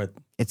it like- start with?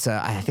 It's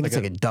I think it's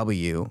like a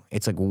W.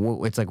 It's like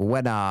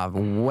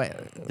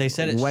Weganov. They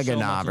said it so much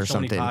Weganov on or so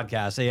many something.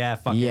 podcasts. Yeah,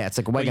 fuck Yeah, it. it's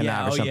like But Weganov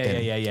yeah, or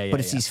something. Yeah. But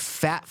it's these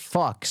fat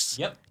fucks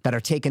Yep. that are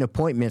taking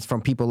appointments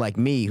from people like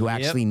me who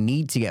actually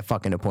need to get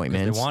fucking They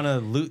appointments. want to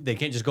loot. They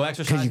can't just go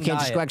exercise. Because you and can't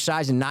just diet. go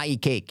exercise and not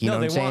eat cake. You know No,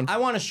 what I'm they saying? want. I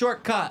want a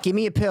shortcut. Give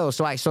me a pill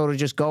so it'll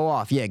just go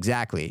off. Yeah,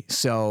 exactly.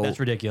 So That's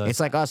ridiculous. It's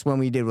like us when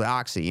we did with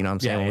Oxy. You know what I'm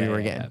saying? Yeah, When yeah, we were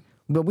yeah, getting, yeah.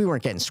 but we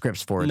weren't getting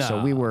scripts for it. So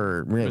No. we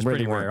were It was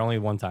pretty weren't- rare. Only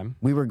one time.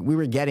 we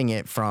were getting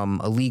it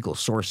from illegal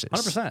sources.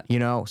 100%. You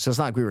know, so it's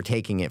not like we were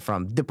taking it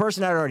from the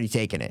person had already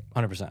taken it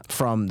 100%.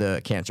 from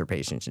the cancer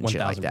patients and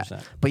shit like that.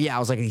 1000%. But yeah, I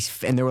was like,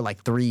 and there were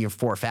like 3 or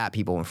 4 fat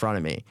people in front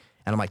of me.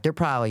 And I'm like,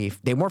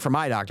 they weren't from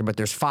my doctor, but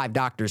there's 5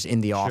 doctors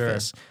in the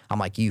office. I'm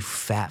like, you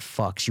fat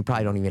fucks, you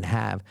probably don't even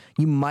have.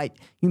 You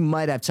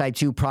might have type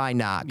 2, probably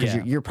not, because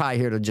Yeah. you're probably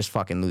here to just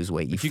fucking lose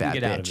weight. You you fat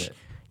can get bitch. out of it.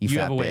 You You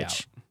fat have a way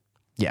bitch. out.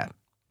 Yeah.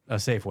 A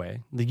safe way.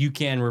 Like, you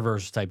can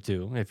reverse type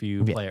 2 if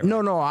you play it.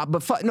 No,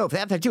 but no, if they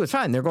have type 2, it's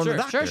fine. They're going to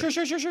the Sure,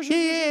 doctor. sure.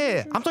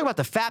 Yeah. I'm talking about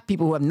the fat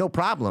people who have no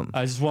problem.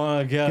 I just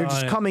want to get. They're on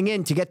just it. coming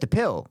in to get the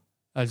pill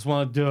I just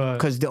want to do it.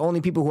 because the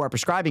only people who are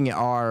prescribing it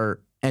are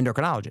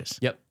endocrinologists.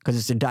 Yep. Because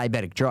it's a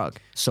diabetic drug.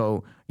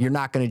 So you're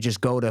not going to just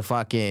go to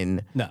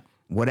fucking No.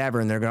 whatever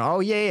and they're going,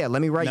 oh, yeah,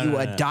 let me write No, you no,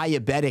 a no.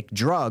 diabetic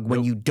drug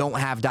when you don't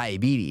have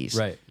diabetes.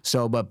 Right.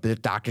 So, but the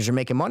doctors are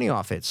making money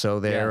off it.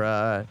 So they're,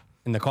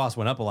 And the cost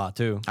went up a lot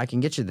too. I can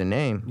get you the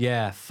name.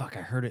 Yeah, fuck,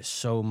 I heard it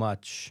so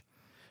much.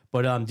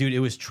 But dude, it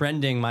was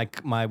trending. My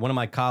one of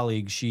my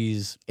colleagues,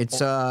 she's It's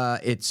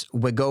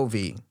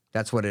Wegovy.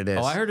 That's what it is.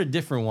 oh, I heard a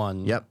different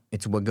one. Yep.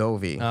 It's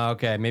Wegovy. Oh,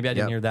 okay, maybe I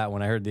didn't Yep. hear that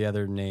one. I heard the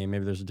other name.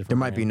 Maybe there's a different. There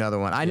might be brand. another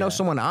one. I know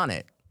someone on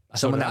it.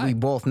 Someone did that I. we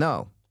both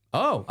know.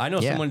 Oh, I know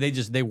Yeah. someone.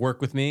 They work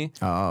with me.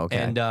 Oh, okay.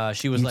 And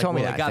she was You like, told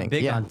me "Well, that, it I got think.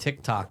 big Yeah. on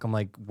TikTok." I'm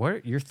like,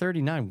 "What? You're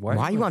 39. Why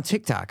are you on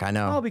TikTok? I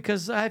know. Oh,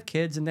 because I have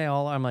kids and they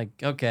all. I'm like,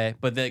 okay,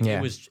 but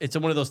Yeah. it's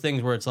one of those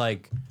things where it's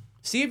like,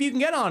 see if you can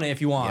get on it if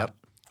you want. Yep.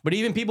 But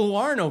even people who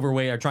aren't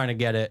overweight are trying to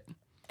get it,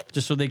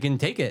 just so they can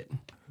take it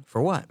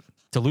For what?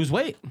 to lose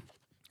weight.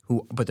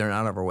 But they're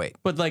not overweight.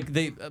 But like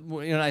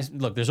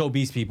look, there's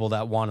obese people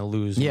that want to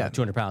lose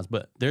 200 pounds,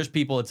 but there's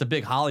people. It's a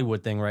big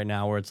Hollywood thing right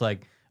now where it's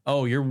like,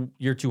 oh,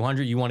 you're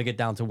 200, you want to get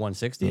down to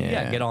 160?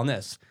 Yeah, get on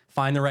this.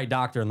 Find the right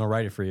doctor and they'll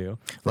write it for you.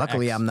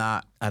 Luckily, X.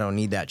 I don't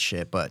need that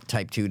shit, but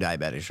type 2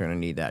 diabetics are going to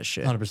need that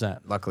shit. 100%.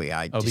 Luckily,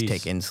 I Obese. just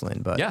take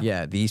insulin. But Yeah.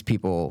 yeah, these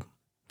people,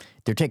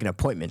 they're taking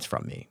appointments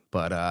from me,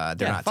 but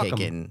they're Yeah, not fuck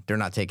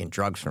 'em. taking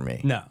drugs from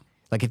me. No.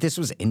 Like if this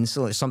was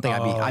insulin, something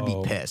I'd be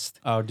pissed.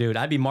 Oh, dude,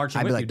 I'd be marching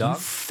I'd be with like, you, dog.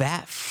 you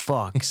fat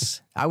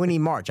fucks. I wouldn't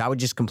even march. I would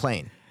just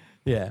complain.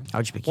 Yeah. I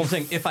would just be Well, I'm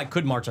saying if I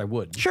could march, I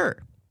would. sure,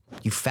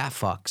 you fat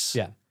fucks.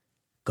 Yeah.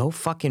 Go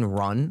fucking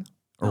run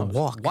or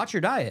walk Watch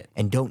your diet.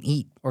 and don't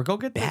eat. Or go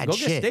get Bad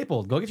shit.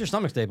 stapled. Go get your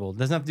stomach stapled.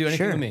 Doesn't have to do anything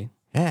Sure. with me.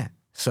 Yeah.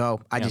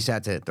 So I just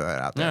had to throw that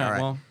out there. Yeah, All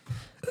right. well,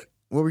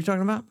 What were we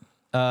talking about?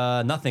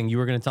 nothing. You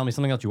were going to tell me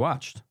something else you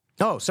watched.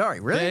 Oh, sorry.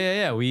 Really?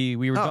 Yeah. We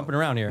were jumping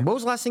around here. What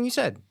was the last thing you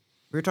said?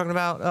 We were talking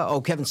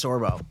about Kevin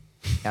Sorbo.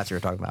 That's what we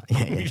were talking about.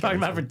 Yeah, You're talking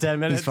about it for 10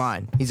 minutes. He's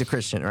fine. He's a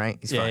Christian, right?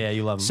 He's Yeah, fine. yeah,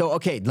 you love him. So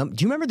okay, do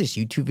you remember this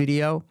YouTube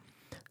video?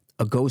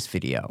 A ghost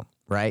video,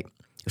 right?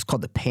 It was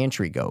called The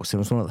Pantry Ghost. It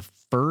was one of the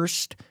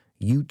first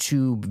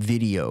YouTube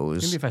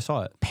videos. Maybe if I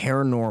saw it.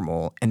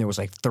 Paranormal, and there was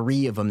like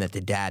 3 of them that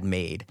the dad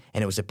made,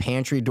 and it was a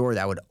pantry door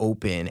that would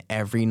open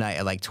every night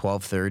at like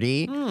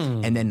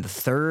 12:30, and then the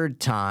third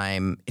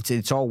time,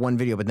 it's all one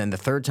video, but then the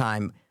third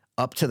time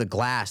up to the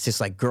glass, this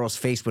like girl's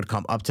face would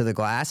come up to the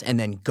glass and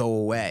then go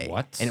away.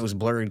 What? And it was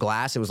blurred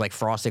glass. It was like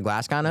frosted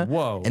glass kind of.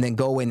 Whoa. And then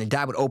go away, and the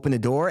dad would open the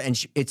door, and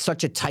it's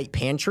such a tight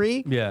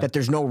pantry Yeah. that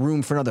there's no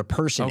room for another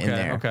person in Okay,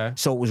 there. okay.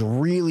 So it was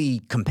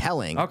really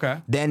compelling. Okay.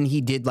 Then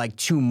he did like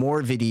 2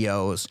 more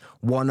videos,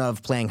 one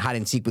of playing hide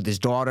and seek with his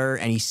daughter,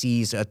 and he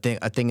sees a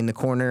thing in the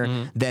corner.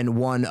 Mm-hmm. Then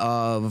one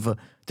of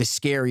the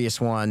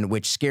scariest one,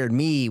 which scared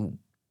me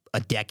a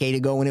decade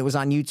ago when it was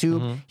on YouTube.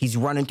 Mm-hmm. He's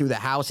running through the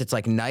house. It's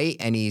like night,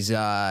 and he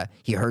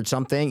heard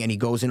something, and he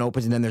goes and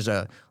opens, and then there's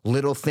a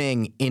little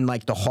thing in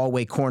like the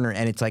hallway corner,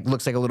 and it's like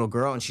looks like a little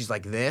girl, and she's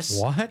like this.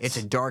 What? It's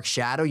a dark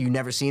shadow. You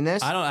never seen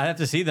this? I have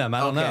to see them. I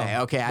don't Okay,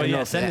 know. okay, I But don't yeah,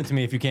 know if send that- it to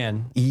me if you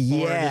can. Or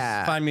Yeah.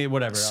 just find me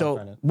whatever. I'll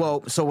find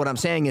it. So what I'm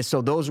saying is,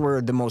 so those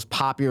were the most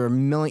popular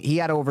he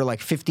had over like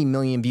 50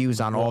 million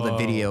views on all the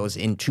videos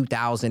in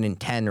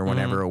 2010 or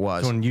whenever it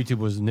was. When YouTube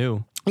was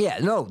new. Yeah,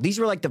 no, these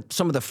were like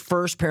some of the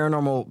first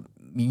paranormal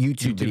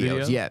YouTube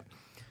videos. videos? Yeah.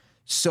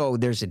 So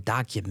there's a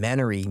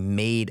documentary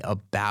made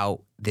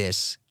about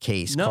this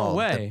case No called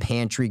way. The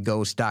Pantry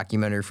Ghost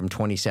documentary from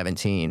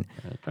 2017.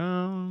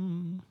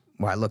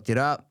 Well, I looked it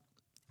up.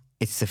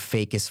 It's the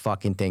fakest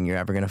fucking thing you're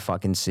ever gonna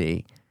fucking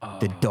see.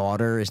 The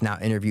daughter is now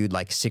interviewed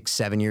like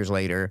 6-7 years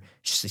later.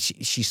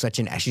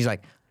 She's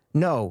like,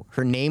 no,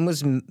 her name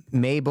was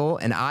Mabel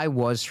and I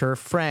was her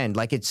friend.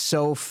 Like it's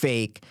so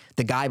fake.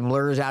 The guy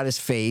blurs out his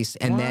face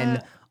and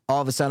then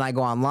all of a sudden I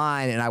go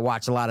online and I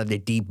watch a lot of the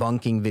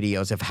debunking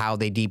videos of how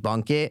they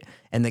debunk it.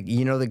 And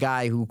the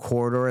guy who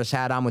Corridorus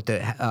had on with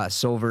the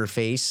silver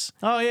face,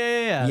 Oh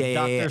yeah.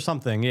 Doctor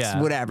something. Yeah.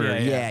 whatever.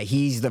 Yeah,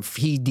 he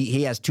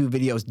has 2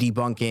 videos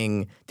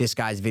debunking this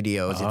guy's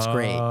videos. It's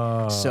great.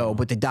 So,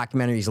 but the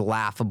documentary is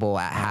laughable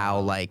at how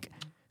like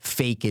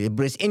fake it.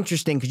 But it's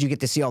interesting because you get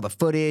to see all the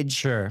footage.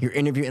 Sure. You're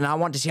interviewing, and I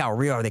want to see how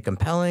real are they,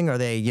 compelling? Are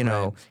they?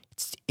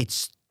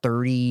 It's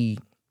 30.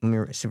 Let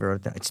me see if I wrote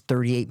it down. It's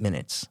 38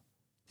 minutes.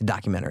 The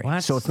documentary.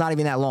 What? So it's not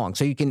even that long.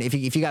 So you can, if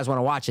you guys want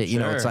to watch it, you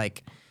know, it's Sure.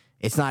 like.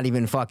 It's not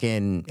even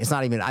fucking. It's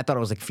not even. I thought it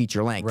was like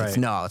feature length. Right.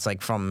 It's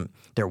like from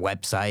their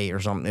website or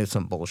something. It's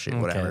some bullshit.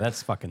 Okay, Whatever.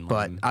 that's fucking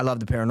But lame. I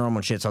love the paranormal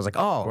and shit. So I was like,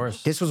 oh,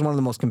 course. this was one of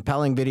the most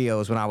compelling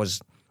videos when I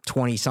was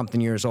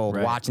 20-something years old,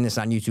 Right. watching this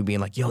on YouTube,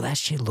 being like, yo, that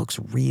shit looks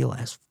real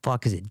as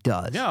fuck as it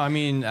does. No, I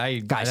mean,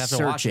 I'd Guys, have to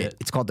search watch it.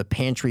 It's called The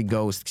Pantry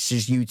Ghost.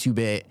 Just YouTube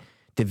it.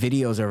 The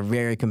videos are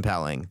very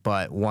compelling,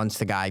 but once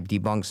the guy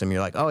debunks them,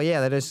 you're like, oh yeah,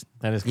 that is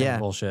That is kind of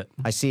bullshit.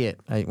 I see it.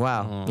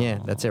 Wow, yeah,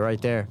 that's it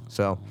right there.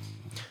 So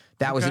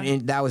that was Okay.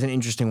 that was an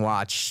interesting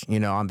watch. You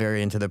know, I'm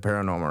very into the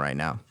paranormal right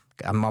now.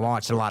 I'm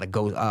watching a lot of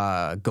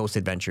Ghost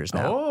Adventures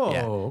now. Oh,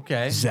 Yeah.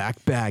 okay. Zach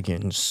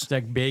Baggins.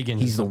 Zach Bagans.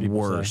 He's the some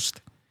people say.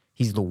 worst.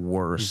 He's the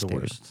worst. He's the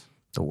dude. worst.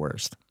 The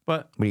worst.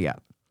 But What do you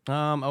got?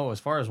 as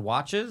far as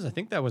watches, I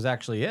think that was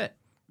actually it.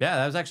 Yeah,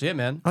 that was actually it,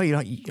 man. Oh,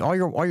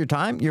 all your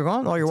time you're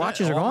gone. All your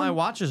watches are All gone. my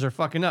watches are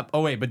fucking up.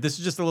 Oh wait, but this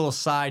is just a little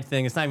side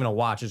thing. It's not even a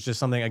watch. It's just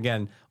something.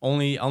 Again,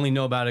 only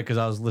know about it because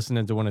I was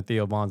listening to one of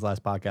Theo Vaughn's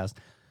last podcast.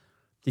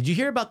 Did you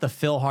hear about the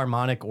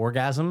Philharmonic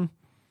orgasm?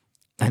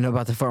 I know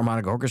about the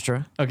Philharmonic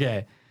Orchestra.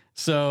 Okay,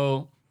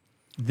 so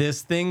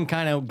this thing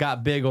kind of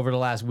got big over the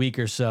last week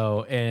or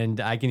so, and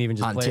I can even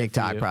just On play it for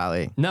TikTok, you.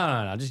 probably.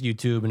 No, just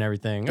YouTube and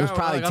everything. It was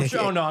probably I'm sure.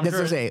 TikTok. Oh no, I'm That's what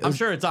sure. I'm saying. It I'm was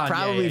sure it's on.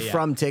 probably yeah.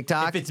 from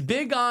TikTok. If it's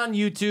big on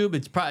YouTube,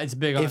 it's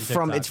big on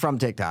TikTok. It's from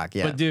TikTok.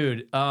 Yeah. But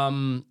dude,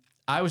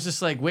 I was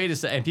just like, wait a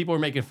second, and people were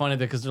making fun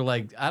of it because they're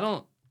like, I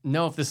don't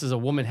know if this is a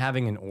woman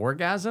having an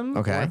orgasm,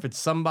 Okay. or if it's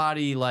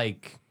somebody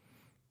like,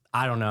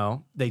 I don't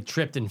know, they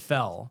tripped and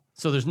fell.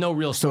 So there's no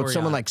real So story. it's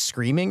someone on it. like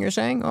screaming, you're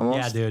saying, almost?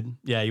 Yeah, dude.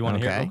 Yeah, you want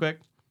to hear it real Okay. quick?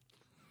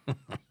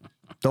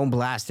 Don't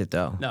blast it,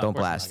 though. No, of Don't course I'm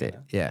blast not it.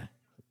 gonna. Yeah.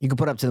 You can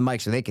put it up to the mic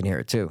so they can hear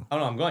it, too. Oh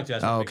no, I'm going to. I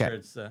just want to okay.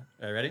 make sure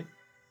it's. Are you ready?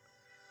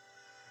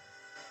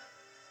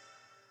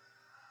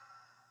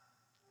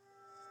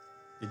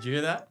 Did you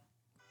hear that?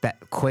 That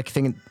quick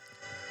thing.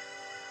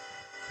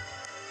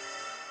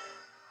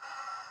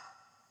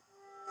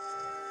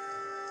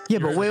 Yeah,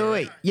 but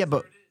wait. Yeah,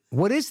 but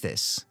what is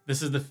this?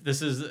 This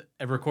is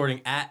a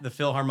recording at the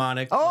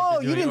Philharmonic. Oh,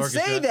 the you Doing didn't say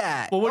Orchestra.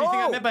 that. Well, what do you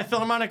think I Oh. meant by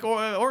Philharmonic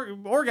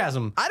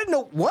orgasm? I didn't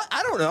know what.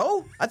 I don't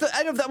know. I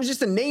don't know if that was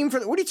just a name for.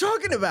 What are you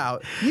talking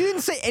about? You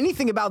didn't say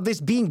anything about this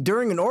being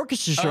during an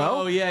orchestra show.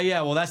 Oh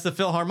yeah. Well, that's the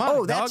Philharmonic.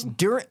 Oh, that's dog.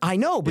 during. I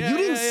know, but Yeah, you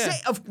didn't yeah, yeah.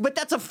 say. But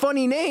that's a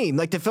funny name,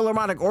 like the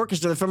Philharmonic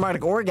Orchestra, the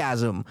Philharmonic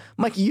Orgasm.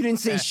 Mikey, you didn't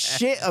say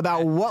shit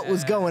about what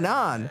was going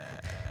on.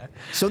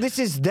 So this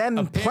is them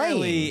playing.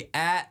 Apparently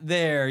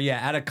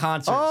at a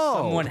concert, Oh.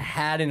 someone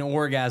had an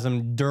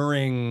orgasm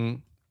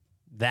during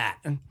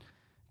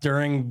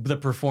the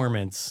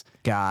performance.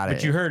 Got it.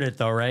 But you heard it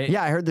though, right?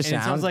 Yeah, I heard the And it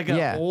sounds sound. like an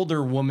Yeah.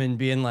 older woman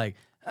being like,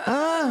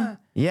 Yeah.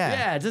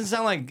 yeah, it doesn't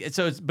sound like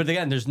so. But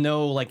again, there's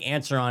no like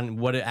answer on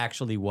what it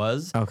actually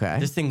was. Okay.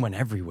 This thing went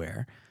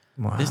everywhere.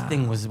 This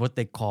thing was what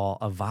they call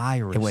a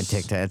virus. It went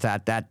TikTok.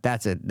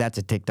 That's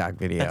a TikTok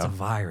video. That's a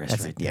virus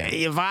right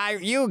there.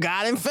 You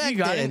got infected. You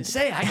got it.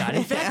 Say I got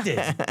infected.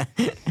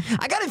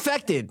 I got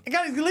infected.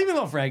 Leave me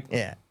alone, Frank.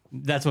 Yeah.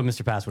 That's what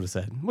Mr. Pass would have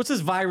said. What's this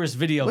virus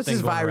video What's thing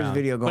this going virus around?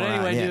 video going But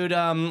anyway, on? Yeah. dude,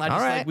 I just All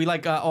right. like we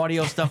like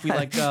audio stuff. We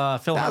like That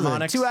was a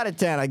Philharmonics. 2 out of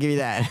 10. I'll give you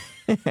that.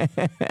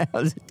 That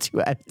was a 2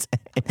 out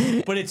of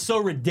 10. But it's so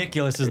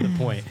ridiculous is the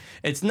point.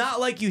 It's not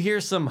like you hear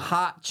some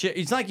hot chick.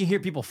 It's not like you hear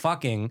people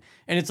fucking.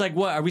 And it's like,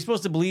 what? Are we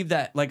supposed to believe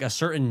that like a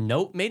certain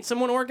note made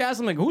someone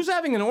orgasm? Like, who's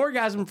having an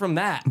orgasm from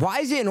that? Why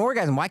is it an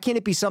orgasm? Why can't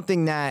it be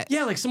something that,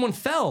 Yeah, like someone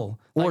fell.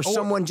 or Like,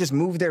 someone just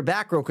moved their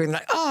back real quick and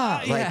like,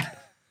 like, yeah.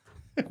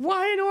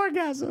 Why an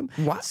orgasm?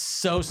 What?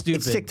 So stupid.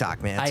 It's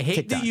TikTok, man. I It's hate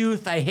TikTok. the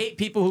youth. I hate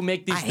people who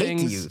make these I hate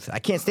things. the youth. I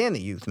can't stand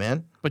the youth,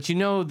 man. But you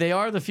know, they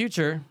are the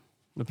future,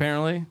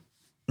 apparently.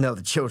 No,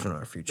 the children are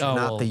our future, Oh,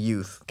 not well. the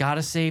youth.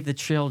 Gotta save the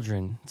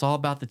children. It's all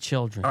about the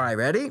children. All right,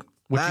 ready?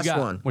 What Last you got?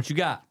 one. What you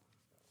got?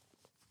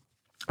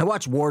 I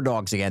watched War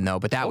Dogs again, though,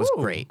 but that was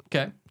Ooh, great.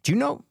 Okay. Do you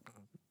know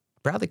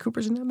Bradley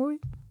Cooper's in that movie?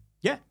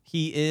 Yeah,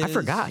 he is. I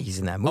forgot he's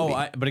in that movie.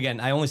 But again,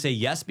 I only say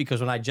yes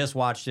because when I just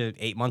watched it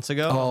 8 months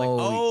ago, I was like,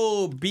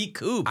 Oh. B.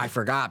 Coop. I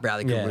forgot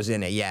Bradley Yeah. Cooper was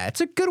in it. Yeah, it's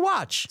a good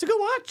watch. It's a good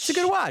watch. It's a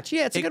good watch.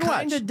 Yeah, it's a It good watch.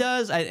 kind of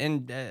does. I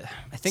think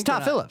It's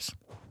Todd Phillips.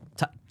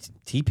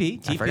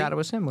 TP. I forgot it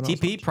was him when I was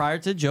TP prior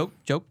to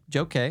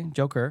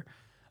Joker.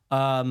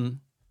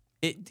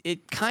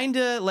 It kind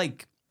of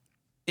like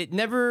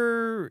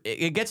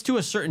it gets to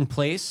a certain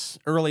place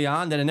early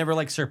on that it never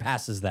like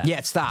surpasses that. Yeah,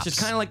 it stops. It's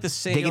just kind of like the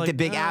same. They get the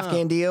big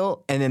Afghan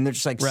deal, and then they're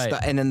just like, Right.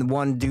 and then the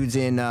one dude's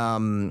in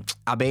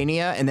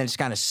Albania, and then it's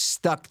kind of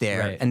stuck there,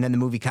 Right. and then the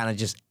movie kind of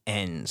just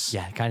ends.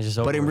 Yeah, kind of just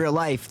over. But in real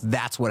life,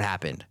 that's what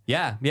happened.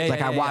 yeah.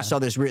 Like I watched all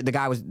this. The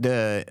guy was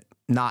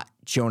not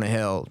Jonah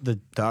Hill, the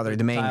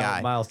main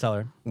guy Miles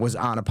Teller. was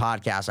on a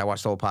podcast. I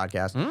watched the whole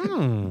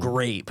podcast.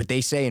 Great, but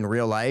they say in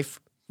real life,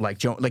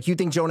 like you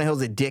think Jonah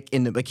Hill's a dick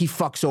like he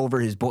fucks over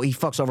his boy, he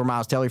fucks over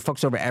Miles Teller, he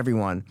fucks over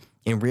everyone.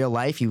 In real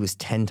life, he was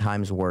 10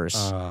 times worse.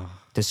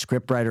 The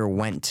scriptwriter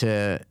went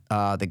to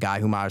the guy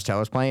who Miles Teller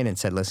was playing and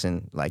said,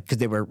 "Listen, like,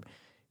 because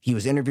he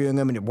was interviewing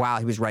him and while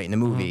he was writing the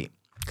movie,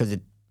 because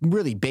it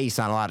really based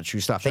on a lot of true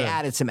stuff. They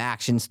added some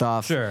action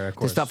stuff. Sure, of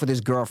course. The stuff with his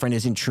girlfriend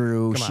isn't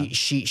true.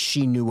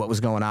 She knew what was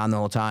going on the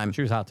whole time.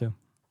 She was hot too.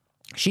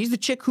 She's the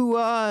chick who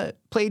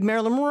played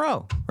Marilyn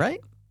Monroe,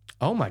 right?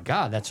 Oh my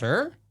God, that's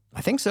her.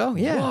 I think so.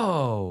 Yeah.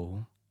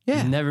 Whoa.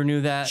 Yeah. Never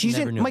knew that. She's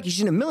never in knew Mikey.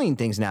 She's in a million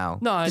things now.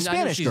 No, the I know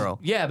Spanish she's- girl.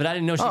 Yeah, but I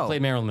didn't know she Oh.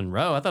 played Marilyn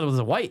Monroe. I thought it was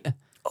a white.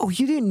 Oh,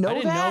 you didn't know I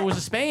didn't that? know it was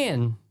a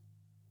Span.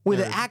 With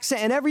an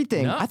accent and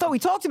everything. No. I thought we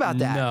talked about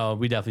that. No,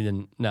 we definitely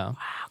didn't. No.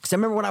 Because I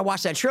remember when I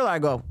watched that trailer, I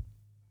go,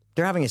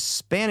 they're having a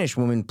Spanish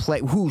woman play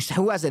who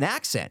has an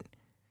accent.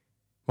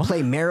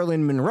 Play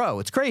Marilyn Monroe.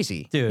 It's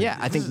crazy. Dude, Yeah,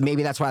 I think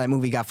maybe that's why that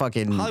movie got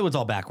fucking Hollywood's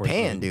all backwards.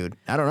 panned, dude.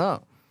 I don't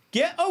know.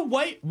 Get a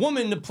white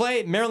woman to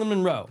play Marilyn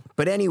Monroe.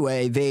 But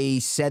anyway, they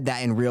said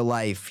that in real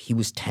life, he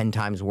was 10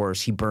 times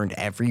worse. He burned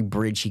every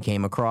bridge he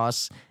came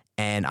across.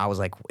 And I was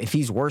like, if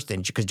he's worse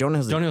than, because Jonah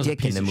Hill's Jonah a Hill's a dick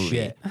in piece the of movie.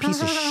 shit.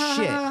 Piece of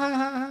shit.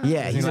 Yeah.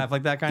 Does he he's laugh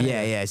like that kind of?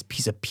 Yeah, yeah.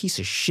 He's a piece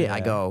of shit. I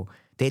Yeah. go,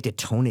 they had to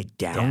tone it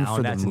down for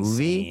the That's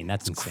movie. insane.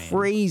 That's It's insane.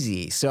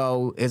 crazy.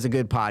 So it's a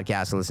good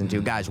podcast to listen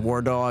to. Guys,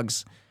 War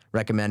Dogs,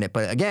 recommend it.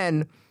 But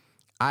again,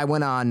 I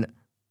went on,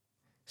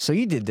 so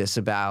you did this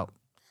about,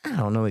 I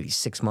don't know, maybe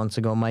 6 months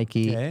ago,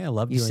 Mikey. Okay, I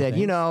love You doing said,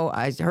 things. you know,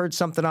 I heard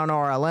something on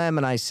RLM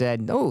and I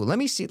said, oh, let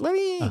me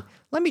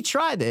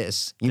try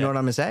this. You know what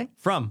I'm gonna say?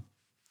 From?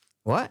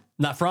 What?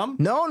 Not from?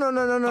 No.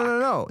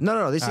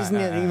 This isn't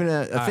even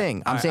a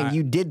thing. I'm saying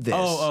you did this.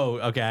 Oh,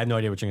 okay. I have no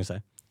idea what you're gonna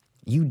say.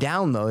 You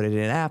downloaded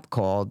an app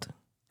called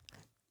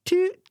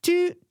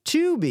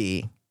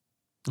Tubi.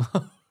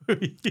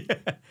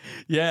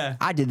 Yeah.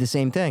 I did the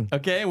same thing.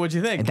 Okay. What'd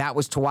you think? And that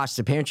was to watch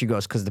The Pantry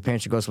Ghost because The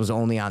Pantry Ghost was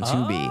only on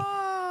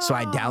Tubi. So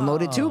I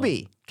downloaded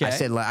Tubi. I Okay.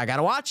 said, I got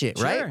to watch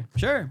it, right?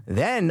 Sure.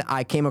 Then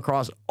I came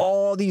across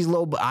all these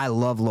I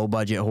love low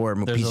budget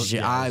horror pieces of shit.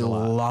 yeah, I there's a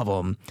lot. love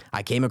them.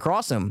 I came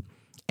across them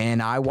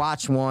and I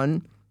watched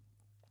one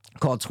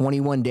called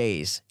 21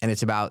 Days. And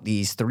it's about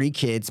these 3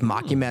 kids,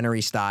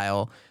 mockumentary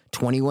style,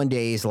 21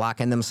 days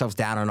locking themselves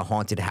down in a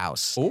haunted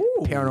house. Ooh.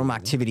 Paranormal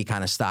activity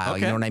kind of style.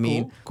 You Okay, know what I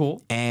mean?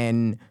 cool.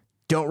 And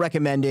don't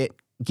recommend it.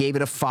 Gave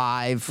it a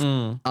 5.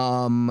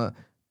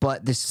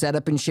 But the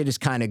setup and shit is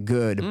kind of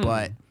good.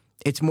 But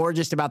it's more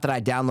just about that I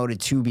downloaded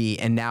Tubi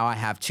and now I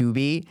have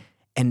Tubi.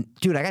 And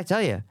dude, I gotta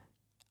tell you,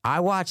 I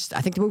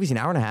think the movie's an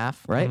hour and a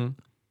half, right?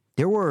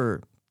 There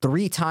were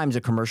 3 times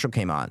a commercial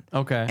came on.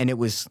 Okay. And it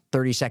was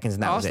 30 seconds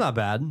and that Oh, was that's it. not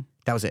bad.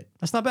 That was it.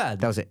 That's not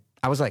bad. That was it.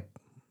 I was like,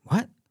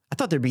 what? I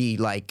thought there'd be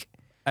like,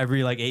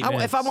 Every like 8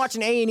 minutes. if I'm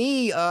watching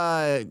A&E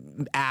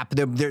app,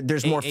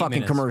 there's more 8 fucking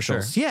minutes,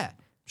 commercials. sure. Yeah.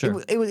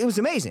 Sure. It was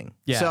amazing.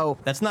 Yeah. So,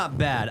 that's not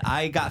bad.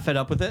 I got fed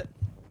up with it.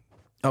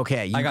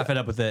 okay. I got fed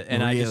up with it,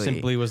 and I just Really?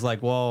 simply was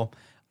like, well,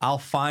 I'll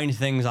find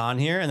things on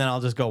here, and then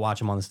I'll just go watch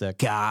them on the stick.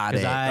 Got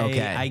 'Cause it.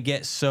 Okay. I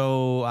get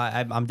so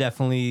I'm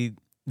definitely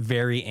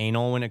very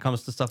anal when it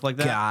comes to stuff like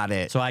that. Got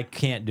it. So I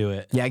can't do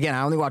it. Yeah, again,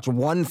 I only watched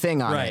one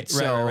thing on Right, it.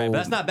 So right. But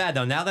that's not bad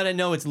though. Now that I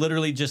know it's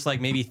literally just like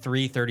maybe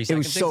 30 it seconds.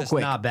 was so it's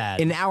quick. not bad.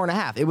 In an hour and a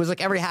half. It was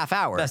like every half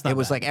hour. That's not it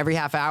was bad. like every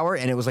half hour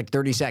and it was like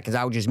 30 seconds.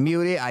 I would just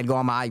mute it. I'd go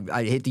on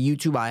I'd hit the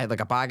YouTube. I had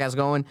like a podcast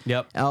going.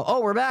 Yep.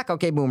 Oh, we're back.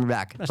 Okay, boom, we're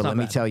back. But not let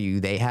me bad. tell you,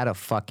 they had a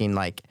fucking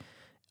like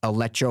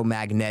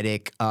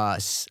electromagnetic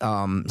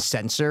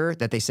sensor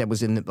that they said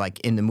was in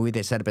the movie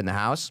they set up in the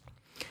house.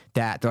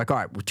 That they're like, all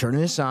right, we're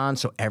turning this on.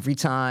 So every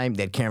time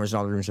they had cameras in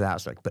all the rooms of the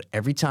house, like, but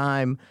every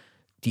time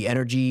the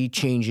energy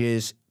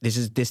changes,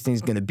 this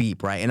thing's gonna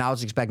beep, right? And I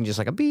was expecting just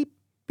like a beep,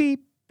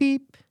 beep,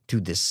 beep.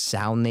 Dude, the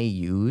sound they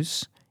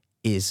use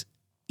is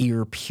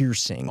ear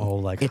piercing. Oh,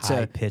 like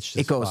high-pitched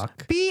It as goes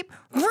fuck. beep,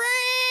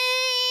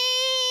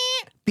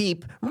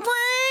 beep,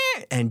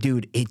 and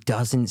dude, it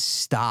doesn't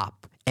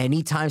stop.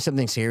 Anytime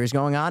something serious is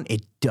going on,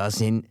 it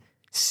doesn't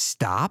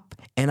stop.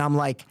 And I'm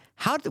like,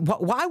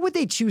 why would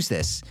they choose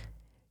this?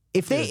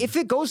 If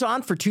it goes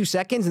on for 2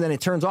 seconds and then it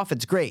turns off,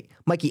 it's great.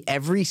 Mikey,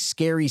 every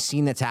scary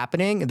scene that's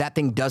happening, that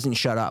thing doesn't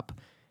shut up.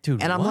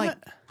 Dude, and I'm what? like,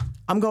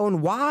 I'm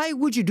going, why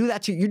would you do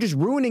that you're just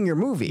ruining your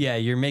movie. Yeah,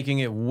 you're making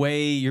it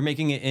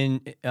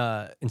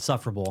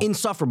insufferable.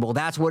 Insufferable.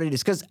 That's what it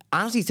is. Because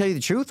honestly, to tell you the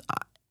truth,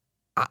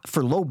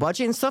 for low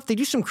budget and stuff, they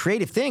do some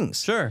creative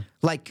things. Sure.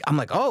 Like, I'm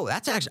like, oh,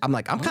 that's actually,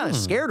 I'm kind of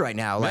scared right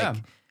now. Like,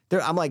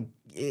 Yeah. I'm like,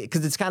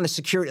 because it's kind of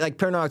security, like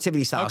Paranormal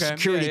Activity style, Okay,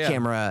 security yeah.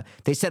 camera.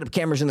 They set up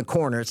cameras in the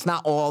corner. It's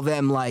not all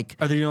them like.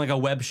 Are they doing like a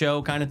web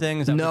show kind of thing?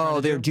 Is that what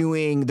No, they're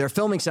trying to they're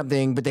filming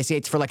something, but they say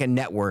it's for like a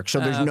network. So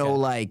there's no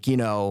okay. like,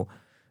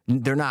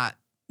 they're not,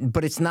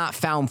 but it's not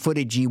found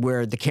footagey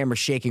where the camera's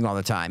shaking all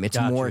the time. It's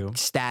Got more you.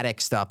 static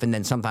stuff. And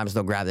then sometimes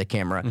they'll grab the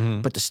camera.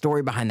 But the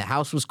story behind the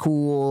house was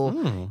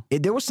cool.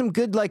 There was some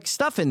good like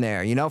stuff in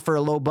there, for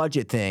a low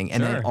budget thing.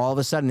 And then Sure. all of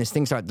a sudden this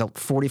thing started, the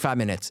 45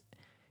 minutes,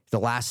 the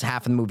last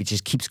half of the movie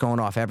just keeps going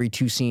off every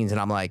 2 scenes. And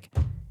I'm like,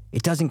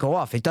 it doesn't go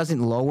off. It doesn't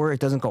lower. It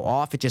doesn't go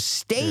off. It just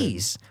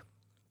stays.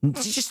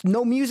 It's just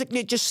no music.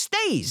 It just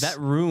stays. That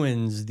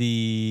ruins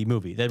the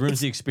movie. That ruins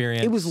the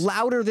experience. It was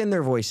louder than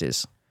their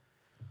voices.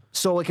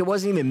 So like it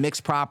wasn't even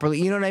mixed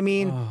properly. You know what I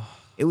mean?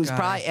 It was God, I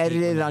probably hate when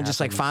edited that on just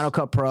like happens. Final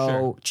Cut Pro,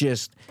 Sure.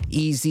 just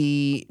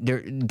easy.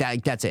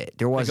 That's it.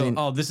 There Like, wasn't.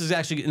 oh, this is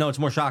actually no. It's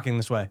more shocking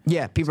this way.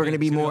 Yeah, people are gonna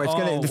be it's gonna more. go, It's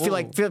gonna oh, feel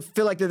like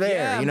feel like they're there.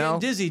 Yeah, I'm getting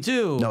dizzy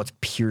too. No, it's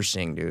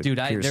piercing, dude. Dude,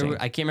 I piercing.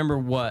 can't remember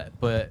what,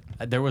 but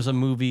there was a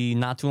movie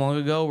not too long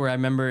ago where I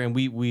remember, and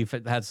we've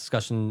had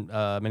discussion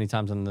many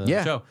times on the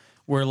Yeah. show,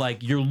 where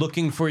like you're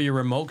looking for your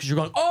remote because you're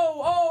going,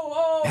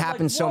 It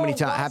happens so many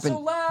times. Happened so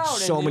loud.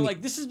 so and you're many-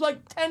 like, this is like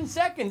 10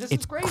 seconds. This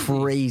It's is crazy.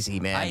 crazy,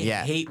 man. I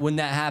yeah. hate when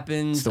that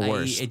happens. It's the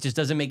worst. It just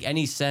doesn't make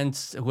any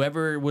sense.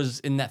 Whoever was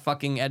in that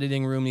fucking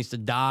editing room needs to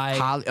die.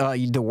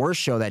 The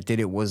worst show that did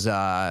it was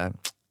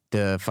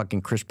the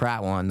fucking Chris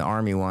Pratt one, the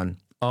Army one.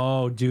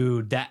 Oh,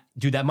 dude, that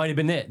might have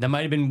been it. That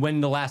might have been when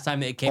the last time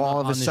that it came All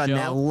up of on a the sudden, show,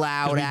 that 'cause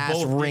loud we ass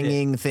both did it.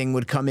 ringing thing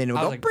would come in and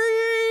I would was go,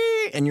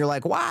 like- "Brrrr," and you're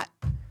like, what?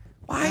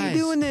 Why are Guys,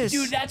 you doing this?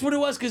 Dude, that's what it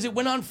was because it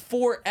went on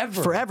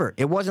forever. Forever.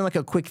 It wasn't like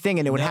a quick thing,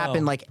 and it would No.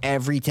 happen like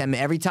every 10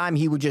 minutes. Every time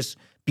he would just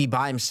be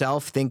by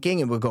himself thinking,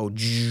 it would go,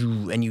 "Zzz,"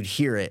 and you'd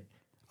hear it.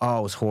 Oh,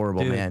 it was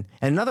horrible, Dude. man.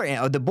 And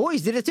The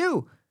Boys did it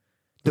too.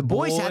 The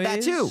Boys had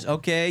that too. Boys?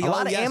 Okay. A Oh,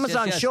 lot of yes,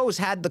 Amazon yes, yes. shows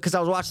had, because I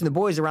was watching The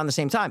Boys around the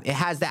same time, it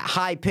has that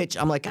high pitch.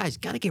 I'm like, guys,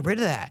 got to get rid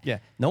of that. Yeah.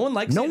 No one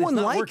likes No it. one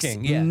It's not likes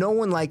working. Yeah. No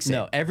one likes it.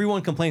 No,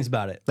 everyone complains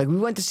about it. Like we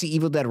went to see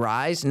Evil Dead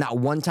Rise. Not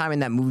one time in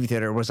that movie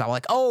theater was I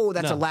like, oh,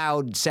 that's No. a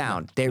loud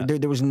sound. There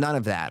was none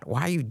of that.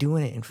 Why are you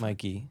doing it?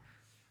 Mikey,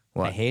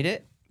 What? I hate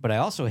it, but I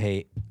also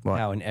hate What?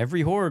 how in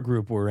every horror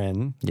group we're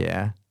in,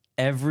 Yeah.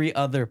 every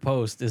other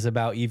post is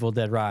about Evil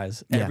Dead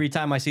Rise. Yeah. Every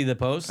time I see the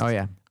post, Oh,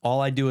 yeah. all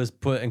I do is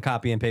put and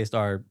copy and paste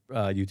our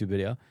YouTube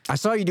video. I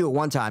saw you do it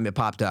one time. It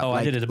popped up. Oh,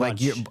 I did it a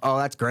bunch. Oh,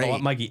 that's great. Oh,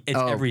 Mikey, it's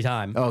Oh. every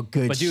time. Oh,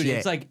 good But dude, shit.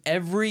 it's like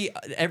every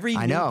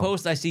I new know.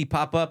 post I see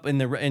pop up in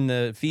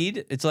the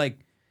feed, it's like,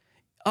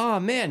 oh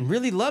man,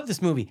 really love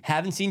this movie.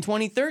 Haven't seen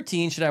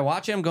 2013. Should I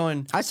watch it? I'm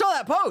going, I saw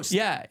that post.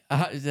 yeah,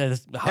 And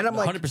I'm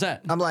like,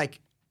 100%. I'm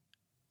like,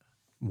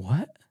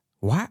 What?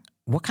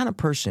 what kind of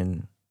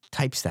person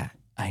types that?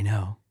 I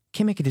know.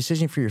 Can't make a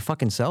decision for your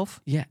fucking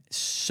self? Yeah,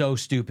 so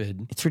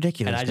stupid. It's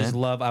ridiculous. And I just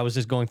man. I was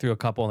just going through a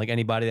couple, and like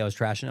anybody that was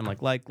trashing, I'm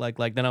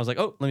like. Then I was like,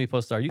 oh, let me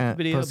post our YouTube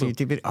video. post the boom.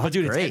 YouTube video. Oh, But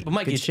dude, great. it's, but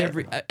Mikey, Good it's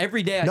shit.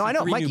 every day I No, see I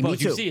know, 3 Mikey. new Me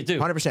posts. too. You see it too.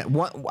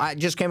 100%. I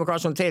just came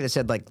across one today that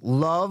said like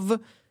love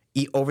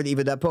over the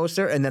Evil Dead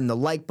poster, and then the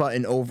like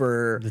button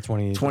over The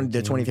 2013.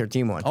 the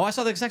 2013 one. Oh, I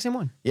saw the exact same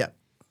one. Yeah,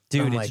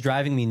 Dude, I'm it's like,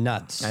 driving me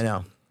nuts. I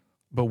know.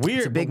 But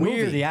we're big but we're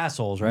movie. the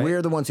assholes, right?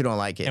 We're the ones who don't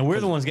like it, and we're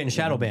the ones getting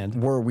shadow banned.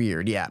 We're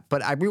weird, yeah.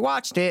 But I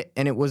rewatched it,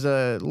 and it was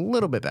a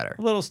little bit better.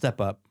 A little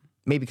step up.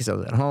 Maybe because I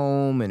was at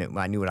home and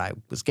I knew what I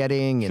was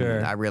getting, and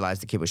Sure. I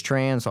realized the kid was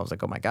trans. So I was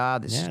like, "Oh my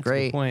god, this Yeah, is that's a good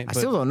great." point, I but-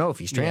 still don't know if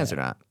he's trans or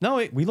not. No,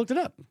 wait, we looked it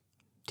up.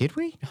 Did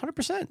we?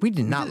 100%. We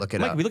did not look it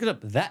Mike, up. we looked it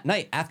up that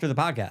night after the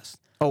podcast.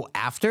 Oh,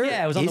 after?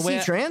 Yeah, it was on Is the way he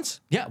out- trans?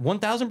 Yeah,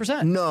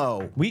 1,000%.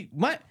 No.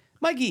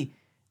 Mikey.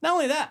 Not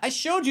only that, I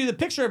showed you the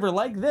picture of her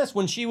like this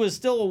when she was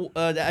still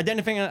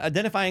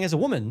identifying as a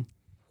woman.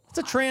 It's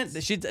a trans.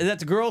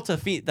 That's girl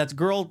to That's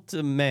girl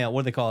to male.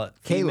 What do they call it?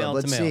 Caleb, Female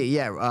let's to male. see.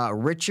 Yeah,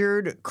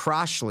 Richard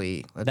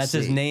Croshley. Let's That's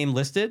his see. name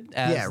listed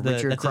as Yeah,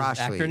 Richard that's Croshley. his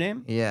actor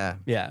name. Yeah.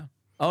 Yeah.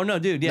 Oh no,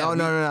 dude. Yeah.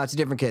 No, it's a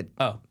different kid.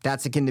 Oh.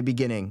 That's the kid in the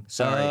beginning.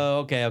 Sorry.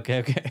 Oh, okay.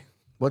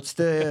 what's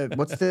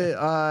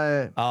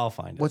the I'll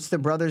find it. what's the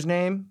brother's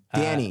name?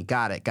 Danny.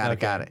 Got it.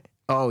 okay.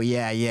 Oh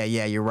yeah.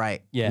 You're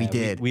right. Yeah, we we-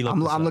 did. we looked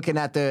this I'm up. looking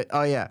at the.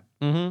 Oh yeah.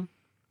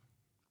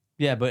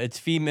 Yeah, but it's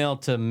female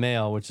to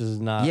male, which is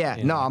not. Yeah.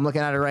 you No, know. I'm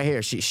looking at her right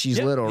here. She's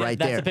Yep, little yeah, right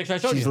that's there. the picture I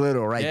showed She's you.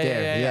 little right Yeah,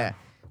 there. yeah, yeah.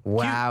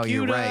 Wow, cute,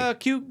 you're right.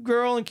 Cute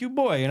girl and cute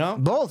boy, you know.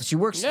 Both. She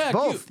works Yeah,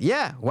 both. cute.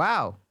 Yeah.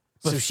 Wow.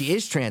 So she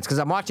is trans because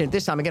I'm watching it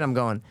this time again. I'm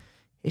going,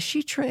 is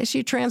she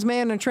a trans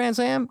man and a trans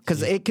am?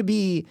 Because it could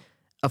be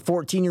a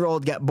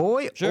 14-year-old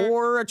boy Sure.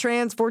 or a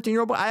trans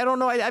 14-year-old boy. I don't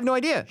know. I have no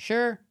idea.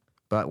 Sure.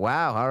 But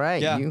wow. All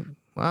right. Yeah. You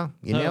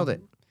nailed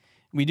it.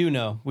 We do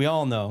know. We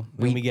all know.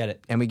 We get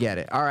it. And we get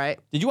it. All right.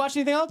 Did you watch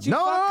anything else? You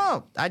No,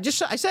 fuck?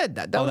 I said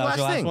that. That Oh, was the that was last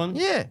your last thing. one?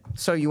 Yeah.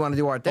 So you want to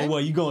do our Oh, thing?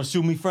 what? You going to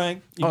sue me,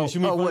 Frank? You going to sue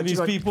me in front of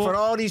these people? For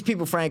all these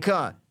people, Frank,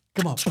 huh?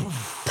 Come on.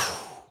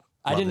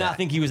 I did not that.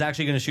 think he was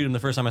actually going to shoot him the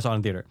first time I saw him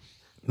in theater.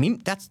 I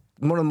mean, that's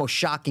one of the most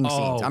shocking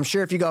scenes. Oh. I'm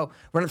sure if you go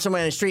run up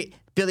somewhere in the street,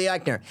 Billy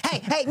Eichner,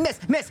 hey, miss,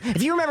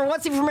 if you remember One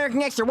Scene from American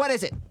Gangster, what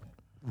is it?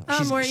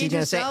 she's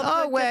gonna say,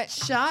 "Oh, wait."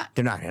 shot."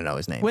 They're not gonna know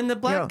his name. When the You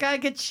black know, guy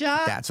gets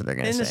shot, that's what they're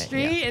gonna in the say,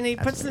 street, yeah. and he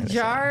That's puts what the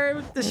they're gonna jar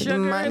with the sugar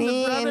and the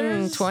money and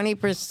brothers.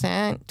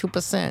 20%,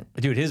 2%.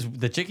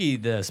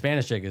 Dude, the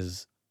Spanish chick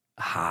is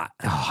hot.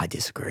 Oh, I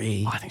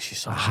disagree. I think she's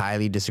so I hot.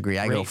 highly disagree.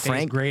 I go Great face,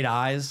 Frank. great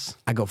eyes.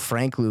 I go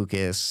Frank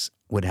Lucas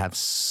would have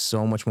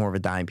so much more of a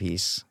dime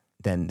piece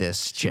than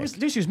this chick.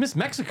 She was Miss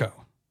Mexico.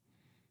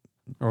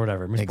 Or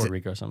whatever, Miss Puerto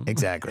Rico or something.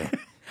 Exactly.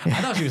 I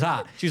thought she was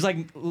hot. She was like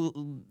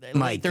late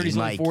Mikey, 30s,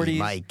 late 40s.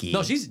 Mikey.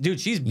 No, she's You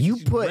she's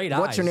put great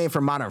what's her eyes. name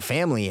from Modern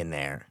Family in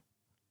there.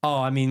 Oh,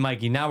 I mean,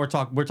 Mikey. Now we're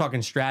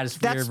talking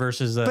stratosphere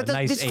versus a but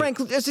nice this eight.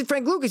 this is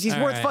Frank Lucas. He's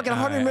worth right, fucking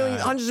all right,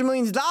 hundreds of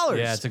millions of dollars.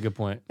 Yeah, it's a good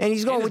point. And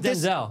he's going with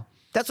it's this. Denzel,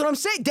 That's what I'm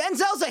saying.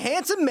 Denzel's a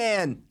handsome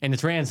man. and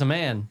it's Ransom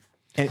Man.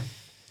 And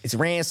it's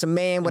ransom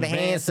man with a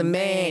handsome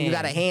man. You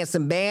got a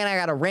handsome band, I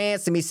got a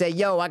ransom. He said,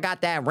 yo, I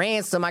got that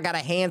ransom. I got a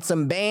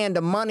handsome band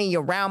of money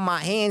around my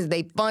hands.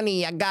 They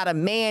funny. I got a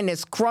man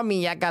that's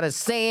crummy. I got a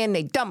sand.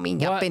 They dummy.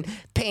 What? I've been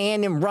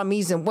pan and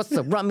rummies. And what's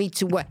a rummy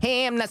to a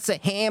ham? That's a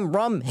ham,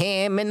 rum,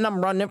 ham. And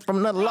I'm running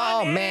from the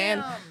law,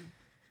 man.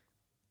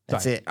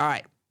 That's Sorry. it. All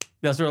right.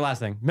 That's our last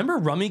thing. Remember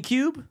Rummy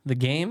Cube, the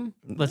game?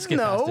 Let's get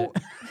past No.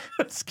 it.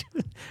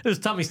 It was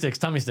Tummy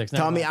Sticks. Never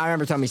Tummy, mind. I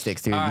remember Tummy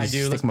Sticks, dude. All You right, just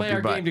dude. stick Let's 'em up play your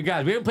our butt. game, dude.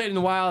 Guys, we haven't played in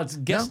a while. It's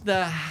guess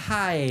the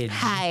height.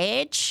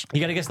 Hitch.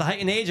 You got to guess the height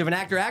and age of an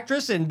actor,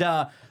 actress. And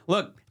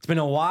look, it's been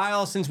a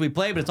while since we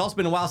played, but it's also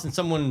been a while since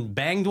someone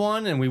banged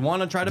one, and we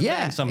want to try to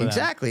Yeah, bang some of them.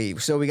 exactly.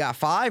 So we got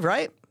 5,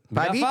 right?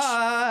 got 5 each.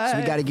 five. So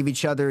we got to give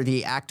each other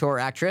the actor,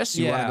 actress.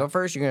 You want to go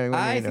first? You're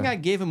gonna. I think I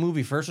gave a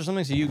movie first or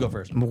something, so you go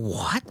first.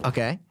 What?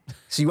 Okay.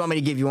 So you want me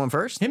to give you one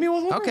first? Hit me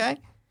with one Okay.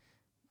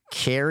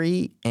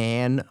 Carrie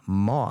Ann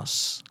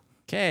Moss.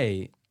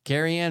 Okay.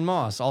 Carrie Ann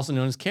Moss, also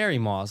known as Carrie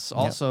Moss.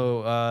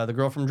 Also, the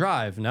girl from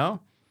Drive, no?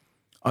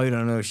 Oh, you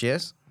don't know who she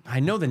is? I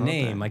know the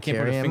name. I can't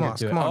put Carrie a Ann finger Moss.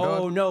 to it. Come on, oh,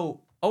 dog. no.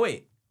 Oh,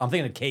 wait. I'm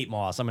thinking of Kate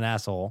Moss. I'm an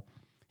asshole.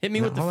 Hit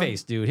me with the hold on.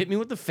 face, dude. Hit me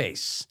with the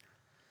face.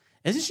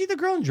 Isn't she the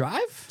girl in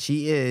Drive?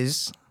 She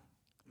is,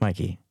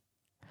 Mikey.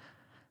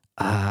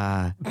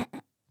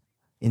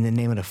 In the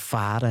name of the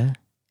Father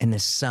and the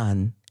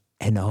Son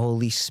and the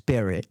Holy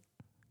Spirit.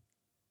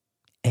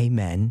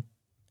 Amen.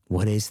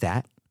 What is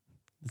that?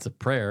 It's a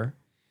prayer.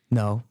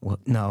 No,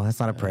 no, that's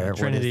not a prayer. What is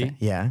Trinity. that?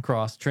 Yeah.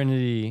 Cross.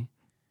 Trinity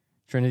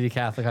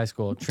Catholic High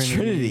School.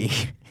 Trinity.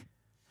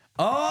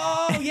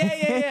 Oh,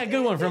 yeah.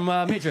 Good one from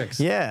Matrix.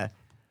 Yeah.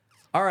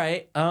 All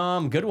right.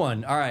 Good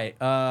one. All right.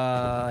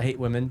 I hate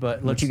women,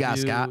 but let's you got,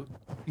 do, Scott?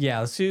 Yeah,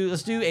 let's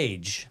do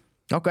age.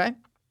 Okay.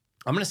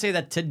 I'm gonna say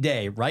that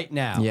today, right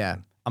now. Yeah.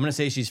 I'm gonna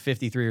say she's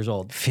 53 years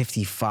old.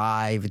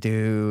 55,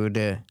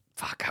 dude.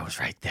 Fuck, I was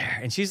right there.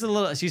 And she's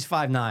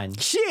 5'9".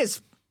 She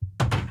is.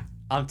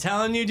 I'm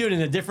telling you, dude,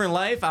 in a different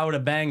life, I would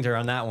have banged her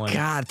on that one. God,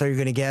 I thought you were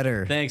going to get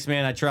her. Thanks,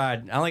 man. I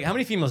tried. How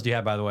many females do you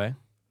have, by the way?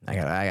 I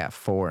got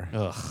 4.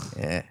 Ugh.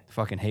 Yeah.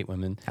 Fucking hate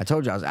women. I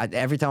told you,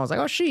 every time I was like,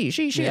 oh, she.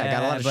 I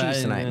got a lot of but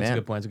she's tonight, That's man. a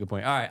good point. That's a good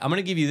point. All right, I'm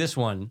gonna give you this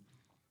one.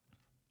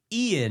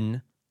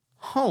 Ian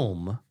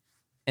Holm.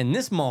 And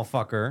this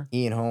motherfucker.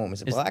 Ian Holm.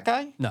 Is it black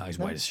guy? No, he's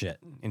white as shit.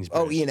 And he's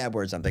Oh, British. Ian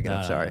Edwards. I'm thinking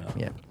of. No, Sorry. no.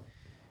 Yeah.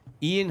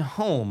 Ian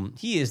Holm.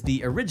 He is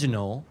the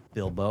original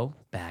Bilbo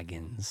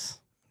Baggins.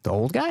 The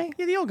old guy?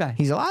 Yeah, the old guy.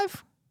 He's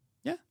alive?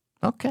 Yeah.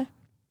 Okay.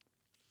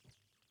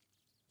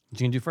 What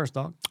you gonna do first,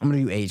 dog? I'm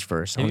going to do age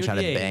first. I'm Yeah, going to try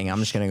do to the bang. age. I'm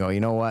just going to go,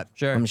 you know what?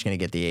 Sure. I'm just going to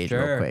get the age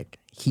Sure. real quick.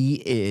 He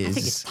is. I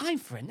think it's time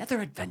for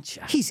another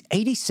adventure. He's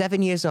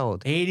 87 years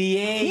old.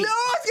 88. No,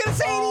 I was going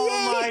to say 88.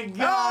 Oh my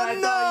god! Oh, I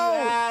no. thought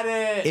you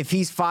had it. If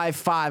he's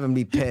 5'5", I'm going to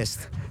be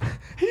pissed.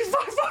 He's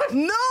 5'5".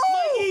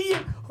 No!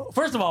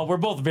 First of all, we're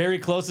both very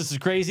close. This is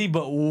crazy,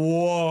 but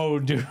whoa,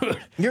 dude.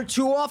 You're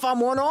 2 off, I'm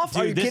 1 off?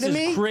 Dude, Are you this kidding is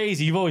me?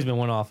 crazy. You've always been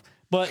one off.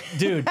 But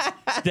dude,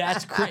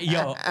 that's crazy.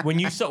 Yo,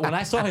 when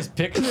I saw his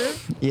picture,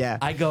 Yeah.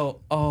 I go,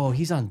 oh,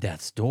 he's on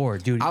death's door,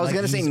 dude. I was Like,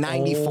 going to say he's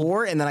 94,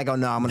 old. and then I go,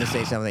 no, I'm going to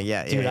say something.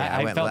 Yeah, Dude, yeah,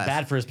 I went felt less.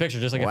 bad for his picture,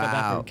 just like I felt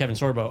bad Wow. for Kevin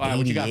Sorbo. All right,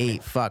 what you got for me?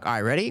 88. Fuck. All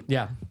right, ready?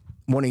 Yeah.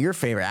 One of your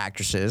favorite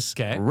actresses,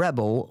 Okay.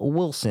 Rebel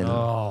Wilson.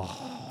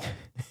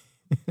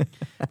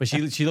 But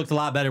she looked a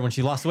lot better when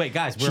she lost the weight.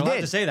 Guys, we're She allowed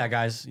did. to say that,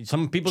 guys.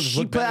 Some people just She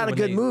look put better out a when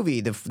good they-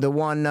 movie, the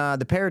one,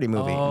 the parody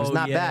movie. It was Oh,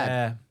 not yeah.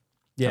 bad.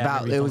 Yeah, I About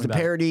remember you it told was me a about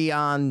it. parody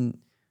on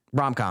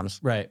rom-coms.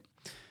 Right.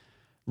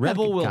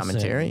 Rebel Wilson.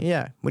 Commentary.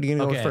 Yeah. What are you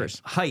gonna go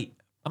first? Height.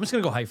 I'm just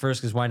gonna go height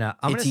first because why not?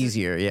 I'm It's gonna say-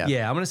 easier, yeah.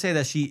 Yeah, I'm gonna say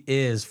that she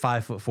is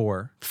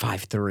 5'4".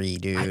 5'3",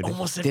 dude.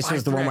 almost said This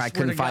was the 5'3", one I where I swear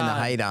couldn't to find the God.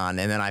 height on,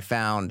 and then I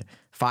found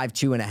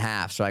 5'2" and a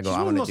half. So I go, She's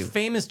I'm one of the gonna most do.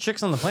 famous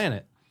chicks on the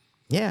planet.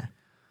 Yeah.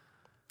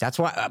 That's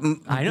why. I know,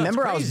 it's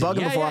Remember, I was crazy.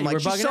 bugging Yeah, before. yeah, I'm you like, were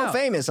she's bugging so out.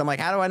 famous. I'm like,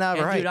 how do I not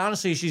have her And dude, height?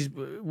 honestly,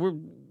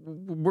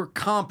 we're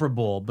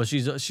comparable, but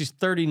she's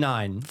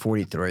 39.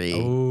 43.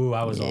 Ooh,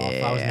 I was off.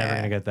 I was never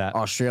gonna get that.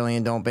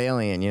 Australian don't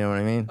bailian. You know what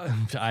I mean?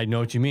 I know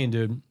what you mean,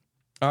 dude.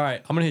 All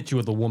right, I'm gonna hit you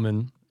with a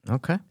woman,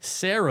 Okay.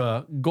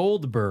 Sarah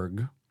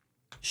Goldberg.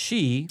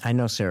 She, I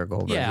know Sarah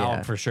Goldberg. yeah, Yeah.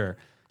 oh, for sure.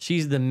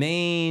 She's the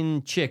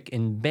main chick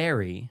in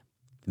Barry.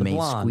 The Main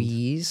blonde.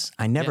 squeeze.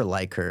 I never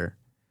like her.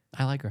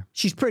 I like her.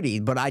 She's pretty,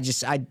 but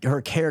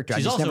her character,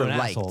 She's I just also never an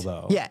liked. asshole,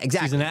 though. Yeah,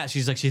 exactly.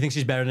 She's like, she thinks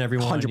she's better than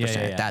everyone. 100%.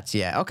 Yeah, yeah. That's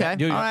okay.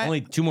 Dude, all right.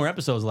 only 2 more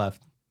episodes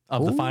left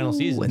of the final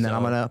season. And then so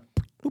I'm gonna,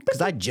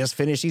 because I just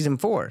finished season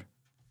 4.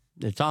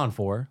 It's on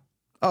 4.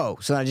 Oh,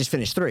 so I just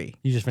finished 3.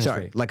 You just finished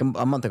Sorry, 3. like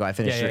a month ago I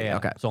finished 3.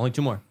 Okay. So only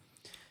 2 more.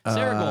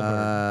 Sarah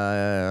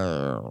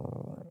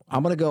Goldberg.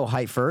 I'm gonna go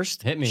height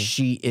first. Hit me.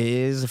 She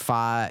is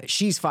 5.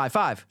 She's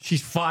 5'5".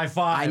 She's 5'5".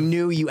 I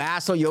knew, you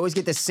asshole. You always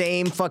get the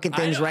same fucking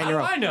things know, right in a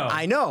row. I know.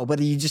 I know, but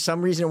you just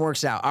some reason it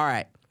works out. All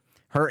right.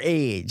 Her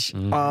age.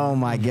 Oh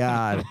my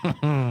god.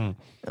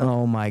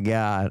 Oh my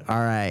god. All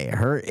right.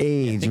 Her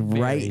age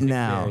right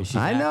now. Barry. She's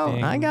I know.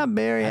 acting. I got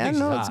Barry. I think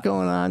know she's what's hot.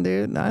 going on,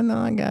 dude. I know.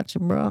 I got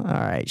you, bro. All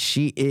right.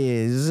 She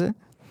is.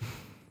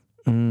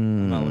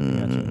 I'm not looking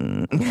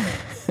at you.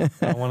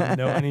 I don't want to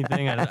know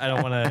anything. I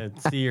don't want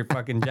to see your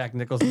fucking Jack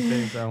Nicholson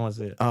face. I don't want to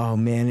see it. Oh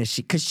man, is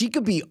she? Because she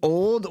could be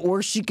old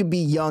or she could be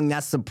young.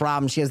 That's the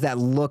problem. She has that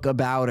look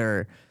about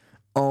her.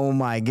 Oh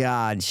my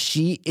god,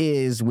 she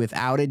is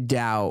without a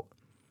doubt.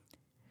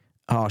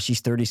 Oh, she's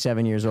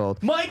 37 years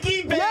old.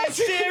 Mikey banged Yes!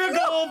 Sarah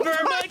Goldberg.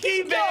 Oh my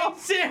Mikey God. banged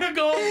Sarah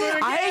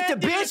Goldberg. I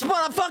hate the bitch, but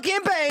I fucking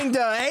banged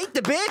her. I hate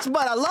the bitch,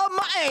 but I love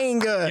my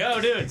anger.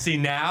 Yo, dude. See,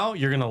 now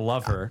you're going to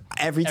love her.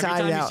 Every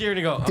time you now, see her,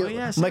 you're going to go, oh, Dude,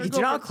 yeah, Sarah Mikey, do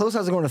you know how Goldberg. close I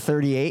was going to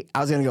 38? I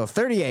was going to go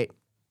 38.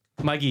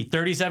 Mikey,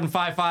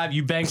 37.55.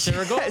 You banged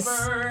Sarah Yes.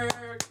 Goldberg.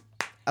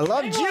 I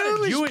love You bang a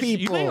lot of Jewish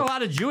people. You bang a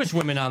lot of Jewish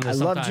women on I this.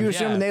 love sometimes,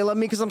 Jewish yeah. women. They love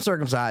me because I'm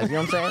circumcised. You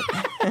know what I'm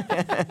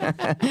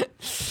saying?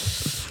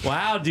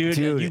 Wow, dude.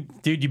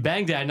 Dude. You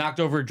banged it. I knocked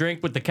over a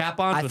drink with the cap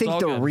on. I so it's think all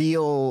the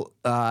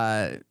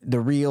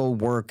good. real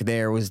work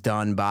there was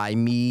done by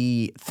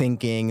me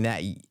thinking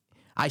that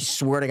I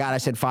swear to God I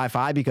said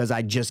 5'5" because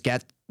I just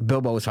get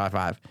Bilbo was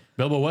 5'5".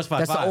 Bilbo was 5'5".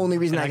 That's the only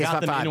reason and I guess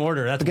got them 5'5". in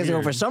order. That's because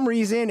weird. for some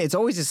reason it's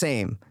always the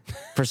same.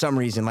 For some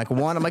reason, like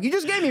one, I'm like, you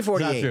just gave me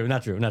 48.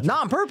 Not true. Not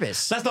on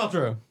purpose. That's not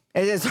true.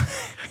 It is.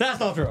 That's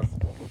not true.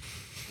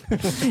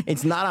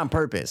 It's not on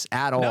purpose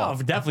at all. No,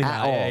 definitely at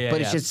not. all. Yeah,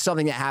 but it's yeah. just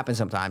something that happens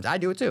sometimes. I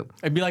do it too.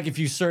 It'd be like if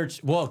you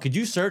search. Well, could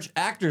you search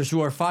actors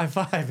who are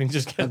 5'5" and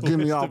just get a Give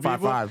me list all of people?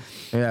 5'5".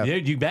 Yeah.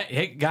 Dude, you bet.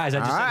 Hey guys, I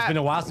just All said it's right. been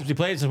a while since we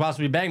played. Since while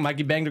we banged.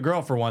 Mikey banged a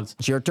girl for once.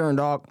 It's your turn,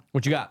 dog.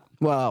 What you got?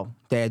 Well,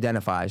 they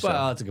identify. So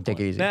Well, that's a good take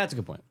point. it easy. That's a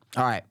good point.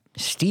 All right,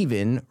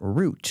 Stephen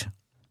Root.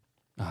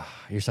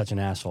 You're such an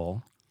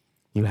asshole.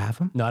 You have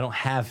him? No, I don't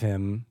have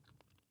him.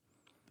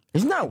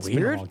 Isn't that It's been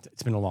a weird?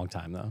 it's been a long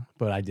time though,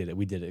 but I did it.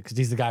 We did it because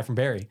he's the guy from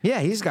Barry. Yeah,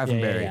 he's a guy from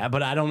Barry. Yeah,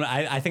 but I don't.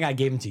 I think I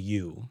gave him to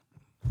you.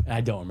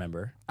 I don't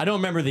remember. I don't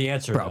remember the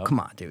answer. Bro, though. come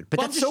on, dude. But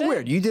Well, that's I'm so just saying.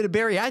 weird. You did a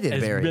Barry, I did a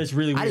It's- Barry. it's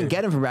really I didn't weird.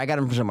 get him from Barry. I got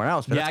him from somewhere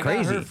else, but Yeah, that's I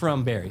crazy. got her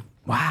from Barry.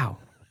 Wow.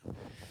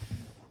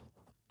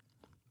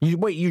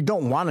 Wait, you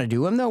don't want to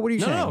do him though? What are you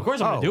No, saying? no, of course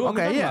I'm gonna do it.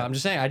 Okay, yeah. I'm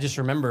just saying. I just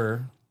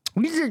remember.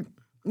 We did.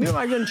 You know,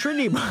 I did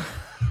Trinity.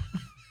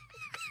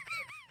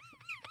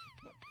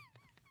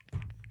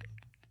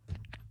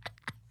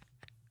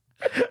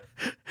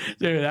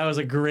 Dude, that was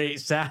a great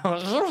sound.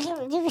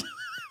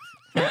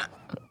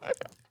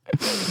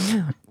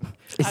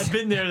 I've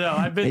been there though.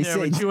 I've been They there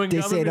with chewing say,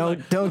 gum. and being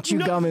like, don't chew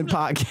gum in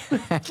podcast.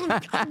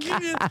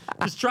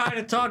 just trying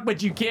to talk,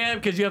 but you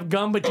can't because you have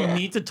gum, but you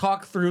need to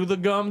talk through the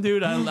gum,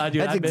 dude. Dude, That's I've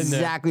been there.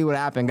 exactly what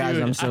happened, guys.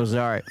 Dude, I'm so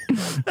sorry.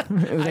 It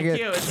was I like a-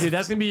 can't, dude,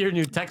 that's gonna be your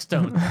new text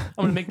tone. I'm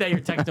gonna make that your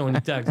text tone when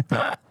you text.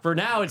 For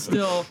now, it's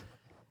still.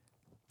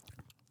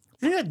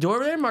 You think that door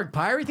there, Mark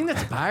Pyre? You think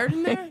that's a pirate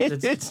in there?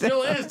 It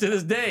still is to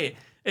this day.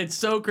 It's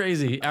so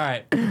crazy. All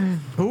right,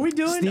 who are we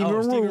doing?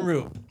 Stephen Stephen Root.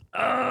 Root.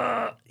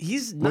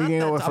 He's What are not. you That,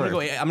 gonna go I'm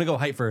first? gonna go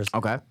height first.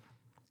 Okay.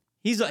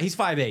 He's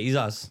 5'8". He's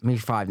us.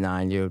 He's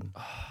 5'9", dude.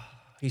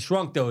 He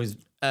shrunk though. He's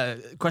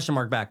question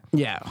mark back,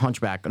 Yeah,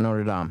 Hunchback,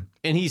 Notre Dame.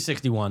 and he's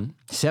 61.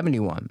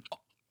 71.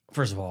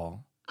 First of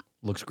all,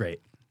 looks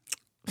great.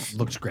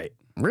 Looks great.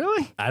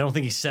 Really? I don't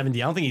think he's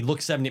 70. I don't think he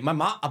looks 70. My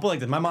mom, I'll put it like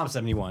this. My mom's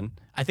 71.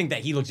 I think that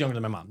he looks younger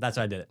than my mom. That's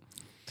why I did it.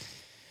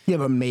 Yeah,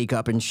 but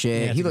makeup and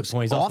shit. that's He a good looks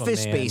point. He's also a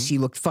Office man. Space. He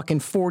looked fucking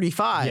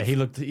 45. Yeah, he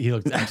looked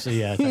actually,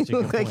 yeah, it's He actually a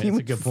looked good like point. he It's a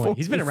was good point.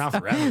 He's been around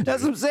 45. forever.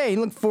 That's what I'm saying. He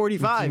looked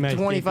 45, Imagine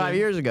 25 thinking-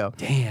 years ago.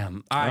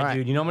 Damn. All right, right.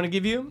 dude. You know what I'm going to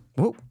give you?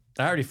 Whoop.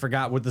 I already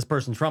forgot what this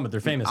person's from, but they're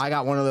famous. I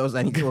got one of those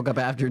I need to look up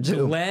after,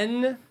 too.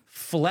 Glenn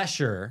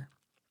Flesher.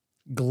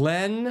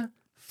 Glenn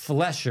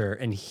Flesher.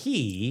 And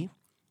he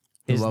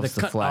is loves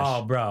the flesh.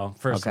 Oh, bro.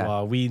 First Okay. of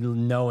all, we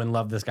know and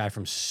love this guy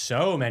from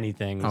so many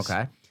things.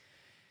 Okay.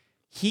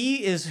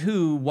 He is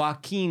who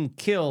Joaquin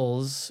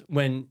kills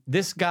when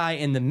this guy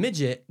and the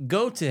midget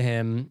go to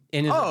him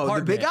in his Oh, the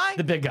apartment. big guy?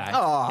 The big guy.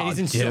 Oh, and he's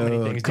in so many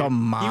dude, things. Dude.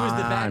 come He was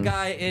the on. bad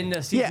guy in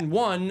season Yeah.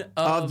 1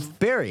 Of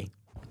Barry.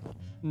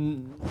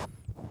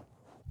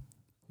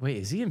 Wait,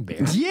 is he in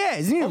Barry? Yeah,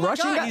 isn't he a Oh my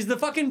Russian God, guy? he's the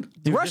fucking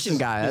dude, Russian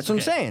guy, that's what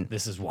I'm saying.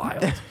 This is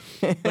wild.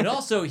 But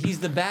also, he's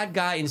the bad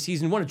guy in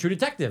season 1 of True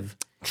Detective.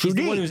 True he's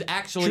the D. one who's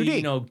actually, True D.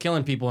 you know,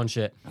 killing people and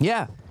shit.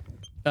 Yeah.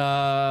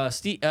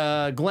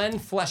 Glenn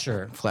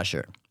Flesher.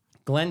 Flesher.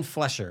 Glenn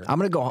Flesher. I'm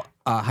going to go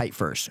height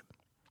first.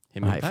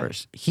 Hit me with Height that.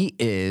 first. He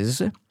is...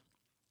 he's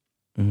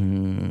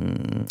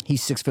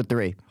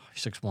 6'3".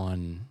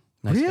 6'1".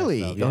 Nice guess,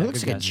 Really? though. Oh, Yeah, he looks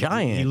good like a guess.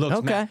 giant. He looks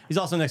Okay. He's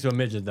also next to a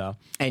midget, though.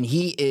 And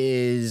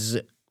he's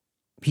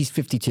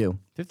 52.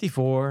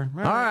 54.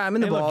 All right, I'm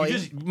in the ball.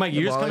 Mike,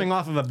 you're just coming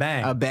off of a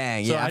bang. A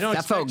bang, So yeah. I don't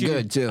That felt expect you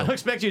good, too. I don't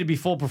expect you to be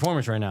full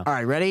performance right now. All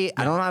right, ready?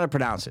 I don't know how to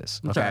pronounce this.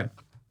 That's Okay. all right.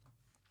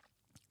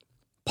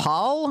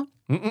 Paul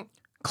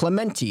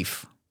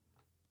Clementif.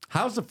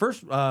 How's the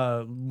first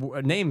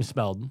name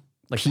spelled?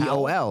 Like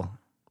P-O-L.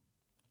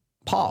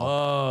 Paul.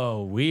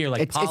 Oh, weird.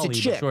 Like It's Polly, a but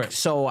chick, short.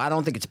 so I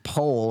don't think it's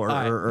Pole or.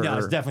 All right. No,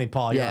 it's definitely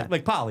Paul. Yeah, Yeah.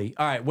 like Polly.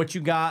 All right, what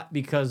you got?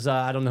 Because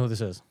I don't know who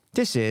this is.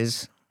 This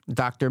is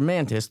Dr.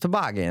 Mantis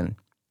Toboggan.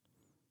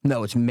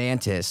 No, it's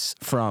Mantis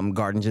from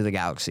Guardians of the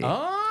Galaxy.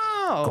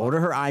 Oh. Go to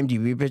her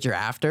IMDb picture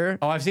after.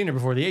 Oh, I've seen her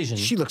before. The Asian.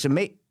 She looks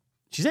amazing.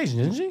 She's Asian,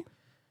 isn't she?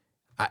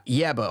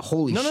 Yeah, but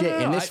holy No, no, shit! no,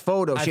 no. In this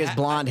photo, I've she has had-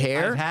 blonde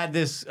hair. I've had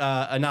this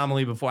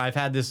anomaly before. I've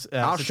had this.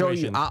 I'll show you.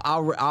 situation.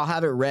 I'll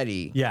have it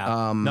ready.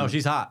 Yeah. No,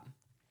 she's hot.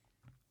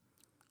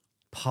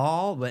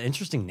 Paul, but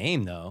interesting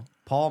name though.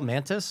 Paul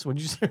Mantis. What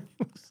did you say?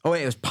 Oh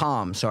wait, it was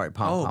Palm. Sorry,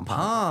 Palm. Oh,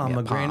 Palm,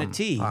 a granite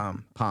T.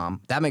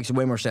 Palm. That makes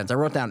way more sense. I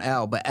wrote down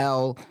L, but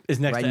L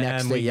Is next right to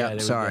next M. to We yep. get it,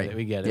 we Sorry, get it,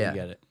 we get it, we Yeah.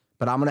 get it.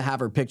 But I'm gonna have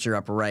her picture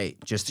up right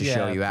just to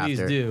show Yeah, you please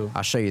after. do.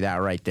 I'll show you that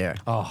right there.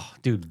 Oh,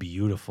 dude,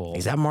 beautiful.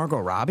 Is that Margot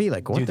Robbie?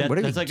 Like what? Dude, What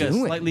are that's we like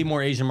doing? a slightly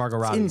more Asian Margot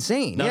Robbie.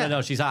 insane, No, yeah.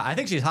 no, she's hot. I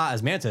think she's hot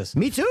as Mantis.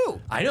 Me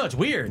too. I know it's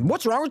weird.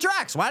 What's wrong with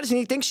Drax? Why doesn't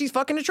he think she's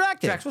fucking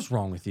attractive? Jax, what's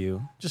wrong with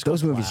you? Just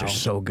Those go movies wow. are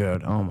so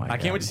good. Oh my god. I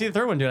can't wait to see the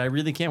third one, dude. I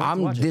really can't wait to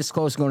I'm watch it. this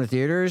close to going to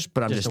theaters,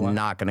 but I'm Just just to watch.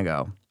 not gonna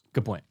go.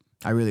 Good point.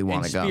 I really In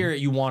want to go. spirit,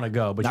 you want to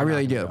go, but I you're not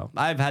really gonna do. go.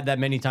 I've had that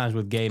many times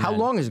with gay men. How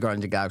long is Guardians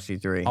of the Galaxy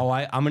 3? Oh,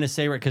 I'm gonna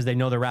say right because they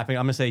know they're wrapping.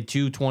 I'm gonna say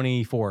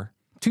 2:24.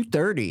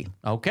 2:30.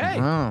 Okay.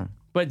 Oh.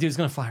 But dude, it's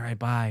gonna fly right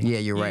by. Yeah,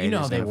 you're right. You know It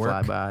how is they gonna work.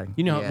 fly by.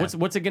 You know Yeah.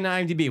 what's it gonna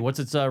IMDb? What's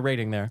its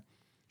rating there?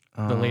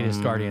 The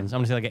latest Guardians. I'm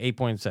gonna say like an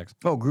 8.6.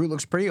 Oh, Groot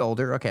looks pretty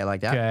older. Okay, I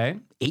like that. Okay.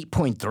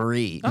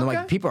 8.3. No, Okay.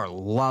 like people are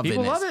loving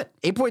People this. love it.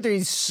 8.3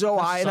 is so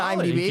high in Solid.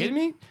 Are you IMDb. kidding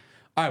me?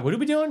 All right, what are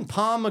we doing?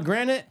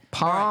 Pomegranate.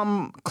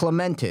 Palm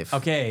Clementif.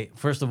 Okay,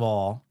 first of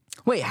all,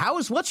 Wait, how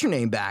is what's her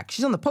name back?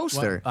 She's on the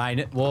poster. I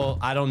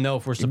don't know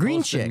if we're supposed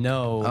green to chick.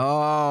 know.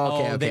 Oh,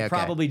 okay, okay, they okay.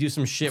 probably do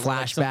some shit with,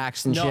 like, some-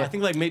 Flashbacks and no, shit? I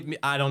think like maybe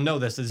I don't know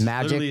this. It's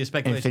Magic, literally a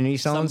speculation. Infinity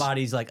Stones?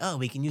 Somebody's like, oh,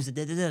 we can use it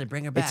to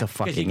bring her back. It's a 'cause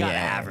fucking you gotta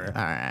yeah. have her.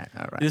 All right,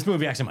 all right. This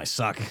movie actually might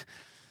suck.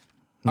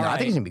 No, All I right.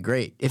 think it's gonna be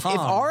great. If Palm.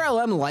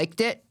 RLM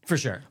liked it, For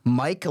sure.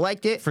 Mike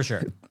liked it, For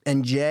sure.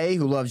 and Jay,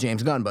 who loves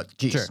James Gunn, but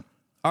geez. Sure.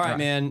 All right,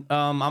 man.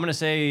 I'm gonna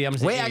say.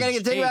 Wait, I gotta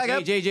get take it back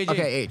up. age.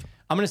 Okay, age.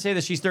 I'm gonna say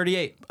that she's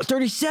 38.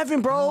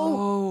 37, bro.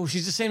 Oh,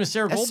 she's the same as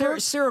Sarah That's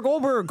Goldberg, Sarah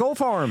Goldberg, Gold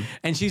Farm.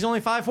 and she's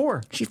only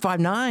 5'4". She's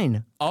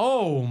 5'9".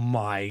 Oh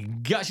my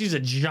god, she's a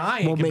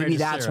giant. Well, compared maybe to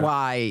that's Sarah.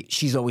 why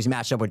she's always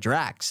matched up with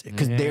Drax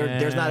because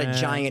there's not a Yeah.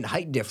 giant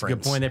height difference.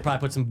 Good point. They probably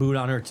put some boot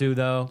on her too,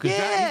 though. 'Cause Yeah,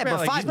 he's but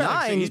probably like-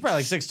 5'9". He's probably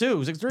like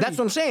 6'2", 6'3". That's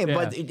what I'm saying. Yeah.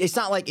 But it's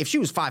not like if she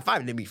was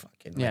 5'5", it'd be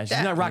fucking. Yeah, like she's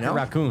that, not Rocket you know?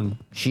 Raccoon.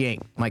 She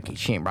ain't, Mikey.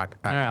 She ain't Rocket.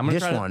 right, I'm gonna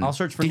this try to- one. I'll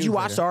search for Did you news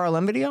watch the later.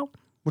 RLM video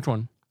Which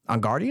one? on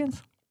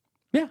Guardians?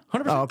 Yeah,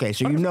 100%. Oh, okay.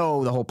 So you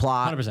know the whole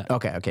plot. 100%.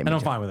 Okay, okay. And me I'm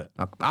too. fine with it.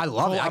 Okay. I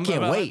love it. I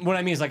can't wait. What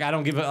I mean is like I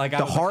don't give it like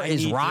The heart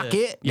is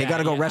Rocket. They got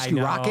to go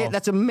rescue Rocket.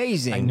 That's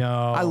amazing. I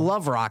know. I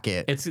love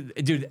Rocket. It's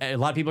dude. A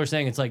lot of people are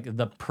saying it's like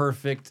the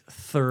perfect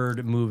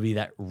third movie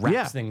that wraps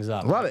Yeah. things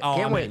up. Love it. Oh,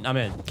 Can't I'm wait. in. I'm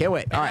in. Can't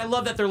wait. And All I right.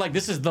 love that they're like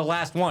this is the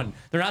last one.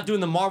 They're not doing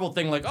the Marvel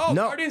thing like No.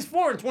 Guardians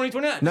 4 in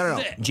 2029. No.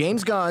 This is it.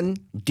 James Gunn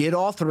did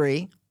all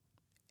three.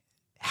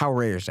 How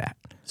rare is that?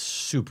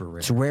 Super rare.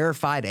 It's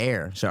rarefied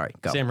air. Sorry,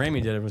 go. Sam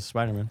Raimi did it with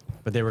Spider-Man,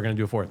 but they were going to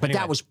do a fourth. But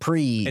that was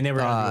pre. And they were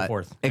gonna do a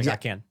fourth. Like, I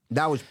Exactly. can.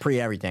 That was pre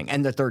everything,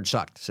 and the third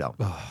sucked. So,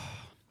 all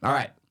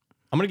right.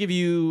 I'm going to give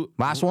you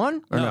Last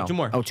one or no? two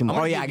more. Oh, two I'm more.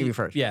 gonna Oh yeah, I give you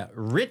first. Yeah,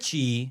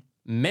 Richie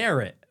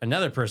Merritt,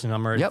 another person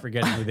I'm already Yep.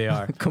 forgetting who they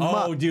are. Come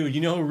oh, up. dude,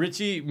 you know who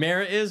Richie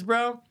Merritt is,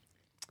 bro?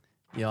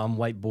 Yo, I'm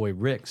white boy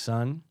Rick,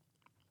 son.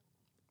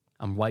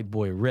 I'm white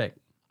boy Rick.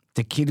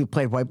 The kid who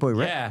played White Boy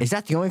Rick. Yeah. Is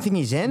that the only thing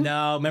he's in?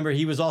 No, remember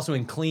he was also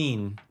in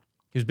Clean.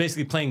 He was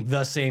basically playing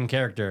the same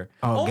character.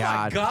 Oh, my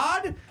God.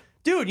 god,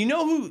 dude! You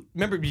know who? You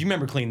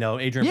remember Clean though,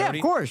 Adrian Yeah, of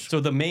Brody? course.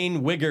 So the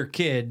main Wigger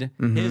kid,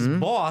 his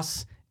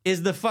boss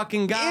is the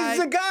fucking guy. Is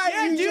the guy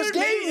yeah, you dude, just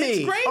gave me?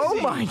 It's crazy. Oh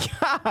my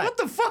god! What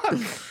the fuck?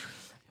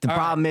 The All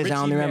problem right, is I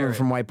Richie only remember Merritt.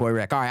 from White Boy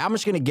Rick. All right, I'm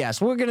just gonna guess.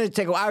 We're gonna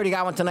take. I already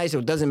got one tonight, so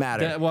it doesn't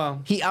matter. Yeah,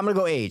 well- I'm gonna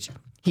go age.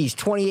 He's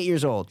 28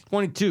 years old.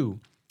 22.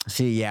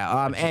 See,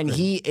 yeah, and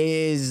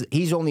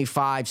he's only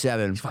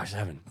 5'7".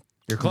 5'7".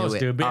 You're close, it.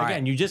 dude. But All again,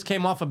 right. you just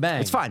came off a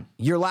bang. It's fine.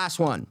 Your last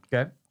one,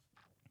 Okay.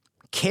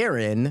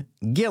 Karen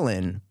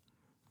Gillan.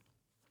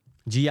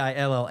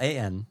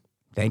 Gillan.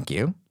 Thank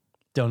you.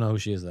 Don't know who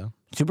she is though.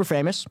 Super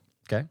famous.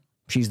 Okay.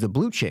 She's the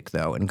blue chick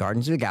though in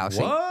Guardians of the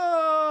Galaxy.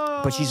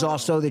 Whoa. But she's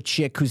also the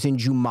chick who's in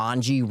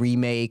Jumanji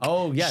remake.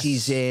 Oh, yes.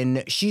 She's in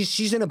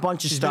a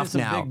bunch of She's been in stuff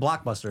some now. big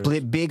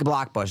blockbusters. Big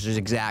blockbusters,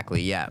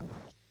 exactly. Yeah.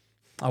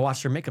 I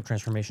watched her makeup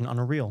transformation on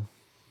a reel.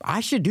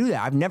 I should do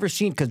that. I've never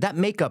seen because that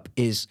makeup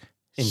is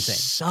Insane.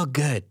 so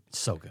good.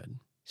 So good.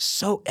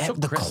 so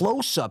the crisp.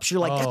 close-ups, you're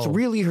like, that's Oh.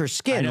 really her I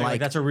skin. know, Like,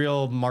 that's a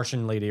real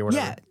Martian lady or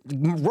whatever.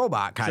 yeah,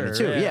 robot kind of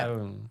Sure, too. Yeah.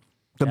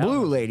 The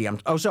blue lady.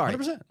 Sorry.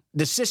 100%.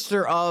 The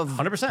sister of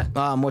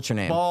 100%. what's her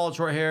name? Bald,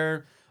 short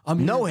hair.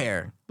 No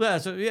hair. Yeah,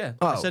 so yeah.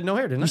 I said no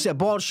hair, didn't I? You said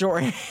bald,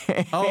 short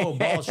hair. oh,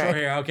 bald, short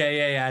hair.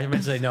 Okay, yeah. I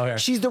meant to say no hair.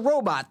 She's the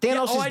robot,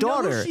 Thanos' I know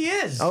daughter. who she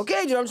is.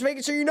 Okay, dude, I'm just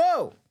making sure you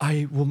know.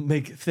 I will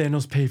make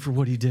Thanos pay for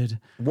what he did.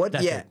 What?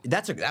 That's yeah, it.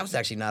 that was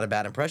actually not a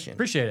bad impression.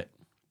 Appreciate it.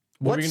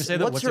 What were you going to say?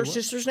 What's her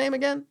sister's name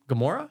again?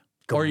 Gamora?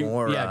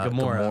 Gamora.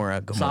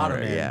 Gamora. Sada,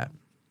 man. Yeah,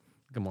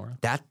 Gamora.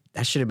 that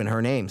should have been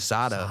her name,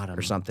 Sada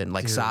or something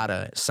like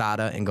Sada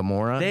and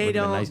Gamora. They Would've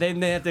been don't. nice.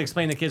 They have to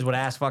explain to kids what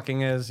ass fucking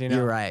is. You know.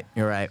 You're right.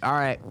 All right.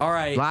 All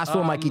right, Last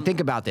one, Mikey.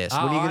 Think about this.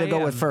 What are you I gonna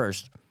go with am.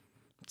 first?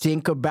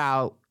 Think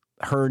about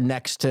her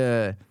next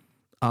to.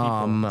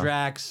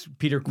 Drax,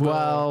 Peter Quill,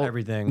 well,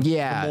 everything.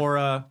 yeah.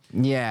 Gamora.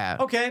 Yeah.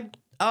 Okay.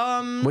 What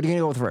are you gonna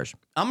go with first?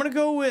 I'm gonna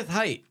go with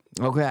height.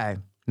 Okay.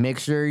 Make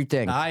sure you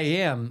think. I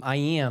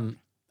am.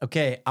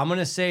 Okay. I'm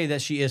gonna say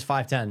that she is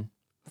 5'10".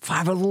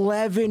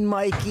 5'11",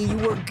 Mikey.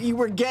 You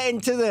were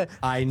getting to the.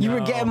 I You were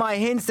know. getting my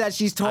hints that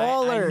she's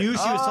taller. I knew she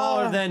was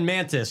taller than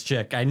Mantis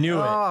chick. I knew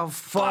it. Oh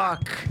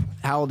fuck!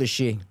 How old is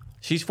she?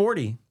 She's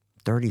 40.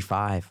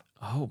 35.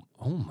 Oh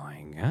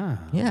my god.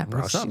 Yeah,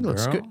 bro. What's She up,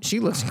 looks girl? good. She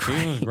looks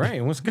great.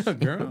 Great. What's good,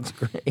 girl?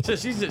 great. So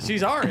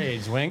she's our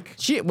age, Wink.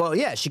 She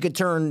could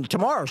turn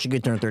tomorrow. She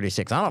could turn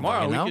 36. I don't Tomorrow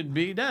fucking we know. could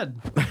be dead.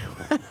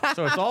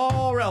 So it's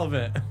all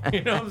relevant.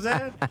 You know what I'm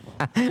saying?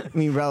 I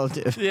mean,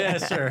 relative. Yeah,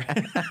 sure.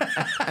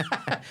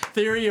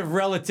 Theory of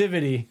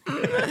relativity.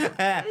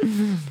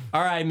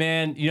 All right,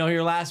 man. You know who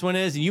your last one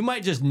is? You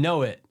might just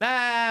know it.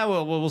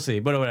 Well, we'll see.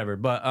 But whatever.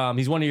 But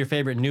he's one of your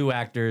favorite new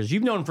actors.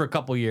 You've known him for a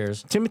couple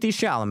years. Timothy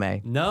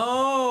Chalamet.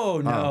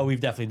 No, we've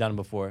definitely done him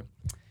before.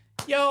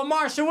 Yo,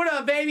 Marsha, what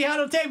up, baby?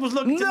 How the tables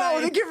looking No,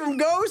 tonight? the kid from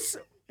Ghost.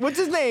 What's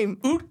his name?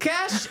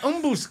 Utkash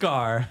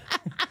Umbuskar.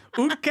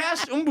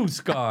 Utkash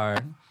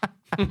Umbuskar.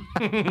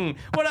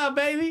 What up,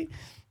 baby?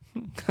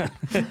 How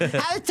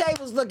the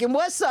table's looking?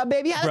 What's up,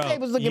 baby? How the Bro,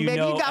 table's looking, you baby?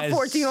 know You got as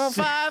 14 on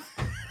 5?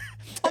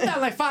 I'm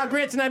down like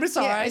 $5,000 tonight, but it's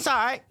all Yeah, right. it's all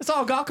right. It's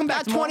all good. I'll come back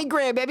Got tomorrow. 20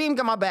 grand, baby. You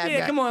got my bad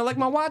Yeah, guy. come on. Like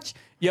my watch?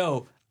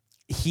 Yo,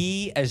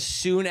 as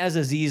soon as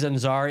Aziz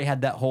Ansari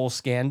had that whole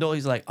scandal,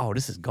 he's like, oh,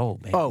 this is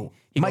gold, baby. Oh,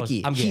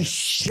 Mikey, he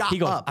shot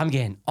up. I'm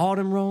getting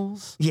autumn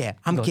rolls. Yeah,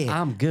 I'm goes, good.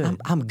 I'm good.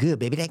 I'm good,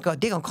 baby. They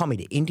gonna call me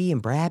the Indian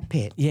Brad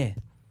Pitt. Yeah.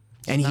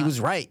 And he was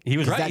right. He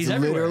was 'Cause right. That's He's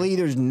everywhere. literally,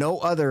 there's no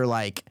other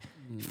like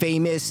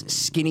famous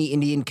skinny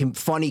Indian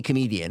funny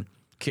comedian.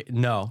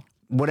 No.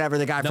 Whatever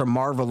the guy from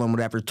Marvel and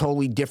whatever,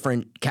 totally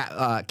different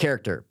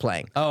character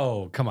playing.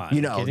 Oh, come on. You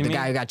know, kidding the me?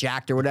 guy who got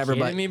jacked or whatever,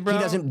 Kidding but me, bro? he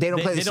doesn't. They don't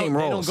play the same They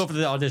roles. don't go for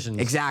the auditions.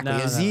 Exactly. No.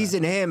 Aziz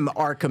and him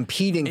are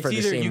competing for It's the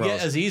either same you roles.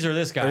 get Aziz or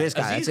this guy. Or this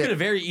guy, Aziz that's could it. have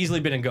very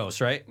easily been in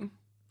Ghost, right?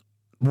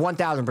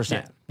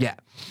 1000%. Yeah.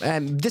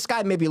 And this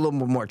guy may be a little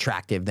more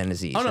attractive than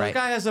Aziz, Oh no, right? the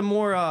guy has a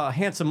more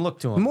handsome look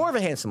to him. More of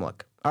a handsome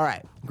look. All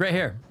right. Great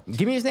hair.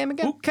 Give me his name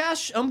again.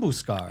 Utkash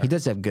Umbuskar. He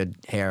does have good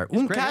hair.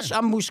 great Umkash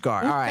hair.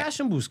 Ambuskar. All right. Utkash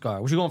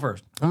Umbuskar. What you going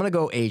first? I'm going to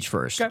go age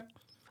first. Okay.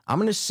 I'm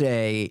going to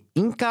say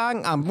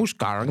Inkang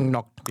Ambuskar.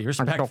 Be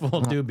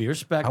respectful, dude. Be I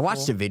respectful.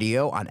 watched a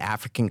video on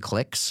African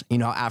clicks. You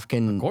know,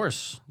 African. Of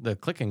course, the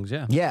clickings,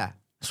 yeah. Yeah.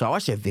 So I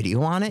watched a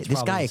video on it. This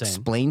probably guy insane.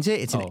 explains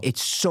it. Oh.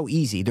 It's so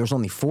easy. There's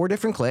only 4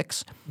 different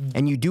clicks,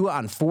 and you do it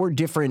on 4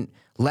 different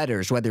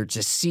letters, whether it's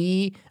a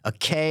C, a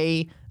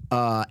K,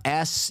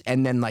 S,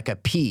 and then like a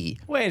P.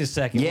 Wait a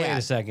second. Yeah. Wait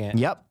a second.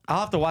 Yep.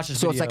 I'll have to watch this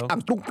So video. it's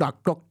like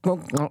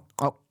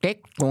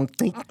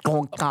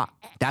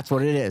that's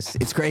what it is.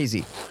 It's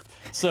crazy.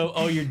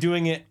 So, you're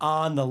doing it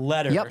on the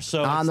letter. Yep.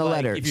 So on it's the like,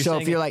 letter. If you're So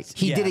saying if you're like, it's-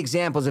 he did yeah.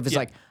 examples. If it's Yeah.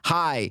 like,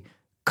 hi,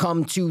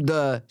 come to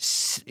the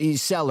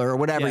cellar or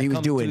whatever Yeah, he was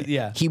come to doing. the-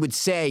 yeah. He would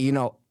say, you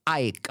know,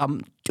 I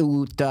come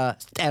to the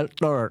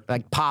cellar,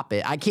 like pop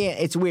it. I can't.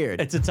 It's weird.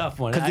 It's a tough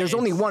one. Because there's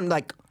only It's one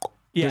like.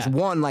 There's Yeah.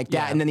 one like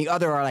that, Yeah. and then the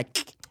other are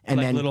like, and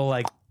like then little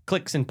like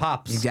clicks and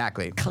pops.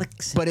 exactly.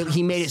 Clicks. But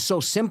he made it so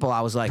simple.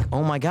 I was like,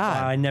 oh my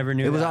god. Wow, I never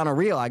knew It was that. on a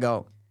reel. I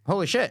go,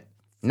 holy shit.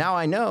 Now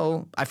I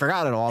know. I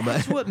forgot it all, but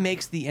That's what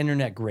makes the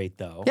internet great,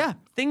 though. Yeah.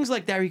 Things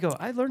like that where you go,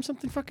 I learned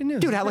something fucking new.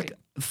 dude This had is like great.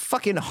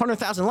 fucking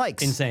 100,000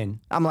 likes.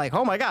 Insane. I'm like,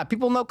 oh my god,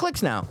 people know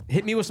clicks now.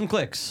 Hit me with some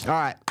clicks. All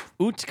right.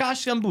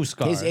 Utkash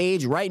Umbuskar. His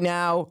age right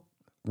now,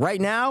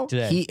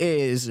 Today.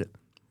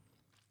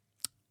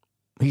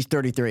 he's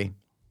 33.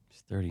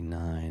 He's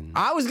 39.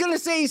 I was gonna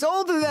say he's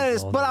older than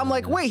us, but I'm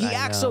like, wait, he I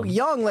acts know. so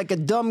young, like a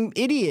dumb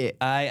idiot.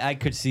 I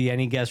could see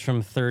any guess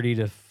from 30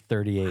 to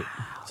 38.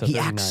 So He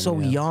 39, acts so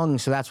yeah. young,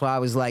 so that's why I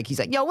was like, he's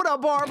like, yo, what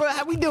up, Barbara?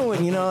 How we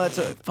doing? You know, that's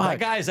a That fuck.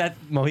 guy's at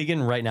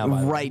Mohegan right now.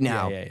 By the way. Right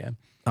now. Yeah.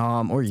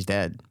 Or he's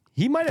dead.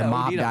 He might have The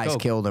mob OD'd on guys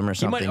coke. killed him or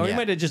something, He yeah.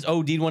 might have just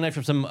OD'd one night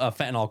from some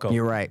fentanyl coke.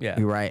 You're right. Yeah.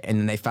 You're right. And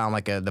then they found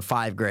like the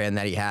 $5,000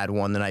 that he had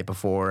won the night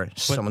before.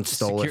 Someone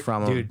stole it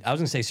from him. Dude, I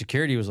was gonna say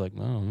security was like,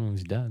 oh,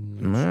 he's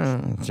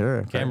dead.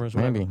 Sure. Cameras,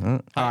 maybe.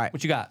 whatever. All right.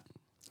 What you got?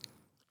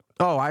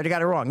 Oh, I already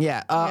got it wrong.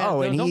 Yeah.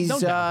 And don't he's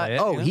downplay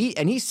it, you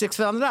know? he's 6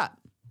 foot on the dot.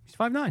 He's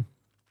 5'9".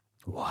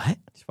 What?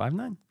 He's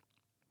 5'9".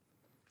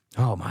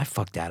 Oh, I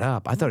fucked that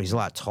up. I thought he's a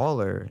lot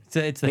taller.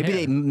 It's the Maybe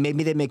hair.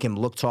 maybe they make him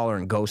look taller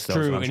in Ghost, though. is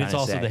True, what I'm and trying it's to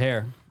also say. the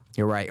hair.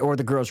 You're right. Or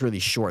the girl's really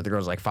short. The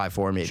girl's like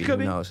 5'4", maybe. could Who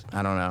be. knows?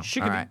 I don't know. She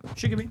All could right. be.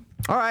 She could be.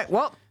 All right.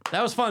 Well,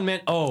 That was fun, man.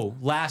 Oh,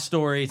 last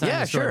story. It's not Yeah,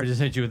 even a story. sure. I just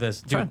hit you with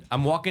this. Dude, Fine.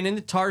 I'm walking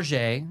into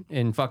Target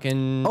in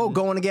fucking...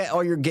 going to get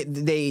all your...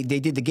 They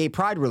did the Gay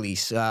Pride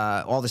release,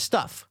 all the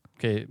stuff.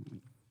 Okay.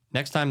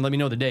 Next time, let me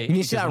know the date. You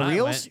see because that when I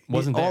reels? went,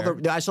 wasn't all there.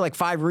 I saw like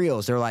 5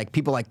 reels. They're like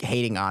people like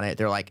hating on it.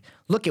 They're like,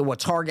 look at what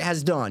Target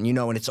has done, you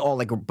know, and it's all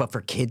like, but for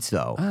kids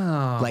though.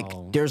 Oh. Like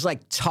there's like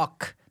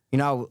Tuck, you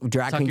know,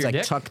 drag Tuck queens your like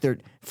dick? Tuck their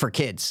for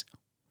kids.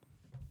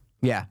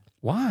 Yeah,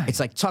 Why? it's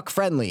like Tuck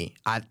friendly.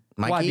 Mikey?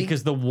 Why?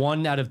 Because the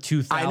 1 out of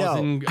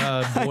 2,000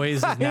 boys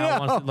is now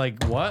wants to,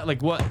 like what?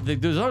 Like what?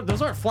 Those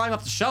aren't flying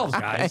off the shelves,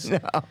 guys.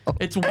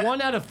 It's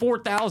 1 out of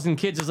 4,000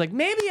 kids is like,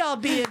 maybe I'll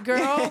be a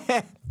girl.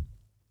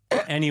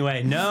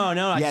 Anyway, no. I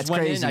Yeah, just it's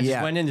went crazy, in. I just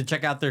yeah. went in to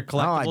check out their Oh,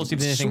 I collectibles, see if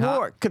there's anything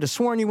hot. could have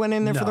sworn you went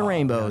in there for the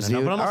rainbows, no,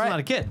 dude. but I'm also All right. not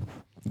a kid.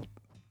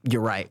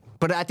 You're right,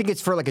 but I think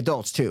it's for like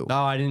adults too. Oh,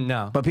 I didn't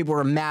know. But people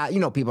are mad. You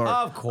know, people are.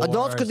 Of course.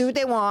 Adults can do what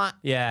they want.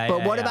 Yeah, But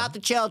yeah, what yeah. about the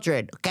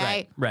children?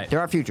 Okay. Right. They're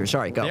our future.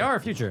 Sorry. Go. They are our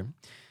future.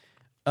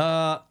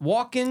 I'm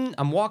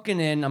walking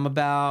in. I'm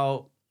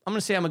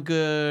gonna say I'm a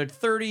good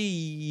 30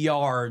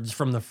 yards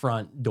from the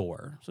front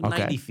door. So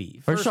 90 feet.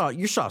 You're First,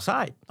 you're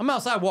outside. I'm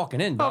outside walking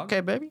in, dog.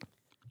 Okay, baby.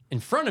 In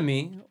front of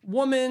me,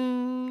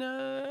 woman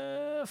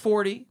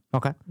 40,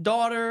 Okay.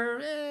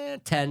 daughter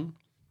 10.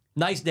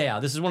 Nice day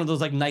out. This is one of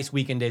those like nice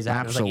weekend days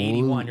out. It was like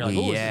 81. You're like,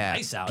 oh, yeah.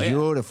 this is nice out.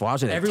 Beautiful. I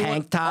was in a Everyone,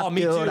 tank top, oh,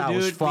 me dude. too, I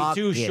was dude. Me fucking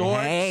too, short.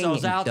 So I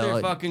was hanging, out there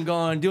dude.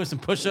 fucking doing some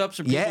push-ups.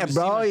 For people Yeah, to see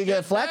bro, my you get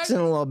shit flexing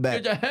back. a little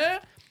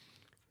bit.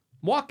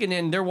 Walking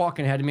in, they're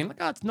walking ahead of me. I'm like,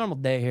 oh, it's a normal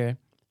day here.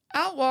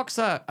 Out walks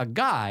a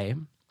guy,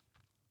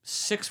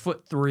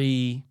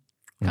 6'3",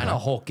 kind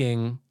of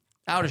hulking,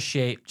 out of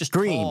shape, just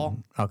Green.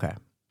 tall. Okay.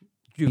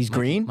 Dude, He's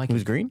green? Mikey, He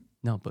was green?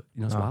 No, but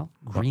you know what's wild?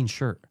 Green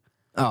shirt.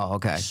 Oh,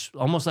 okay.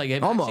 Almost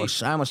like Almost.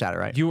 actually, I almost had it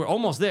right. you were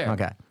almost there.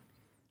 Okay.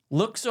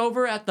 Looks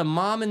over at the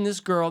mom and this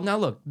girl. Now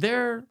look,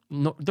 they're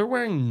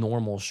wearing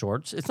normal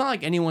shorts. It's not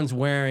like anyone's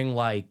wearing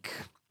like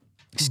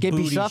Skimpy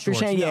booty stuff, you're shorts.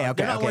 saying? No, Yeah, okay,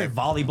 They're not okay. wearing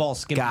volleyball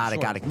skimpy Got it,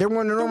 shorts. got it. They're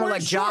wearing the normal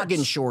wearing like jogging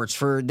shorts. shorts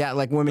for that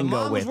like women The go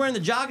mom with. was wearing the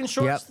jogging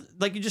shorts, Yep.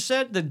 like you just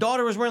said. The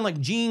daughter was wearing like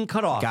jean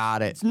cutoff.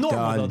 Got it. It's normal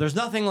Done. though. There's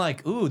nothing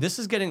like, ooh, this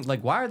is getting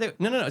like, why are they?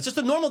 No. It's just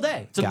a normal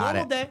day. It's a Got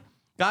normal it. day.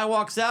 Guy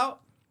walks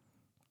out,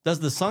 does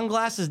the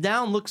sunglasses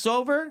down, looks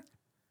over.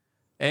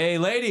 Hey,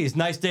 ladies,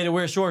 nice day to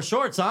wear short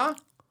shorts, huh?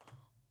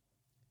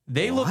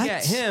 They look What?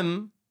 at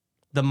him.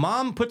 The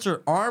mom puts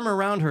her arm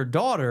around her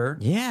daughter.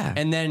 Yeah.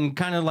 And then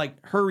kind of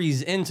like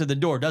hurries into the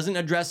door. Doesn't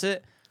address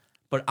it.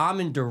 But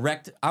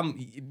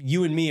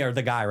you and me are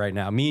the guy right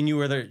now. Me and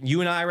you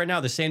you and I right now,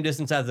 the same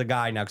distance as the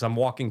guy now, because I'm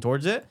walking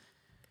towards it.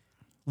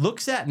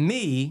 Looks at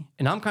me,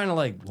 and I'm kind of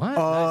like, what?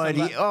 Oh, Nice, and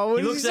what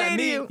did he looks say at to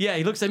me. you? Yeah,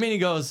 he looks at me and he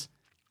goes,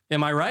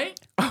 am I right?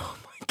 Oh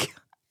my god.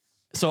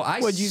 So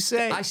What'd you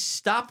say? I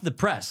stopped the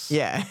press.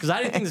 Yeah. Because I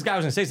didn't think this guy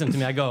was gonna say something to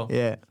me. I go,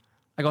 Yeah.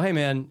 hey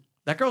man,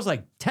 that girl's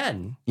like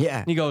 10. Yeah.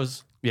 And he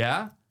goes,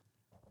 yeah.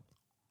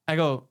 I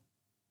go,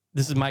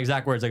 this is my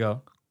exact words. I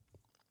go,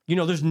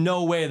 there's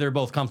no way they're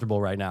both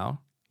comfortable right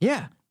now.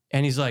 Yeah.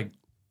 And he's like,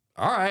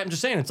 all right, I'm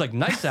just saying, it's like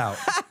nice out.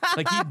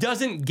 Like he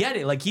doesn't get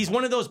it. Like he's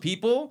one of those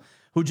people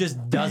who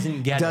just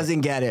doesn't get it.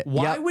 Doesn't get it.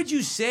 Why Yep. would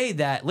you say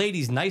that,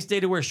 ladies, nice day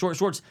to wear short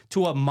shorts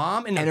to a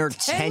mom and her a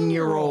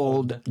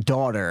 10-year-old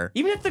daughter.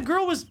 Even if the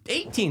girl was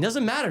 18,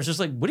 doesn't matter. It's just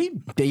like, what are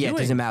you Yeah, doing? it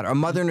doesn't matter. A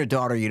mother and a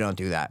daughter, you don't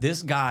do that.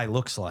 This guy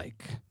looks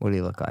like What do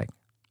you look like?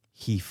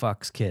 he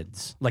fucks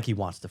kids. Like he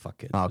wants to fuck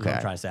kids. is what Okay. I'm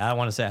trying to say. I don't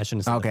want to say I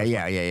shouldn't have said Okay,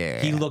 that. yeah.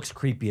 He looks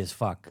creepy as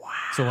fuck. Wow.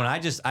 So when I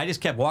just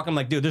kept walking, I'm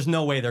like, dude, there's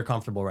no way they're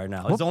comfortable right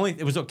now.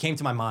 It was what came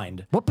to my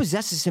mind. What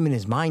possesses him in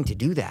his mind to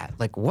do that?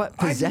 Like, what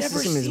possesses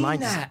never him in his seen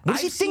mind? that. What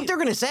does he I've think seen- they're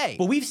gonna say?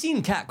 Well, we've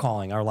seen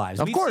catcalling our lives.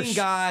 Of We've course. seen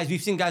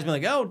guys be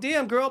like, oh,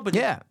 damn, girl, but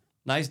Yeah.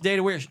 nice day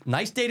to wear.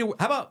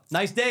 How about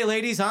nice day,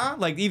 ladies, huh?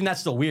 Like even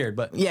that's still weird,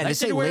 but Yeah, nice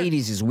to day say wear,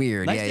 ladies is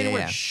weird. Nice yeah, day to yeah,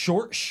 wear yeah.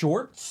 short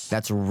shorts.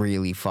 That's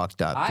really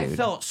fucked up, I dude.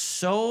 felt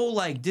so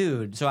like,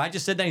 dude. So I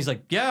just said that. He's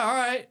like, yeah, all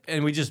right.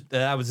 And we just,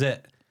 that was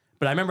it.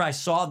 But I remember I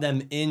saw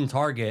them in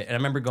Target and I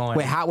remember going,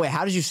 Wait,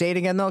 how did you say it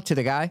again though to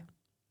the guy?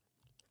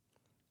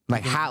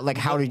 Like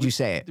how did you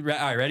say it? All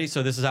right, ready?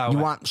 So this is how it You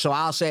went. want? So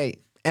I'll say,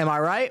 am I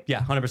right?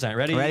 Yeah, 100%.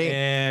 Ready? Ready?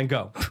 And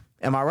go.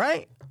 Am I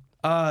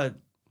right?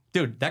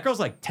 Dude, that girl's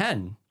like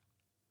 10.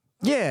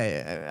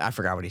 Yeah, I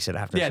forgot what he said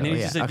after. Yeah, and so, then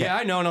he just said, okay. yeah,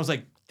 I know. And I was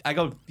like,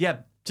 yeah,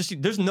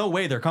 there's no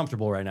way they're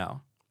comfortable right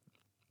now.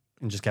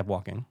 And just kept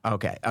walking.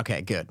 Okay,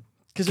 good.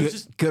 'Cause it was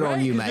just- good right?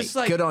 on you, It's mate. just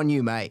like- Good on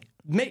you, mate.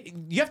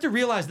 You have to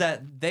realize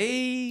that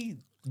they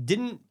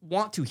didn't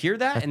want to hear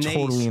that, They're and they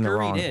totally in the scurried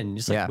wrong. in.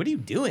 Just like, Yeah. what are you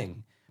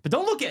doing? But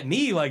don't look at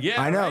me like,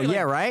 yeah, I know, right? Like,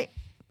 yeah, right.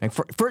 Like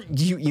for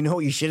you know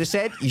what you should have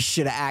said? You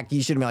should have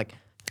been like,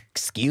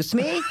 excuse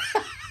me.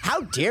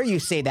 how dare you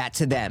say that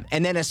to them?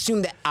 And then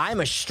assume that I'm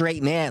a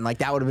straight man. Like,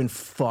 that would have been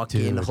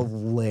fucking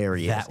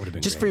hilarious. That would have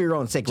been just great. for your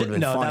own sake. Would have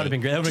been funny. That would have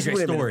been great. That would have been a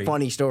great story.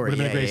 Funny story. Would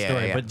have been a great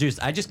story. Yeah. But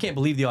just, I just can't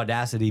believe the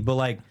audacity. But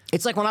like,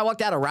 It's like when I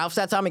walked out of Ralph's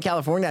that time in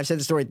California. I've said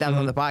the story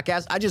on the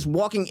podcast. I just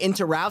walking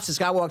into Ralph's. This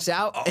guy walks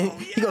out and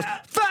he goes,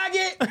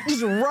 "Faggot!"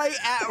 Just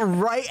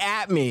right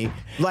at me,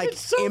 like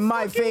so in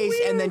my fucking face,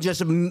 and then weird.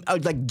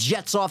 just like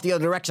jets off the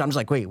other direction. I'm just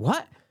like, "Wait,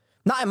 what?"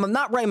 I'm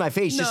not right in my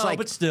face. Just No, like,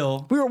 but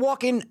still. we were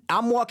walking.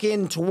 I'm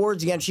walking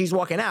towards the end. She's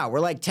walking out. We're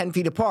like 10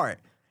 feet apart,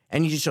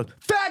 and he just goes,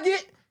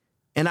 "Faggot!"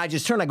 And I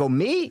just turn. I go,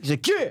 "Me?" He's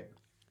like, "Yeah,"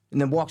 and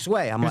then walks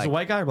away. I'm he's like, a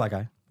white guy or black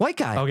guy? white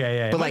guy. Okay,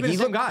 yeah. But Might like be he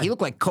the same looked, guy. he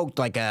looked like coked,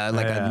 like a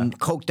Yeah.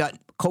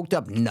 coked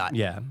up nut.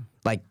 Yeah.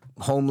 Like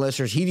homeless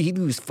or he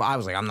was. I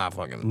was like, I'm not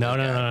fucking. No.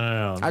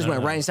 I just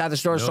went right inside the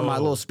store. Saw my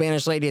little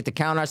Spanish lady at the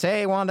counter. I said,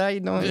 "Hey, Wanda, how you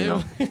doing? You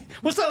know,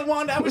 What's up,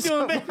 Wanda? How we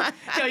doing, man?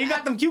 Yo, you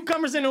got them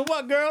cucumbers in or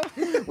what, girl?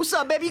 what's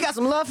up, baby? You got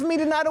some love for me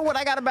tonight or what?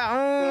 I got about.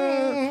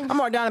 I'm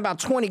already down about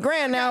 20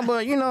 grand now,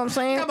 but you know what I'm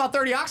saying." Got about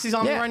 30 oxys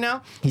on me right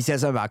now. He said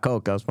something about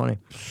coke. That was funny.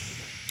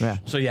 Yeah.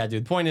 So yeah,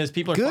 dude. The point is,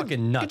 people are Good.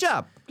 fucking nuts. Good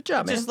job. Good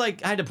job, man. Just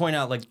like I had to point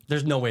out, like,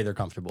 there's no way they're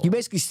comfortable. You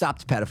basically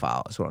stopped the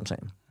pedophile. Is what I'm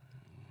saying.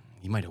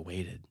 He might have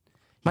waited.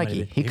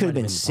 Mikey, he could have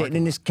been sitting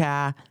in his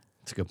car.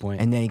 That's a good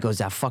point. And then he goes,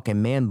 that fucking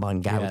man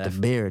bun guy with that the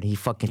beard. He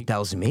fucking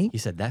tells me. he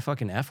said that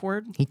fucking F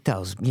word. He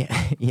tells me.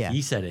 Yeah.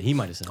 He said it. He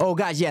might have said it. Oh,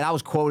 guys, yeah, I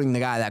was quoting the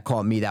guy that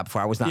called me that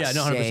before. I was not Yeah,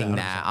 no, 100%, saying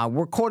that.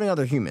 We're quoting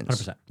other humans.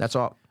 100%. That's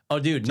all. Oh,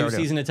 dude, new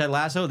Sorry, season of Ted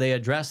Lasso, they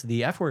addressed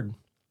the F word.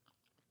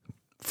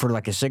 For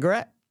like a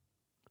cigarette?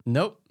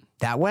 Nope.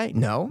 That way?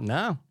 No.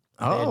 No.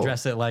 They Oh.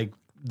 address it like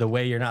the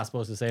way you're not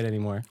supposed to say it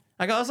anymore.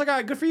 I was like, all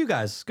right, good for you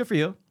guys. Good for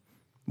you.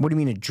 What do you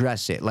mean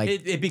address it? Like,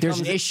 It becomes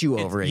there's an issue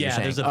over it. Yeah, you're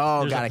saying. there's a, oh,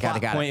 there's got a it, got it,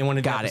 plot got point it. in one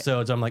of the Got it.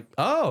 episodes. I'm like,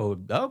 oh,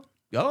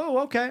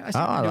 okay. I see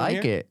Oh, what I you're doing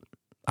like here. it.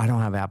 I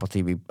don't have Apple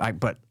TV,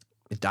 but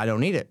I don't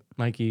need it.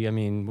 Mikey, I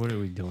mean, what are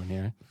we doing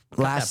here? Cut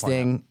that Last part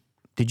thing,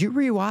 did you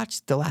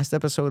rewatch the last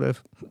episode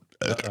of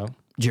out. Uh-oh.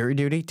 Jury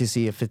Duty to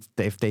see if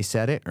they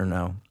said it or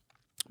no?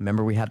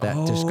 Remember we had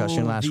that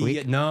discussion last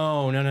week? No.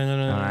 All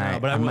right,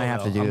 But I might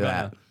have to do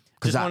that.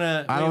 Because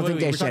I don't think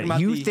they said it.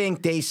 You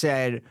think they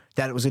said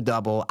that it was a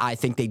double. I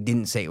think they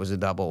didn't say it was a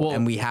double, Well-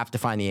 and we have to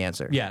find the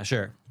answer. Yeah,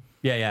 sure.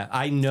 Yeah.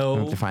 I know. We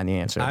have to find the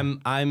answer.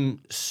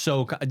 I'm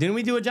so. Didn't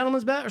we do a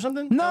gentleman's bet or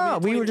something? No,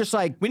 we were just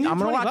like, we need I'm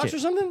gonna 20 watch bucks it. or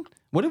something.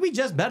 What did we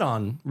just bet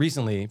on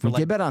recently? For we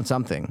did bet on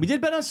something. We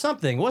did bet on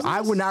something. Wasn't I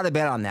this? would not have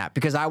bet on that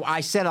because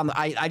I said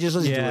I just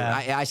listened Yeah.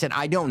 to it. I said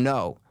I don't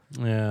know.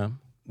 Yeah.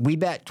 We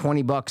bet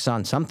 $20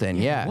 on something.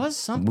 Yeah, It was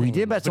something. We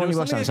did bet But it was $20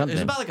 on something. It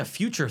was about like a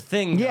future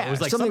thing. though. Yeah, it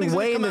was like something something's gonna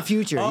way in come the out.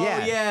 future, Oh,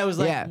 yeah. It was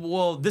like, Yeah.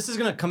 well, this is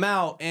gonna come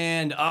out,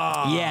 and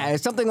Yeah,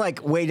 it's something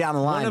like way down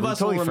the line. one of We us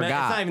totally will remember.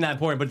 forgot. It's not even that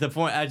important. But the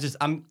point,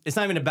 it's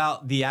not even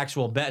about the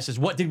actual bet. It's just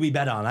what did we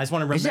bet on? I just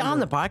want to remember. Is it on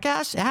the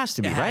podcast? It has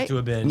to be, It had right? to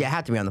have been. Yeah, it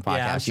had to be on the podcast.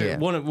 Yeah, I'm sure.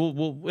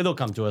 Yeah. It'll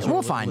come to us.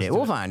 We'll find it.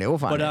 We'll find it. We'll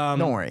find it.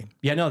 Don't worry.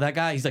 Yeah, no, that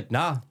guy. He's like,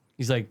 nah.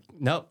 He's like,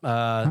 nope.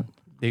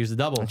 They used the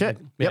double. That's it.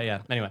 Yeah, Yep. yeah.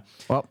 Anyway,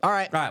 Well, all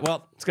right. all right.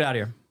 Well, let's get out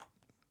of here.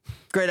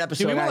 Great episode,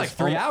 Dude, we went guys. like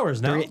 3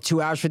 hours now.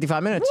 2 hours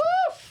 55 minutes.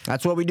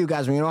 That's what we do,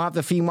 guys. When you don't have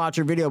to feed watch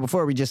your video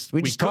before, we just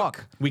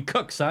talk. We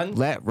cook, son.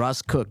 Let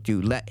Russ cook,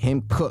 dude. Let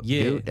him cook,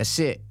 Yeah. dude. That's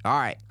it. All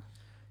right.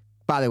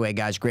 By the way,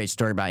 guys, great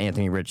story about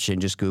Anthony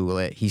Richardson. Just Google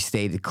it. He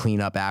stayed to clean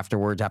up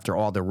afterwards after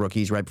all the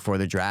rookies right before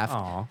the draft.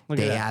 Aw, look at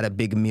They that. had a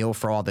big meal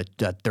for all the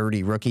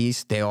 30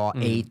 rookies. They all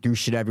ate, threw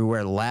shit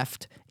everywhere,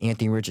 left.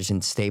 Anthony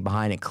Richardson stayed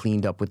behind and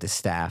cleaned up with the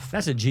staff.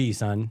 That's a G,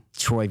 son.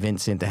 Troy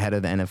Vincent, the head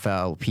of the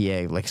NFL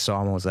PA, like saw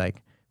him and was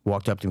like,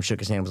 walked up to him, shook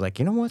his hand, was like,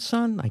 you know what,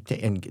 son? Like,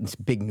 and it's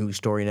a big news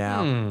story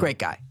now. Great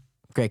guy.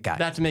 Great guy.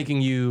 That's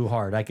making you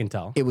hard. I can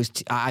tell. It was,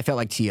 I felt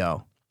like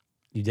T.O.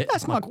 You did.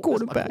 That's my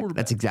quarterback.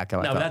 That's exactly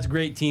how I No, felt. that's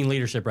great team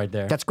leadership right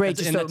there. That's great.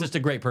 And that's just a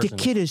great person.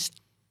 The kid is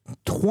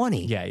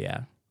 20.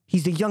 Yeah.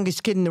 He's the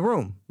youngest kid in the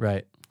room.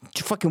 Right.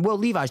 Fucking Will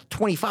Levi's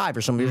 25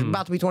 or something. He's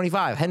about to be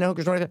 25. Hendon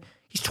Hooker's 25.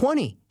 He's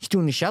 20. He's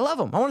doing this shit. I love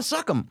him. I want to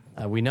suck him.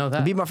 We know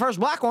that. Be my first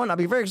black one. I'll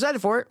be very excited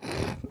for it.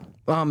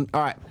 All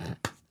right.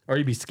 Or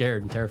you'd be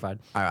scared and terrified.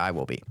 I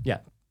will be. Yeah.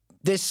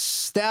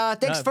 Thanks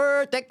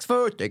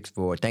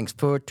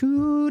for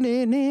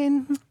tuning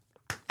in.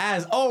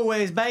 As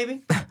always,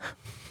 baby.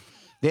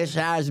 This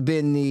has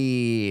been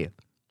the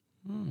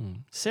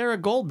Sarah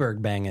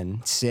Goldberg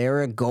banging.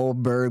 Sarah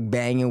Goldberg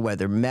banging,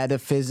 whether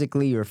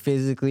metaphysically or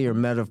physically or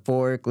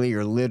metaphorically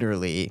or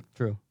literally.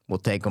 True. We'll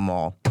take them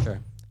all. Sure.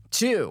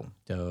 2.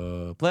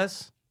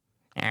 Plus.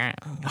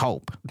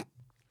 Hope.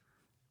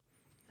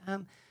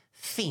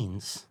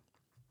 Fiends.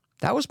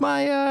 That was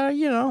my,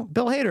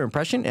 Bill Hader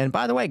impression. And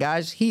by the way,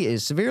 guys, he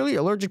is severely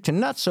allergic to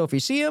nuts. So if you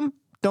see him,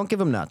 don't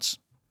give him nuts.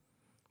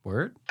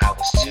 Word. I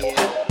was too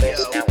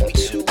hopeless, now